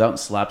dudes that goes out and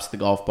slaps the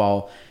golf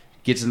ball,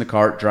 gets in the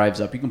cart, drives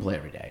up, you can play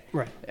every day.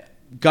 Right.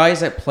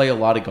 Guys that play a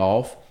lot of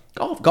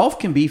golf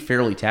can be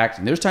fairly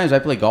taxing. There's times I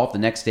play golf the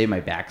next day,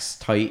 my back's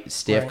tight,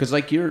 stiff because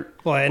like you're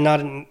and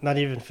not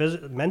even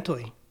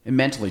mentally. And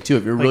mentally too,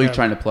 if you're really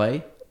trying to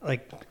play.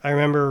 Like, I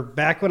remember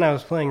back when I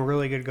was playing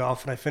really good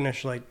golf and I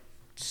finished like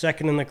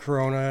second in the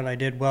Corona and I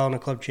did well in the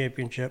club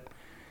championship.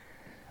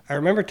 I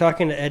remember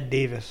talking to Ed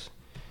Davis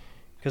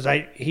because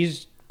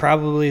he's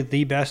probably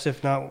the best,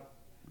 if not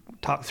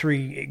top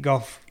 3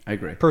 golf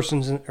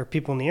persons or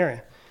people in the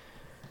area.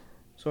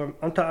 So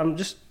I'm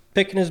just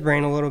picking his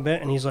brain a little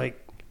bit, and he's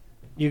like,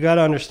 you got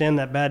to understand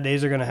that bad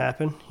days are going to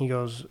happen. He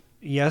goes,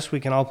 yes, we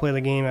can all play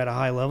the game at a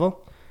high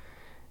level.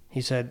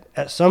 He said,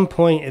 at some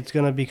point it's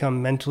going to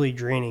become mentally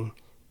draining.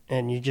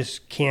 And you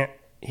just can't.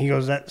 He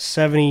goes, that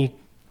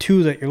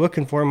 72 that you're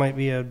looking for might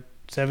be a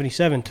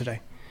 77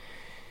 today.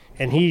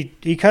 And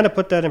he kind of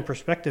put that in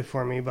perspective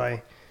for me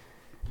by,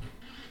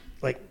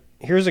 like,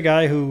 here's a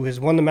guy who has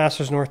won the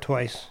Masters North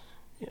twice.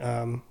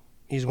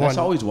 He's won. That's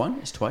always won?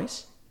 It's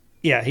twice?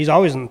 Yeah, he's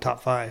always in the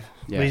top 5.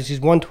 Yeah. But he's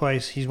won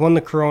twice. He's won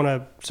the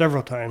Corona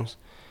several times.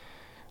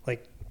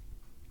 Like,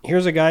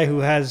 here's a guy who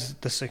has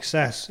the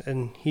success,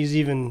 and he's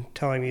even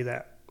telling me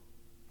that,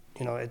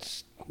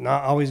 it's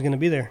not always going to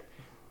be there.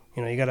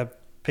 You got to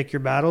pick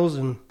your battles,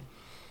 and,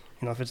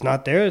 if it's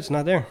not there, it's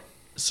not there.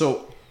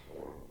 So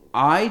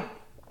I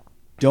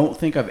don't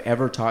think I've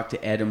ever talked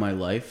to Ed in my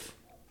life.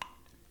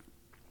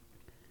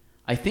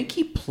 I think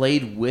he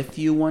played with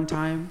you one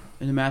time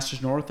in the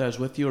Masters North. I was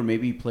with you, or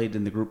maybe he played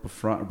in the group of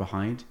front or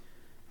behind.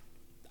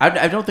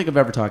 I don't think I've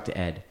ever talked to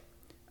Ed.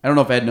 I don't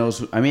know if Ed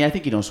knows. I mean, I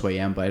think he knows who I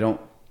am, but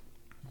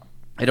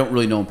I don't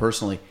really know him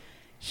personally.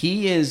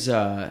 He is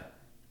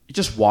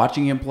just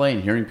watching him play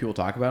and hearing people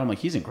talk about him. Like,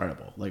 he's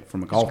incredible, like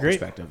from a golf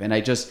perspective. And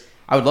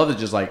I would love to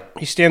just like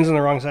he stands on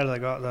the wrong side of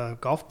the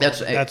golf ball.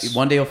 That's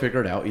one day he'll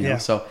figure it out, you know.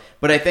 So,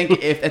 but I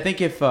think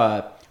if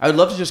I would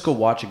love to just go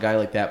watch a guy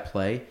like that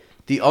play.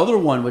 The other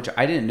one, which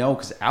I didn't know,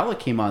 because Alec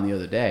came on the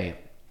other day,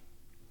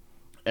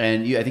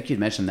 and I think you'd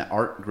mentioned that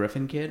Art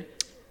Griffin kid.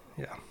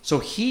 Yeah.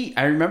 So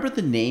I remember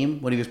the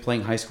name when he was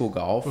playing high school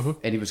golf,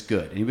 and he was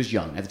good, and he was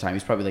young at the time. He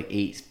was probably like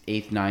 8th,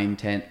 9th,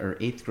 10th, or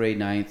 8th grade,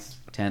 9th,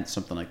 10th,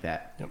 something like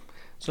that. Yep.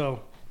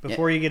 So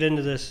before you get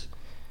into this,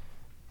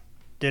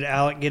 did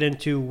Alec get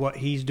into what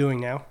he's doing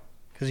now?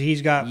 Because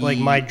he's got like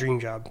my dream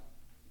job.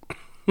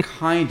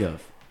 Kind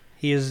of.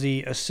 He is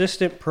the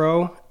assistant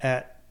pro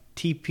at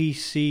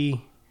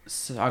TPC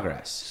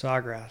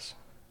Sawgrass.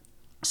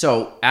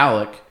 So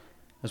Alec, I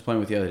was playing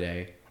with the other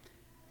day.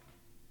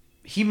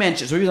 He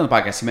mentioned, so he was on the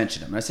podcast. He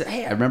mentioned him, and I said,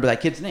 "Hey, I remember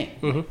that kid's name."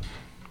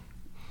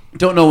 Mm-hmm.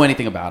 Don't know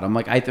anything about him.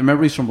 Like, I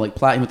remember he's from Lake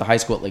Placid. He went to high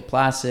school at Lake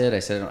Placid. I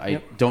said,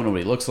 I don't know what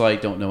he looks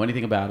like. Don't know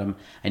anything about him.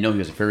 I know he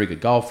was a very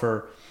good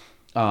golfer.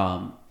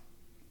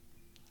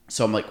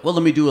 So I'm like, well,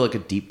 let me do like a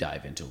deep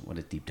dive into him. What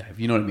a deep dive.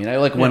 You know what I mean? I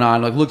went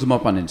on, looked him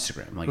up on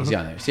Instagram. Like, is he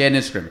on there? So he had an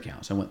Instagram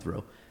account. So I went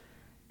through.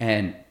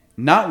 And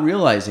not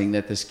realizing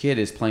that this kid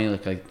is playing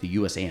like the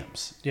U.S.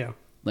 Amps. Yeah.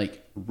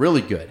 Like,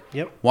 really good.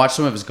 Yep. Watched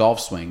some of his golf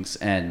swings.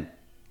 And,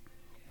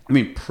 I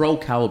mean, pro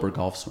caliber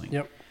golf swing.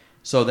 Yep.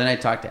 So then I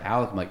talked to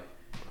Alec. I'm like,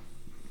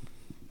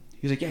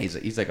 he's like, yeah,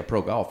 he's like a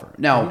pro golfer.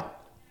 Now,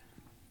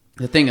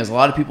 the thing is, a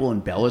lot of people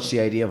embellish the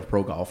idea of a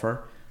pro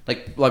golfer.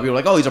 Like, a lot of people are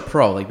like, oh, he's a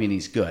pro, like meaning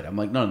he's good. I'm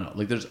like, no.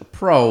 Like, there's a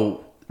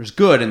pro, there's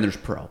good, and there's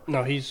pro.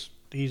 No, he's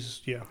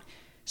yeah.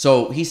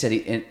 So he said,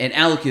 and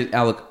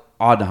Alec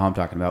Odd, I'm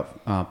talking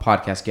about,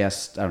 podcast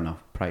guest, I don't know,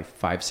 probably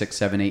 5, 6,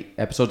 7, 8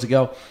 episodes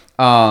ago,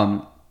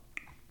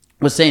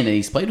 was saying that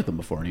he's played with him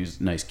before, and he was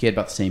a nice kid,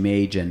 about the same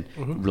age, and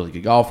really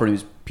good golfer, and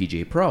he was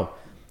PGA Pro.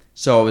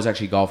 So I was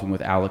actually golfing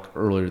with Alec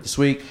earlier this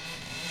week.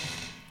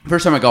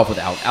 First time I golfed with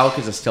Alec. Alec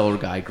is a stellar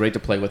guy, great to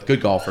play with,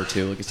 good golfer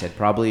too. Like I said,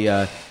 probably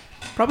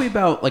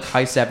about like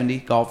high 70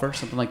 golfer,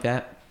 something like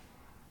that.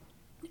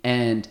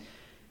 And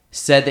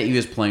said that he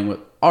was playing with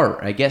Art.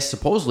 I guess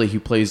supposedly he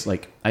plays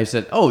like, I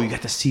said, oh, you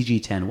got the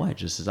CG10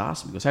 wedge. This is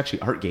awesome. He goes,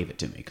 actually, Art gave it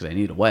to me because I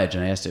needed a wedge.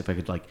 And I asked if I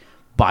could like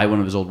buy one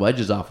of his old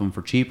wedges off him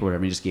for cheap or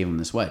whatever. He just gave him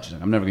this wedge. He's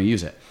like, I'm never going to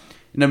use it.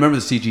 And I remember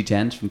the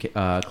CG10s from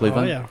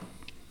Cleveland. Oh, yeah.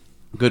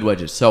 Good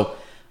wedges. So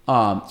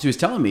he was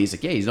telling me, he's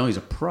like, yeah, he's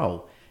a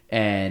pro.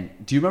 And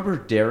do you remember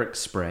Derek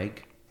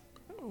Sprague?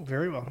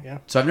 Very well, yeah.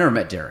 So I've never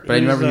met Derek, but I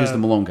remember he was the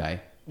Malone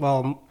guy.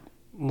 Well,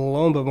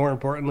 Malone, but more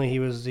importantly, he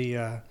was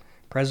the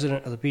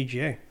president of the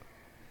PGA.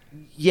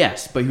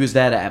 Yes, but he was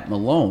that at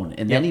Malone,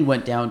 and then he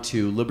went down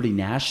to Liberty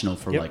National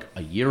for like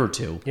a year or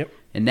two. Yep.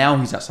 And now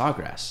he's at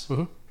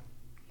Sawgrass.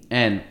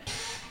 And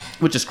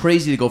which is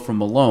crazy to go from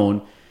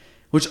Malone,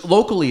 which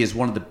locally is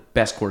one of the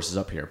best courses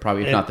up here,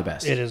 probably if not the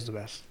best. It is the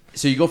best.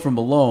 So you go from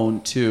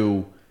Malone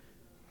to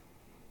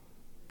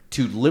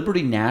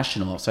Liberty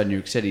National outside New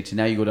York City to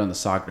now you go down to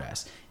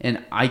Sawgrass.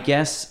 And I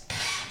guess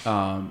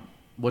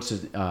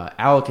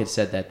Alec had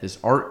said that this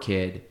Art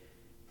kid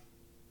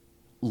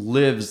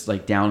lives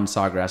like down in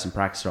Sawgrass and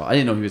practices all. I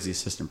didn't know he was the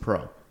assistant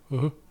pro.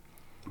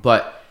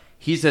 But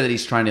he said that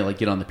he's trying to like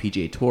get on the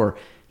PGA Tour.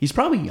 He's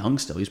probably young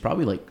still. He's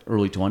probably like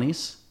early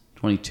 20s,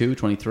 22,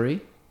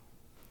 23.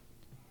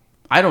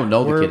 I don't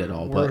know the kid at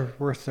all, but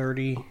we're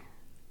 30.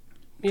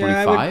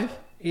 25?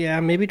 Yeah,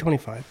 maybe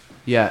 25.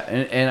 Yeah,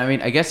 and I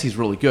mean, I guess he's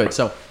really good.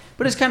 So,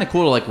 but it's kind of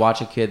cool to like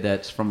watch a kid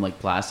that's from Lake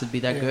Placid be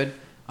that good.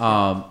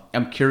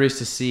 I'm curious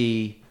to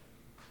see.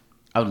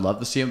 I would love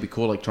to see him. It'd be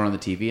cool to like turn on the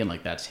TV and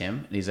like that's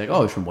him. And he's like,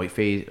 oh, he's from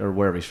Whiteface or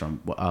wherever he's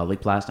from,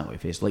 Lake Placid, not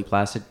Whiteface, Lake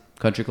Placid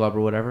Country Club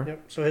or whatever.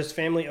 Yep. So his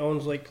family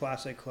owns Lake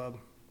Placid Club.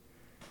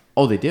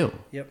 Oh, they do.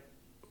 Yep.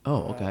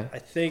 Oh, okay. I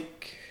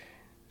think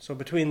so.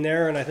 Between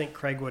there and I think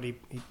Craigwood,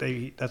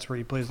 that's where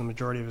he plays the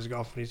majority of his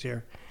golf when he's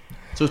here.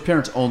 So his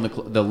parents own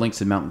the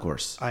Links and Mountain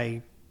Course.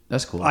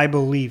 That's cool. I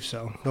believe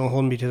so. Don't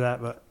hold me to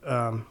that, but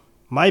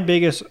my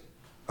biggest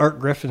Art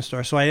Griffin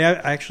story. So I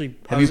actually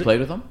have you played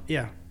with him?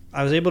 Yeah,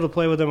 I was able to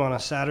play with him on a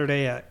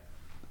Saturday at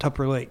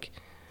Tupper Lake,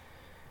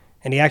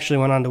 and he actually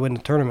went on to win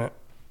the tournament.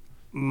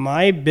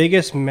 My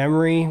biggest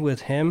memory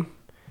with him,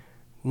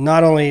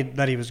 not only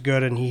that he was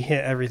good and he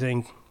hit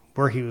everything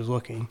where he was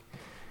looking,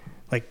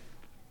 like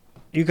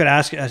you could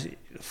ask,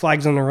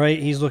 flags on the right,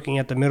 he's looking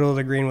at the middle of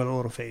the green with a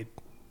little fade.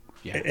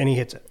 Yeah. And he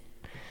hits it.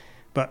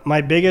 But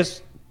my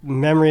biggest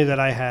memory that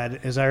I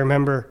had is I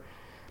remember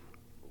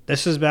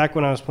this is back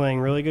when I was playing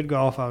really good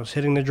golf. I was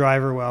hitting the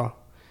driver well.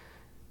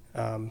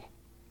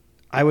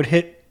 I would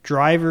hit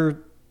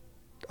driver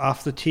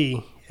off the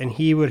tee, and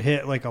he would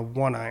hit like a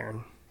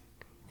 1-iron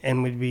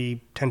and would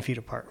be 10 feet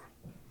apart.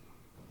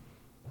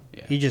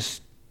 Yeah.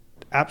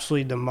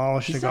 absolutely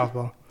demolished the golf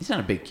ball. He's not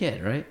a big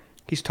kid, right?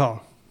 He's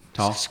tall.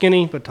 Tall?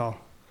 Skinny, but tall.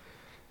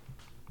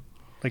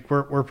 Like,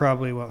 we're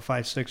probably, 5'6",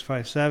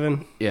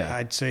 5'7"? Yeah.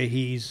 I'd say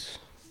he's...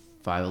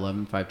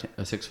 5'11",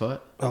 5'10", 6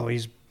 foot? Oh,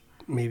 he's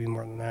maybe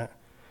more than that.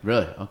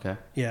 Really? Okay.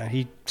 Yeah,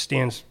 he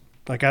stands...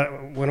 Like,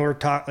 when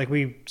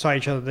we saw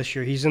each other this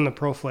year, he's in the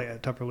pro flight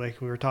at Tupper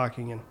Lake. We were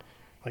talking, and,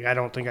 like, I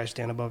don't think I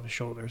stand above his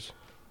shoulders.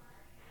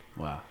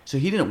 Wow. So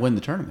he didn't win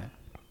the tournament?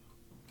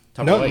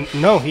 Tupper Lake?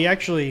 No, he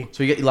actually...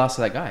 So you lost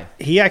to that guy?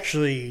 He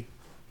actually...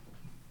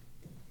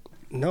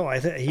 No,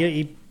 I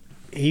think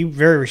he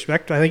very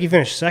respectful. I think he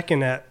finished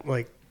second at,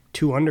 like,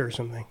 2 under or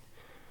something.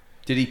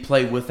 Did he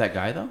play with that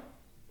guy, though?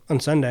 On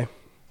Sunday.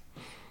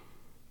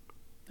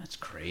 That's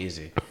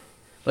crazy.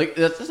 Like,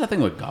 that's the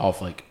thing with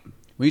golf. Like,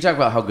 when you talk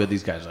about how good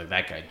these guys are, like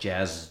that guy,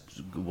 Jazz,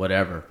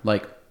 whatever.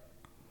 Like,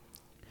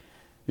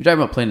 you're talking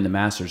about playing in the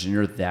Masters and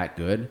you're that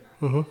good.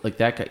 Mm-hmm. Like,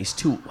 that guy, he's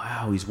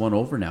 1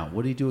 over now.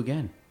 What did he do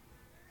again?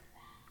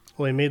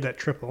 Well, he made that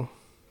triple.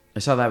 I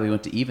saw that we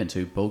went to even, so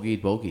he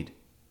bogeyed.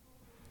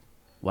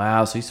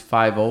 Wow, so he's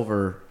 5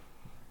 over.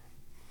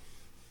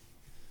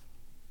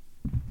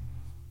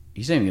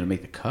 He's not even going to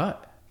make the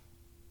cut.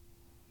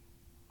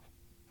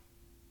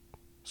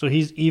 So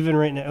he's even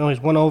right now. Oh, he's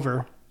 1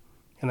 over,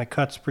 and the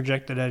cut's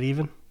projected at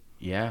even?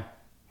 Yeah.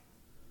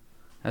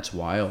 That's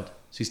wild.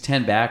 So he's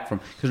 10 back from...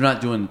 Because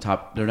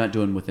they're not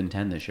doing within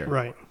 10 this year.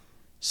 Right.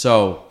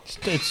 So...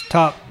 It's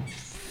top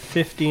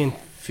 50 and...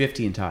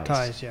 50 in ties.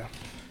 Ties, yeah.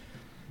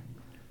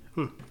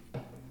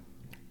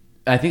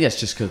 I think that's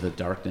just because of the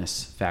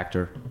darkness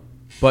factor.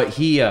 But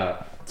he,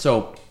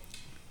 so,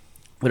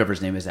 whatever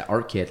his name is, that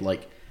art kid,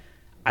 like,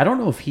 I don't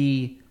know if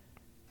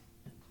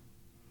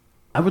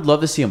I would love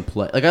to see him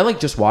play. Like, I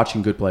like just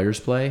watching good players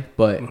play,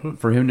 but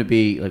for him to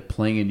be, like,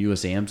 playing in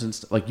USAMs and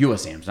stuff, like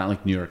USAMs, not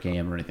like New York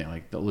AM or anything,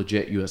 like the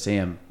legit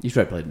USAM. He's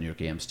probably played in New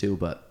York AMs too,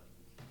 but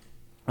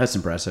that's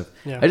impressive.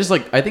 Yeah.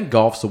 I think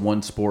golf's the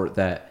one sport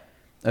that,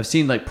 I've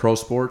seen, like, pro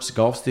sports,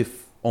 golf's the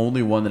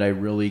only one that I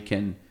really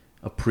can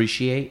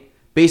appreciate.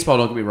 Baseball,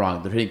 don't get me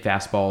wrong, they're hitting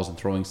fastballs and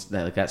throwing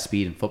that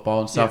speed in football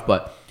and stuff,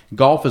 but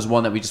golf is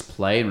one that we just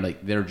play and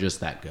they're just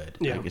that good.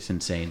 Yeah. Like, it's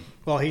insane.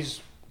 Well,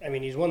 he's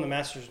won the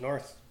Masters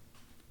North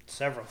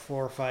probably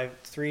 4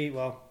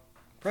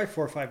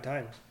 or 5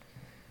 times.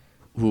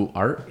 Who,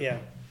 Art? Yeah.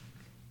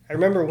 I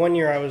remember one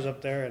year I was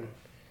up there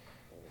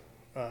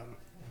and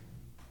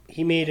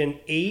he made an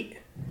 8.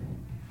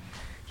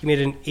 He made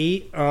an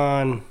 8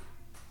 on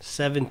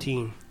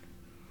 17.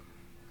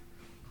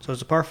 So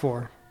it's a par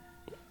 4.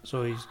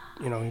 So he's,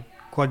 he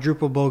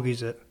quadruple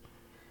bogeys it.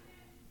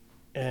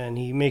 And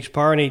he makes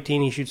par on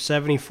 18. He shoots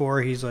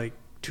 74. He's like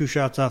 2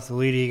 shots off the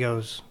lead. He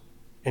goes,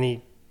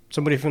 and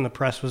somebody from the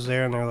press was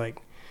there, and they're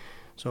like,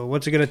 so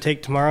what's it going to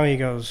take tomorrow? He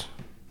goes,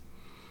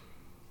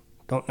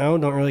 don't know,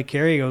 don't really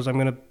care. He goes, I'm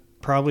going to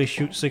probably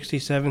shoot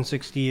 67,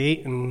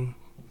 68, and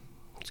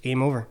it's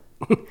game over.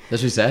 That's what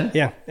he said?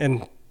 Yeah.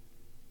 And,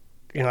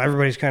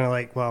 everybody's kind of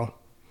like, well,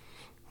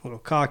 a little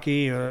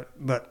cocky,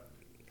 but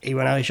he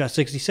went out, he shot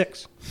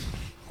 66.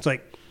 It's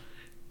like,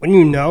 when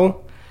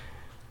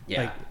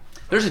yeah, like,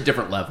 there's a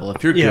different level.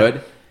 If you're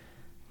good,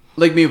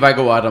 like me, if I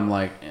go out, I'm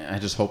like, I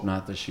just hope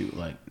not to shoot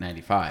like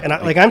 95. And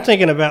I'm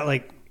thinking about,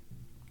 like,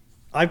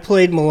 I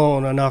played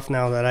Malone enough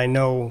now that I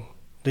know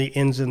the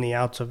ins and the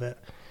outs of it.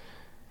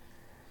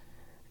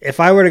 If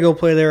I were to go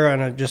play there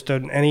on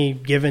any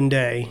given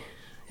day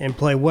and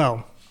play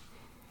well,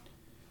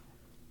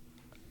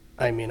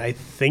 I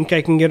think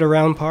I can get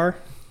around par.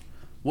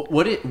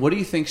 What do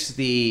you think's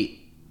the?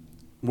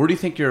 Where do you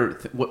think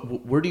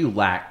where do you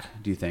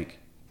lack? Do you think?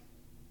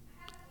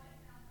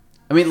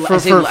 I mean, I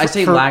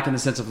say lack in the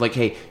sense of like,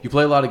 hey, you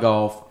play a lot of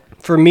golf.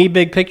 For me,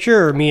 big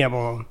picture, or me at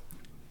Malone?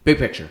 Big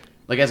picture,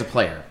 like as a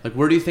player. Like,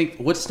 where do you think?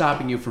 What's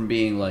stopping you from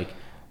being like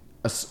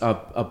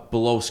a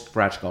below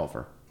scratch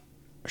golfer?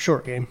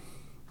 Short game.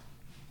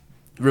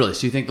 Really?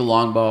 So you think the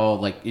long ball,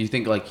 like you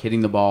think like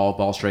hitting the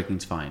ball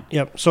striking's fine?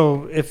 Yep.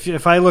 So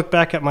if I look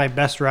back at my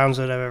best rounds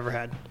that I've ever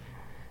had,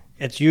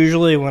 it's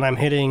usually when I'm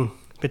hitting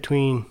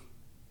between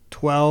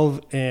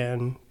 12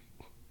 and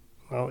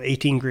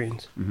 18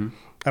 greens. Mm-hmm.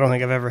 I don't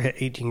think I've ever hit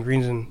 18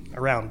 greens in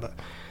a round, but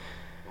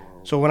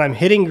so when I'm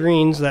hitting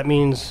greens, that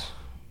means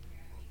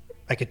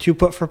I could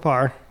 2-putt for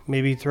par,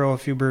 maybe throw a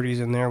few birdies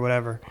in there,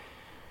 whatever.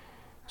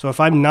 So if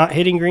I'm not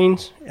hitting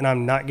greens and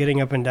I'm not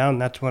getting up and down,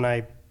 that's when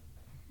I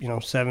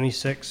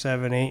 76,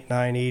 7, 8,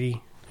 9,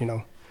 80,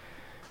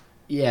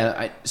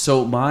 Yeah,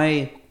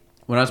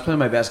 when I was playing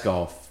my best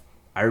golf,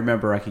 I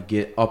remember I could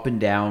get up and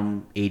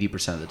down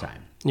 80% of the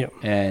time. Yep.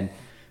 And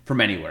from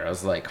anywhere. I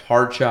was like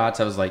hard shots.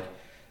 I was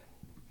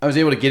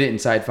able to get it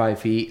inside 5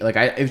 feet. Like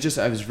I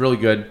was really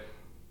good.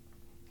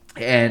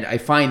 And I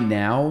find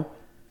now,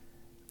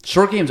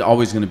 short game's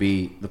always going to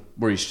be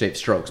where you shape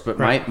strokes. But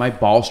right. my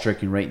ball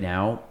striking right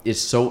now is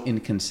so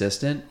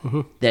inconsistent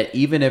that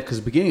even because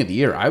the beginning of the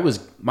year,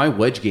 my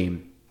wedge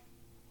game,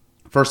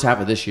 first half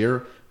of this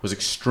year was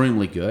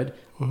extremely good.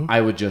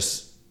 I would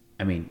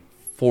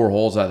 4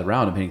 holes out of the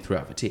round, I'm hitting 3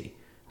 off a tee.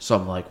 So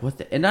I'm like, what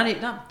the? And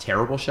not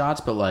terrible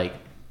shots, but like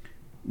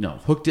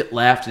hooked it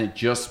left and it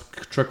just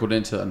trickled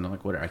into, and I'm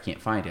like, whatever, I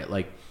can't find it.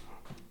 Like,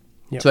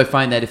 Yep. So I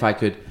find that if I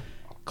could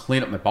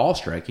clean up my ball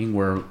striking,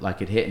 where I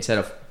could hit, instead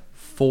of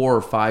 4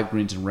 or 5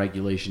 greens in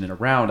regulation in a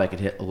round, I could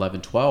hit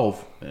 11,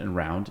 12 in a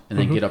round, and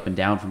then get up and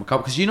down from a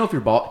couple. Because if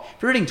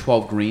you're hitting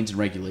 12 greens in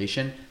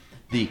regulation,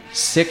 the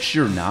 6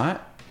 you're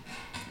not,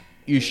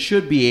 you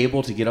should be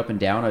able to get up and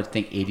down. I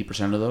think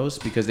 80% of those,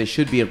 because they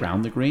should be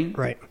around the green.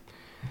 Right.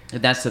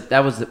 And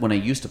that was when I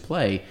used to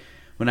play.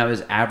 When I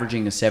was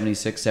averaging a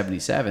 76,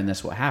 77,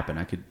 that's what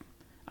happened.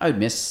 I would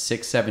miss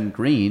 6, 7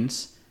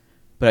 greens,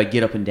 but I'd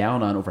get up and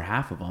down on over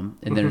half of them.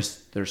 And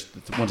there's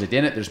the ones I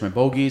didn't. There's my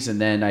bogeys,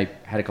 and then I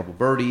had a couple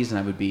birdies, and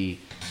I would be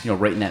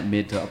right in that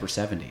mid to upper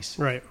 70s.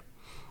 Right.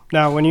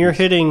 Now, when you're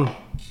hitting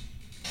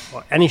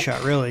any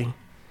shot really,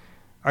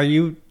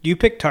 do you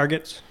pick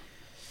targets?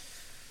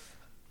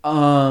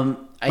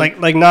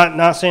 Like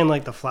not saying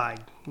like the flag.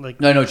 Like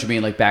no, I know what you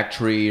mean, like back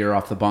tree or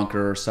off the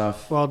bunker or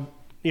stuff. Well,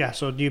 yeah.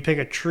 So do you pick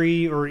a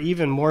tree, or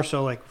even more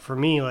so, like for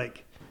me,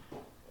 like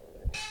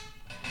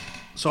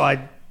so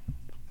I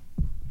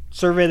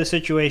survey the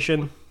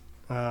situation.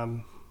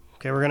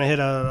 Okay, we're gonna hit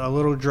a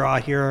little draw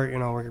here.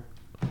 We're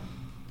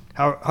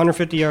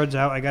 150 yards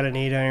out. I got an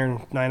 8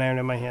 iron, 9 iron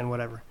in my hand,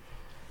 whatever.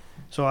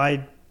 So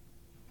I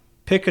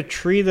pick a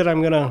tree that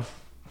I'm gonna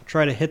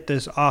try to hit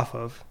this off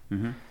of.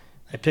 Mm-hmm.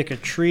 I pick a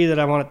tree that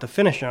I want it to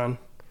finish on,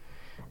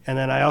 and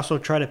then I also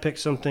try to pick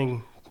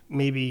something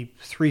maybe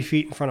 3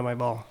 feet in front of my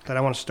ball that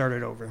I want to start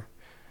it over.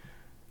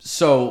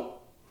 So,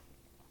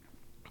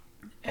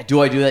 do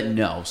I do that?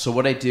 No. So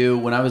what I do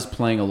when I was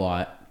playing a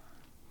lot,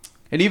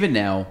 and even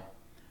now,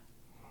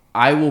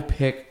 I will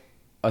pick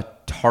a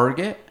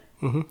target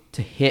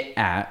to hit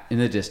at in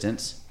the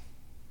distance.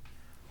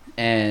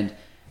 And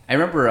I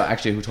remember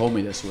actually who told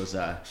me this was,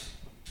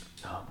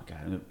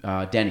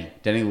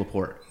 Denny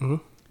Laporte.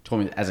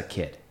 Told me as a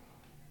kid,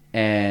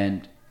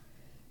 and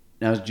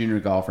I was a junior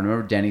golfer, and I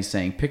remember Denny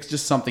saying, pick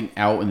just something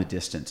out in the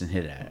distance and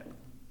hit at it.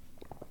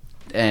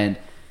 And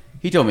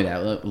he told me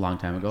that a long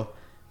time ago,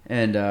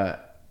 and I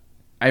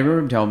remember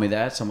him telling me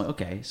that, so I'm like,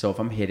 okay, so if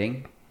I'm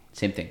hitting,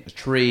 same thing, a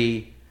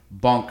tree,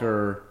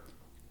 bunker,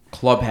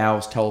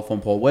 clubhouse,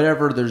 telephone pole,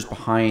 whatever there's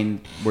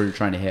behind where you're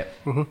trying to hit.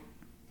 I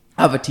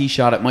have a tee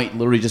shot, it might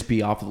literally just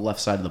be off of the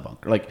left side of the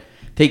bunker, like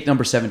take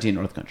number 17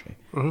 North Country.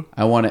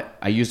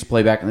 I used to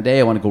play back in the day.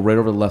 I want to go right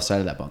over the left side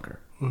of that bunker.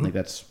 Like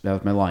that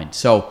was my line.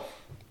 So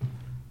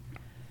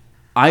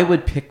I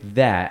would pick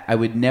that. I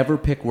would never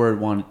pick where I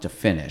wanted to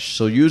finish.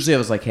 So usually I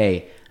was like,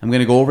 hey, I'm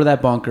going to go over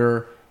that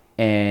bunker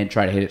and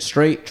try to hit it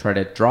straight, try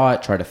to draw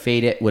it, try to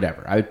fade it,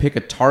 whatever. I would pick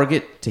a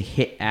target to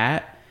hit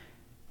at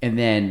and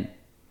then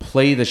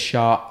play the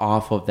shot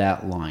off of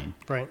that line.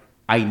 Right.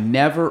 I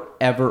never,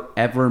 ever,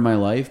 ever in my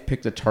life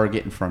picked a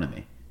target in front of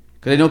me.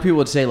 Because I know people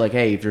would say, like,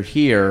 hey, if you're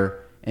here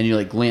and you,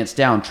 like, glance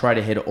down, try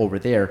to hit it over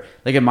there.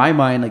 Like, in my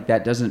mind, like,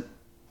 that doesn't...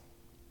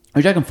 Are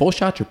you talking full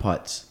shots or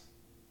putts?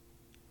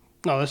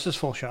 No, this is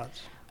full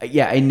shots.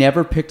 Yeah, I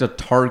never picked a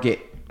target.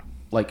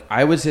 Like,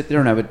 I would sit there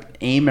and I would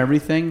aim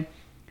everything.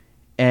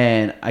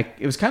 And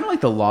it was kind of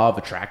like the law of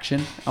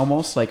attraction,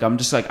 almost. Like, I'm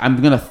just like,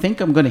 I'm going to think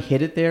I'm going to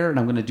hit it there, and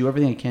I'm going to do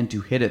everything I can to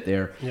hit it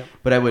there. Yep.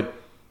 But I would...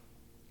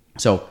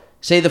 So,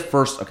 say the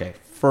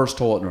first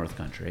hole at North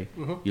Country.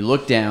 You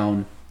look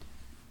down...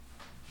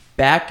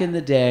 Back in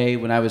the day,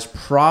 when I was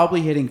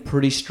probably hitting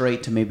pretty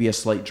straight to maybe a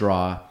slight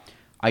draw,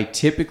 I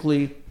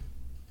typically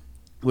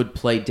would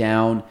play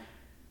down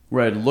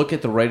where I'd look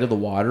at the right of the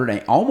water, and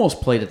I almost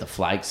played at the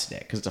flag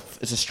stick because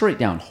it's a straight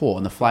down hole,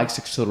 and the flag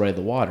stick's to the right of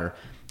the water.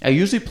 I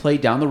usually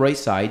played down the right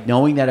side,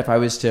 knowing that if I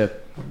was to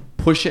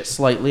push it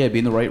slightly, I'd be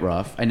in the right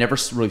rough. I never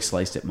really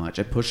sliced it much.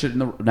 I push it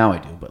now I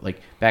do, but like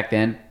back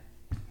then,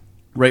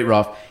 right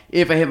rough.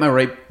 If I hit my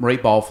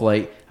right ball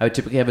flight, I would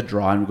typically have a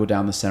draw and go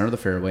down the center of the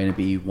fairway, and it'd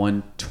be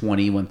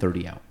 120,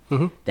 130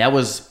 out. That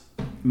was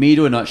me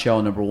to a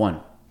nutshell, number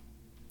one.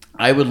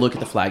 I would look at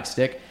the flag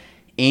stick,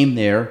 aim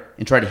there,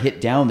 and try to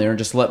hit down there and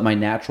just let my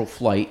natural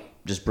flight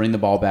just bring the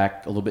ball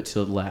back a little bit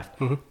to the left.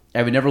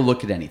 I would never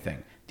look at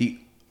anything.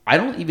 I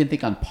don't even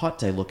think on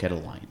putts I look at a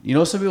line.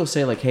 Some people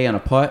say like, hey, on a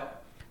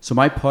putt, so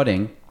my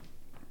putting,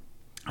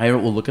 I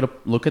will look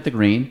at the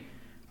green,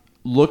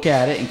 look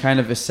at it and kind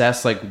of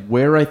assess like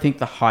where I think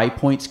the high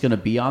point's going to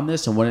be on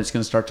this and when it's going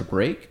to start to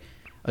break.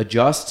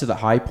 Adjust to the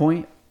high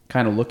point,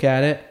 kind of look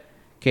at it.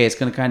 Okay, it's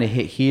going to kind of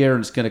hit here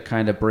and it's going to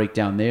kind of break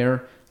down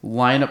there.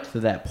 Line up to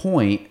that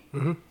point,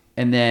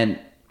 and then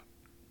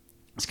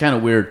it's kind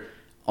of weird.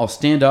 I'll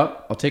stand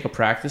up, I'll take a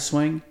practice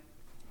swing,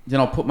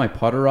 then I'll put my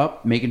putter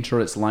up, making sure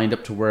it's lined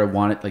up to where I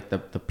want it, like the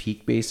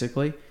peak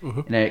basically.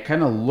 And I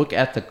kind of look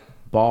at the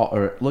ball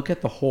or look at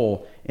the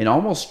hole and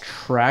almost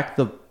track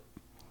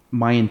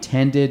my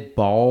intended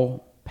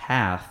ball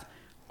path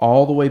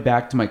all the way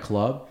back to my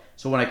club.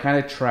 So when I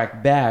kind of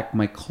track back,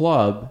 my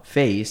club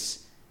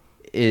face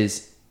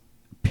is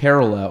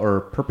parallel or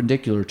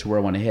perpendicular to where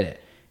I want to hit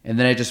it. And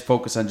then I just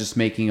focus on just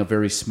making a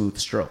very smooth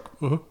stroke.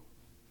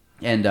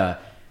 And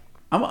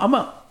I'm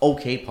an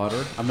okay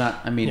putter. I'm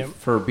not,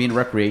 for being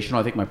recreational,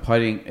 I think my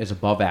putting is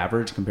above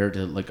average compared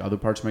to like other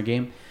parts of my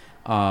game.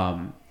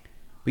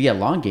 But yeah,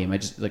 long game, I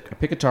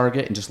pick a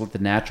target and just let the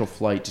natural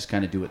flight just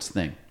kind of do its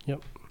thing.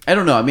 Yep. I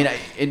don't know. I mean,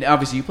 and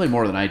obviously you play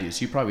more than I do,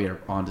 so you probably are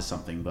onto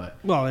something. But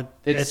well,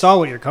 it's all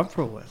what you're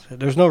comfortable with.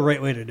 There's no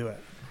right way to do it.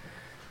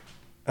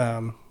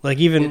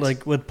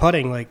 Like with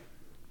putting,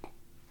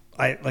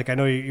 I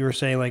know you were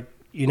saying like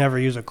you never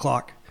use a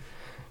clock.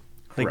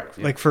 Correct.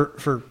 Yeah. Like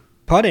for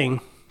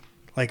putting,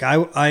 like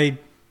now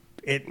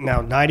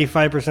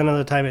 95% of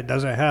the time it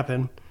doesn't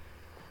happen,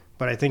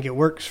 but I think it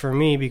works for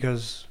me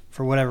because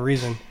for whatever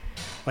reason,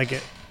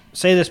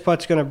 say this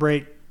putt's gonna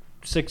break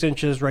 6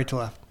 inches right to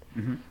left.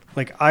 Mm-hmm.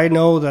 Like I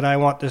know that I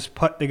want this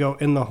putt to go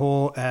in the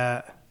hole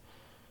at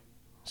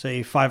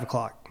say 5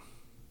 o'clock.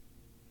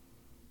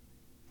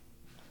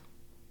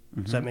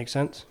 Mm-hmm. Does that make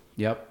sense?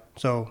 Yep.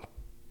 So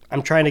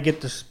I'm trying to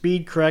get the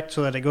speed correct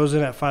so that it goes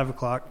in at 5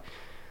 o'clock.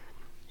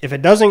 If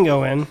it doesn't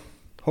go in,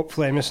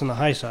 hopefully I'm missing the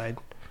high side.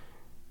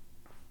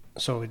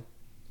 So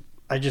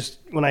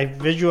when I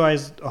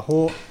visualize a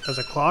hole as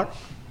a clock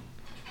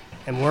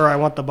and where I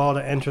want the ball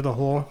to enter the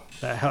hole,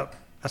 that help.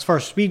 As far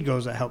as speed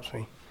goes, that helps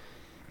me.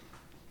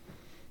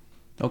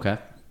 Okay.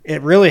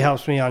 It really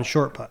helps me on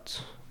short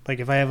putts. Like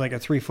if I have like a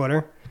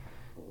 3-footer,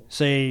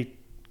 say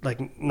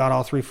like not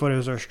all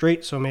 3-footers are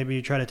straight, so maybe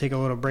you try to take a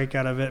little break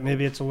out of it.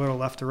 Maybe it's a little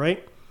left to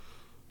right.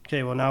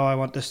 Okay, well now I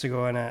want this to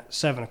go in at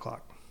 7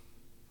 o'clock.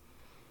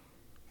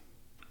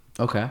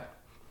 Okay.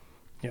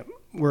 Yep.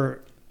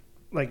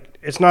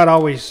 It's not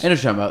always. I know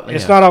what you're talking about.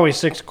 It's not always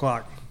 6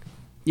 o'clock.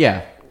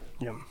 Yeah.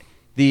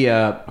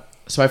 Yep.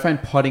 So I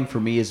find putting for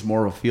me is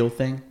more of a feel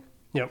thing.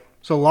 Yep.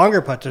 So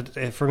longer putts,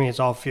 for me, it's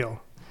all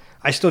feel.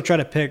 I still try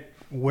to pick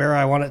where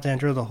I want it to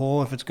enter the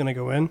hole if it's going to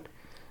go in.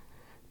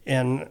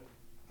 And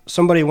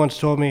somebody once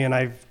told me, and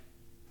I've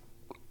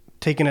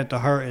taken it to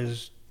heart,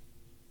 is,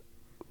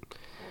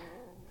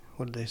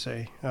 what did they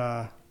say?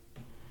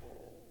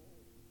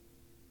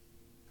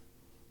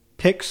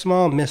 Pick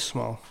small, miss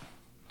small.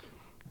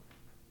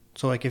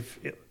 So like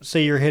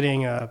say you're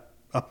hitting a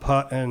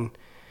putt and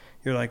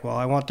you're like, well,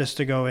 I want this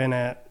to go in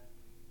at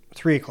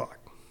 3 o'clock.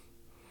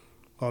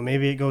 Well,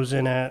 maybe it goes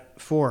in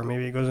at 4,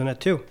 maybe it goes in at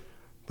 2.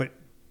 But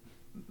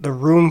the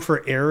room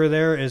for error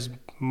there is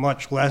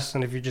much less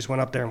than if you just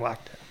went up there and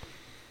whacked it.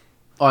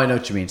 Oh, I know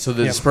what you mean. So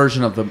the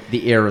dispersion of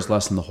the air is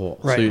less in the hole.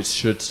 Right. So it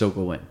should still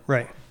go in.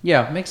 Right.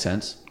 Yeah, makes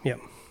sense. Yep.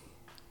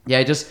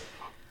 Yeah,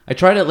 I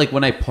try to, like,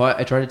 when I putt,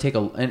 I try to take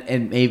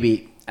and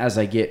maybe as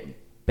I get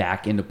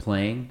back into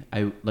playing,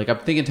 I'm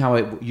thinking how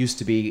I used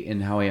to be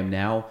and how I am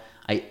now.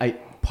 I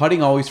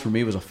putting always for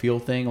me was a feel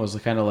thing. I was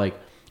kind of like,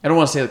 I don't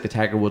want to say like the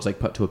Tiger Woods like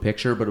putt to a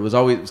picture, but it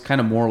was kind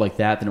of more like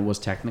that than it was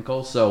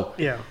technical. So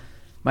yeah,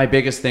 my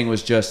biggest thing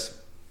was just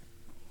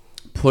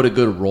put a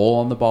good roll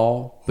on the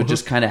ball, but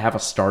just kind of have a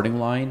starting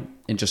line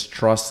and just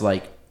trust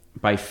like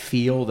by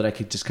feel that I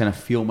could just kind of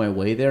feel my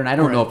way there. And I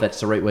don't know if that's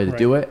the right way to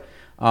do it.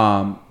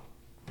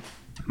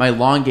 My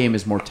long game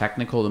is more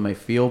technical than my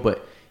feel,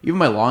 but even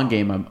my long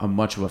game, I'm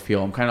much of a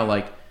feel. I'm kind of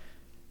like,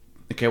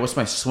 okay, what's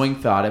my swing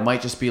thought? It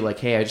might just be like,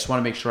 hey, I just want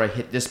to make sure I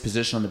hit this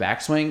position on the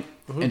backswing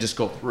and just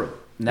go through.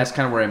 And that's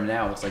kind of where I am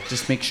now. It's like,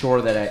 just make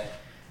sure that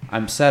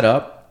I'm set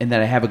up and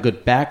that I have a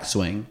good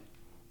backswing.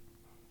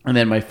 And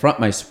then my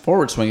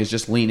forward swing is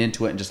just lean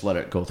into it and just let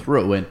it go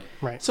through. And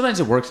sometimes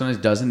it works, sometimes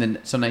it doesn't. Then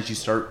sometimes you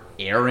start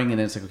erring and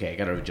then it's like, okay, I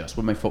got to adjust.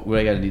 What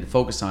I got to need to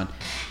focus on?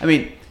 I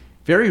mean,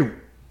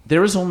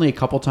 there was only a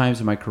couple times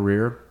in my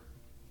career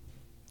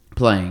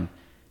playing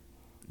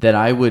that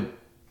I would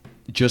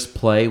just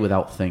play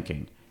without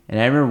thinking. And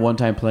I remember one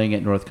time playing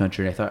at North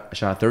Country, and I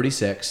shot a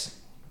 36.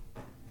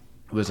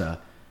 It was a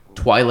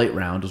twilight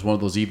round. It was one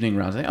of those evening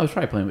rounds. I think I was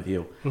probably playing with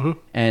you. Mm-hmm.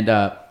 And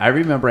I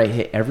remember I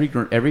hit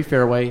every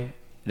fairway,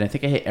 and I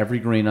think I hit every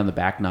green on the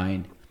back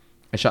 9.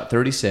 I shot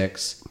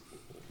 36.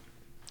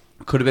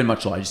 Could have been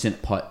much lower. I just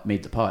didn't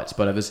made the putts.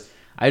 But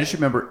I just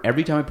remember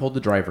every time I pulled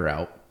the driver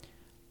out,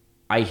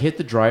 I hit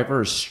the driver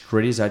as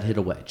straight as I'd hit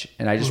a wedge.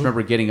 And I just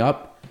remember getting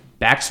up,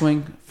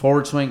 backswing,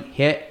 forward swing,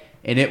 hit,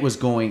 and it was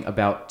going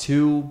about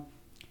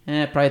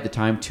probably at the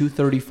time,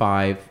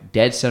 235,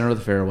 dead center of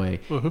the fairway,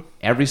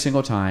 every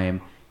single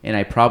time. And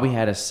I probably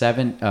had a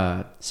 7,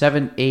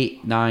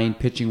 8, 9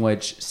 pitching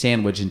wedge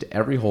sandwich into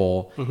every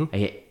hole.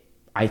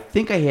 I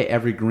think I hit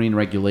every green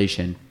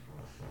regulation.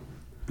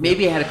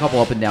 Maybe I had a couple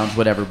up and downs,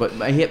 whatever,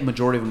 but I hit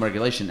majority of them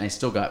regulation, and I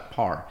still got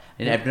par.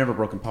 And I've never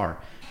broken par.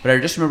 But I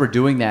just remember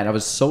doing that. I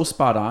was so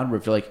spot on where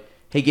if you're like,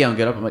 hey, Galen,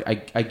 get up. I'm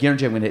like, I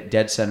guarantee I'm going to hit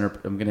dead center.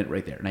 I'm going to hit it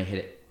right there. And I hit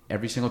it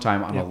every single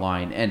time on a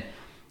line. And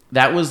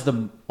that was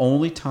the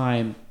only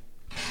time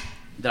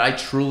that I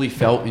truly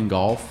felt in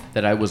golf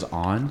that I was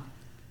on,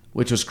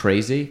 which was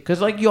crazy. Because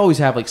like you always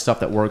have like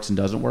stuff that works and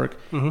doesn't work.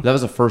 That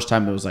was the first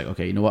time it was like,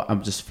 okay, you know what?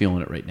 I'm just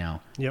feeling it right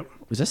now. Yep.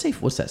 Was that say?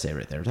 What's that say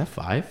right there? Is that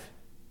 5?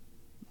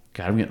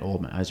 God, I'm getting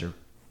old. My eyes are.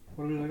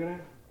 What are we looking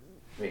at?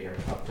 Right here.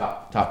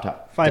 Top.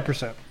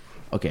 5%.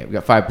 Okay, we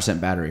got 5%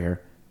 battery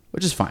here,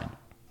 which is fine.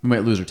 We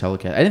might lose our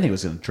telecast. I didn't think it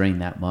was going to drain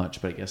that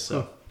much, but I guess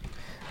so.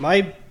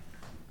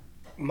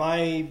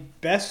 My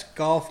best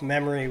golf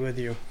memory with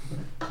you.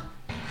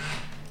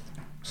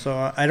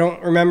 So I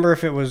don't remember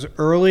if it was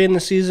early in the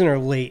season or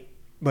late,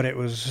 but it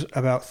was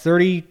about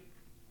 30,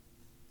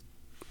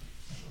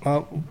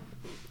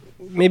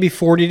 maybe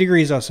 40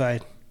 degrees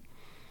outside.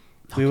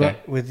 We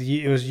went with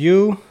it was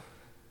you,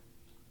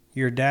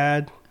 your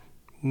dad,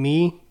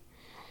 me,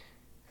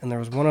 and there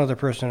was one other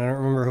person. I don't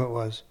remember who it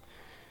was.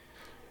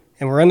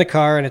 And we're in the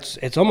car, and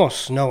it's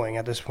almost snowing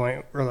at this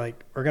point. We're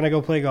like, we're gonna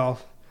go play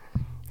golf,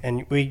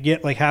 and we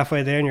get like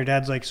halfway there, and your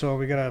dad's like, "So are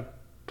we gonna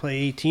play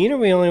 18, or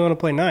we only want to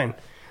play 9?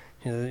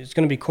 It's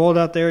gonna be cold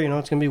out there.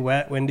 It's gonna be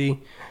wet,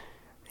 windy."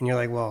 And you're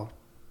like, "Well,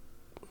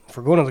 if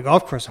we're going to the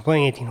golf course, I'm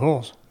playing 18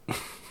 holes."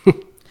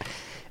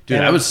 Dude,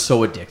 I was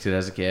so addicted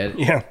as a kid.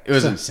 Yeah. It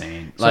was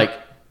insane.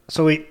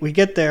 So we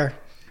get there,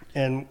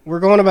 and we're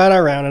going about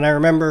our round, and I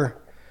remember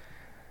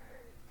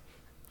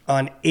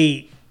on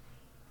 8,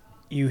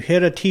 you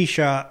hit a tee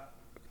shot.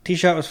 Tee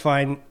shot was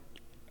fine.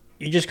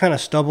 You just kind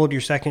of stubbled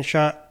your second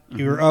shot.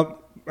 You were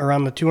up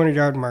around the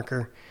 200-yard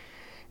marker,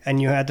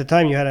 and at the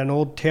time you had an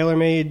old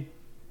TaylorMade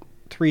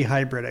 3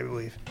 hybrid, I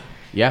believe.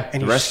 Yeah,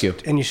 and the rescue.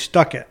 And you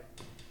stuck it.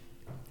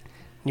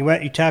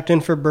 You tapped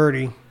in for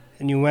birdie,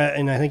 and you went,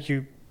 and I think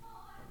you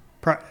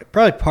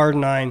probably parred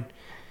 9,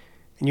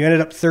 and you ended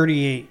up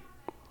 38,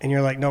 and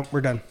you're like, "Nope, we're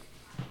done."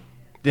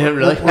 Did it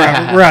really?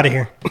 We're out of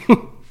here.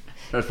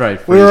 That's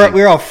right. We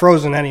were all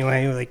frozen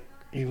anyway. Like,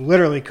 you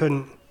literally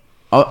couldn't.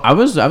 Oh, I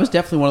was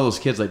definitely one of those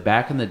kids. Like,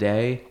 back in the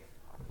day,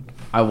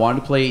 I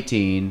wanted to play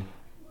 18.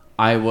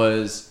 I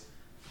was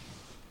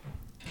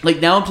like,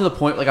 now I'm to the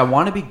point, like, I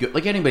want to be good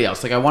like anybody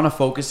else. Like, I want to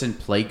focus and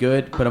play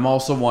good, but I'm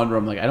also one where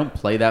I'm like, I don't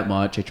play that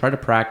much. I try to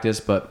practice,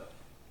 but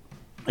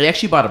I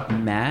actually bought a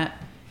mat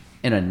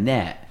and a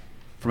net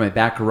for my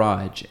back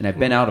garage, and I've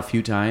been out a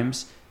few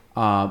times.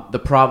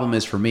 The problem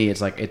is, for me,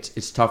 it's like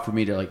it's tough for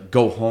me to like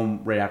go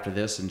home right after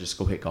this and just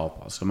go hit golf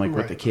balls. So I'm like,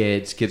 with the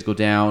kids go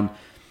down.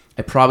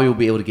 I probably will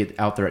be able to get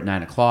out there at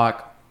 9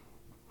 o'clock.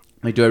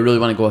 Like, do I really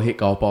want to go hit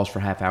golf balls for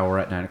a half hour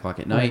at 9 o'clock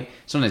at night? Right.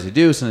 Sometimes I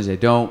do, sometimes I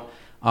don't.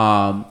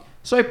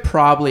 So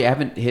I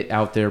haven't hit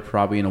out there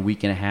probably in a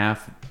week and a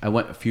half. I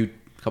went a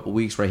couple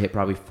weeks where I hit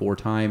probably 4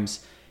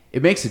 times.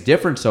 It makes a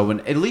difference though,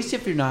 when at least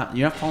if you're not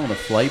following the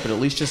flight, but at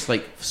least just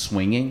like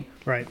swinging,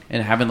 right,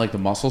 and having like the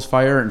muscles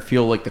fire and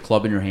feel like the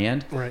club in your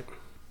hand, right.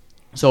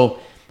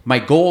 So my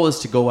goal is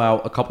to go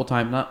out a couple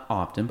times, not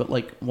often, but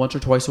like once or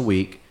twice a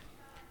week,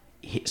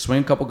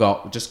 swing a couple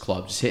golf, just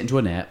clubs, just hit into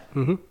a net,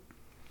 and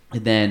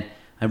then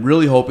I'm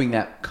really hoping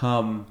that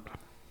come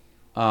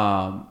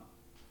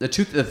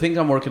the things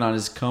I'm working on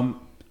is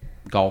come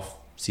golf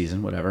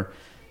season, whatever,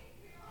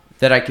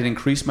 that I can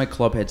increase my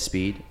club head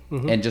speed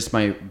and just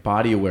my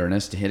body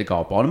awareness to hit a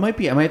golf ball. And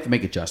I might have to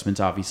make adjustments,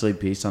 obviously,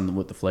 based on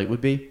what the flight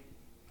would be,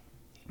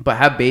 but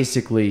have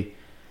basically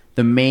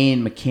the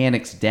main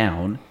mechanics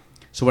down.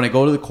 So when I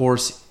go to the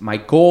course, my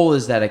goal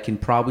is that I can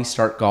probably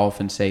start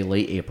golf in, say,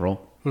 late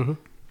April,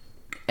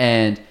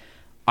 and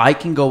I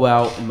can go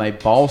out and my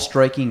ball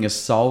striking is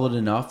solid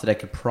enough that I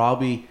could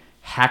probably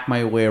hack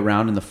my way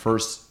around in the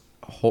first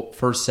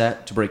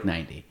set to break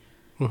 90,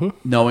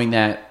 knowing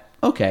that,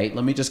 okay,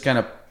 let me just kind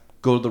of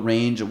go to the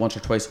range once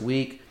or twice a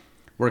week,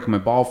 work on my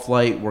ball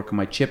flight, work on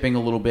my chipping a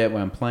little bit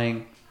when I'm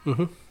playing,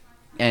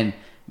 and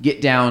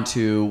get down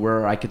to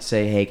where I could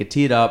say, hey, I could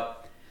tee it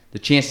up. The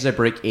chances I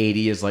break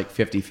 80 is like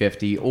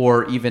 50-50,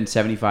 or even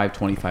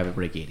 75-25 I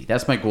break 80.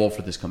 That's my goal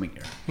for this coming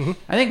year.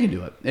 I think I can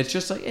do it. It's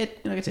just like,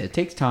 like I said, it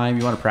takes time.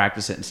 You want to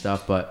practice it and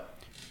stuff, but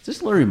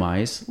just Larry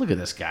Mize, look at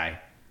this guy.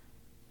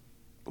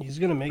 He's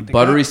going to make the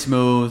buttery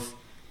smooth,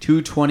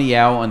 220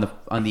 out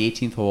on the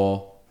 18th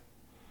hole.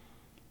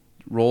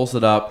 Rolls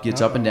it up, gets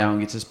up and down,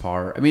 gets his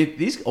par. I mean,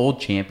 these old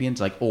champions,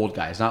 like old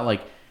guys, not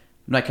like, I'm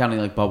not counting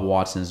like Bubba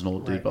Watson as an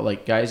old dude, but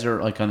like guys are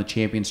like on the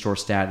champion store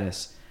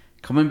status,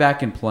 coming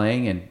back and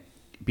playing and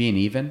being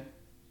even.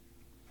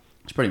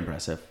 It's pretty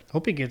impressive.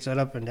 Hope he gets that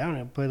up and down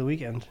and play the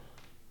weekend.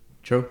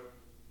 True.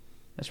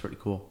 That's pretty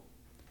cool.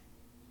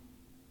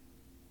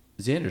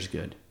 Xander's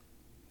good.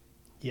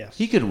 Yes.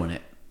 He could win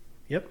it.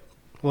 Yep.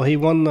 Well, he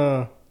won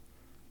the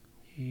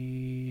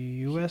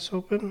U.S.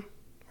 Open?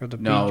 Or the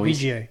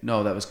PGA?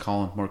 No, that was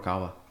Colin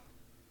Morikawa.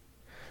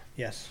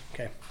 Yes.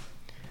 Okay.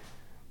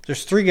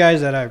 There's 3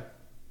 guys that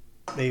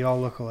they all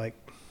look alike.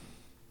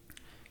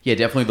 Yeah,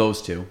 definitely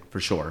those 2,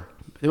 for sure.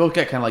 They both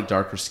got kind of like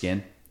darker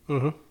skin.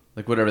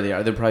 Like whatever they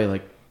are. They're probably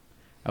like,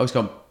 I always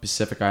call them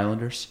Pacific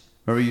Islanders.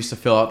 Remember you used to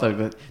fill out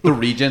the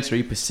Regents, are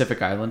you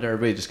Pacific Islander?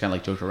 Everybody just kind of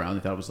like joked around. They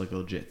thought it was like a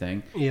legit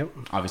thing. Yep.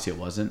 Obviously it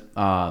wasn't.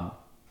 But,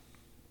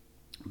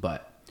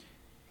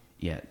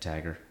 yeah,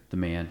 Tagger, the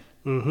man.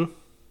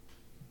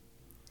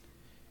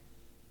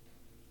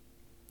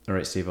 All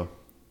right, Steve-O.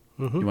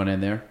 You want to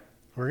end there?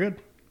 We're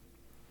good.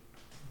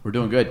 We're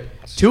doing good.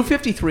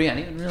 2:53. I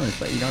didn't even realize,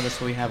 but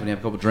that's what we have. We have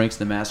a couple drinks.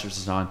 The Masters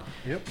is on.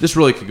 Yep. This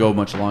really could go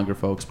much longer,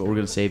 folks, but we're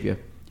going to save you.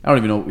 I don't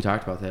even know what we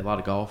talked about today. A lot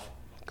of golf.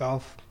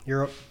 Golf.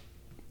 Europe.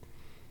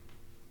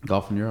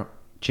 Golf in Europe.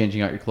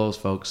 Changing out your clothes,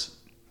 folks.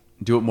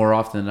 Do it more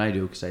often than I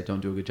do because I don't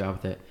do a good job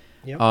with it.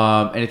 Yep.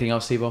 Anything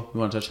else, Steve-O, you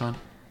want to touch on?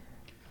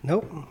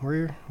 Nope.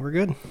 We're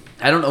good.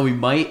 I don't know.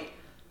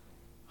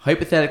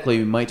 Hypothetically,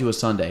 we might do a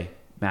Sunday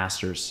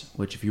Masters,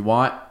 which if you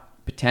want,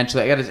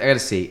 potentially. I gotta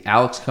see.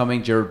 Alex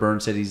coming. Jared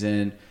Burns said he's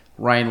in.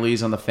 Ryan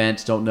Lee's on the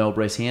fence. Don't know.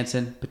 Bryce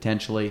Hansen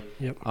potentially.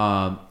 Yep.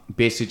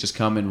 Basically, just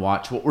come and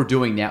watch what we're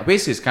doing now.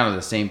 Basically, it's kind of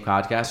the same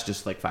podcast,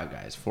 just like 5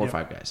 guys, 4 or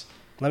 5 guys.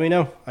 Let me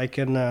know. I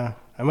can. I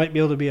might be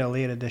able to be a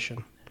late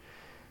addition.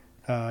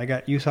 I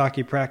got youth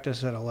hockey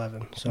practice at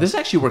 11. So this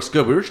actually works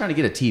good. We were trying to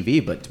get a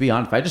TV, but to be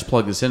honest, if I just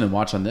plug this in and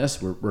watch on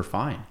this, we're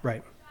fine.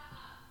 Right.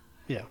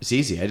 Yeah. It's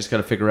easy. I just got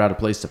to figure out a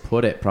place to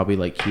put it. Probably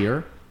like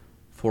here.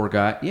 4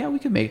 guys. Yeah, we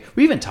can make.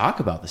 We even talk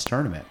about this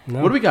tournament.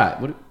 No. What do we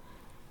got?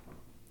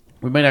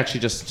 We might actually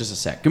just a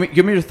sec.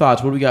 Give me your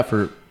thoughts. What do we got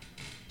for?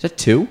 Is that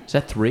 2? Is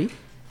that 3?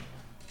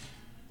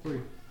 3.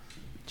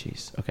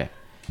 Jeez. Okay.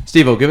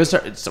 Steve-O, give us.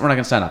 We're not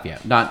gonna sign off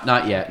yet.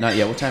 Not yet. Not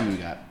yet. What time do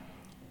we got?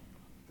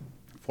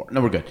 4.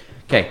 No, we're good.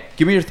 Okay.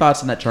 Give me your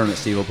thoughts on that tournament,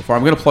 Steve-O. Before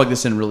I'm gonna plug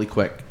this in really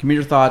quick. Give me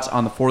your thoughts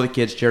on the For the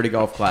Kids Charity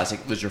Golf Classic.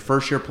 It was your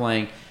first year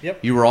playing. Yep.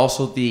 You were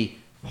also the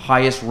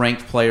highest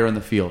ranked player in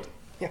the field.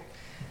 Yeah.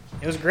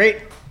 It was great.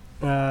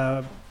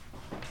 I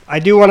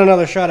do want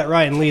another shot at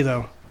Ryan Lee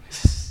though.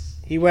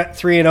 He went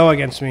 3-0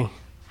 against me.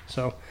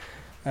 So,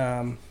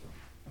 no,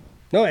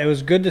 it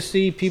was good to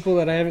see people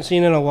that I haven't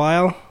seen in a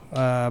while.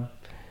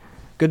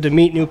 Good to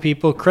meet new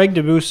people. Craig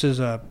DeBoos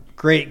is a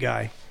great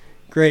guy.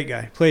 Great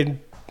guy. Played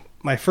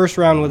my first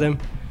round with him.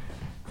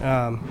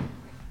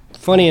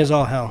 Funny as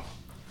all hell.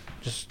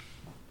 Just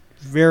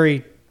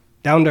very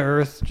down to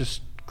earth.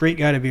 Just great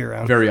guy to be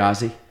around. Very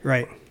Aussie.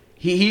 Right.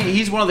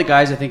 He's one of the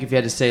guys, I think, if you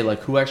had to say, like,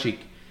 who actually...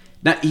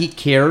 he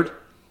cared.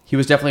 He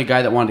was definitely a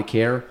guy that wanted to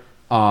care.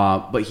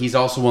 But he's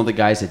also one of the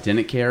guys that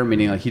didn't care,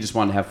 meaning like he just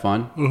wanted to have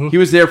fun. Mm-hmm. He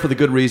was there for the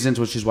good reasons,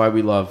 which is why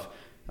we love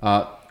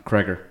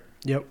Kreger.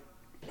 Yep.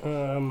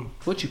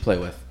 What'd you play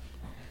with?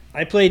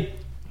 I played...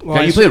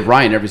 Well, you played with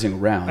Ryan every single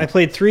round. I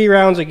played 3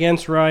 rounds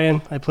against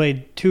Ryan. I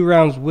played 2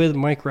 rounds with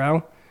Mike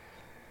Rao.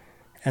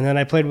 And then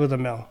I played with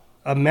Amel.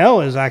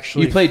 Amel is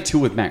actually... You played 2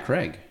 with Matt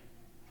Craig.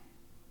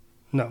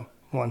 No,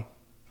 1.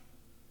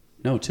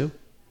 No, 2.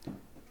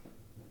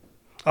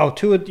 Oh,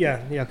 2 with...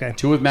 Yeah, okay.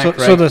 2 with Matt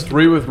Craig,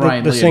 3 with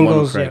Ryan Lee, the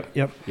singles, and 1 with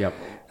Craig.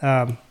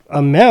 Yep.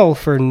 Amel,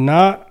 for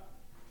not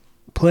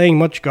playing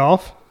much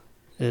golf,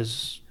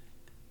 he's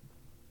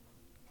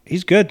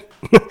good.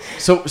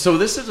 So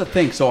this is the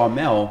thing. So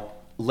Amel,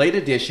 late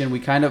edition, we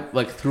kind of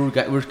like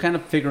we're kind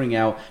of figuring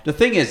out. The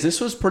thing is,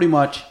 this was pretty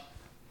much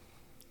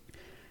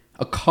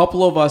a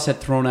couple of us had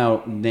thrown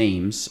out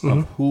names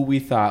of who we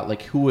thought,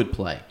 like, who would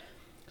play.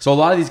 So a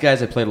lot of these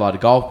guys I played a lot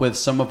of golf with.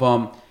 Some of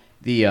them,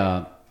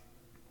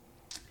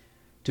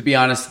 to be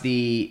honest,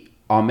 the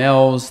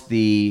Amels,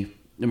 the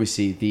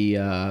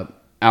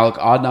Alec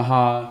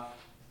Adnaha,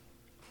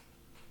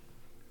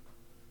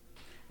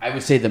 I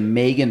would say the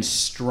Megan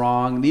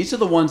Strong. These are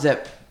the ones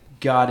that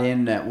got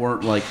in that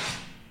weren't like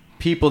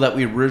people that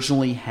we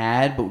originally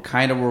had, but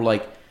kind of were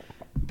like,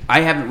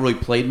 I haven't really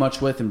played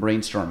much with in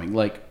brainstorming.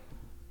 Like,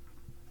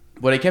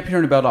 what I kept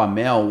hearing about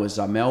Amel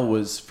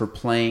was for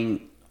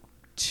playing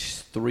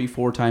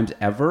 3-4 times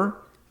ever.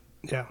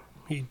 Yeah,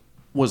 he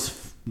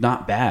was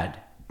not bad.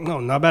 No,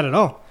 not bad at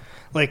all.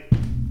 Like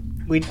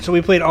we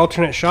played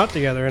alternate shot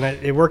together, and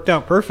it worked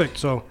out perfect.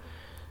 So,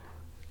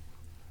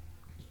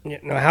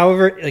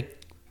 however, like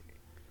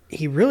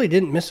he really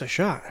didn't miss a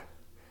shot.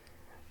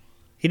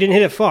 He didn't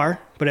hit it far,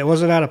 but it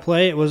wasn't out of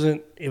play. It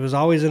was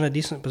always in a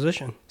decent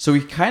position. So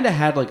he kind of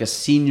had like a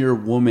senior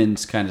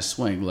woman's kind of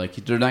swing. Like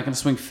they're not going to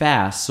swing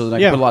fast, so they're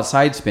not going to put a lot of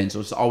side spin. So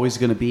it's always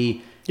going to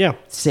be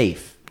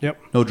safe. Yep.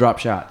 No drop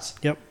shots.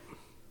 Yep.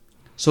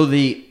 So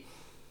the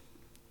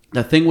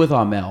thing with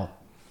Amel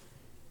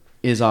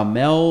is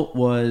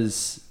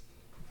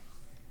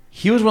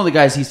he was one of the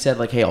guys, he said,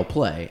 like, hey, I'll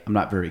play. I'm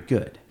not very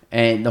good.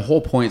 And the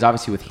whole point is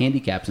obviously with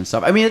handicaps and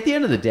stuff. I mean, at the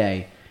end of the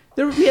day,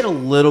 we had a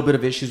little bit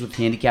of issues with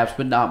handicaps,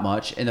 but not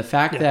much. And the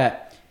fact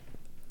that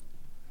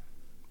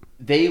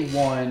they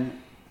won,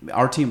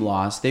 our team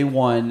lost, they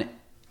won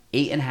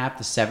 8.5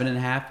 to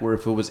 7.5, where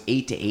if it was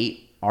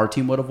 8-8, our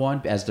team would have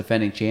won as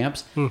defending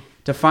champs.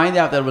 To find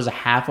out that it was a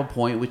half a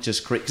point, which is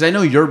crazy. Because I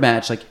know your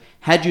match, like,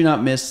 had you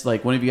not missed,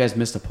 like, one of you guys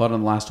missed a putt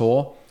on the last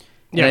hole,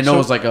 and I know it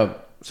was like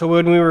a... So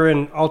when we were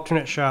in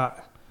alternate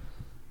shot,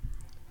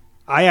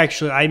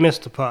 I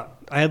missed a putt.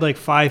 I had like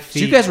 5 feet.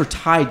 So you guys were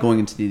tied going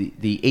into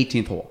the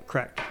 18th hole.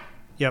 Correct.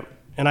 Yep.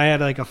 And I had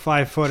like a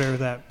 5-footer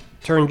that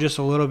turned just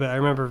a little bit. I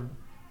remember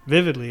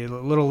vividly, a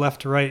little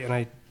left to right, and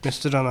I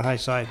missed it on the high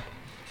side.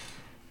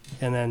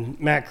 And then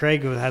Matt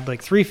Craig had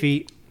like 3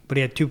 feet, but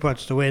he had 2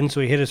 putts to win,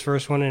 so he hit his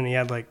first one, and he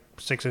had like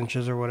 6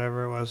 inches or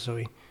whatever it was, so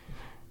he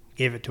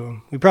gave it to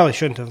him. We probably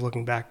shouldn't have,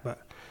 looking back, but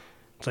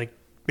it's like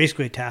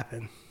basically a tap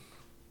in.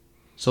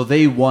 So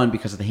they won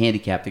because of the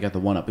handicap. They got the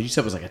one up. But you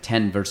said it was like a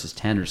 10 versus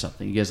 10 or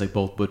something. You guys like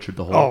both butchered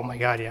the hole. Oh, my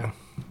God, yeah.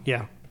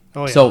 Yeah.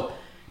 Oh, yeah. So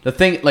the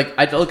thing, like,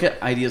 I look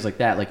at ideas like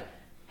that. Like,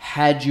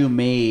 had you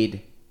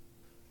made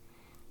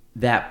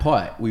that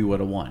putt, we would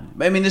have won.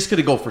 I mean, this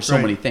could go for so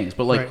many things.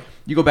 But, like,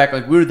 you go back,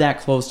 like, we were that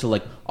close to,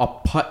 like, a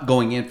putt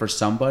going in for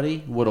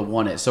somebody would have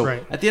won it. So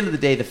at the end of the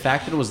day, the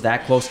fact that it was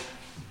that close,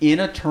 in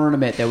a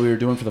tournament that we were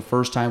doing for the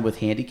first time with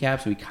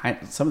handicaps,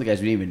 some of the guys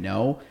we didn't even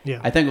know.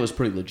 Yeah. I think it was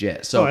pretty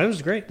legit. So it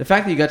was great. The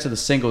fact that you got to the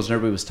singles and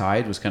everybody was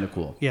tied was kind of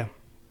cool. Yeah.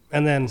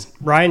 And then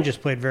Ryan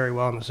just played very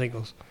well in the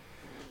singles.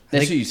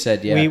 That's what you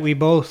said, yeah. We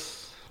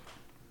both,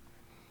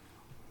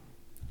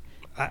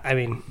 I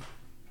mean,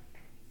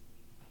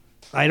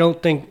 I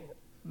don't think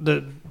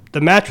the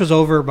match was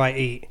over by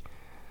 8.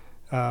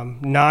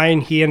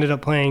 9, he ended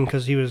up playing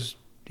because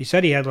he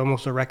said he had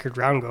almost a record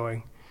round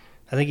going.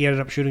 I think he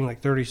ended up shooting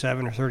like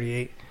 37 or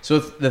 38. So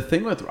the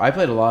thing I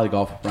played a lot of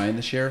golf with Brian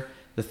this year.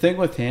 The thing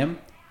with him,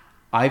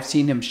 I've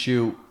seen him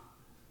shoot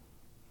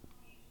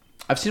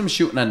in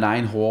a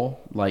 9-hole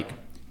like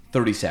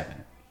 37.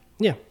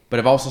 Yeah. But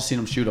I've also seen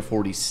him shoot a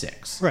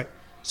 46. Right.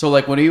 So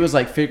like when he was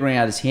like figuring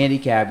out his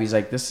handicap, he's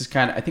like, this is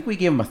kind of, I think we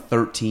gave him a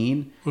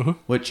 13,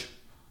 which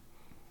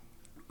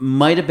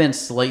might have been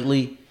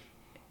slightly,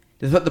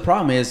 the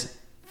problem is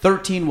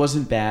 13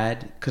 wasn't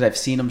bad because I've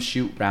seen him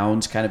shoot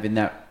rounds kind of in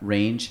that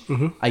range.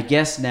 I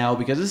guess now,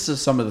 because this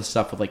is some of the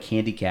stuff with like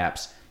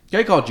handicaps.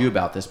 I called you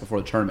about this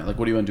before the tournament. Like,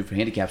 what do you want to do for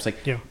handicaps?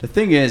 Like, The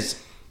thing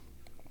is,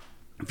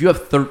 if you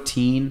have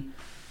 13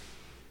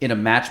 in a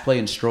match play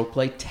and stroke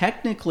play,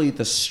 technically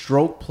the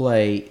stroke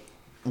play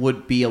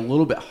would be a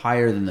little bit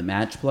higher than the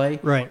match play.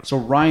 Right. So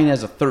Ryan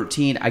has a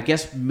 13. I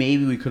guess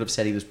maybe we could have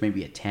said he was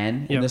maybe a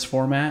 10 in this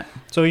format.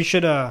 So you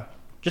should,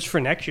 just for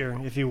next year,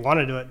 if you want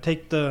to do it,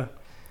 take the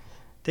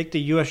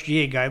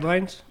USGA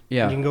guidelines.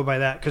 Yeah. You can go by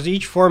that because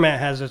each format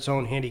has its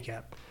own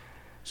handicap.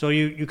 So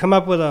you come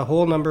up with a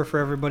whole number for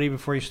everybody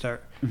before you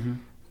start.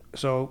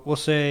 So we'll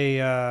say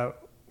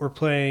we're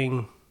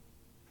playing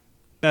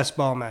best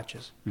ball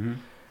matches.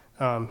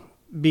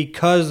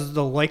 Because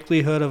the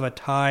likelihood of a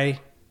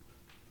tie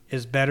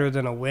is better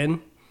than a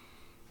win,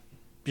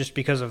 just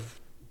because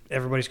of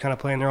everybody's kind of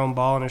playing their own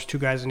ball and there's 2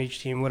 guys in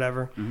each team,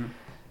 whatever.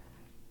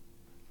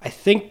 I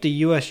think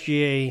the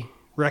USGA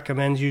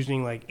recommends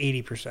using like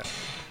 80%.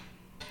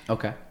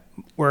 Okay.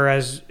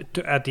 Whereas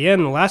at the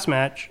end, the last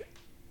match,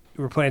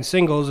 we were playing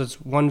singles, it's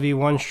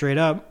 1v1 straight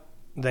up,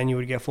 then you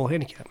would get full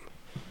handicap.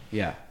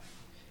 Yeah.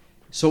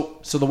 So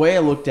the way I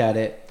looked at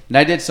it, and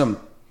I did the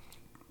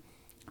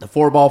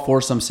 4-ball,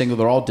 foursome, single,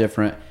 they're all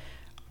different.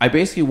 I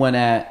basically went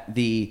at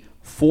the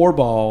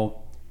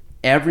 4-ball,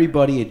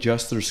 everybody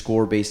adjusts their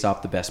score based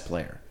off the best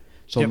player.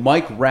 So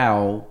Mike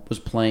Rao was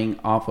playing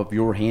off of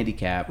your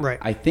handicap. Right.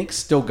 I think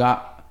still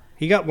got...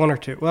 He got 1 or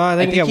 2. Well, I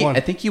think he got 1. I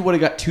think he would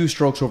have got 2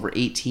 strokes over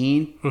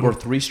 18 or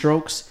 3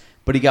 strokes,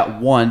 but he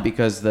got 1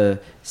 because the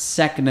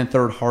second and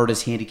third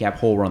hardest handicap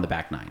hole were on the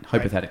back 9,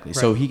 hypothetically. Right.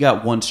 So he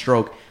got 1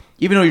 stroke.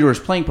 Even though you were his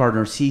playing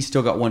partners, he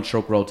still got 1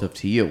 stroke relative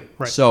to you.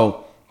 Right.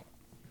 So,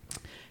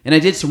 and I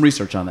did some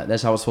research on that.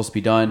 That's how it's supposed to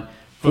be done.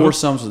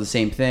 Foursomes are the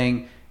same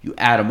thing. You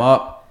add them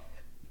up.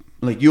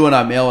 Like you and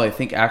Amel, I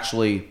think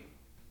actually...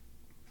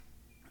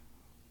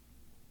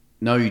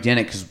 No, you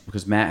didn't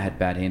because Matt had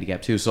bad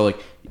handicap too. So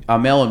like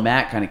Amel and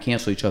Matt kind of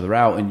cancel each other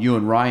out, and you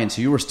and Ryan,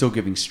 so you were still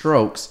giving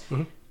strokes,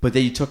 but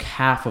then you took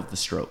half of the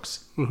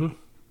strokes, and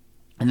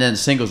then the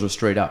singles were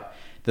straight up.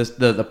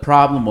 The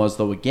problem was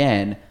though,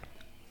 again,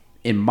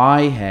 in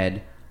my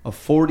head, a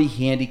 40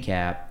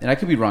 handicap, and I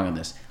could be wrong on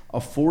this, a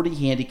 40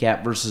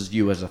 handicap versus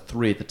you as a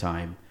 3 at the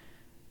time.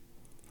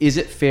 Is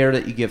it fair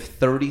that you give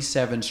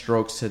 37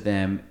 strokes to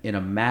them in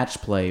a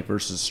match play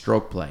versus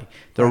stroke play?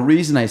 The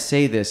reason I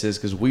say this is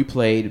because we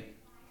played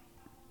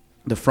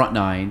the first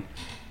 9.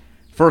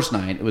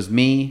 It was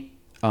me,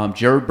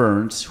 Jared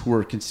Burns, who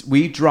were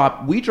we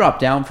dropped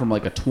down from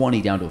like a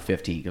 20 down to a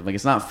 15. Like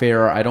it's not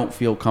fair. I don't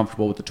feel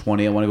comfortable with the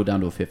 20. I want to go down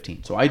to a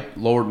 15. So I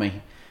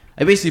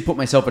basically put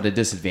myself at a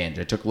disadvantage.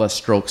 I took less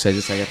strokes. I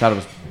thought it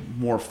was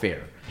more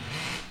fair.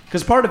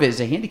 Because part of it is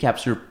the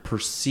handicaps are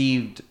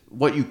perceived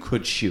what you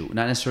could shoot,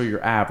 not necessarily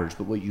your average,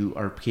 but what you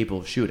are capable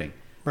of shooting.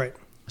 Right.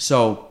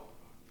 So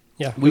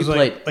yeah, we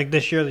played like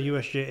this year the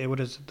USGA. What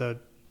is it,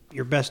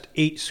 your best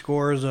 8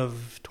 scores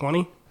of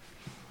 20?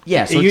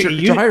 Yeah, so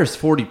your highest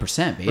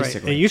 40%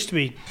 basically. Right. It used to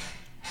be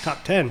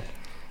top 10.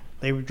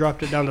 They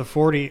dropped it down to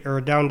 40 or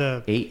down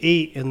to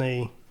 8, and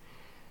I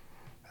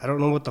don't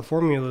know what the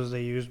formulas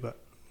they use, but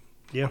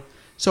yeah.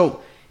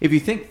 So if you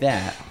think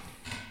that.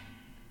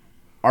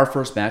 Our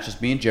first match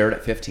was me and Jared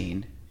at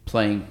 15,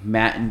 playing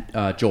Matt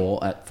and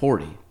Joel at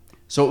 40.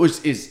 So it was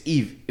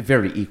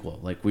very equal.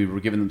 Like we were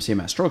giving them the same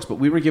amount of strokes, but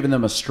we were giving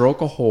them a stroke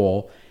a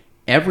hole,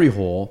 every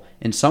hole.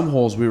 In some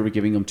holes, we were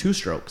giving them 2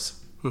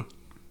 strokes.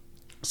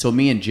 So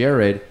me and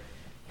Jared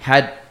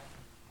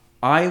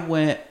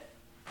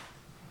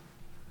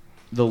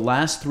the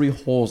last 3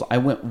 holes, I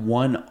went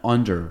 1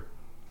 under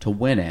to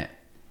win it.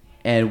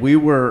 And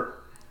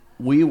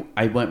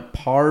I went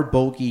par,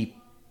 bogey,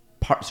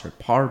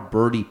 par,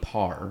 birdie,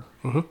 par.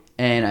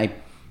 And I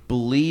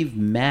believe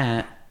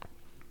Matt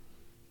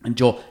and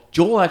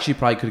Joel actually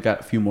probably could have got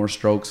a few more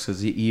strokes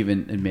because he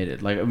even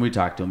admitted, like, when we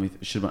talked to him, we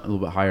should have went a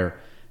little bit higher.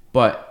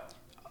 But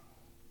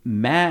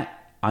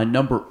Matt on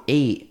number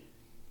 8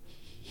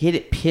 hit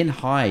it pin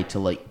high to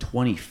like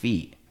 20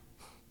 feet.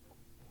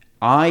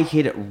 I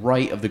hit it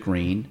right of the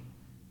green,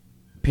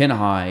 pin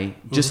high,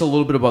 just a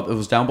little bit above. It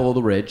was down below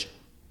the ridge.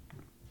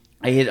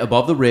 I hit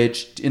above the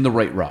ridge in the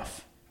right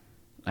rough.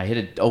 I hit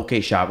an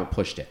okay shot, but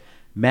pushed it.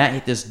 Matt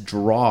hit this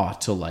draw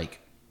to like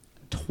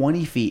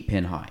 20 feet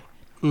pin high.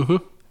 Mm-hmm.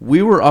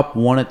 We were up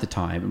 1 at the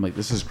time. I'm like,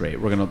 this is great.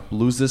 We're going to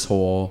lose this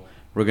hole.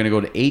 We're going to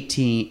go to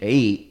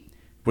 18-8,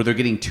 where they're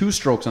getting 2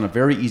 strokes on a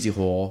very easy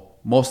hole.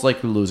 Most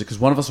likely lose it because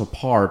one of us will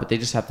par, but they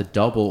just have to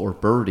double or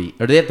birdie.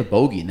 Or they have to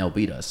bogey and they'll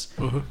beat us.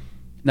 Mm-hmm.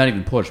 Not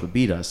even push, but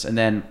beat us. And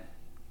then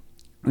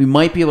we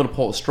might be able to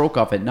pull a stroke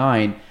off at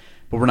 9,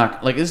 but we're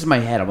not. Like, this is my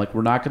head. I'm like,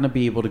 we're not going to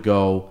be able to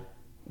go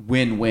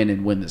win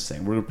this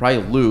thing. We're going to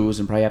probably lose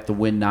and probably have to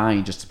win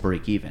 9 just to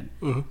break even.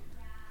 Mm-hmm.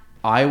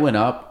 I went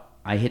up.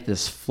 I hit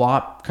this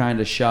flop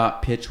kind of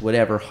shot, pitch,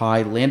 whatever,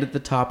 high, landed at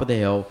the top of the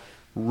hill,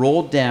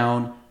 rolled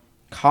down,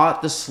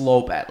 caught the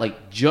slope at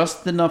like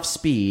just enough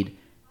speed,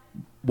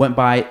 went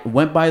by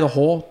the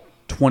hole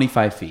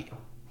 25 feet.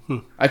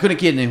 I couldn't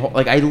get in the hole.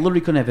 Like, I literally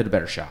couldn't have hit a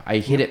better shot. I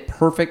hit it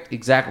perfect,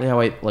 exactly how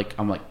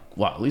I'm like,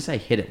 wow, at least I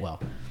hit it well.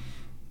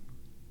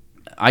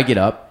 I get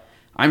up.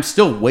 I'm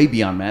still way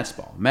beyond Matt's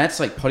ball.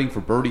 Matt's like putting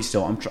for birdie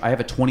still. I have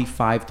a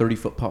 25,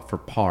 30-foot putt for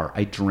par.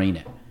 I drain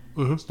it.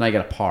 Mm-hmm. So now I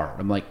got a par.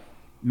 I'm like,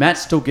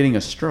 Matt's still getting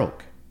a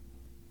stroke.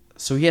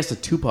 So he has to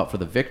 2-putt for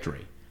the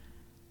victory.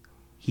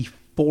 He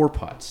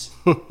 4-putts.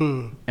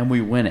 And we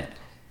win it.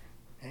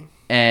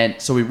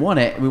 And so we won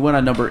it. We went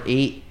on number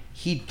 8.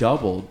 He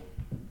doubled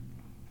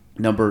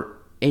number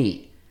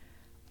 8.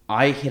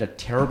 I hit a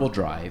terrible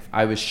drive.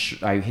 I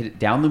hit it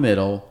down the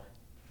middle,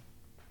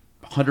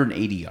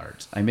 180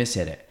 yards. I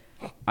mishit it.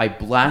 I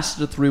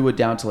blasted a 3-wood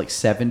down to like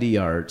 70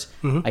 yards.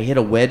 Mm-hmm. I hit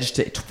a wedge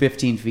to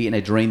 15 feet, and I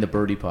drained the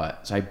birdie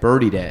putt. So I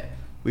birdied it.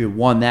 We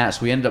won that,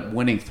 so we ended up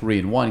winning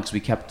 3-1 because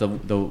we kept the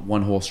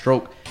 1-hole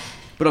stroke.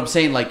 But I'm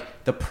saying,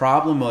 like, the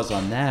problem was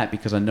on that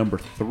because on number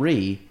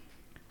 3,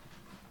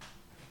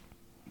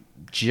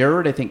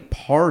 Jared, I think,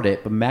 parred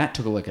it, but Matt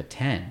took like a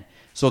 10.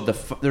 So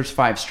there's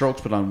 5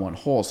 strokes, but on 1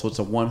 hole. So it's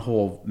a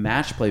 1-hole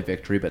match play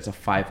victory, but it's a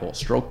 5-hole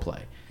stroke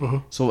play. Mm-hmm.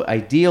 So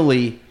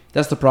ideally,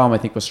 that's the problem,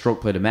 I think, with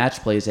stroke play to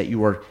match play is that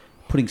you are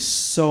putting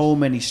so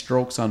many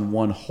strokes on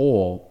 1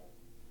 hole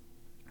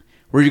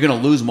where you're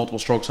going to lose multiple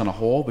strokes on a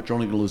hole, but you're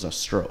only going to lose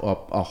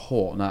a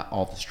hole, not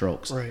all the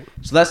strokes. Right.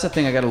 So that's the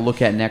thing I got to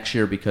look at next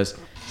year because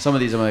some of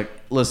these I'm like,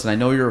 listen, I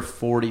know you're a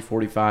 40,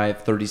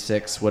 45,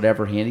 36,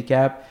 whatever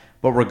handicap,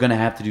 but we're going to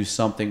have to do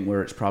something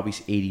where it's probably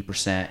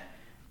 80%.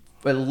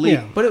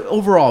 But but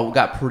overall, we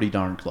got pretty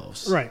darn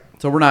close. Right.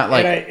 So we're not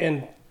like...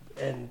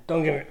 And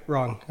don't get me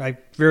wrong, I'm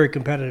very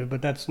competitive,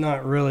 but that's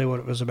not really what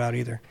it was about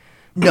either.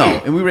 No,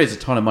 and we raised a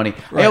ton of money.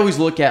 Right. I always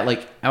look at,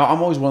 like,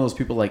 I'm always one of those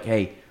people like,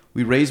 hey,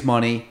 we raised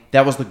money.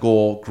 That was the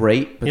goal.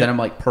 Great. But then I'm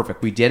like,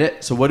 perfect. We did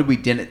it. So what did we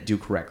didn't do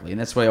correctly? And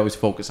that's what I always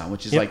focus on,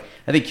 which is like,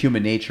 I think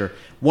human nature.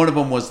 One of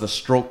them was the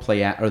stroke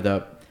play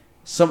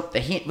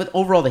but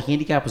overall the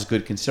handicap was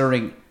good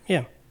considering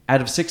out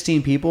of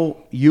 16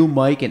 people, you,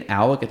 Mike, and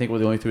Alec, I think were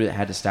the only 3 that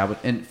had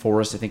established, and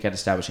Forrest, I think, had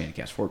established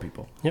handicaps, 4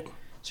 people. Yep.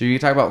 So you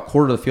talk about a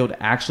quarter of the field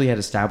actually had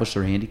established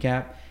their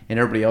handicap, and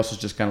everybody else was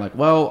just kind of like,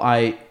 well,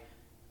 I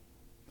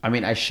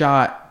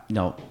shot,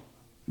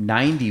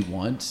 90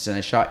 once, and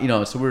I shot,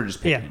 so we were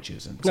just picking and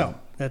choosing. So. No,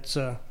 that's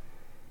it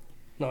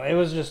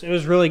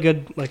was really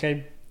good. Like,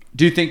 I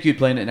do you think you'd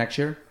play in it next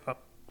year?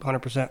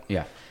 100%.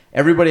 Yeah.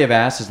 Everybody I've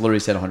asked has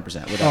literally said 100%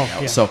 without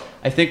doubt. Yeah. So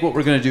I think what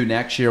we're going to do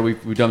next year,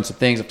 we've done some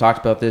things. I've talked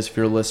about this. If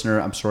you're a listener,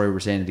 I'm sorry we're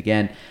saying it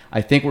again.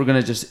 I think we're going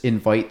to just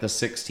invite the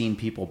 16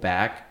 people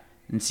back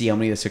and see how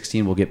many of the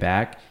 16 we'll get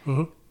back.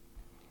 Mm-hmm.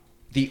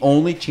 The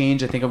only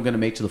change I think I'm going to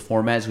make to the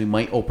format is we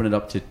might open it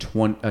up to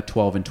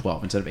 12 and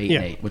 12 instead of 8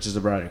 and 8, which is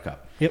the Ryder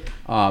Cup. Yep.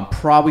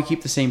 Probably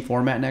keep the same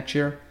format next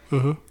year.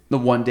 Mm-hmm. The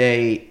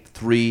 1-day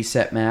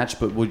 3-set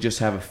match, but we'll just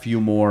have a few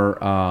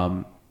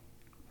more,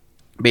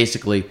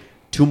 basically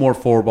 2 more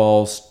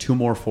 4-balls, 2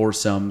 more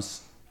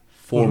foursomes,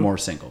 4 more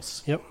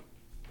singles. Yep.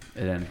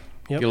 And then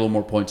get a little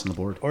more points on the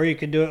board. Or you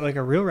could do it like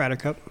a real Ryder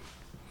Cup.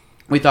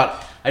 We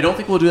thought, I don't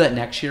think we'll do that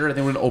next year. I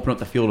think we're going to open up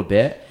the field a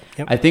bit.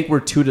 Yep. I think we're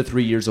 2 to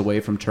 3 years away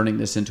from turning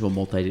this into a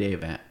multi-day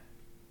event.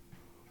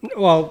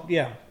 Well,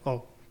 yeah.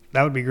 Well,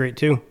 that would be great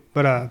too.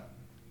 But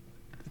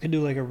we could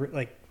do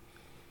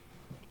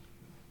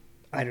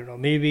I don't know,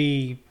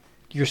 maybe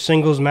your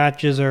singles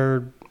matches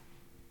are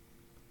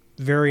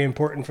very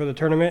important for the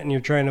tournament and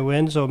you're trying to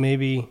win, so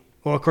maybe,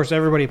 well, of course,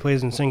 everybody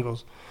plays in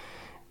singles.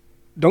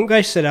 Don't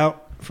guys sit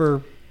out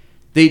for...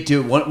 They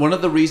do. One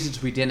of the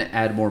reasons we didn't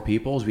add more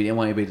people is we didn't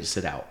want anybody to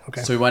sit out.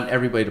 Okay. So we want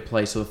everybody to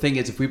play. So the thing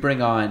is, if we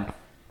bring on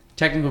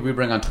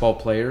 12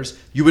 players,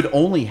 you would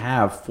only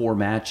have 4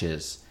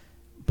 matches.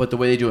 But the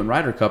way they do it in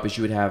Ryder Cup is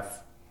you would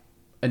have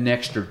an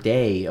extra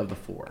day of the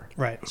 4.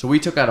 Right. So we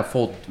took out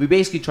we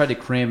basically tried to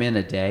cram in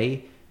a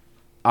day,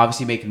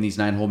 obviously making these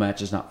 9-hole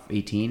matches, not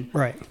 18.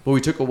 Right. But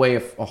we took away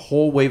a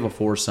whole wave of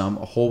foursome,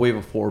 a whole wave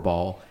of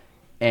 4-ball,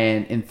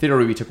 and in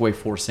theory we took away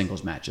 4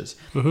 singles matches.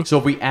 Mm-hmm. So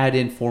if we add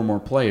in 8 more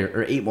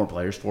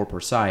players, 4 per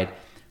side,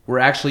 we're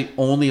actually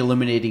only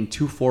eliminating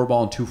 2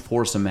 4-ball and 2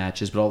 foursome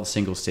matches, but all the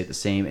singles stay the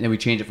same, and then we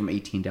change it from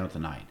 18 down to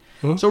 9.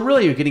 Mm-hmm. So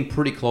really, you're getting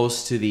pretty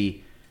close to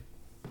the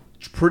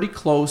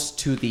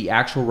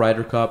actual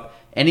Ryder Cup.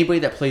 anybody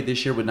that played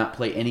this year would not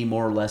play any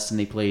more or less than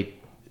they played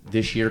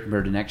this year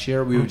compared to next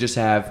year. We would just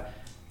have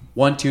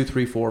 1, 2,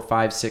 3, 4,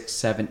 5, 6,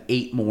 7,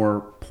 8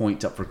 more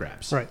points up for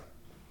grabs. Right.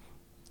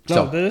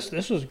 So, No,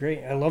 this was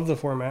great. I love the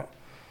format.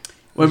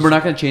 well, we're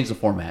not going to change the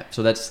format,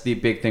 so that's the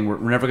big thing. We're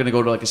never going to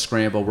go to like a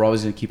scramble. We're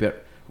always going to keep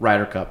it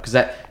Ryder Cup because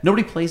that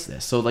nobody plays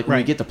this. So like when we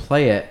Right. get to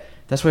play it,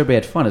 that's why everybody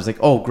had fun. It's like,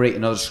 oh great,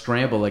 another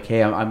scramble. Like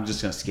hey, I'm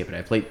just going to skip it.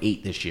 I played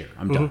 8 this year.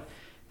 I'm done.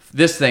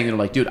 This thing, they're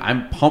like, dude,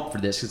 I'm pumped for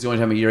this because it's the only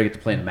time of year I get to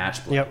play in a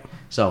match play. Yep.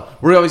 So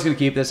we're always going to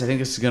keep this. I think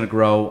this is going to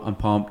grow. I'm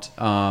pumped.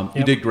 You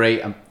Yep. did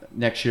great.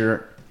 Next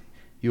year,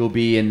 you will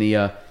be in the.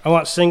 I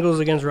want singles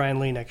against Ryan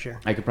Lee next year.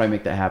 I could probably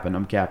make that happen.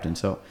 I'm captain.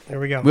 So There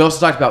we go. we also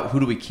talked about who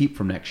do we keep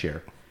from next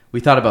year. We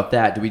thought about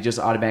that. Do we just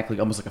automatically,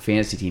 almost like a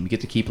fantasy team, you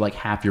get to keep like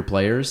half your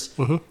players,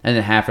 and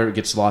then half of it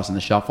gets lost in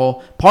the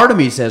shuffle? Part of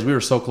me says we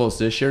were so close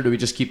this year. Do we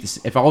just keep this?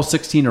 If all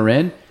 16 are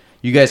in,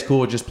 you guys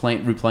cool with just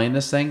replaying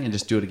this thing and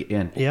just do it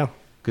again? Yeah.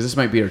 Because this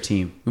might be our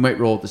team. We might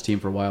roll with this team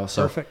for a while.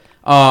 So Perfect.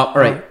 All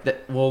right.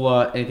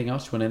 Anything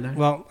else you want in there?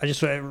 Well, I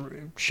just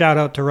shout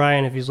out to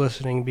Ryan if he's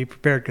listening. Be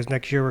prepared because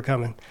next year we're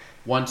coming.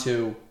 1,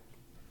 2.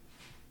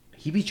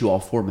 He beat you all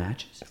 4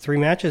 matches. 3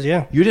 matches,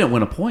 yeah. You didn't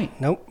win a point.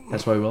 Nope.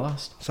 That's why we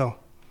lost. So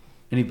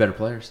Any better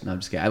players? No, I'm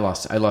just kidding. I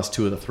lost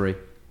 2 of the 3.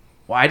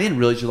 Well, I didn't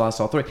realize you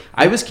lost all 3.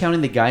 I was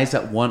counting the guys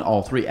that won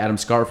all 3. Adam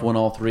Scarf won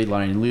all 3.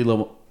 Ryan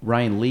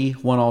Lee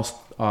won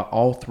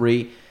all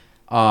 3.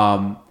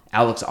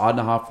 Alex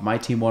Odnahoff from my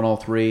team won all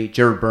 3.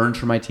 Jared Burns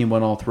from my team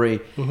won all 3.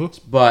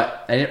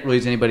 But I didn't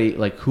realize anybody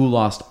like who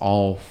lost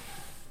all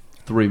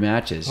 3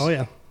 matches. Oh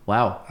yeah.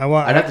 Wow.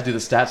 I'd have to do the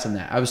stats on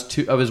that. I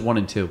was 1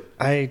 and 2.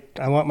 I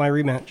want my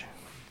rematch.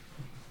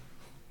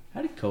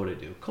 How did Coda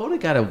do? Coda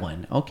got a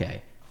 1.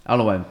 Okay. I don't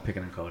know why I'm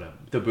picking on Coda.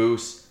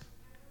 DeBoos.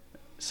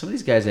 Some of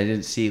these guys I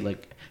didn't see.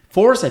 Like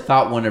Forrest, I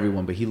thought won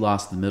everyone, but he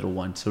lost the middle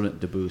one. So didn't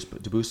DeBoos.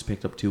 But DeBoos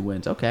picked up 2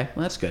 wins. Okay,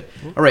 well that's good.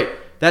 All right,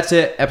 that's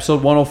it.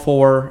 Episode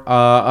 104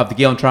 of the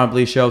Galen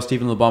Trombley Show.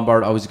 Steven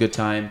LaBombard, always a good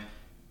time.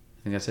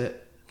 I think that's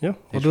it. Yeah, we'll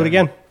Thanks do for it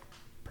again. having me.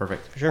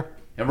 Perfect. For sure.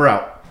 And we're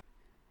out.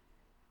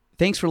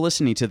 Thanks for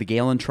listening to the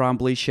Galen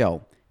Trombley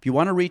Show. If you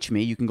want to reach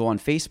me, you can go on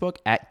Facebook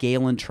at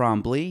Galen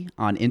Trombley,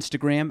 on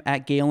Instagram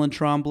at Galen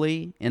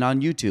Trombley, and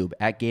on YouTube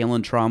at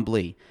Galen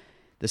Trombley.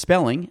 The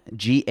spelling,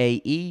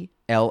 GaelanTrombley.